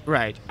big thing.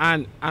 Right.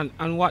 And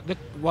what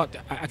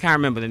I can't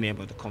remember the name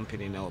of the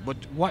company now, but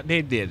what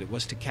they did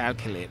was to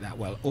calculate that,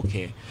 well,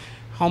 okay,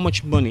 how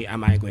much money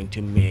am I going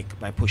to make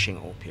by pushing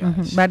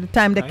opioids? By the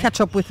time they catch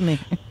up with me.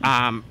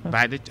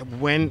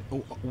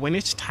 When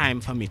it's time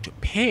for me to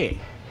pay,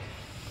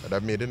 but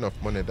I've made enough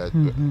money that.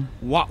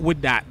 What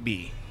would that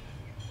be?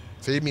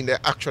 So you mean they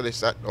actually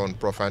sat down,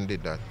 Prof, and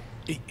did that?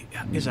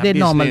 They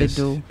normally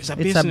do. It's a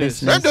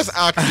business. I'm just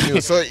asking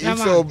you. So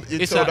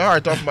the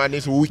heart of man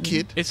is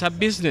wicked. It's a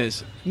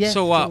business. Yes,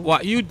 so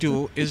what you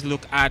do is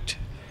look at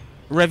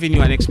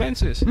revenue and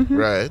expenses.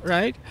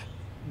 Right.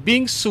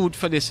 Being sued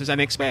for this is an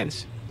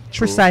expense.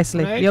 True.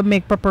 Precisely. Right? You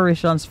make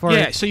preparations for it.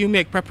 Yeah, so you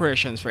make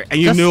preparations for it. And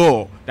you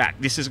know that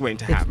this is going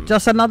to happen.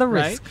 Just another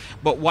risk. Right?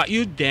 But what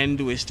you then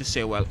do is to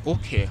say, well,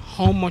 okay,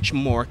 how much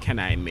more can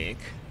I make?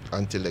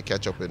 Until they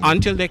catch up with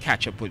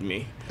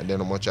me. And then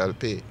how much I'll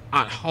pay.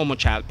 And how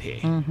much I'll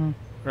pay.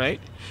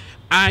 Right?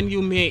 And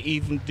you may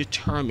even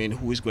determine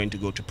who is going to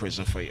go to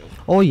prison for you.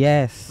 Oh,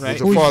 yes. Right?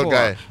 Who's the fall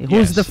guy?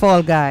 Who's the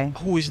fall guy?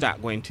 Who is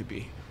that going to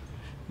be?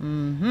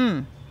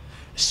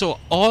 So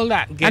all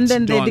that gets done. And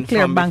then they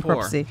declare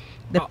bankruptcy.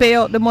 They pay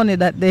out the money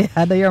that they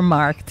had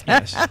earmarked.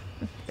 Yes.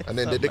 And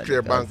then they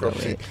declare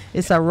bankruptcy.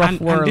 It's a rough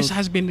world. And this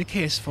has been the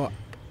case for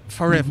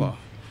forever.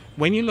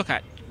 When you look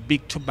at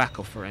big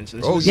tobacco, for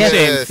instance,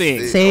 same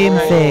thing. Same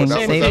thing.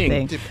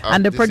 Same thing.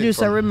 And the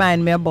producer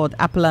remind me about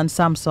Apple and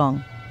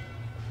Samsung.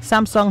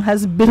 Samsung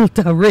has built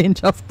a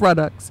range of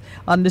products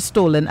on the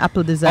stolen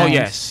Apple designs. Oh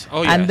yes.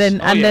 Oh yes. And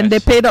then oh, then they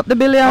yes. paid up the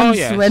billions Oh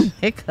yes. when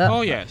they come.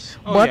 Oh yes.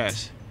 Oh But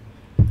yes.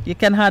 you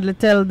can hardly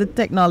tell the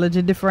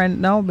technology different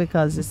now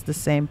because it's the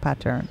same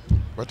pattern.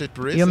 But it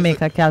raises You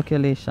make a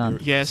calculation.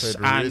 Yes, so it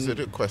and- raises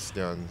the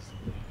questions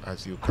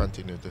as you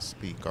continue to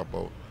speak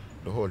about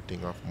the whole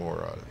thing of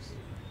morals.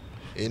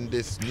 In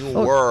this new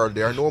world,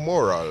 there are no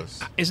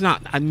morals. It's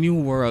not a new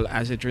world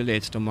as it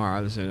relates to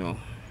morals, you know.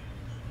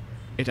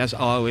 It has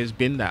always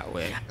been that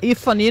way.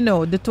 It's funny,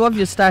 the two of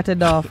you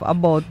started off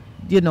about,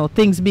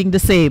 things being the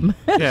same.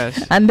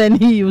 Yes. And then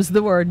he used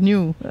the word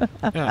new.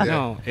 Yeah,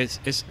 no, it's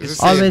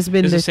It's always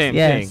been it's the the same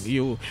yes.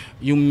 thing.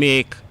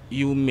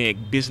 You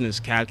make business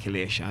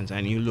calculations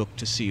and you look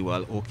to see,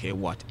 well, okay,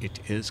 what it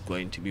is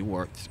going to be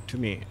worth to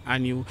me,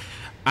 and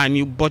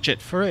you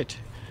budget for it.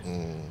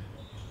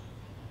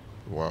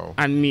 Wow.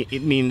 And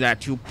it means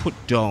that you put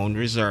down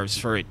reserves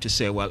for it to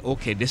say, well,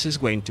 okay, this is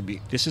going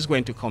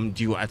to come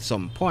due at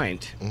some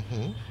point,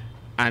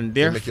 and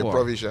therefore make your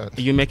provision.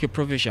 you make your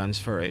provisions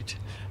for it,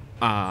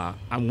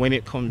 and when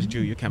it comes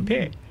due, you can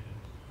pay.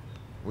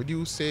 Would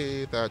you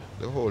say that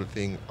the whole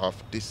thing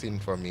of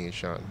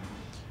disinformation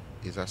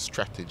is a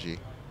strategy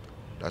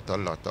that a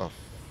lot of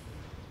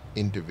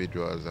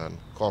individuals and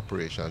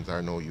corporations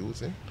are now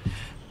using?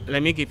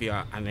 Let me give you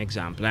an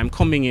example. I'm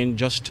coming in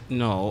just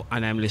now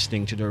and I'm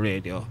listening to the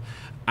radio,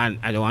 and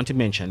I don't want to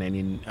mention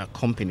any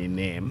company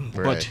name,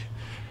 Right. but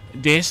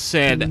they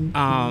said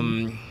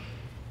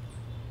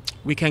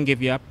we can give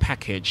you a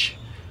package,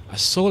 a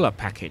solar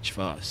package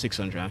for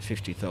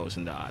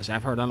 $650,000.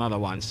 I've heard another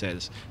one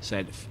said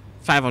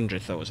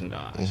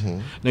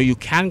 $500,000. Now you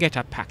can get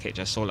a package,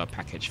 a solar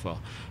package for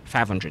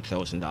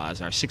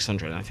 $500,000 or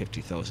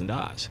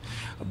 $650,000,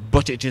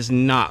 but it is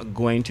not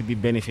going to be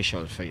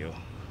beneficial for you.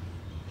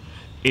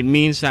 It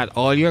means that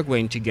all you're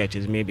going to get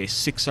is maybe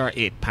 6 or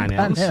 8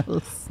 panels,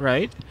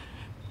 right?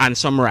 And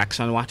some racks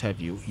and what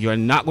have you. You're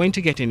not going to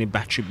get any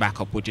battery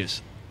backup, which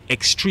is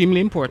extremely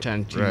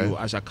important to you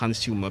as a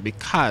consumer,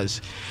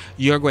 because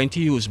you're going to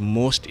use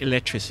most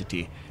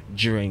electricity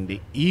during the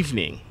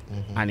evening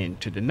and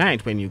into the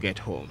night when you get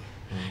home.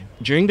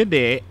 During the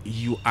day,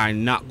 you are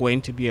not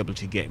going to be able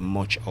to get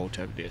much out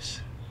of this.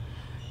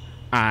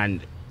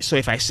 And so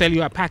if I sell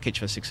you a package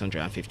for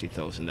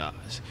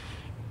 $650,000,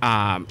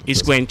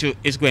 it's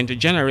going to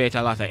generate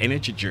a lot of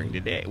energy during the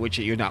day, which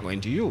you're not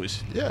going to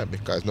use. Yeah,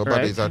 because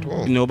nobody's at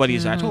home.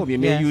 Nobody's at home. You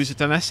may Yes. use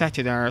it on a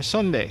Saturday or a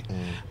Sunday.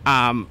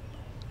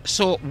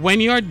 So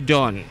when you're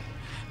done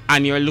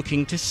and you're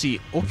looking to see,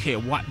 okay,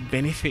 what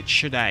benefit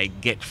should I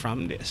get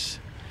from this?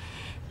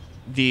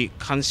 The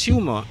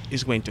consumer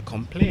is going to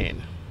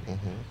complain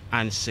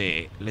and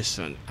say,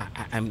 listen,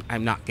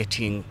 I'm not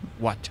getting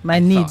what My I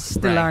needs thought."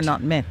 still are Right.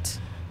 not met.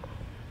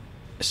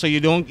 So you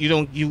don't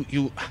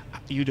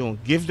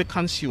give the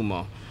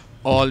consumer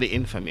all the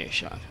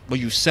information, but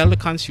you sell the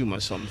consumer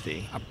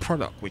something, a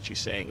product, which is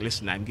saying,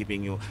 listen, I'm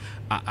giving you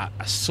a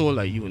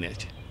solar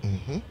unit.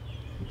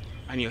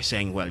 And you're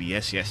saying, well,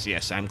 yes,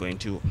 I'm going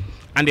to.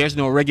 And there's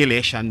no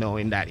regulation now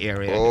in that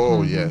area.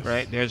 Oh, yes.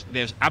 Right?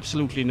 There's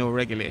absolutely no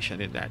regulation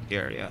in that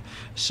area.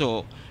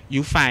 So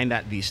you find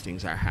that these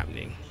things are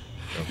happening.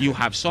 You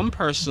have some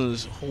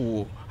persons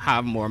who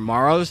have more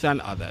morals than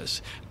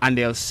others, and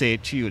they'll say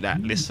to you that,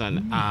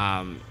 listen,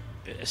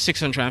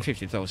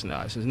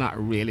 $650,000 is not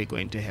really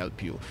going to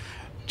help you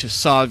to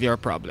solve your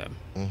problem.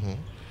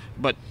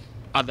 But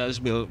others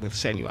will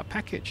send you a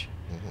package.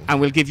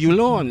 And will give you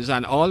loans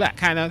and all that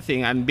kind of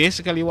thing. And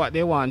basically what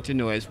they want to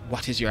know is,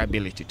 what is your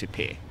ability to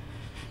pay?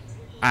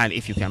 And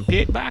if you can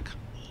pay it back,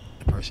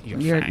 the person,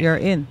 you're fine. You're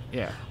in.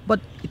 Yeah. But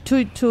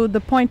to the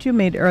point you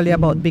made earlier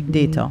about big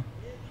data,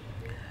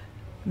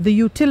 the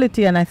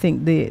utility and I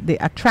think the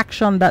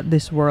attraction that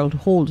this world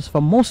holds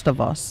for most of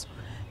us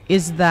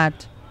is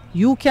that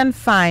you can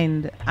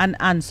find an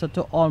answer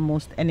to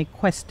almost any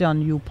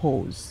question you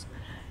pose.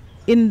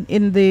 In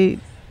the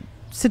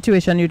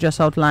situation you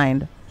just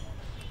outlined,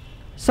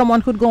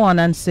 someone could go on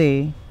and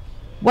say,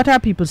 what are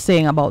people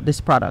saying about this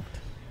product?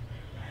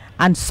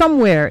 And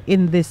somewhere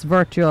in this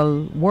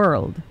virtual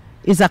world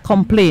is a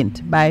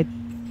complaint by,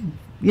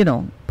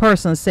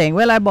 persons saying,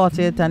 well, I bought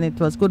it and it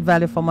was good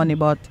value for money,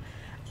 but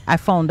I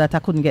found that I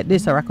couldn't get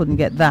this or I couldn't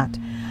get that.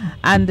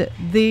 And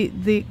the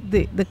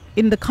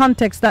in the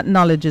context that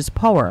knowledge is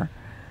power,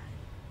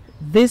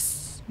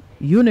 this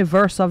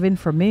universe of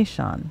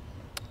information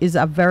is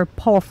a very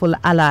powerful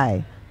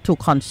ally to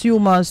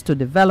consumers, to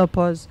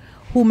developers,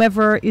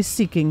 whomever is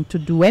seeking to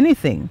do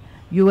anything.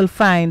 You will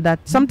find that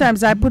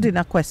sometimes I put in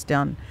a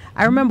question.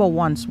 I remember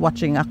once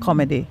watching a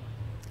comedy,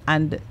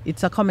 and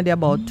it's a comedy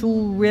about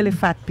two really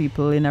fat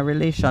people in a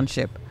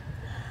relationship.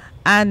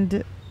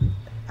 And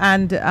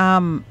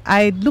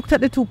I looked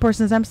at the two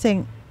persons. I'm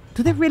saying,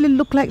 do they really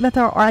look like that,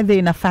 or are they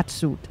in a fat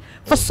suit?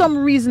 For some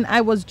reason,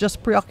 I was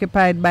just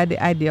preoccupied by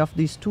the idea of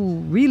these two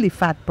really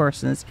fat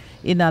persons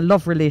in a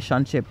love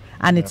relationship,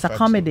 and it's a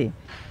comedy.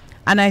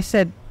 And I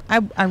said,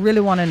 I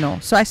really want to know.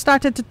 So I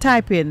started to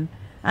type in,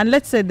 and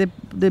let's say the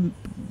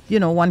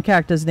one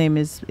character's name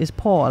is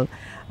Paul.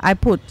 I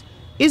put,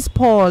 is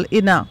Paul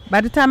inner? By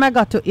the time I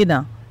got to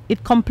inner,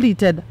 it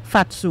completed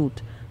fat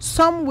suit.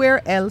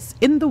 Somewhere else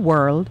in the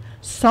world,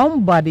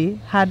 somebody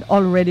had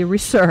already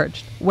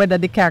researched whether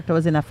the character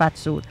was in a fat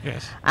suit.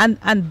 Yes.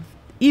 And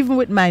even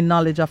with my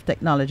knowledge of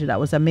technology, that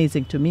was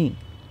amazing to me.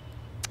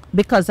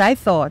 Because I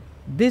thought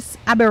this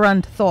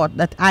aberrant thought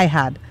that I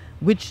had,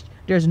 which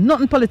there's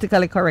nothing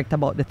politically correct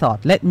about the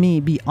thought, let me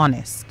be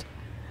honest.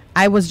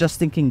 I was just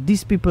thinking,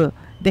 these people,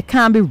 they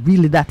can't be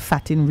really that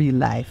fat in real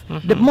life.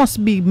 They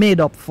must be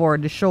made up for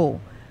the show.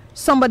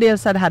 Somebody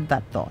else had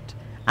that thought.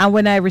 And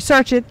when I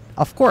researched it,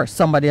 of course,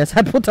 somebody else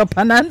had put up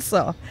an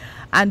answer.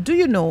 And do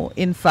you know,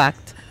 in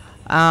fact,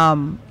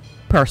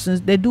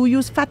 persons, they do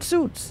use fat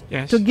suits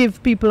to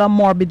give people a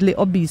morbidly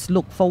obese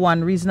look for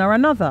one reason or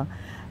another.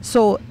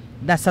 So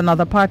that's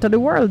another part of the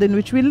world in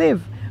which we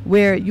live,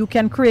 where you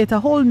can create a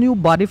whole new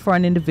body for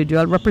an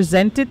individual,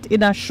 represent it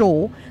in a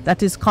show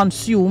that is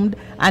consumed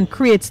and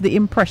creates the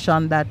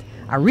impression that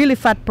a really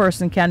fat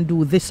person can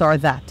do this or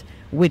that,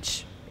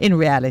 which in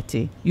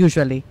reality,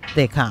 usually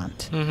they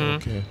can't.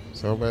 Okay.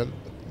 So, well,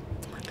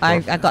 I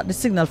got the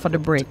signal for the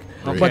break.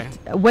 Okay.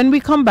 But when we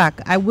come back,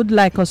 I would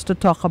like us to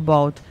talk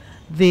about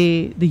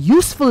the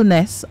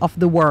usefulness of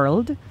the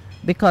world,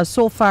 because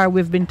so far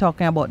we've been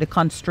talking about the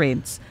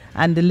constraints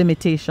and the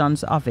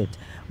limitations of it.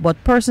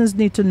 But persons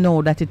need to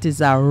know that it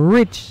is a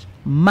rich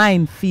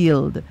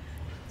minefield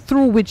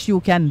through which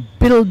you can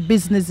build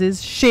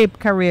businesses, shape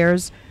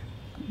careers,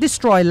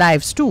 destroy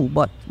lives too,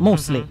 but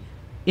mostly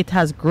it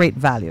has great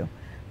value.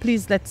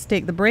 Please, let's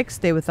take the break.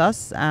 Stay with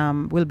us.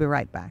 We'll be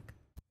right back.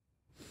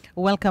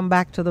 Welcome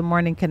back to the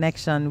Morning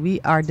Connection. We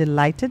are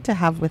delighted to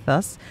have with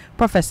us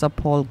Professor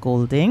Paul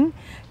Golding.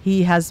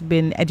 He has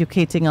been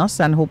educating us,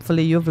 and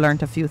hopefully you've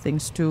learned a few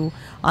things too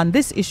on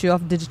this issue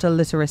of digital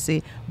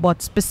literacy,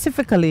 but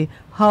specifically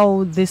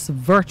how this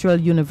virtual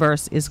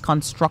universe is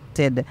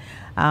constructed,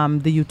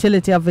 the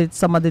utility of it,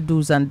 some of the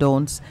do's and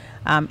don'ts.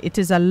 It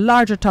is a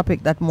larger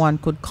topic that one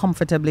could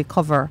comfortably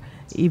cover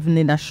even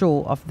in a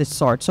show of this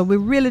sort. So we're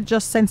really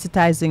just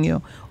sensitizing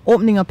you,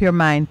 opening up your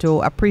mind to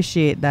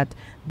appreciate that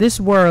this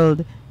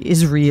world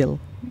is real.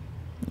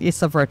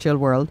 It's a virtual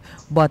world,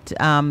 but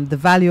the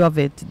value of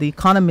it, the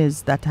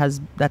economies that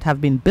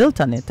have been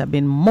built on it. I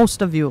mean,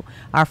 most of you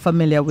are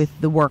familiar with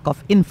the work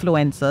of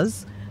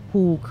influencers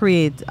who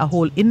create a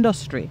whole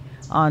industry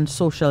on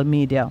social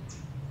media.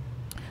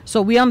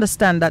 So we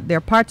understand that there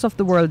are parts of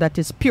the world that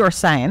is pure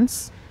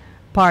science,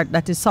 part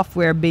that is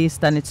software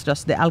based, and it's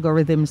just the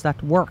algorithms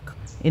that work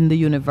in the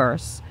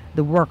universe,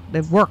 the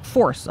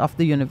workforce of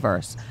the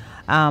universe.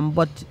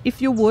 But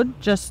if you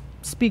would just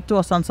speak to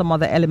us on some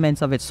other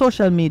elements of it,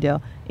 social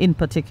media in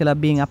particular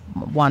being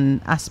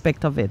one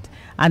aspect of it,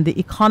 and the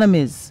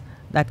economies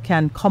that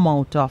can come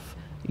out of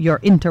your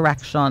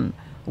interaction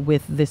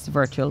with this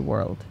virtual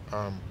world.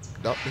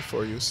 That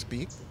before you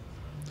speak,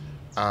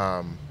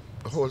 the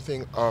whole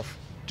thing of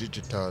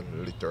digital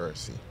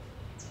literacy.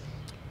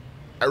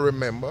 I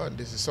remember, and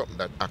this is something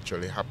that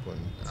actually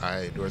happened,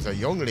 there was a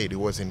young lady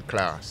who was in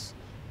class,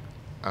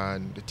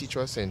 and the teacher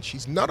was saying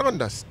she's not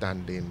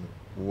understanding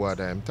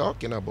what I'm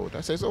talking about.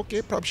 I says,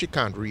 okay, probably she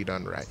can't read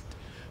and write.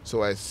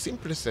 So I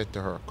simply said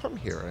to her, come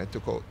here. And I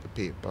took out the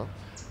paper,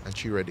 and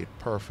she read it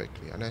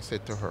perfectly. And I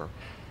said to her,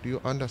 do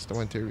you understand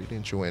what you're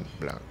reading? She went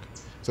blank.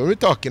 So we're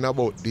talking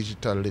about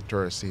digital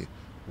literacy.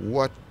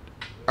 What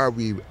are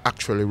we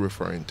actually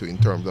referring to in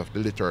terms of the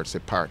literacy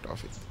part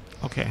of it?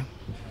 Okay.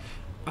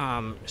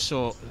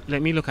 So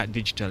let me look at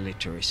digital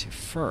literacy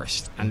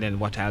first, and then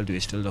what I'll do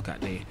is to look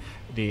at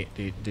the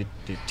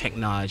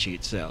technology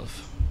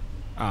itself,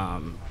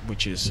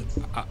 which is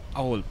a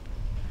whole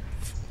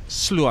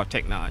slew of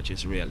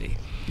technologies really.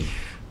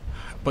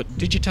 But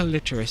digital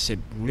literacy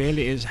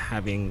really is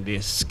having the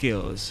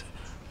skills,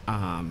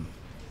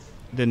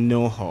 the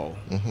know-how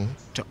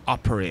to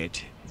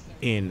operate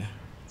in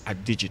a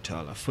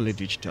fully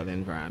digital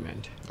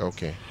environment.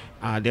 Okay.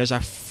 There's a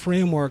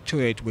framework to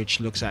it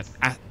which looks at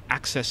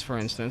access, for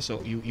instance.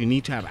 So you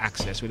need to have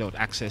access. Without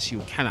access, you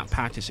cannot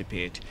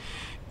participate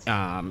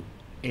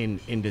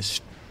in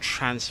this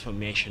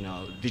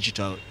transformational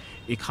digital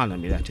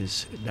economy that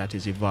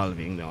is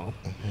evolving now.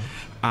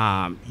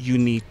 You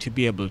need to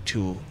be able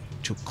to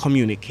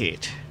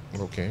communicate.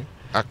 Okay.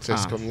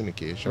 Access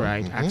communication.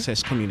 Right.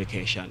 Access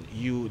communication.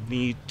 You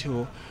need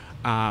to.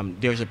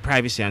 There's a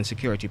privacy and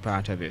security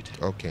part of it.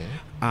 Okay.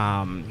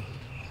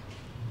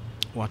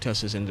 What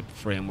else is in the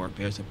framework?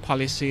 There's a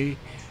policy.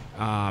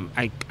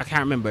 I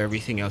can't remember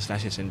everything else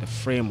that is in the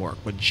framework,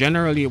 but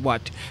generally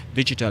what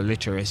digital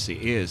literacy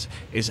is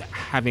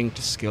having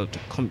the skill to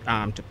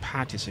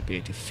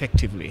participate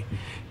effectively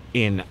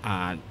in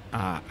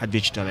a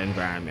digital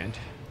environment.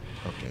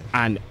 Okay.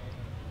 And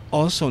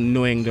also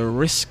knowing the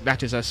risk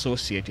that is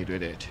associated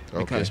with it,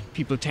 because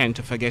people tend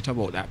to forget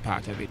about that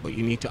part of it, but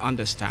you need to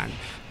understand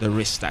the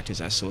risk that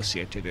is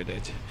associated with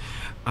it.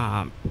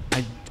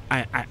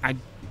 I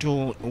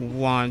don't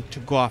want to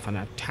go off on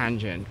a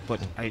tangent,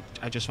 but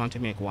I just want to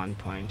make one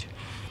point.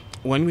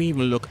 When we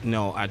even look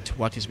now at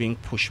what is being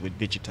pushed with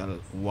digital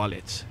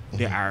wallets,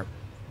 they are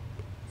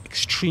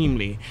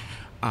extremely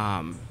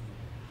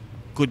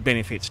good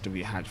benefits to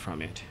be had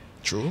from it.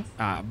 True.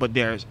 But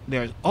there's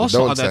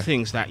also other downside.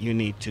 things that you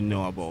need to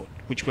know about,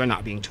 which we're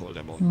not being told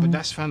about. But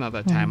that's for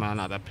another time and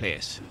another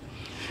place.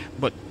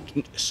 But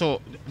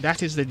so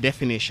that is the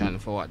definition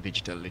for what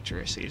digital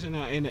literacy is,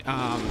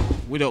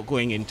 without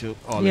going into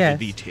all of the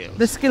details.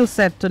 The skill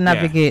set to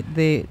navigate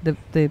the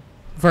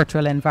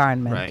virtual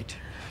environment. Right.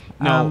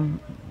 Now,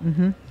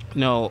 mhm.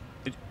 now,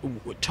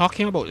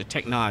 talking about the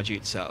technology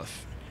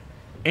itself,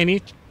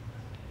 any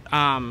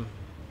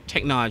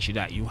technology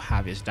that you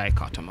have is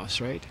dichotomous,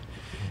 right?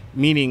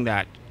 Meaning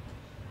that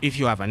if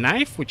you have a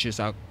knife, which is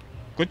a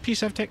good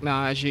piece of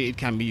technology, it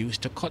can be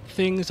used to cut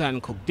things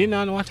and cook dinner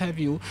and what have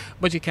you,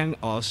 but it can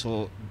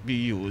also be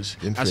used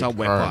as a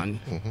weapon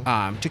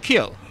to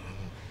kill.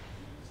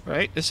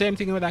 Right? The same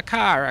thing with a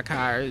car. A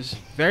car is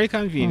very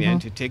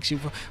convenient. It takes you,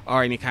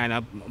 or any kind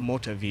of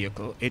motor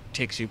vehicle, it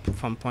takes you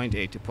from point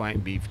A to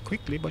point B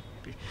quickly, but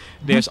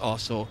there's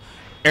also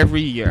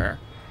every year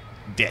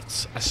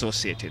deaths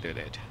associated with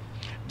it.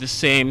 The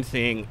same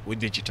thing with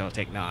digital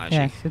technology.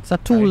 Yes, it's a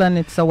tool and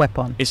it's a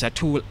weapon. It's a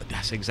tool.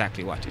 That's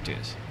exactly what it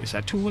is. It's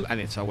a tool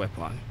and it's a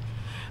weapon.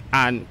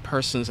 And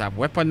persons have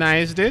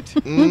weaponized it,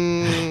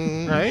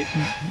 right?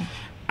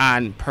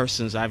 And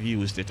persons have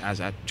used it as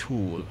a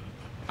tool.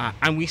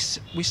 And we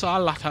saw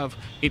a lot of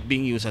it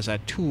being used as a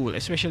tool,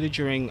 especially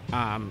during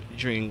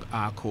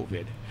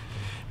COVID.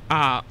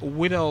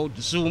 Without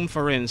Zoom,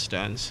 for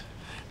instance,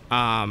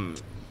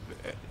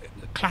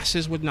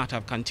 classes would not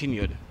have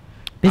continued.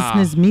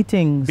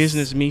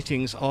 Business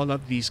meetings, all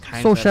of these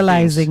kinds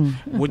socializing of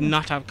things would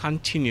not have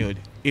continued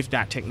if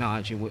that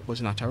technology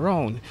was not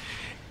around.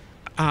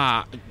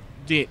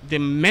 The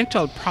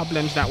mental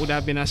problems that would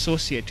have been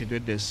associated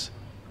with this,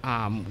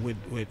 with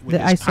the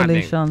this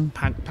isolation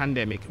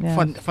pandemic,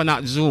 for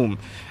not Zoom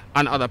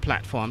and other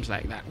platforms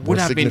like that, would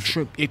have been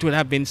it would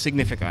have been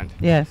significant.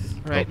 Yes,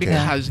 right,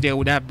 because there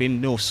would have been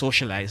no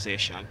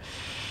socialization.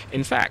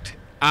 In fact,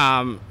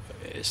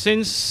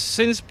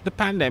 since the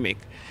pandemic,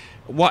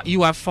 what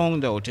you have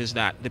found out is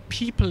that the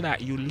people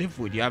that you live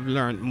with, you have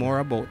learned more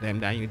about them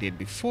than you did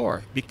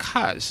before,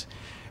 because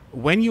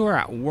when you are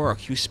at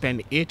work, you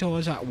spend 8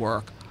 hours at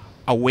work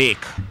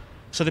awake.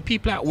 So the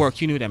people at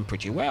work, you knew them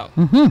pretty well,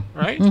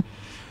 right?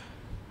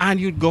 And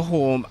you'd go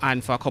home,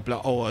 and for a couple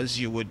of hours,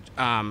 you would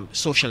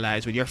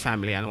socialize with your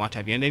family and what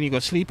have you. And then you go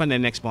sleep, and the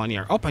next morning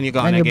you're up and you're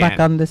gone again. And you're back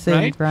on the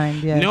same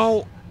grind, yes.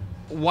 Now,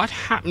 what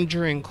happened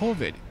during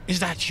COVID is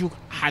that you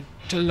had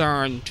to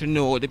learn to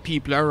know the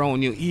people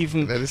around you,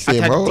 even at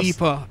a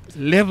deeper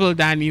level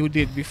than you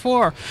did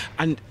before.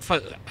 And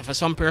for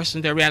some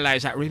person, they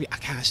realize that really, I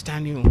can't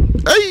stand you.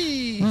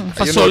 Hey!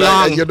 For so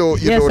long. You know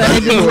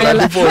that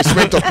divorce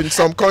went up in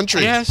some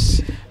countries.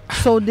 Yes.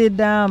 So did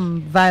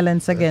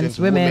violence against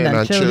women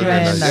and children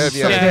and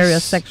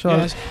various sexual...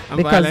 Yes.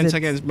 And violence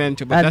against men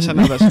too, but that's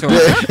another story.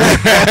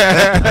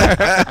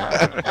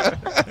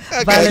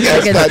 Violence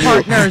against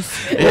partners.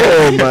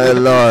 Oh my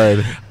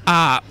Lord.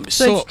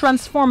 So it's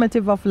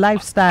transformative of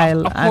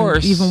lifestyle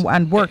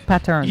and work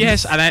patterns.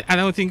 Yes, and I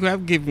don't think we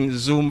have given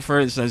Zoom, for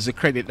instance, the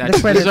credit that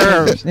it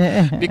deserves,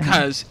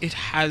 because it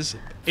has...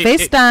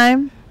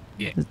 FaceTime.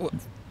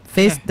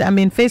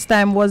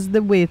 FaceTime was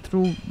the way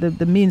through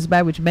the means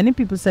by which many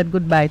people said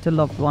goodbye to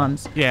loved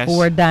ones who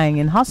were dying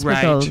in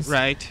hospitals.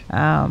 Right.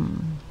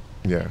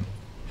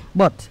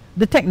 But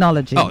the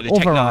technology,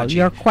 overall,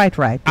 you're quite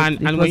right.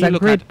 It was a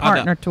great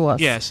partner to us.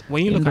 Yes,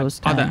 when you look at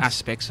other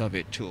aspects of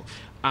it too,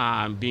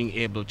 being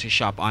able to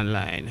shop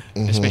online,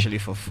 especially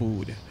for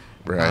food.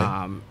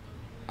 Right.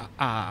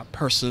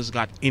 Persons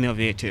got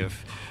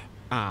innovative.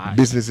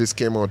 Businesses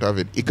came out of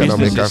it.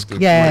 Economic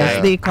activity.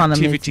 Yes, the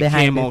economics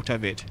came out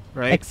of it.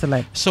 Right.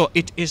 Excellent. So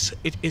it is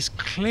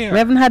clear. We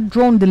haven't had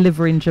drone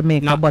delivery in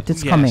Jamaica, but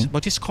it's coming.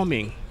 But it's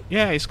coming.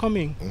 Yeah, it's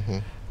coming.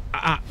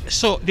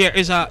 So there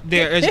is a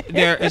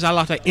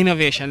lot of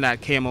innovation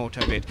that came out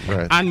of it,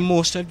 and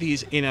most of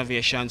these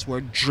innovations were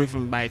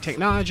driven by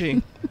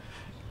technology.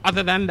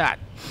 Other than that,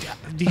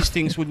 these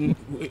things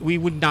we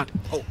would not.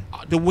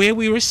 The way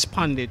we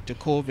responded to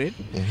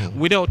COVID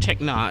without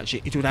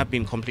technology, it would have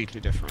been completely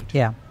different.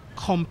 Yeah,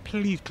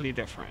 completely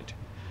different.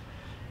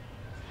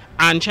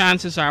 And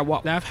chances are,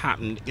 what would have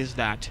happened is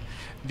that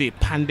the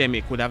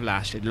pandemic would have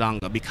lasted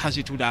longer, because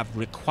it would have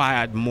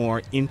required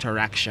more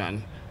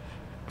interaction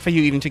for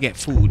you even to get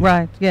food.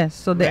 Right. Yes.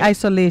 So the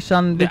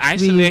isolation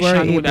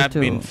would have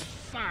been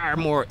far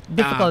more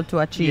difficult to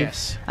achieve.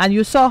 Yes. And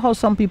you saw how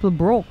some people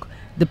broke.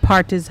 The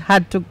parties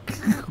had to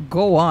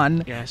go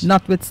on,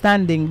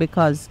 notwithstanding,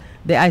 because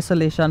the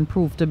isolation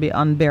proved to be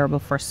unbearable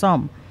for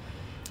some.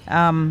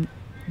 The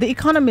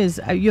economies,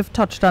 you've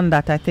touched on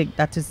that. I think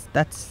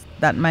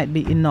that might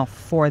be enough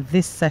for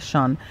this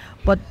session.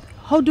 But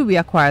how do we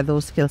acquire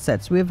those skill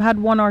sets? We've had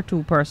 1 or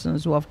 2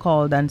 persons who have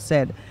called and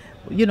said,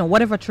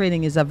 whatever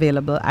training is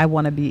available, I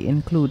want to be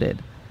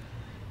included.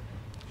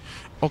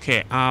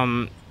 Okay.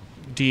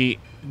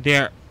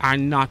 There are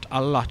not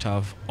a lot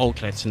of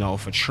outlets now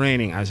for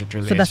training as it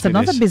relates to this. So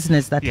that's another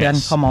business that can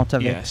come out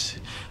of it. Yes.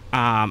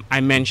 I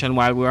mentioned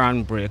while we were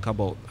on break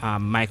about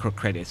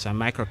microcredits, and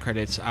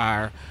microcredits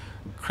are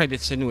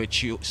credits in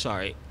which you,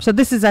 sorry, So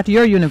this is at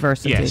your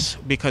university? yes,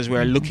 because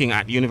we're looking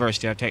at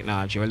University of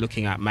Technology, we're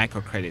looking at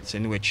microcredits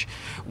in which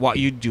what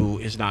you do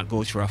is not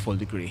go through a full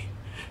degree.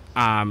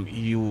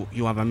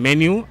 You have a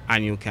menu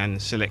and you can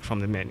select from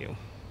the menu.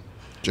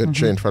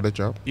 Train for the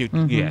job.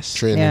 Yes.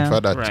 Training Yeah.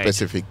 for that Right.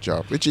 specific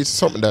job, which is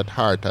something that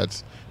Hart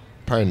has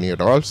pioneered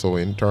also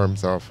in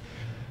terms of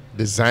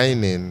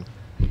designing.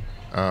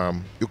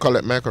 You call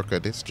it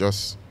microcredits,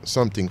 just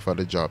something for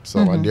the job. So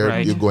and there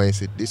Right. you go and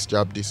say this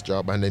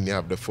job, and then you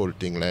have the full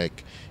thing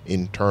like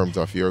in terms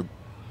of your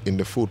in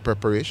the food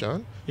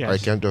preparation. Or you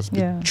Yes. can just be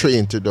Yeah.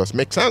 trained to just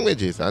make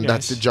sandwiches, and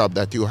that's the Yes. job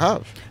that you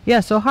have. Yeah,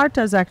 so Hart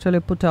has actually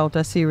put out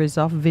a series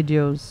of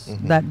videos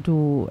that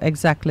do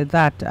exactly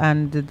that,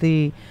 and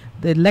the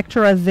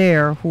lecturer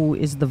there, who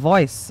is the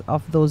voice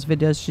of those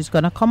videos, she's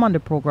going to come on the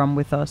program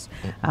with us.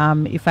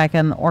 If I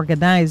can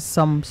organize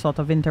some sort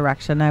of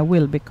interaction, I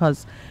will,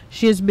 because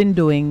she has been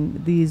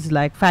doing these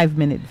like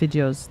 5-minute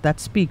videos that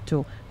speak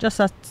to just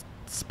a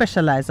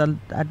specialized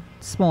a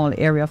small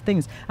area of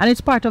things, and it's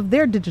part of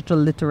their digital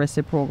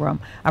literacy program,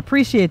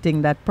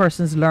 appreciating that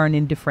persons learn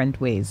in different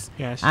ways.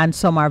 Yes. And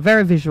some are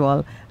very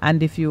visual,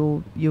 and if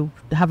you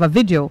have a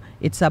video,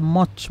 it's a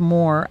much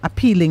more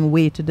appealing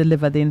way to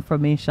deliver the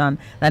information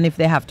than if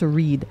they have to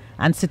read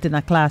and sit in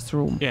a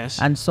classroom. Yes.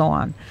 And so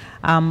on.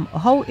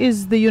 How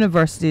is the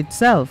university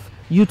itself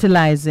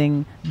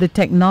utilizing the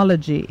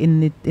technology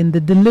in the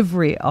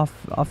delivery of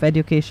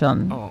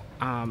education? Oh,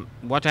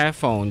 what I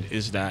found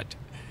is that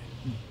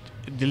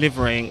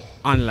delivering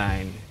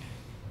online,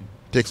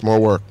 Takes more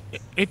work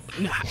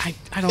I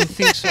don't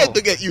think so.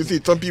 to get used to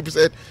it. Some people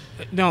said,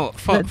 No,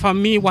 for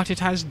me, what it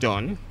has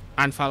done,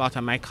 and for a lot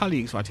of my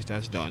colleagues, what it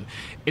has done,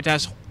 it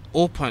has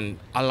opened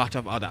a lot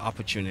of other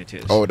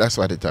opportunities. "Oh, that's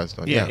what it has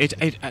done." Yeah,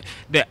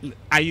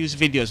 I use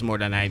videos more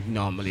than I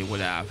normally would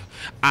have,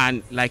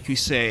 and like you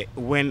say,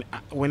 when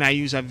I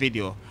use a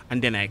video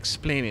and then I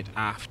explain it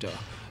after,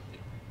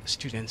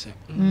 students say,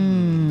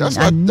 That's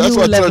A what new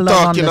we're level of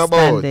talking about.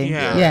 understanding.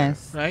 Yeah.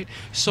 Yes. right?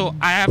 So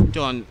I have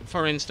done,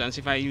 for instance,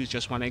 if I use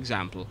just one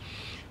example,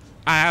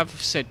 I have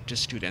said to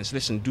students,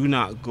 listen, do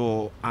not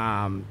go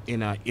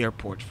in an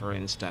airport, for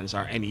instance,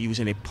 or use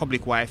any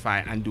public Wi-Fi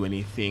and do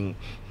anything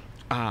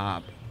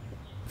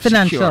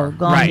Financial, secure.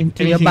 gone Right,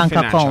 into your anything bank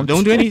financial. account.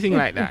 Don't do anything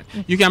like that.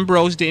 You can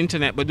browse the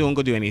internet, but don't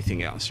go do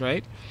anything else,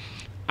 right?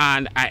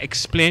 And I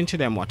explained to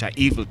them what an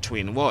evil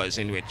twin was,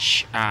 in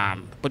which,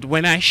 but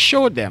when I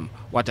showed them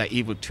what an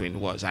evil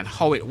twin was and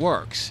how it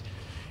works,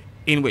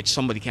 in which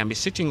somebody can be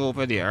sitting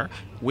over there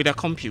with a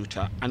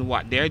computer, and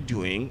what they're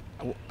doing,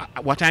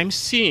 what I'm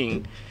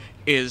seeing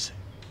is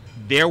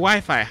their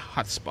Wi-Fi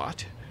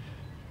hotspot.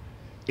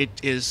 It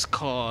is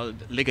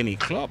called Ligani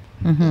Club,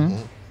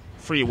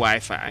 free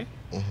Wi-Fi,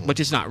 but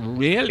it's not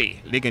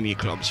really Ligani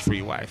Club's free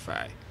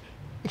Wi-Fi,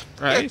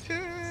 right?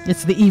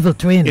 It's the evil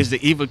twin. Is the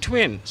evil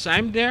twin. So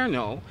I'm there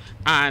now,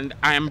 and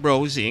I am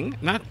browsing.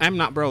 I'm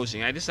not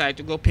browsing. I decided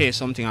to go pay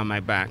something on my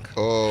bank.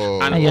 Oh,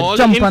 And you all the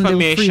jump on the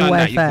free information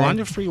that you go Wi-Fi. on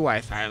the free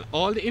Wi-Fi, and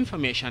all the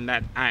information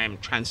that I am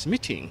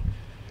transmitting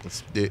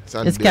It's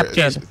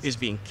captured. is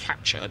being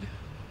captured.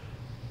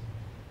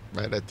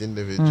 by that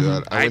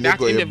individual. By And when that you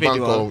go your bank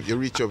individual. out, you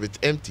reach up, it's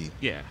empty.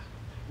 Yeah,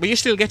 but you're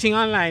still getting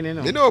online, you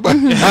know. You know, but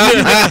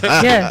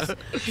Yes.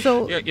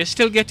 So You're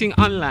still getting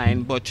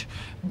online, but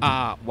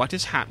what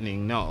is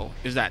happening now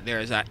is that there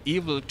is an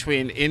evil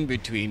twin in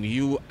between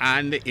you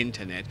and the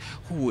internet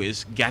who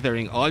is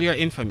gathering all your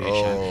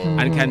information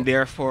and can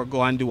therefore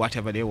go and do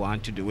whatever they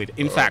want to do with.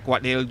 In fact,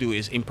 what they'll do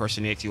is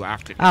impersonate you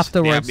after this. They have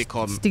afterwards,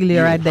 become steal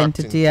your you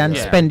identity and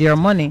Yeah. spend your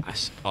money.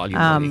 all your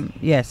money.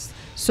 Yes.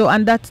 So,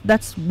 and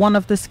that's one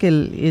of the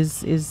skill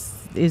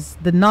is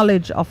the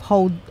knowledge of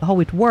how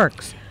it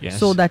works, Yes.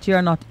 so that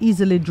you're not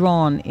easily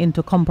drawn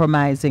into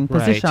compromising Right.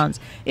 positions.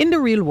 In the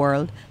real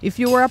world, if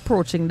you were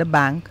approaching the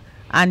bank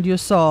and you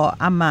saw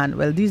a man,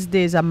 well, these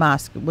days a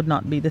mask would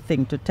not be the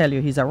thing to tell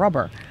you he's a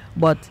robber,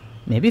 but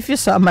maybe if you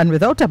saw a man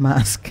without a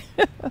mask,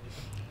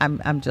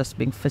 I'm just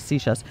being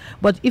facetious,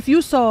 but if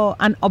you saw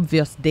an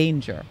obvious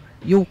danger,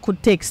 you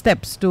could take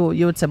steps to,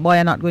 you would say, boy,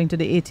 I'm not going to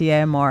the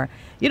ATM, or,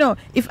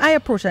 if I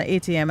approach an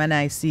ATM and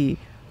I see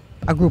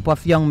a group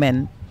of young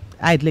men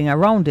idling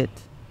around it,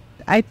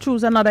 I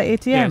choose another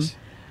ATM. Yes.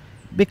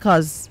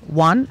 Because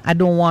one, I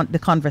don't want the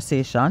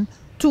conversation.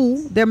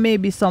 Two, there may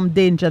be some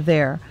danger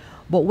there.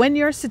 But when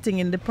you're sitting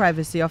in the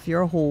privacy of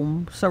your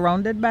home,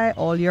 surrounded by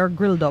all your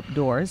grilled up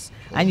doors,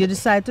 and you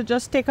decide to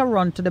just take a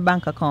run to the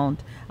bank account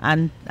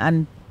and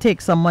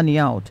take some money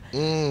out,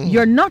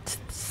 you're not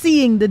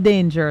seeing the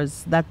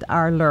dangers that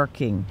are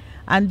lurking.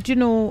 And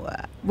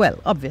well,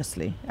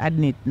 obviously, I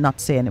need not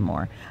say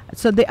anymore.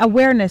 So the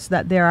awareness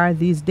that there are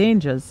these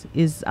dangers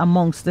is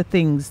amongst the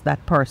things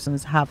that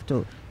persons have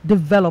to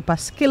develop a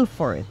skill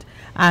for it,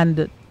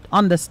 and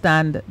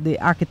understand the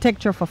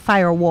architecture for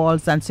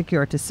firewalls and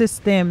security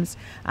systems,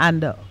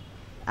 and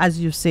as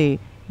you say,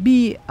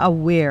 be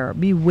aware,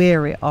 be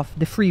wary of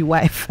the free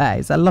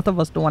Wi-Fi's. A lot of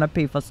us don't want to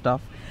pay for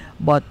stuff,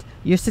 but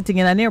you're sitting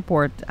in an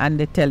airport and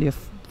they tell you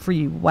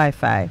free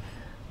Wi-Fi,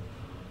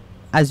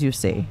 as you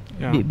say.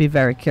 Yeah. be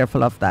very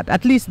careful of that.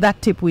 At least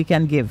that tip we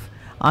can give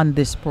on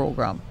this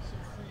program.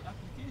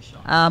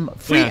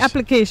 Free Yes.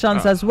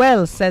 applications as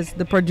well, says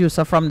the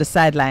producer from the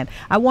sideline.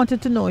 I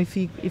wanted to know if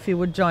he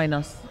would join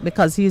us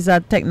because he's a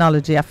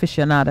technology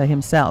aficionado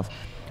himself.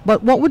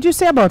 But what would you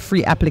say about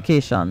free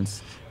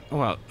applications?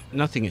 Well,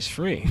 nothing is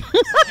free.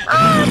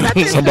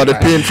 Somebody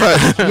paying for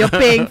it. You're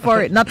paying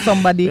for it, not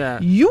somebody. Yeah.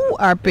 You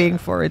are paying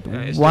for it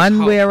It's one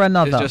just way how- or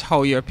another. It's just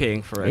how you're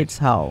paying for it. It's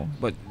how.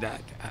 But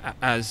that,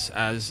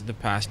 as the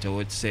pastor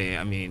would say,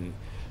 I mean,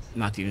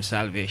 not even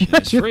salvation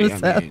is free.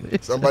 I mean,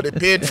 Somebody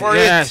paid for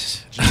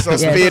yes. it.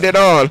 Jesus Yes. paid it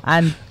all.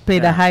 And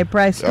paid a high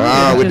price. too,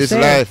 Ah, what with you his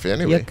say. life,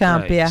 anyway. You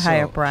can't pay a Right,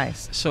 higher so-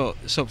 price.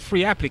 So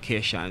free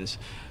applications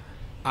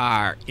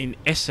are in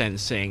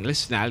essence saying,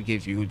 listen, I'll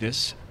give you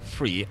this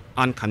free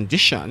on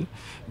condition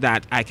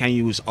that I can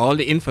use all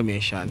the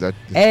information That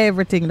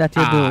Everything that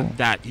you do.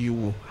 that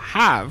you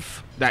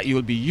have, that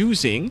you'll be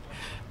using,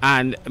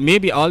 and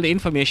maybe all the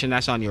information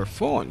that's on your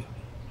phone.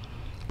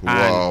 And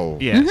wow.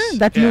 yes.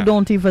 That yeah. you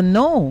don't even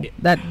know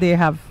that they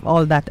have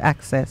all that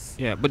access.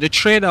 Yeah, but the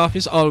trade-off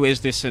is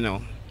always this,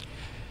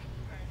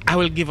 I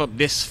will give up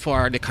this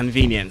for the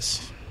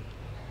convenience.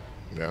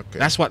 Yeah, okay.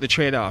 That's what the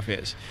trade-off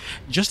is.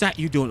 Just that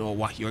you don't know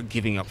what you're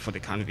giving up for the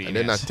convenience. and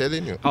they're not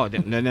telling you. Oh,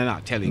 they're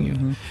not telling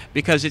you.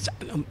 Because it's,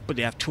 but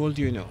they have told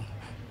you,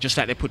 just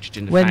like they put it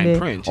in the When fine they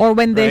print. or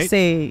when they right?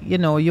 say,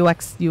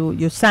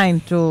 you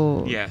sign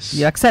to, Yes.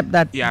 you accept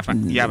that You have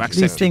these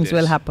accepted things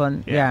will this.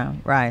 happen. Yeah. Yeah,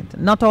 right.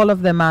 Not all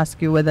of them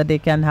ask you whether they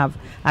can have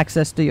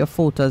access to your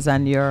photos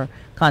and your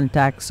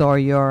contacts or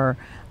your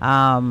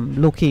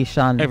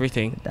location,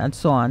 Everything. and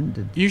so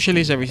on.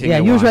 Usually it's everything Yeah,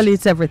 they usually want.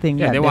 it's everything.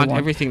 Yeah, that they want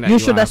everything that you you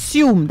should have.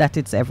 assume that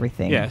it's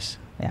everything. Yes.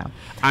 Yeah.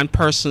 And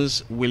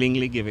persons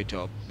willingly give it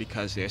up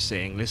because they're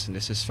saying, listen,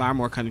 this is far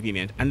more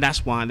convenient. And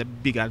that's one of the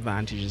big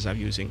advantages of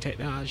using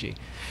technology.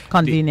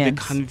 Convenience.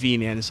 The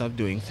convenience of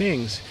doing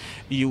things.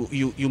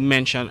 You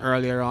mentioned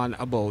earlier on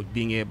about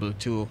being able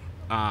to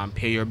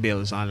pay your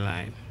bills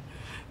online.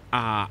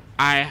 I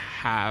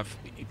have,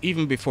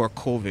 even before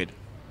COVID,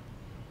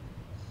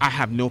 I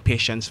have no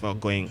patience for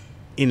going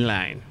in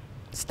line.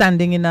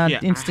 Standing in Yeah, I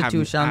have-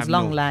 institutions, I have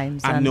long no-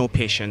 lines. I have and no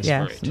patience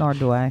yes, for it. nor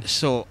do I.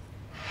 So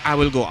I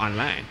will go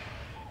online,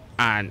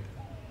 and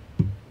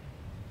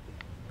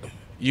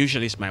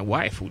usually it's my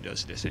wife who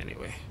does this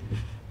anyway.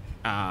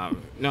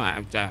 No,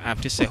 I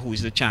have to say who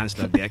is the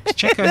chancellor of the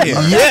exchequer here.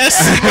 Yes,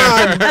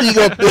 man. Big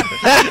up.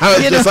 I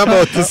was just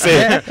about to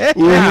say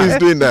who is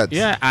doing that.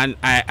 Yeah, and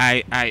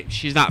I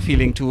she's not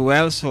feeling too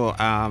well, so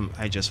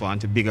I just want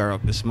to big her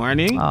up this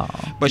morning. Oh.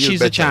 But You she's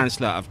the better.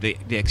 chancellor of the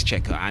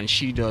exchequer, and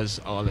she does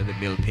all of the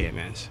bill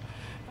payments.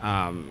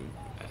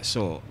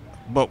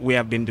 But we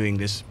have been doing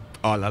this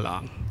all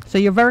along. So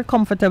you're very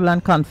comfortable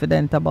and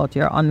confident about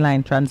your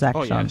online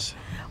transactions. Oh, yes.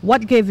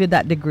 What gave you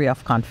that degree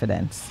of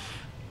confidence?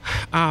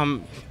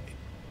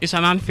 It's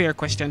an unfair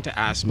question to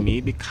ask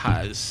me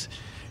because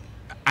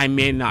I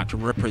may not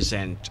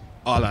represent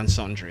all and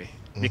sundry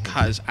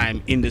because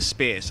I'm in the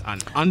space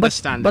and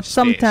understand But the space.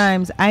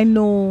 sometimes I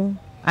know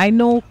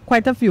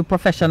quite a few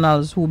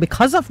professionals who,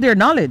 because of their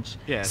knowledge,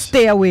 Yes.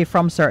 stay away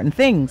from certain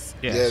things.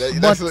 Yes. Yeah,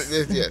 But-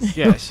 yes.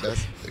 Yes.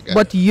 That's the guy.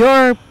 But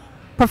your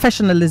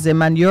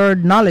professionalism and your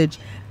knowledge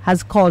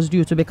has caused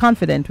you to be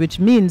confident, which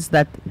means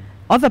that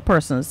other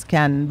persons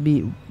can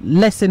be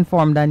less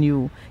informed than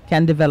you,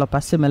 can develop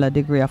a similar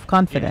degree of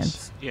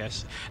confidence.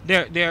 Yes.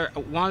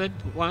 One of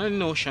the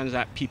notions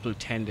that people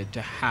tended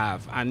to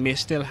have and may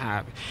still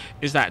have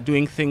is that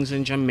doing things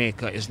in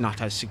Jamaica is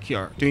not as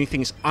secure. Doing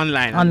things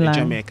online in Online.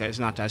 Jamaica is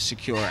not as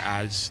secure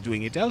as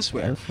doing it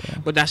elsewhere.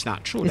 But that's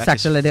not true. It's That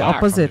is actually the far from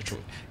opposite.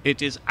 truth.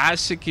 It is as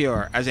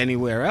secure as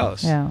anywhere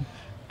else. Yeah.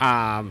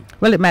 Um,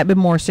 Well, it might be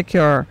more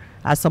secure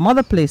as some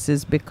other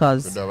places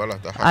because They have a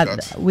lot of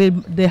hackers.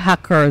 the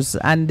hackers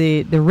and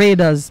the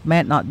raiders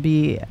might not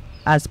be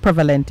as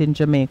prevalent in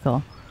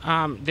Jamaica.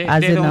 they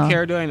As in, don't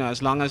care, doing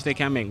as long as they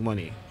can make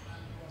money.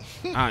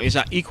 It's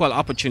an equal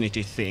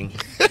opportunity thing.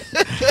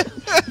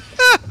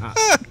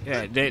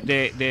 Yeah,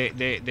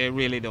 they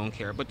really don't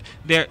care. But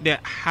there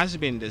has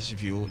been this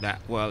view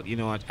that, well, you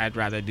know what, I'd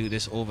rather do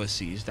this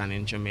overseas than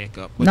in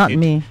Jamaica. But Not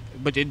me.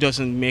 But it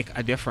doesn't make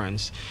a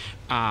difference.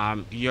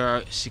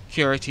 Your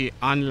security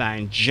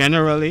online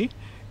generally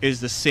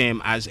is the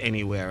same as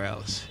anywhere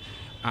else,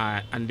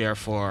 and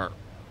therefore,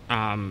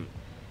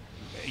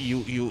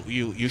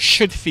 you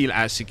should feel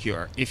as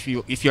secure if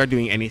you're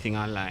doing anything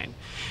online.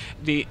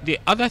 The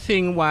other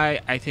thing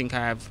why I think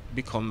I've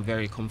become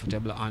very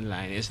comfortable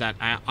online is that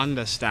I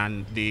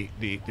understand the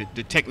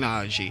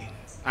technology.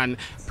 And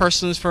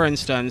persons, for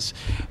instance,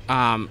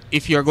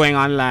 if you're going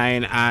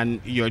online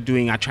and you're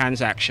doing a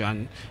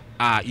transaction,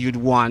 you'd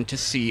want to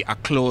see a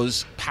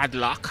closed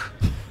padlock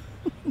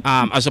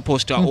as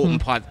opposed to an open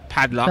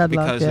padlock,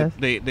 because yes.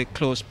 the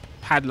closed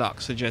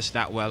padlock suggests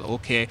that, well,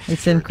 okay,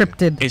 It's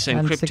encrypted. it's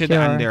and encrypted secure.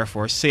 and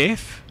therefore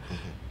safe.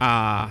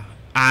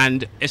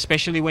 And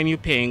especially when you're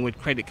paying with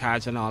credit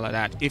cards and all of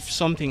that, if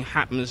something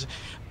happens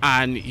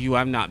and you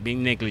have not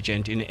been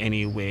negligent in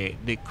any way,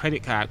 the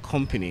credit card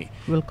company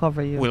Will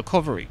cover you. will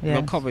cover it. Will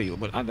Yes. cover you.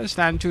 But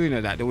understand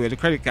too, that the way the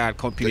credit card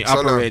company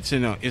Excellent. operates,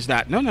 is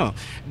that no,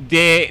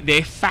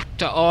 they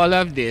factor all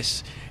of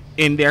this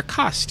in their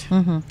cost.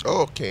 Oh,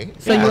 okay.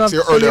 So you That's have-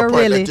 your so earlier you're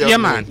point that really- you have Yeah,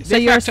 made. man. So They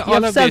you're factor all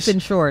of this.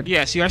 self-insured.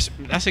 Yes,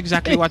 that's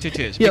exactly what it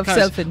is. You're Because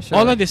self-insured.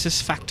 all of this is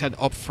factored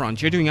up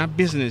front. You're doing a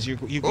business. You're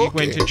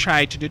going to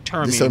try to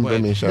determine This well,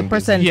 information. The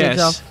percentage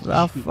Yes.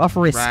 of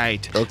risk.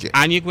 right. Okay.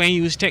 And you're going to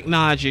use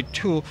technology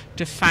too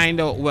to find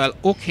out, well,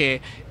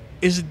 okay,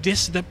 is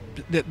this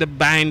the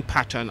buying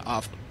pattern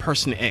of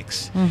person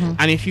X?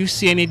 And if you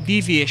see any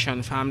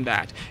deviation from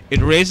that, it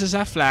raises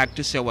a flag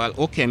to say, well,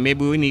 okay,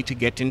 maybe we need to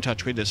get in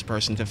touch with this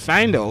person to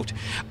find out,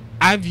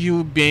 have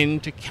you been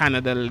to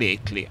Canada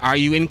lately? Are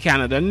you in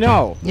Canada?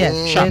 No.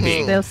 Yes,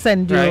 Shopping. they'll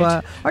send you,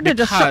 Right. or they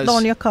just shut Because-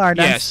 down your card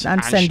yes,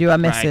 and send you a right,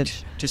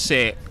 message. to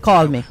say,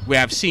 Call me. we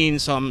have seen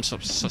some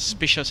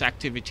suspicious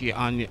activity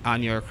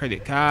on your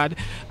credit card,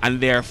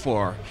 and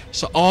therefore,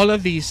 so all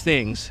of these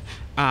things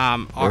are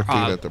Working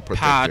all there to protect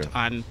part you.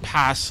 and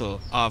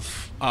parcel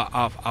of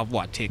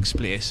what takes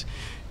place,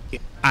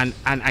 and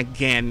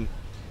again,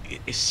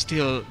 it's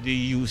still the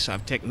use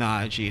of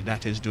technology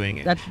that is doing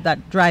it.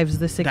 That drives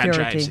the security.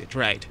 That drives it,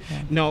 right.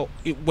 Now,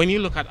 when you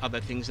look at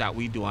other things that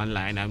we do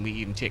online, and we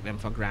even take them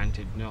for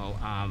granted,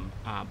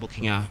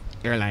 booking a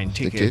airline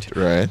ticket,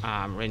 right.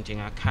 renting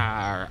a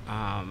car,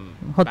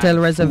 Hotel buying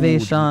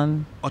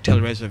reservation. food,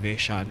 hotel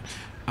reservation,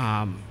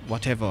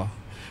 whatever.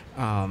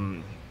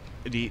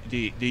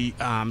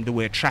 The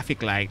way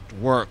traffic light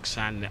works,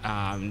 and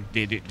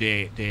they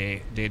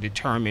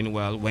determine,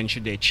 well, when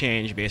should they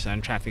change based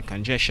on traffic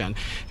congestion,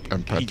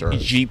 And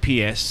patterns.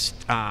 GPS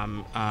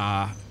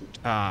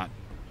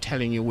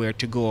telling you where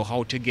to go,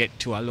 how to get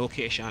to a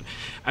location.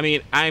 I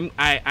mean,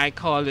 I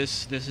call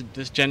this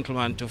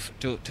gentleman to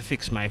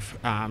fix my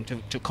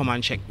to come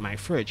and check my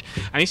fridge,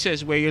 and he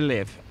says, where you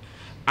live,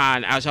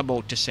 and I was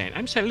about to send.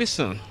 I'm saying,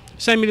 listen,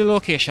 send me the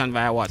location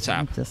via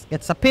WhatsApp, Just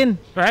gets a pin.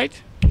 right?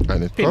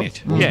 And it Pin comes.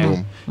 it, Boom,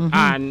 yeah. boom.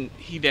 And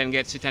he then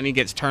gets it, and he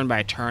gets turn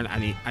by turn,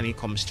 and he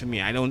comes to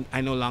me. I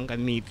no longer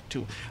need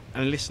to.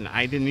 And listen,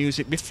 I didn't use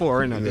it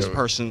before. This Yeah.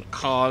 person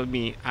called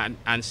me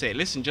and said,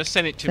 listen, just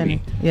send it to Send me.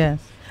 it. Yes.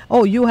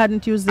 Oh, you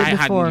hadn't used it I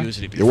before. hadn't used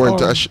it You before.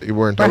 weren't, Oh. you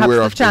weren't Perhaps aware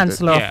the of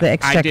Chancellor Yeah, of the I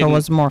Exchequer didn't.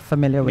 was more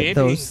familiar with Maybe.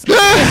 those.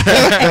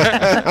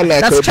 I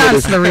like That's how good it-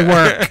 chancellery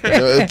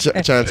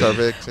work. Chance of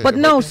it. But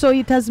no, so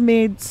it has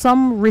made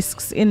some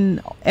risks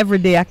in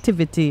everyday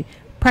activity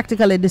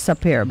practically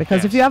disappear,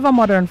 because if Yes. you have a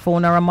modern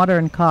phone or a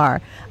modern car,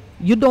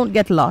 you don't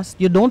get lost,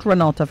 you don't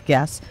run out of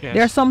gas. Yes.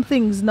 There are some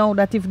things now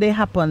that if they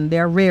happen,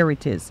 they're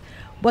rarities.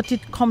 But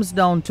it comes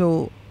down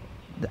to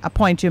a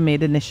point you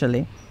made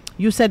initially.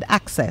 You said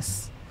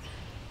access.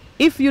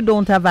 If you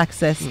don't have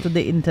access to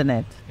the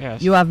internet,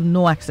 Yes. you have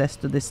no access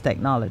to this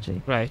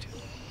technology. Right.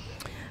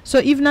 So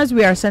even as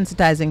we are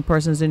sensitizing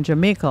persons in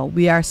Jamaica,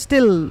 we are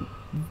still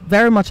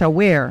very much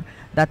aware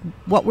that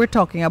what we're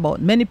talking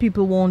about, many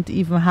people won't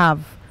even have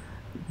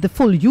the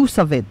full use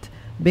of it,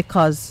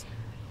 because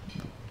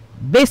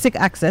basic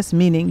access,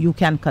 meaning you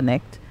can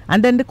connect,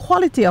 and then the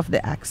quality of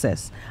the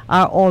access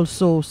are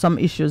also some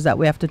issues that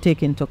we have to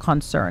take into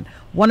concern.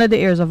 One of the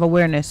areas of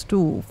awareness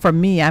too, for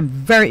me, I'm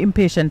very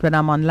impatient when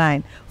I'm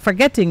online,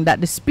 forgetting that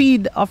the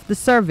speed of the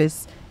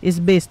service is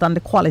based on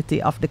the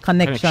quality of the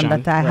connection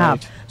that I have.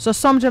 right. So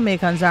some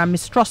Jamaicans are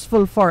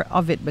mistrustful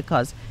of it,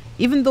 because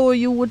even though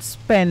you would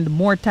spend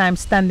more time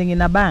standing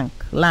in a bank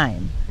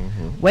line,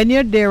 when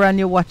you're there and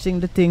you're watching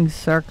the things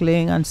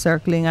circling and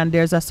circling, and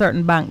there's a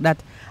certain bank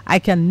that I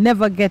can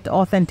never get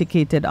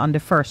authenticated on the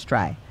first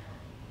try,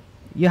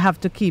 you have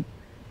to keep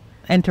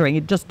entering.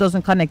 It just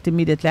doesn't connect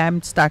immediately.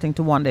 I'm starting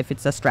to wonder if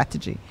it's a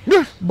strategy.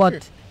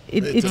 But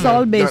it's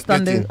all based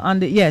on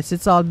the yes,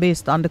 it's all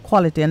based on the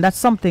quality, and that's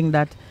something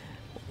that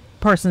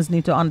persons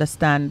need to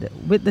understand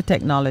with the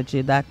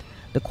technology, that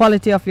the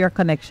quality of your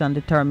connection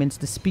determines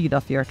the speed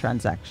of your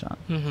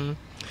transaction.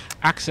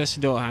 Access,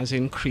 though, has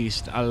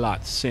increased a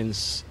lot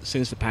since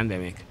the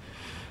pandemic.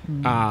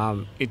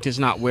 It is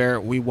not where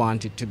we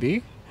want it to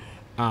be,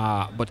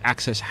 but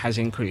access has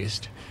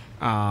increased.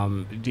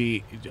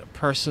 The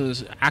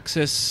person's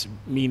access,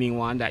 meaning,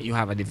 one, that you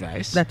have a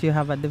device, That you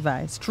have a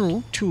device.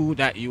 True. two,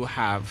 that you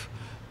have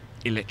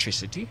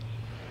electricity,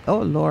 Oh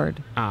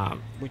Lord.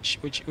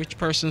 which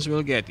persons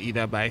will get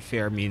either by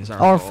fair means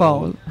Or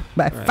foul.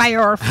 By Right.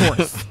 fire or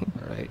force.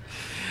 right?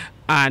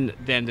 And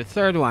then the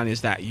third one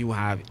is that you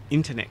have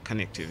internet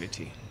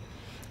connectivity.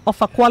 Of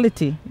a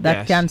quality that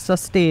Yes. can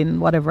sustain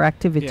whatever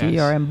activity Yes.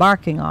 you're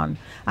embarking on.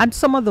 And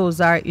some of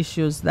those are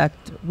issues that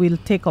will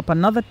take up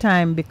another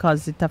time,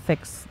 because it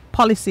affects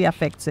policy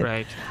affects it.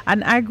 Right.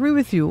 And I agree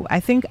with you. I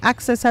think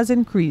access has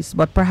increased,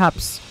 but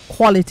perhaps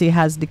quality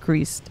has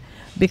decreased,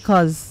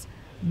 because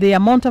the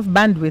amount of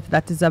bandwidth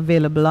that is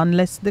available,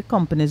 unless the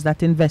companies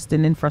that invest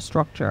in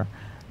infrastructure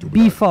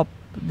beef up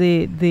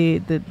the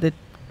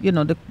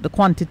the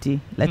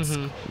quantity, let's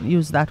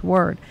use that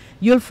word,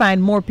 you'll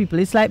find more people.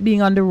 It's like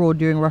being on the road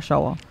during rush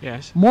hour.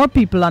 Yes. More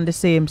people on the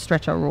same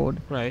stretch of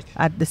road Right.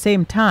 at the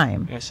same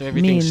time. Yes, so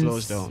everything means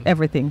slows down.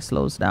 Everything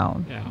slows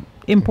down. Yeah.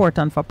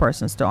 Important for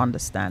persons to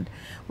understand.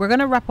 We're going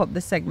to wrap up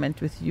the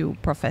segment with you,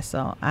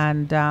 Professor,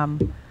 and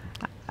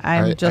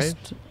I'm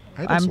just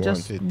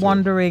wanted to-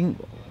 wondering.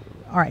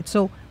 All right,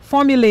 so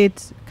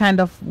formulate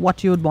kind of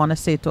what you would want to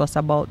say to us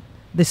about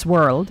this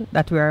world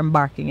that we are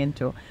embarking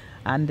into,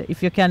 and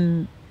if you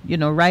can,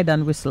 ride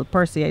and whistle.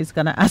 Percy is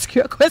going to ask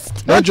you a question.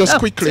 No, just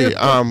quickly,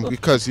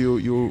 because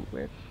you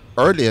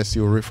earlier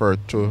you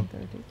referred to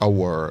a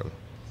world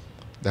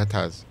that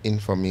has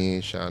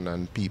information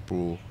and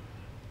people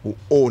who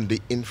own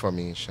the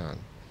information,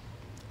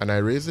 and I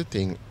raise the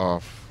thing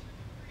of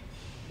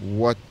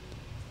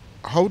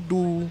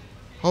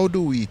how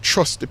do we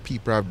trust the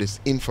people of this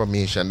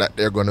information that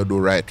they're going to do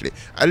rightly?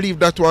 I leave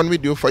that one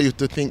with you for you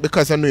to think,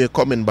 because I know you're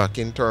coming back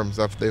in terms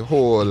of the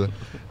whole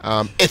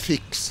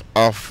ethics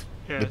of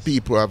the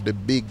people of the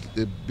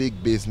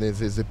big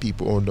businesses, the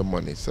people who own the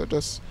money. So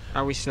just...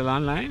 Are we still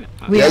online?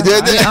 We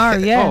are,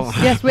 yes. Oh.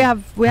 Yes,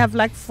 we have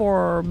like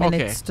 4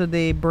 minutes to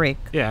the break.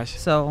 Yes.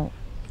 So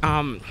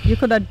you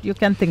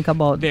can think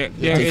about there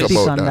speak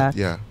on that.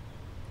 Yeah.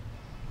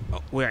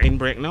 We're in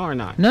break now or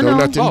not? No,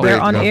 not in we're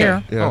break, on no.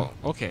 air. Yeah.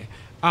 Oh, okay.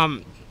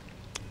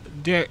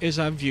 There is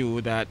a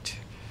view that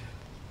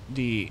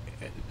the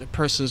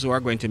persons who are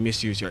going to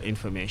misuse your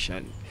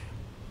information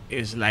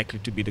is likely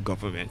to be the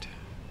government.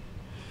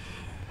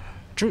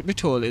 Truth be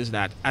told is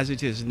that, as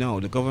it is now,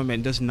 the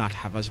government does not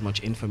have as much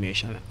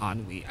information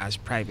on we as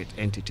private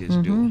entities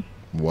do.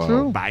 Wow.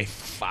 True. By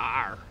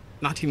far.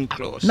 Not even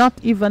close. Not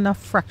even a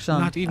fraction.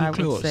 Not even I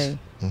close. would say.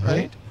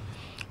 Right?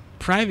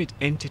 Private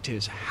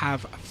entities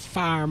have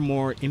far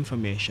more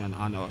information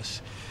on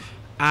us.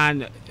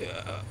 And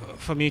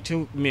for me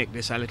to make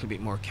this a little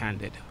bit more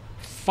candid,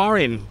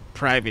 foreign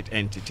private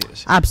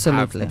entities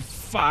Absolutely. have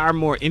far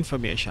more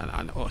information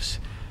on us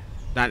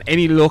than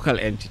any local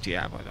entity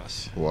have on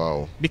us.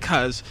 Wow.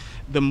 Because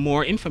the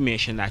more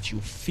information that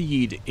you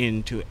feed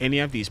into any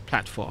of these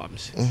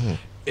platforms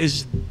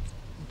is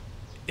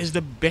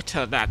the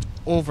better that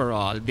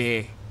overall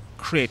they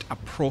create a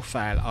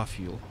profile of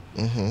you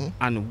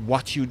and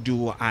what you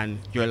do and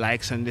your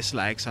likes and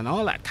dislikes and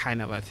all that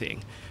kind of a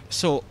thing.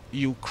 So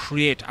you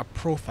create a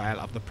profile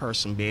of the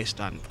person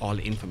based on all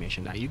the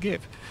information that you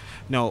give.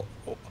 Now,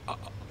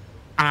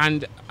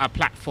 and a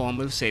platform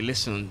will say,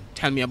 listen,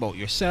 tell me about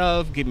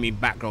yourself, give me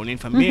background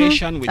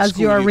information, which As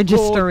school you are you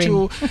registering.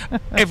 go to,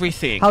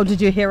 everything. How did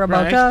you hear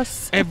about right?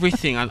 us?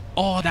 Everything, and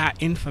all that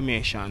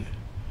information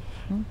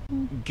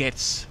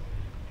gets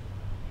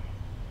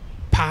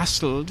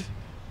parceled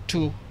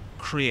to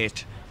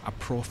create a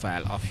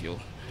profile of you.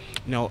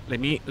 Now, let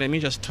me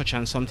just touch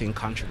on something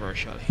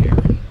controversial here.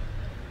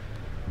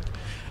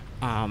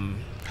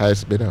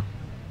 Highest bidder.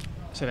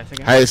 Say that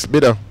again. Highest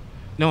bidder.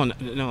 No.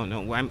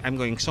 I'm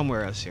going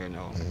somewhere else here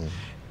now.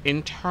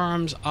 In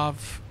terms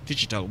of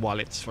digital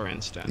wallets, for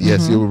instance.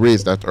 Yes, you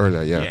raised that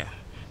earlier. Yeah.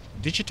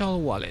 Digital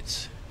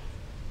wallets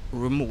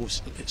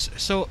removes.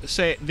 So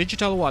say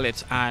digital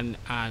wallets and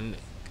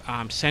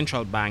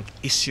central bank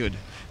issued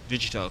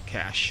digital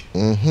cash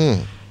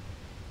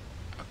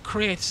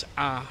creates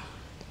a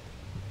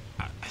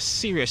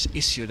serious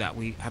issue that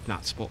we have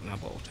not spoken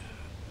about.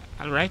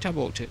 I'll write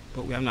about it,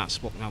 but we have not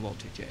spoken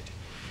about it yet.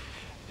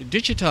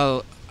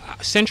 Digital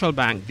central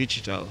bank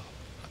digital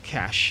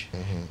cash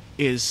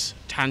is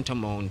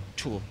tantamount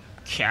to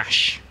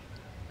cash,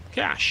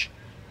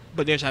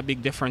 but there's a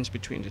big difference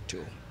between the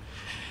two.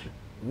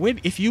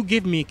 If you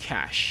give me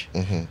cash,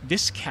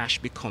 this cash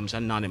becomes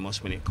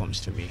anonymous when it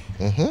comes to me.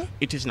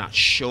 It is not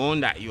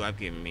shown that you have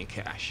given me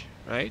cash,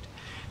 right?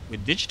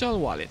 With digital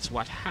wallets,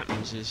 what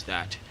happens is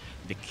that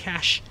the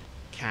cash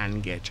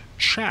can get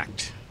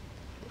tracked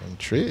And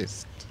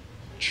traced.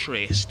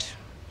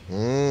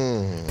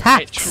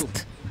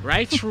 Taxed.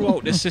 Right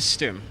throughout the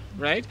system,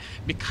 right?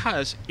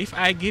 Because if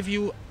I give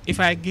me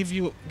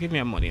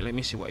a money, let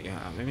me see what you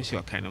have. Let me see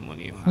what kind of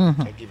money you have.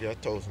 I give you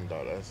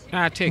 $1,000.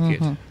 I take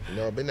it.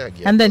 No, but not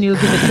And then you'll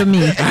give it to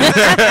me.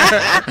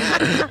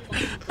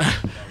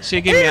 So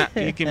you give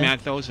me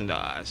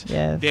 $1,000.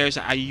 Yes. There's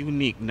a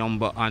unique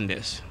number on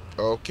this.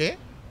 Okay.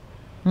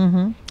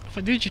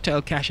 For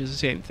digital cash, is the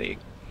same thing.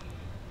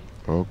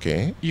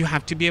 Okay. You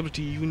have to be able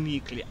to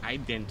uniquely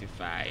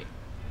identify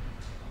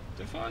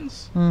the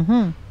funds.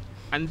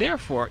 And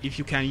therefore, if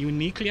you can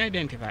uniquely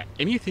identify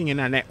anything in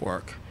a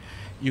network,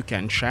 you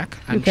can track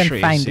and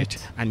trace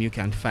it, and you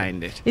can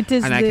find it.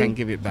 I can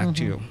give it back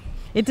to you.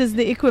 It is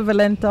the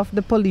equivalent of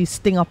the police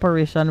sting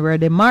operation where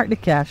they mark the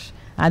cash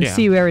and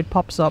see where it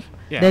pops up.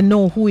 They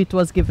know who it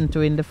was given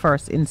to in the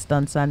first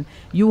instance, and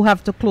you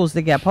have to close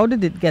the gap. How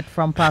did it get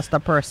from Pastor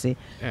Percy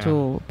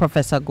to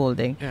Professor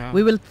Golding?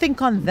 We will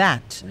think on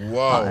that.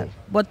 Wow.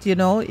 But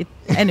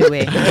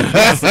anyway,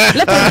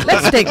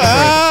 let's take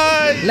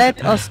a break.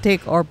 Let us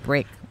take our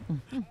break.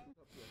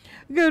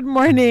 Good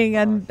morning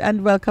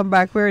and welcome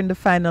back. We're in the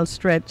final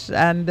stretch,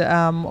 and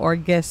our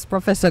guest,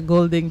 Professor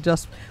Golding,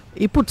 just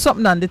he put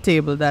something on the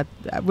table that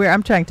where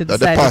I'm trying to That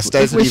the decide pastor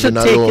if is we should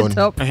leaving take alone. it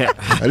up.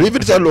 Leave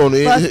it alone.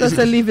 Pastor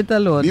said leave it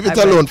alone. Leave it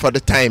I mean, alone for the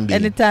time being.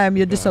 Anytime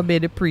you disobey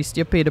the priest,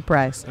 you pay the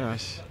price.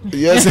 Yes.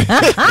 Yes.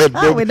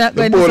 We're not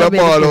going to pull a disobey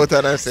the ball priest. out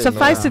and I say,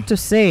 Suffice no. it to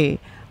say,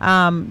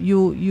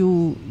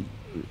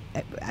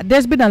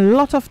 there's been a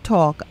lot of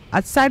talk,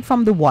 aside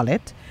from the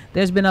wallet,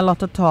 there's been a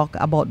lot of talk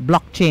about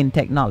blockchain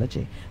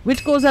technology,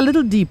 which goes a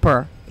little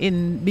deeper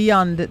in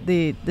beyond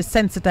the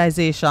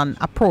sensitization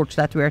approach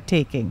that we're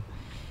taking.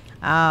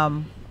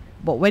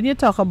 But when you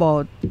talk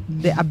about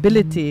the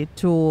ability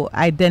to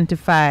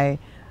identify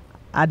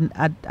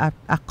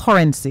a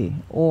currency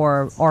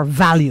or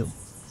value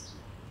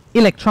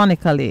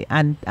electronically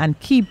and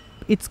keep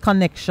its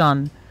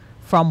connection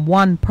from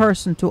one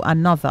person to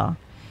another,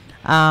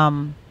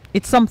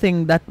 it's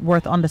something that's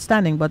worth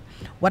understanding. But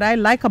what I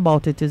like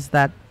about it is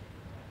that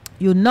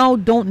you now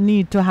don't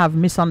need to have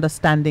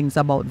misunderstandings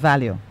about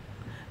value.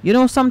 You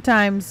know,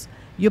 sometimes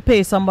you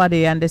pay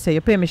somebody and they say, you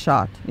pay me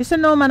short. You say,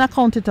 no, man, I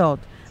count it out.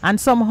 And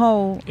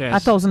somehow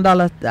Yes.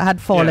 $1,000 had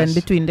fallen Yes.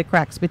 between the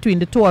cracks, between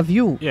the two of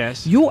you.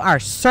 Yes. You are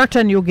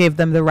certain you gave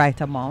them the right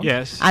amount.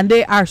 Yes. And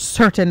they are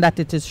certain that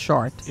it is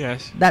short.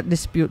 Yes. That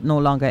dispute no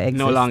longer exists.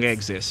 No longer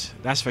exists.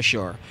 That's for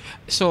sure.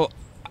 So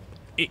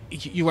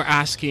you were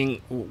asking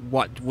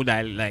what would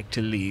I like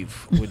to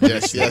leave with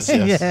Yes, this?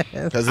 yes.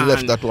 Because he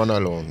left And- that one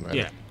alone. Right?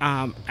 Yeah.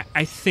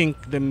 I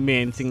think the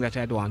main thing that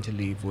I'd want to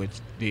leave with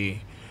the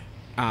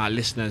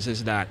listeners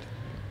is that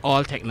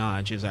all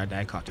technologies are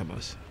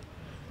dichotomous.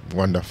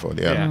 Wonderful.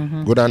 Yeah.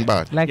 Yeah. Good and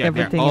bad. Like Yeah,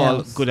 everything they're all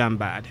else. good and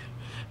bad.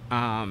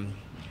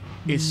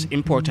 It's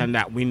important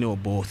that we know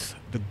both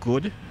the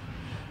good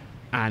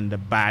and the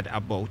bad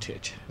about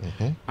it,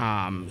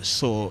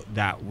 so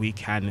that we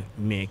can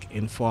make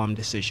informed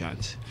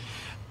decisions.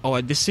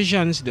 Our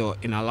decisions, though,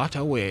 in a lot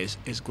of ways,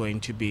 is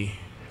going to be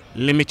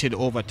limited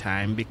over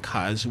time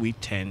because we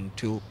tend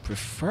to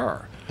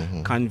prefer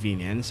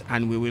convenience,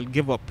 and we will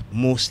give up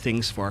most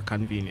things for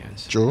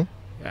convenience. True.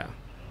 Yeah.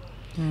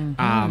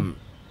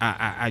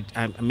 I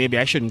maybe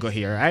I shouldn't go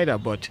here either,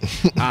 but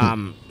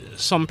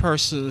some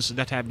persons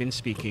that I've been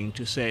speaking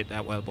to say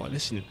that, well, boy,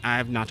 listen,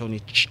 I've not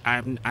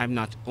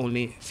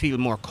only feel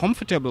more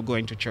comfortable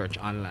going to church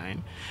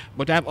online,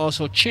 but I've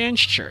also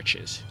changed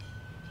churches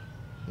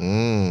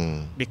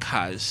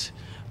because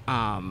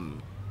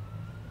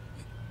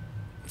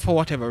for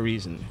whatever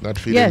reason. Not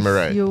feeling Yes, me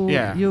right.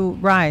 you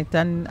right,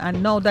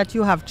 and know that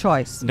you have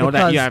choice. Know that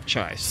because you have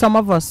choice. Some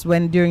of us,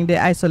 when during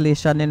the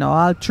isolation,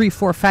 all 3,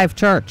 4, 5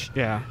 church,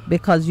 Yeah.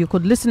 because you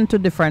could listen to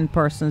different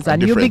persons, At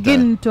and you different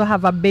begin to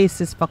have a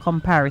basis for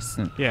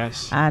comparison.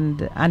 Yes.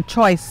 And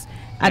choice.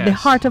 At the Yes.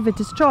 heart of it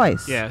is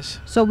choice. Yes.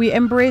 So we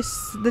embrace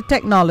the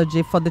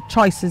technology for the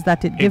choices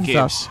that it gives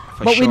us,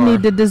 for but we sure.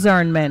 need the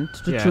discernment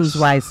to Yes. choose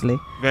wisely.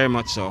 Very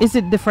much so. Is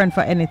it different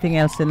for anything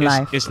else in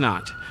life? It's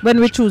not. When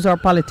we choose our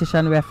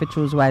politician, we have to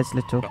choose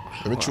wisely too.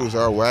 Let me choose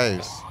our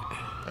wives.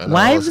 and our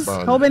Wives?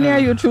 husband. How many are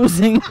you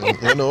choosing?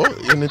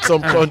 In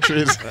some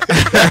countries.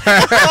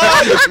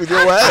 You choose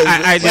your wives.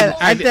 I didn't,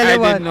 I tell you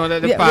what, didn't know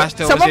that the yeah,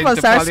 pastor some was of us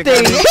into are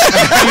polygamy. staying.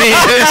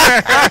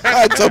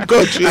 In some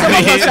countries. Some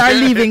of us are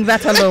leaving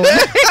that alone.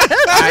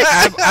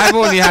 I've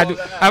only had one.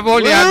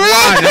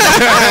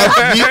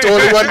 Meet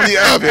only one we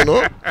have,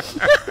 Yeah.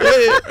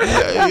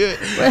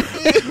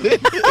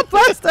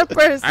 Pastor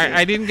Percy.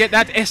 I didn't get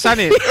that S on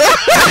it.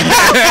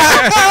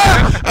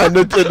 And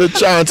the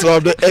chancellor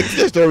of the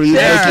executive is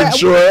Yeah. making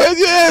sure.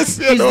 Yes,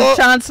 He's the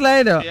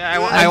chancellor.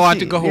 Yeah, I want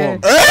to go home.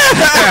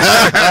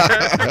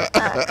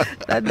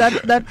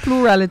 That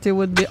plurality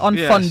would be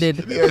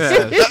unfunded.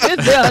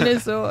 Yes. They're on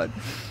its own.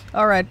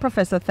 All right,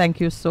 Professor,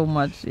 thank you so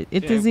much. It Yeah,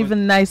 is but-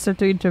 even nicer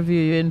to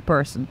interview you in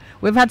person.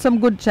 We've had some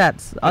good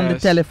chats on the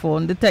Yes.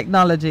 telephone, the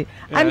technology.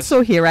 And Yes. so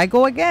here I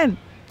go again.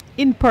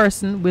 In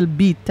person will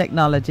beat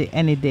technology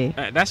any day.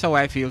 That's how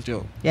I feel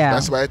too. Yeah.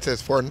 That's why it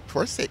says,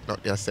 forsake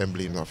not the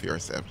assembling of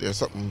yourself. There's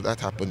something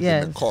that happens in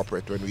Yes. the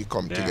corporate when we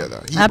come Yeah. together.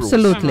 Hebrews.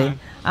 Absolutely.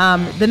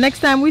 The next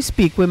time we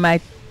speak, we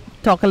might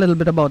talk a little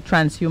bit about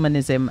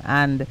transhumanism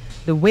and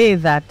the way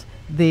that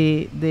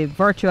the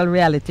virtual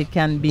reality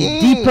can be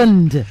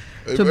deepened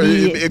to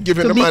be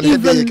Giving to the be man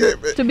even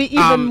headache. to be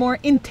even more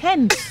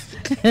intense.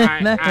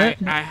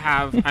 I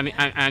have, and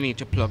I need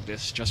to plug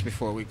this just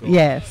before we go.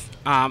 Yes.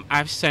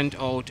 I've sent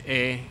out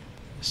a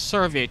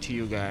survey to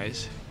you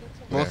guys,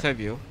 both of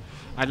you.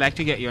 I'd like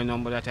to get your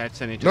number that I'd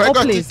send it to. No, I Oh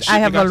got please, it. I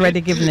have You got already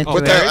it? given it Oh,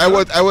 to But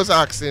her. I was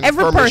asking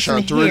Every permission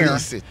person to here.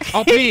 release it.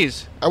 Oh,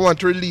 please. I want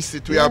to release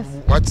it. We Yes. have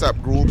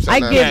WhatsApp groups. I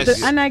And gave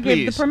Yes, I gave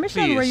the please,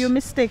 permission. Were please. you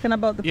mistaken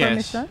about the Yes.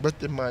 permission? But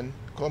the man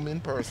come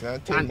in person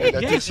and tell And me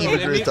that yes, it's even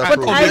so greater I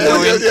proof. come in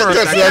Yeah, in yeah,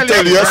 person. yeah, I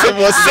tell you, I said,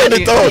 well, send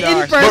it out.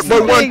 In person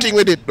But one thing. thing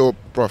with it though,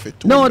 Prophet.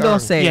 too No, long. don't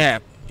say.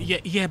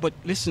 Yeah, but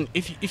listen,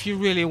 if you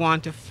really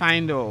want to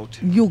find out,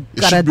 You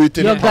You should do it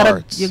in gotta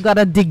parts. you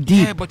gotta dig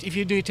deep. yeah, but if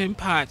you do it in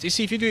parts, you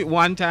see, if you do it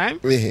one time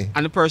Eh.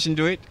 and the person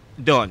do it,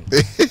 done.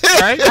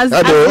 Right? As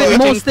I know. with Do it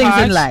most things in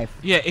parts. life.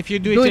 Yeah, if you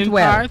do, Do it it in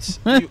well. parts,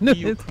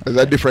 you As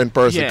a different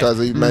person, yeah. because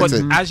you might But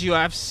say, as you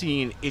have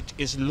seen, it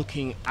is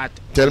looking at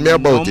Tell me a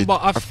about it, number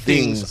of of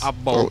things things.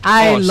 about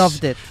I us,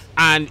 loved it.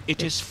 and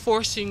it is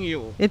forcing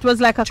you. It was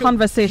like a to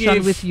conversation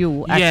give- with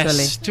you, actually.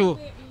 Yes, to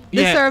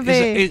The yeah,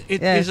 survey,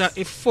 it yes.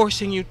 is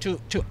forcing you to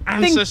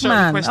answer Think, certain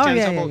man. questions Oh,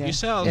 yeah, about yeah.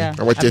 yourself. Yeah.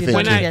 And what Have you think?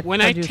 When Thank I yet, when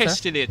I producer?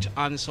 tested it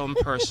on some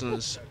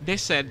persons, they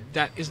said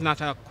that is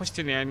not a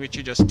questionnaire in which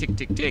you just tick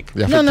tick tick.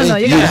 you have No, to no, no,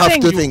 think. you You gotta have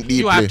think. to think deeply.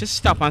 You have to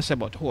stop and say,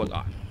 but hold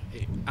on,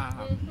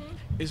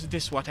 is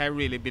this what I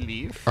really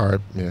believe? All right,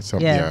 yeah, so,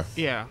 Yes.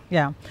 Yeah.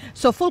 Yeah.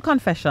 So full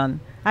confession,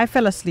 I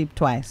fell asleep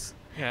twice.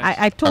 Yes.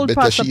 I I told bet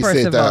Pastor she said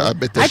Percival. that. I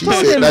bet she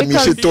told said him that. Me,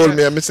 she because told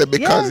me. I said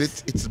because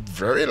Yes. it's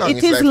very long. it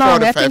it's is like long.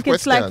 45 I think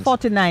it's like questions.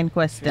 49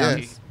 questions. Yeah,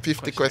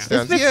 50 Questions.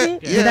 questions. It's 50?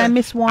 Yeah, Did yeah. I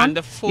miss one? And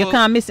the You full-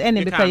 can't miss any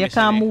you because can't you miss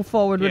can't any. move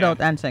forward Yeah. without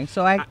answering.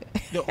 So I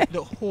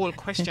The whole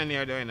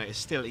questionnaire though, you know, is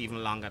still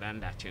even longer than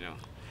that, you know.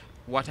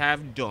 What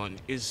I've done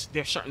is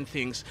there are certain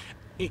things,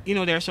 you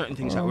know, there are certain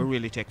things that we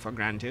really take for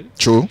granted.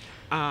 True.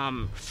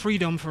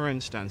 Freedom, for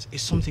instance,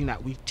 is something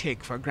that we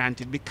take for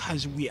granted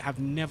because we have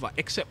never,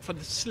 except for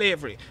the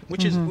slavery,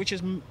 which is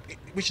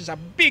a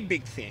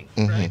big thing,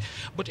 right?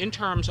 But in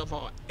terms of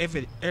our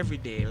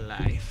everyday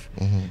life,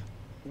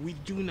 we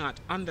do not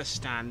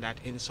understand that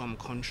in some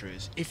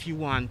countries, if you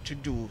want to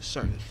do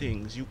certain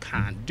things, you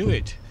can't do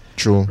it,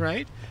 True.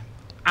 right?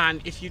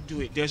 And if you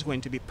do it, there's going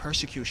to be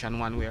persecution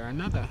one way or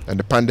another. And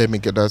the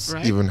pandemic it has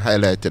Right. even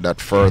highlighted that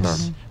further.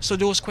 So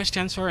those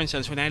questions, for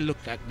instance, when I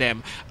looked at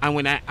them and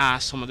when I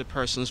asked some of the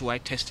persons who I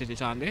tested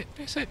it on, they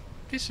said,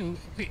 listen,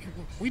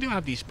 we don't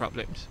have these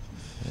problems.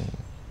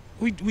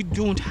 We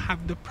don't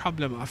have the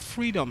problem of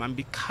freedom, and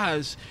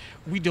because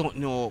we don't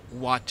know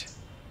what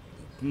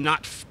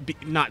not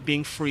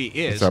being free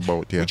is, It's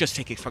about, yeah. we just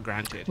take it for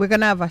granted. we're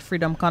going to have a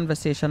freedom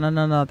conversation on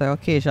another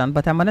occasion,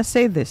 but I'm going to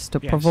say this to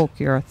Yes. provoke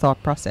your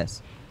thought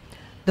process.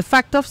 The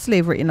fact of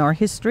slavery in our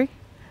history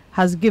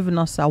has given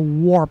us a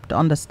warped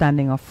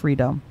understanding of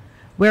freedom.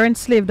 We're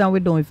enslaved and we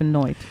don't even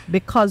know it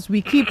because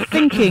we keep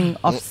thinking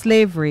of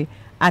slavery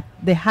at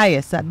the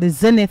highest, at the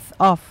zenith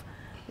of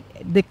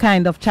the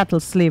kind of chattel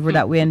slavery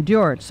that we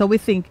endured. So we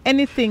think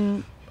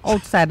anything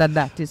outside of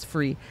that is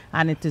free,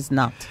 and it is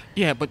not.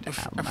 Yeah, but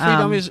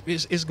freedom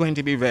is going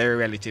to be very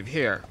relative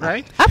here,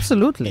 right?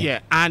 Absolutely. Yeah,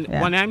 and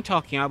Yeah. when I'm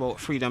talking about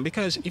freedom,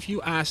 because if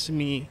you ask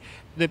me,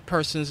 the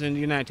persons in the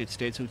United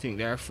States who think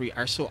they are free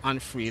are so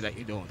unfree that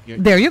you don't.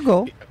 There you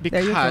go.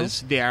 There you go.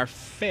 Because they are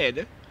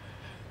fed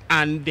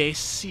and they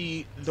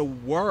see the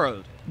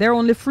world. They're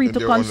only free In to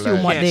their own consume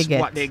life. what Yes, they get.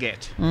 what they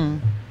get.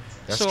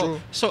 That's so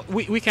true. so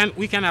we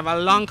can have a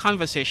long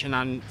conversation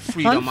on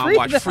freedom and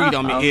what freedom.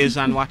 freedom is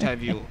and what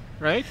have you,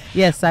 right?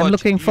 Yes, I'm But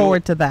looking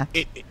forward to that.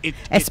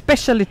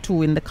 Especially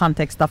too in the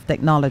context of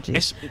technology.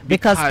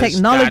 Because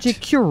technology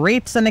that-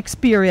 curates an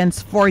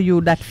experience for you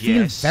that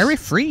feels Yes. very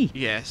free.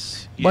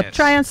 Yes. But yes,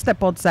 try and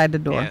step outside the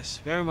door. Yes,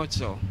 very much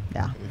so.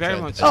 Yeah. Very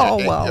much so.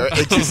 Oh, wow. You're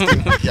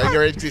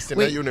existing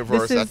in a Wait,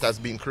 universe this that is- has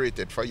been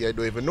created for you. You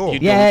don't even know. You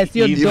Yes,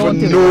 you even don't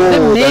even even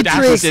know The that That's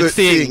Matrix. the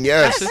thing.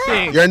 Yes. That's the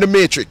thing. You're in the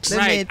matrix. The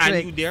Right, and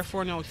Matrix. you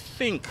therefore now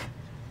think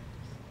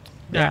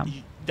Yeah.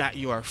 that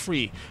you are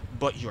free,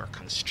 but you are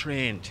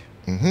constrained.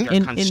 Mm-hmm. You're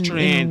In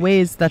constrained.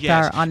 ways that Yes,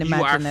 are You are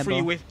unimaginable.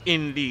 free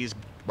within these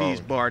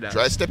borders.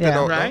 Try stepping Yeah.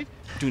 out. Right?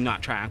 Do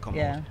not try and come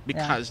Yeah, out yeah.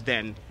 because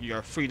then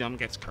your freedom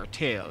gets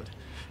curtailed.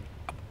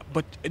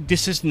 But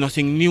this is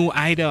nothing new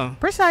either.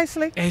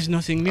 Precisely. It's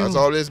nothing new. Has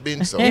always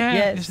been so. Yeah,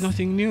 Yes. it's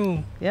nothing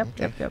new. Yep,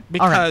 yep, yep.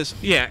 All right. Because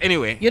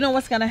anyway. You know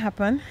what's going to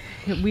happen?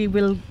 We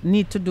will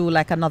need to do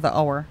like another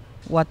hour,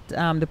 what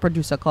the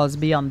producer calls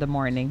beyond the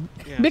morning.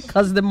 Yes.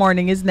 Because the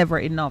morning is never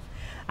enough.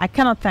 I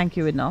cannot thank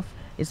you enough.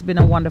 It's been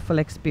a wonderful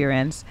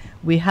experience.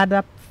 We had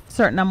a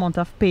certain amount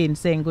of pain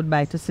saying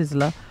goodbye to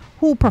Sizzler,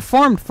 who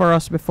performed for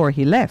us before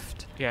he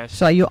left. Yes.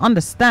 So you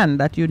understand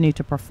that you need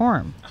to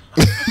perform.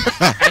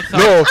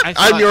 No,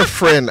 I'm your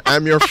friend.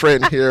 I'm your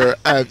friend here.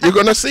 You're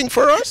gonna sing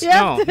for us?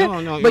 No.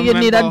 But you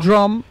need a remember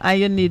drum and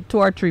you need 2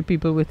 or 3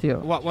 people with you.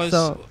 What was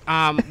So,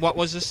 what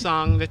was the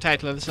song? The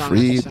title of the song? that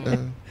you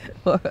sang?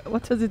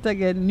 what was it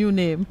again? New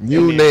name.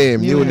 New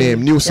name, new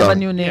name, new You have a song.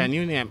 new name. Yeah,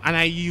 new name. And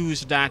I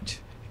used that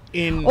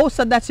in. Oh,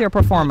 so that's your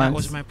performance. That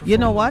was my performance. You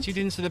know what? You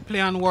didn't see the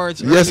play on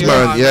words. Yes, earlier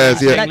man. on.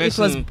 Yes, I yes. That think, it was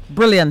listen,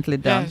 brilliantly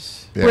done.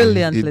 Yes. Yeah,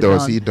 Brilliantly he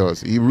does. done. He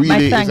does. He My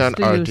really is thanks an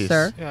to artist. you,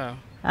 sir. Yeah.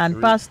 And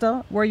Really.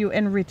 Pastor, were you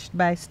enriched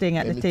by staying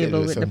at Let the me tell table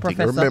you with the something.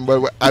 professor?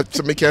 Remember,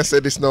 so me can say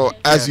this now.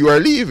 As you are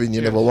leaving,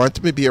 you Yeah. never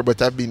want me be here,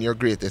 but I've been your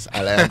greatest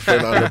ally and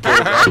friend on the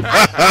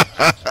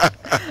program.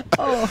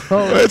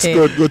 Oh, It's okay.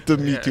 good. Good to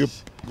meet Yes. you.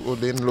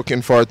 Then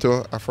looking forward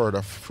to a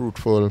further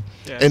fruitful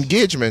Yes.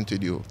 engagement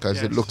with you, because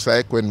it Yes. looks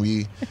like when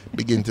we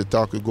begin to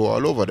talk, we go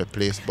all over the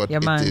place, but Yeah,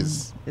 man. it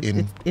is It's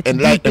in deep,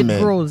 enlightenment.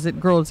 it grows, it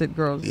grows, it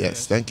grows.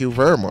 Yes, thank you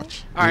very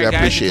much. All We right, guys.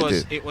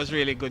 appreciate It was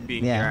really good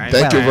being Yeah. here. I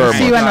Thank you enjoyed- very I See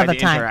you enjoyed another the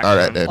time. interaction. All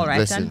right then. All right,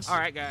 Blessings. All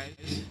right,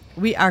 guys.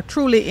 We are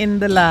truly in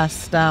the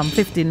last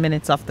 15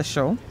 minutes of the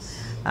show.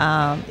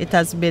 It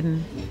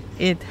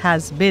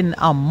has been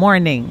a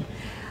morning.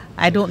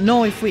 I don't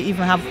know if we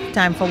even have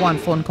time for one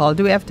phone call.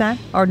 Do we have time?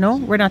 Or no?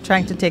 We're not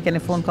trying to take any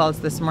phone calls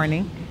this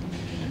morning.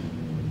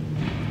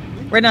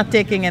 We're not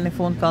taking any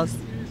phone calls.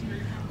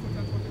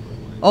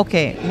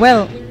 Okay,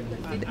 well,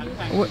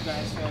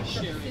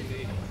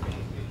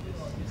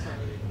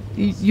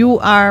 you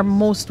are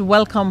most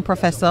welcome,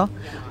 Professor.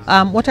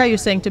 What are you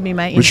saying to me,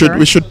 my intern?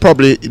 We should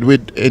probably,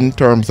 in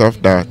terms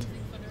of that.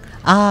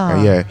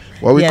 Yeah.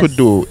 What we could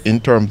do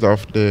in terms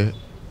of the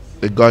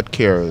God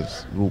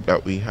Cares group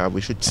that we have,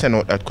 we should send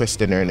out that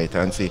questionnaire in it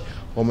and see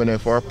how many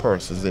of our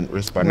persons didn't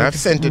respond. I've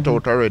sent it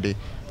out already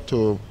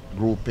to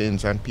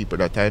groupings and people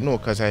that I know,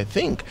 because I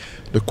think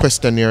the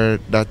questionnaire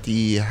that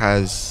he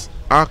has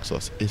asked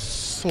us is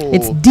so...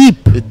 It's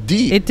deep. It's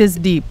deep. It is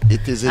deep.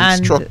 It is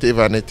instructive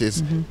and it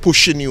is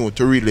pushing you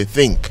to really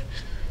think.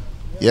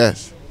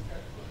 Yes.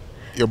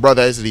 Your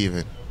brother is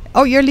leaving.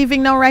 Oh, you're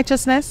leaving now,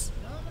 Righteousness?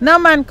 No,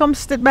 man, come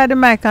sit by the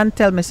mic and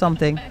tell me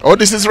something. Oh,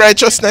 this is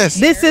Righteousness.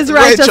 This is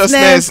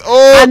Righteousness.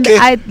 Oh, okay.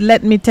 And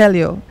let me tell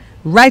you,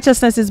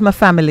 Righteousness is my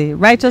family.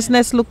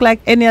 Righteousness look like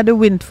any other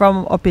wind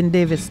from up in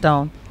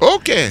Davistown.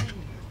 Okay.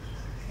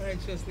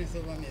 Righteousness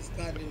over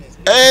misgodliness.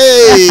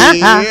 Hey,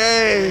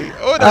 hey.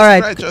 Oh, that's all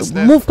right,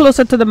 Righteousness. move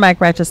closer to the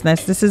mic,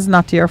 Righteousness. This is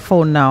not your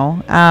phone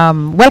now.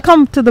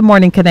 Welcome to the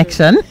Morning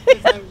Connection.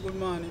 Good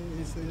morning,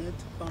 Miss Minute,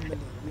 family.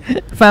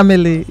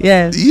 Family,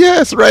 yes.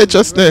 Yes,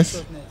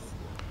 Righteousness.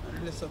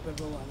 Bless up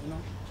everyone, you know.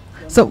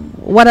 So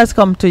what has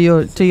come to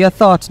you, to your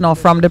thoughts now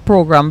from the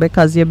program,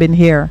 because you've been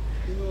here?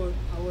 You know,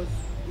 I was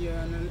here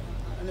and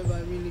I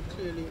never really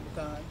clearly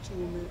never,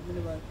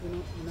 you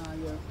know,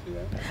 hear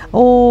clear.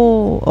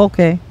 Oh,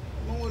 okay.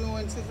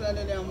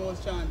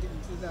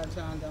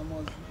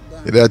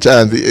 There's a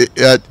chance.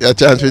 A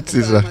chance with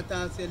Sizzler.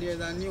 There's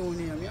a new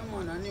name. Yeah,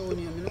 man, a new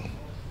name, you know.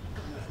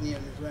 His name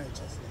is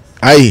Righteousness.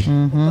 Aye.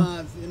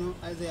 Because, you know,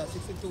 Isaiah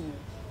 62,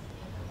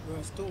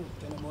 verse 2,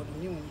 tell about the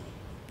new name.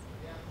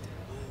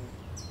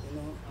 And, you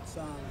know,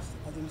 Psalms,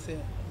 as him say,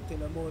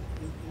 tell about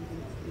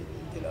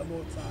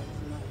Psalms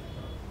 9.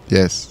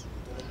 Yes.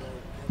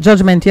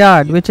 Judgment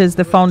Yard, which is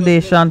the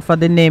foundation for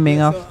the naming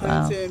Yes, of... so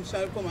I say him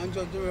shall come and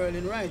judge the world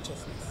in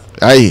righteousness.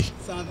 Aye.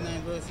 Psalm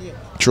 9 verse 8.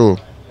 True.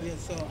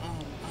 Yes, so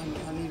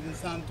and even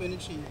Psalm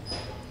 23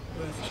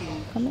 verse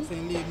 3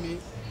 saying lead me.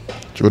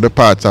 Through the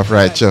paths of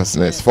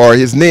righteousness for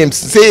his name's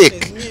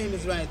sake. His name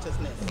is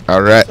righteousness.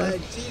 All right. So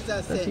like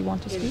Jesus said you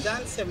want to in speak?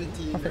 John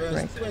 17 verse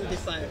right.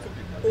 25,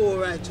 O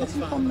righteous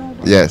Father.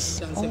 Yes.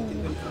 John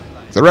 17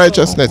 25. The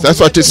righteousness. That's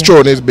what his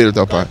throne is built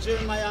upon.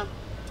 Jeremiah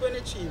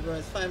 23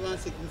 verse 5 and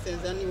 6 it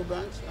says a new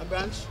branch, Mhm. a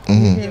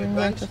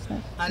branch,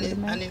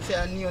 and it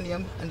says a new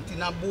name and it's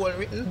in a bold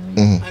written,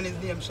 and his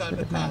name shall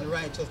be called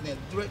righteousness.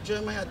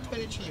 Jeremiah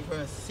 23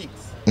 verse 6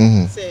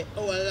 say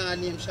our Lord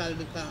name shall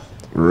be called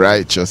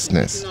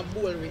Righteousness. it's in a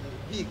bold written,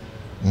 big,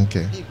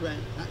 Okay. big right.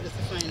 Not just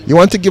to find You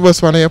want to give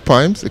us one of your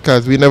poems,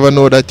 because we never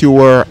know that you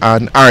were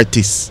an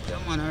artist. the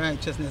man of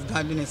righteousness,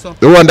 godliness. So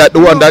The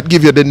one that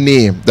give you the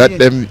name. That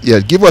them. Yeah.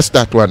 Give us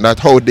that one. That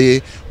how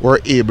they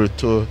were able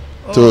to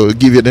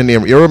give you the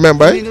name. You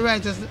remember? I mean, the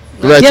righteousness.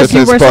 The Yes, you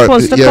righteousness were part,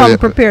 supposed to yeah, come yeah.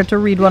 prepared to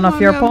read one of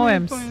your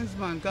poems. Poems,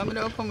 man. Because I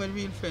don't come with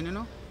real friend, you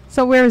know.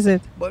 So where is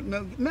it? But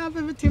me have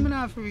everything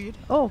I have to read.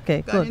 Oh,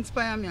 okay, God good.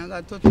 inspire me and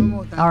God touch me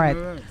out. All right.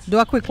 Words. Do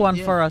a quick one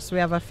Yeah. for us. We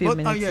have a few But,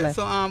 minutes yeah, left.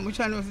 so which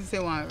one was you say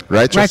one?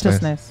 Righteousness.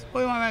 Righteousness. Oh,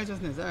 you want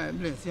righteousness? All right,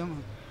 bless you,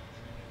 man.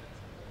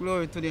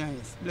 Glory to the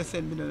highest.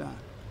 Blessed be the Lord.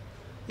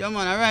 Yeah,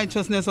 man, a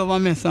righteousness over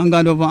mess and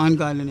God over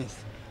ungodliness.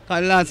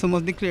 God, Lord, so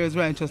must declare his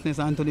righteousness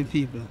unto the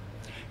people.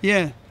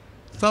 Yeah.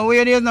 So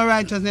where there is no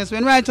righteousness,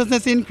 when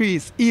righteousness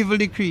increase, evil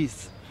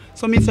decrease.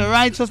 So means a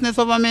righteousness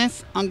over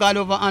mess and God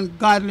over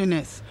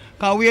ungodliness.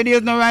 Because where there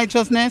is no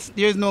righteousness,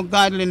 there is no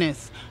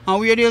godliness. And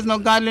where there is no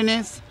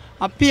godliness,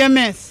 a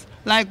PMS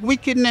like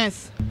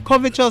wickedness,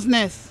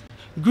 covetousness,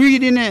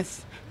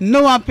 greediness,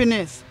 no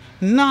happiness,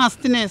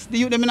 nastiness. The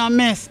youth them in a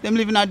mess, them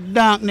live in a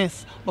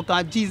darkness.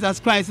 Because Jesus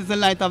Christ is the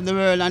light of the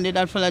world, and they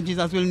that follow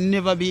Jesus will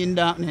never be in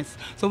darkness.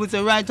 So it's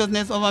a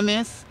righteousness over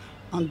mess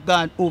and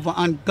God over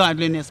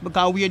ungodliness.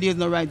 Because where there is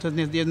no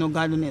righteousness, there is no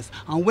godliness.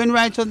 And when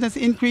righteousness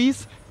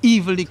increase,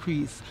 evil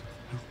decrease.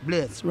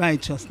 Bless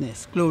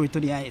righteousness. Glory to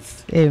the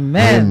highest.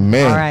 Amen.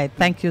 Amen. All right.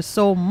 Thank you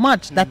so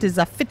much. That is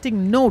a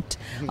fitting note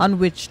on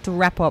which to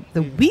wrap up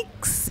the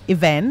week's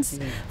events.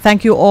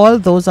 Thank you all,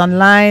 those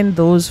online,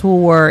 those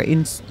who were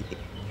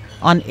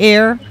on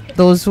air,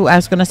 those who, I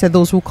was going to say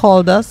those who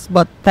called us,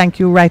 but thank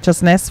you,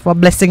 Righteousness, for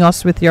blessing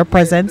us with your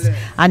presence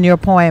and your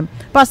poem.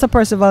 Pastor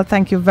Percival,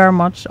 thank you very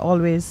much,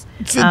 always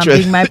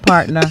being my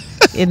partner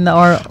in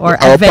our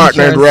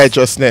partner in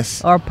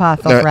righteousness. Our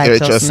path of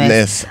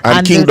righteousness.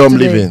 And kingdom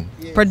living.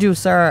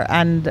 Producer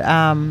and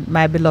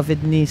my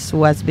beloved niece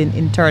who has been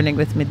interning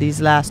with me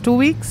these last 2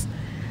 weeks.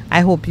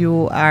 I hope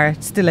you are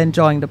still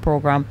enjoying the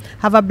program.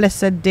 Have a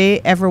blessed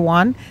day,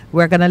 everyone.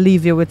 We're going to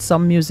leave you with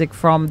some music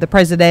from the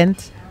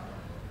president,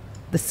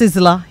 the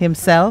Sizzler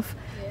himself,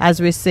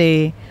 as we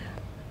say,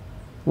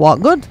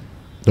 walk good.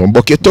 Don't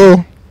buck your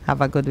toe.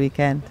 Have a good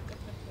weekend.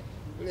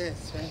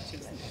 Bless.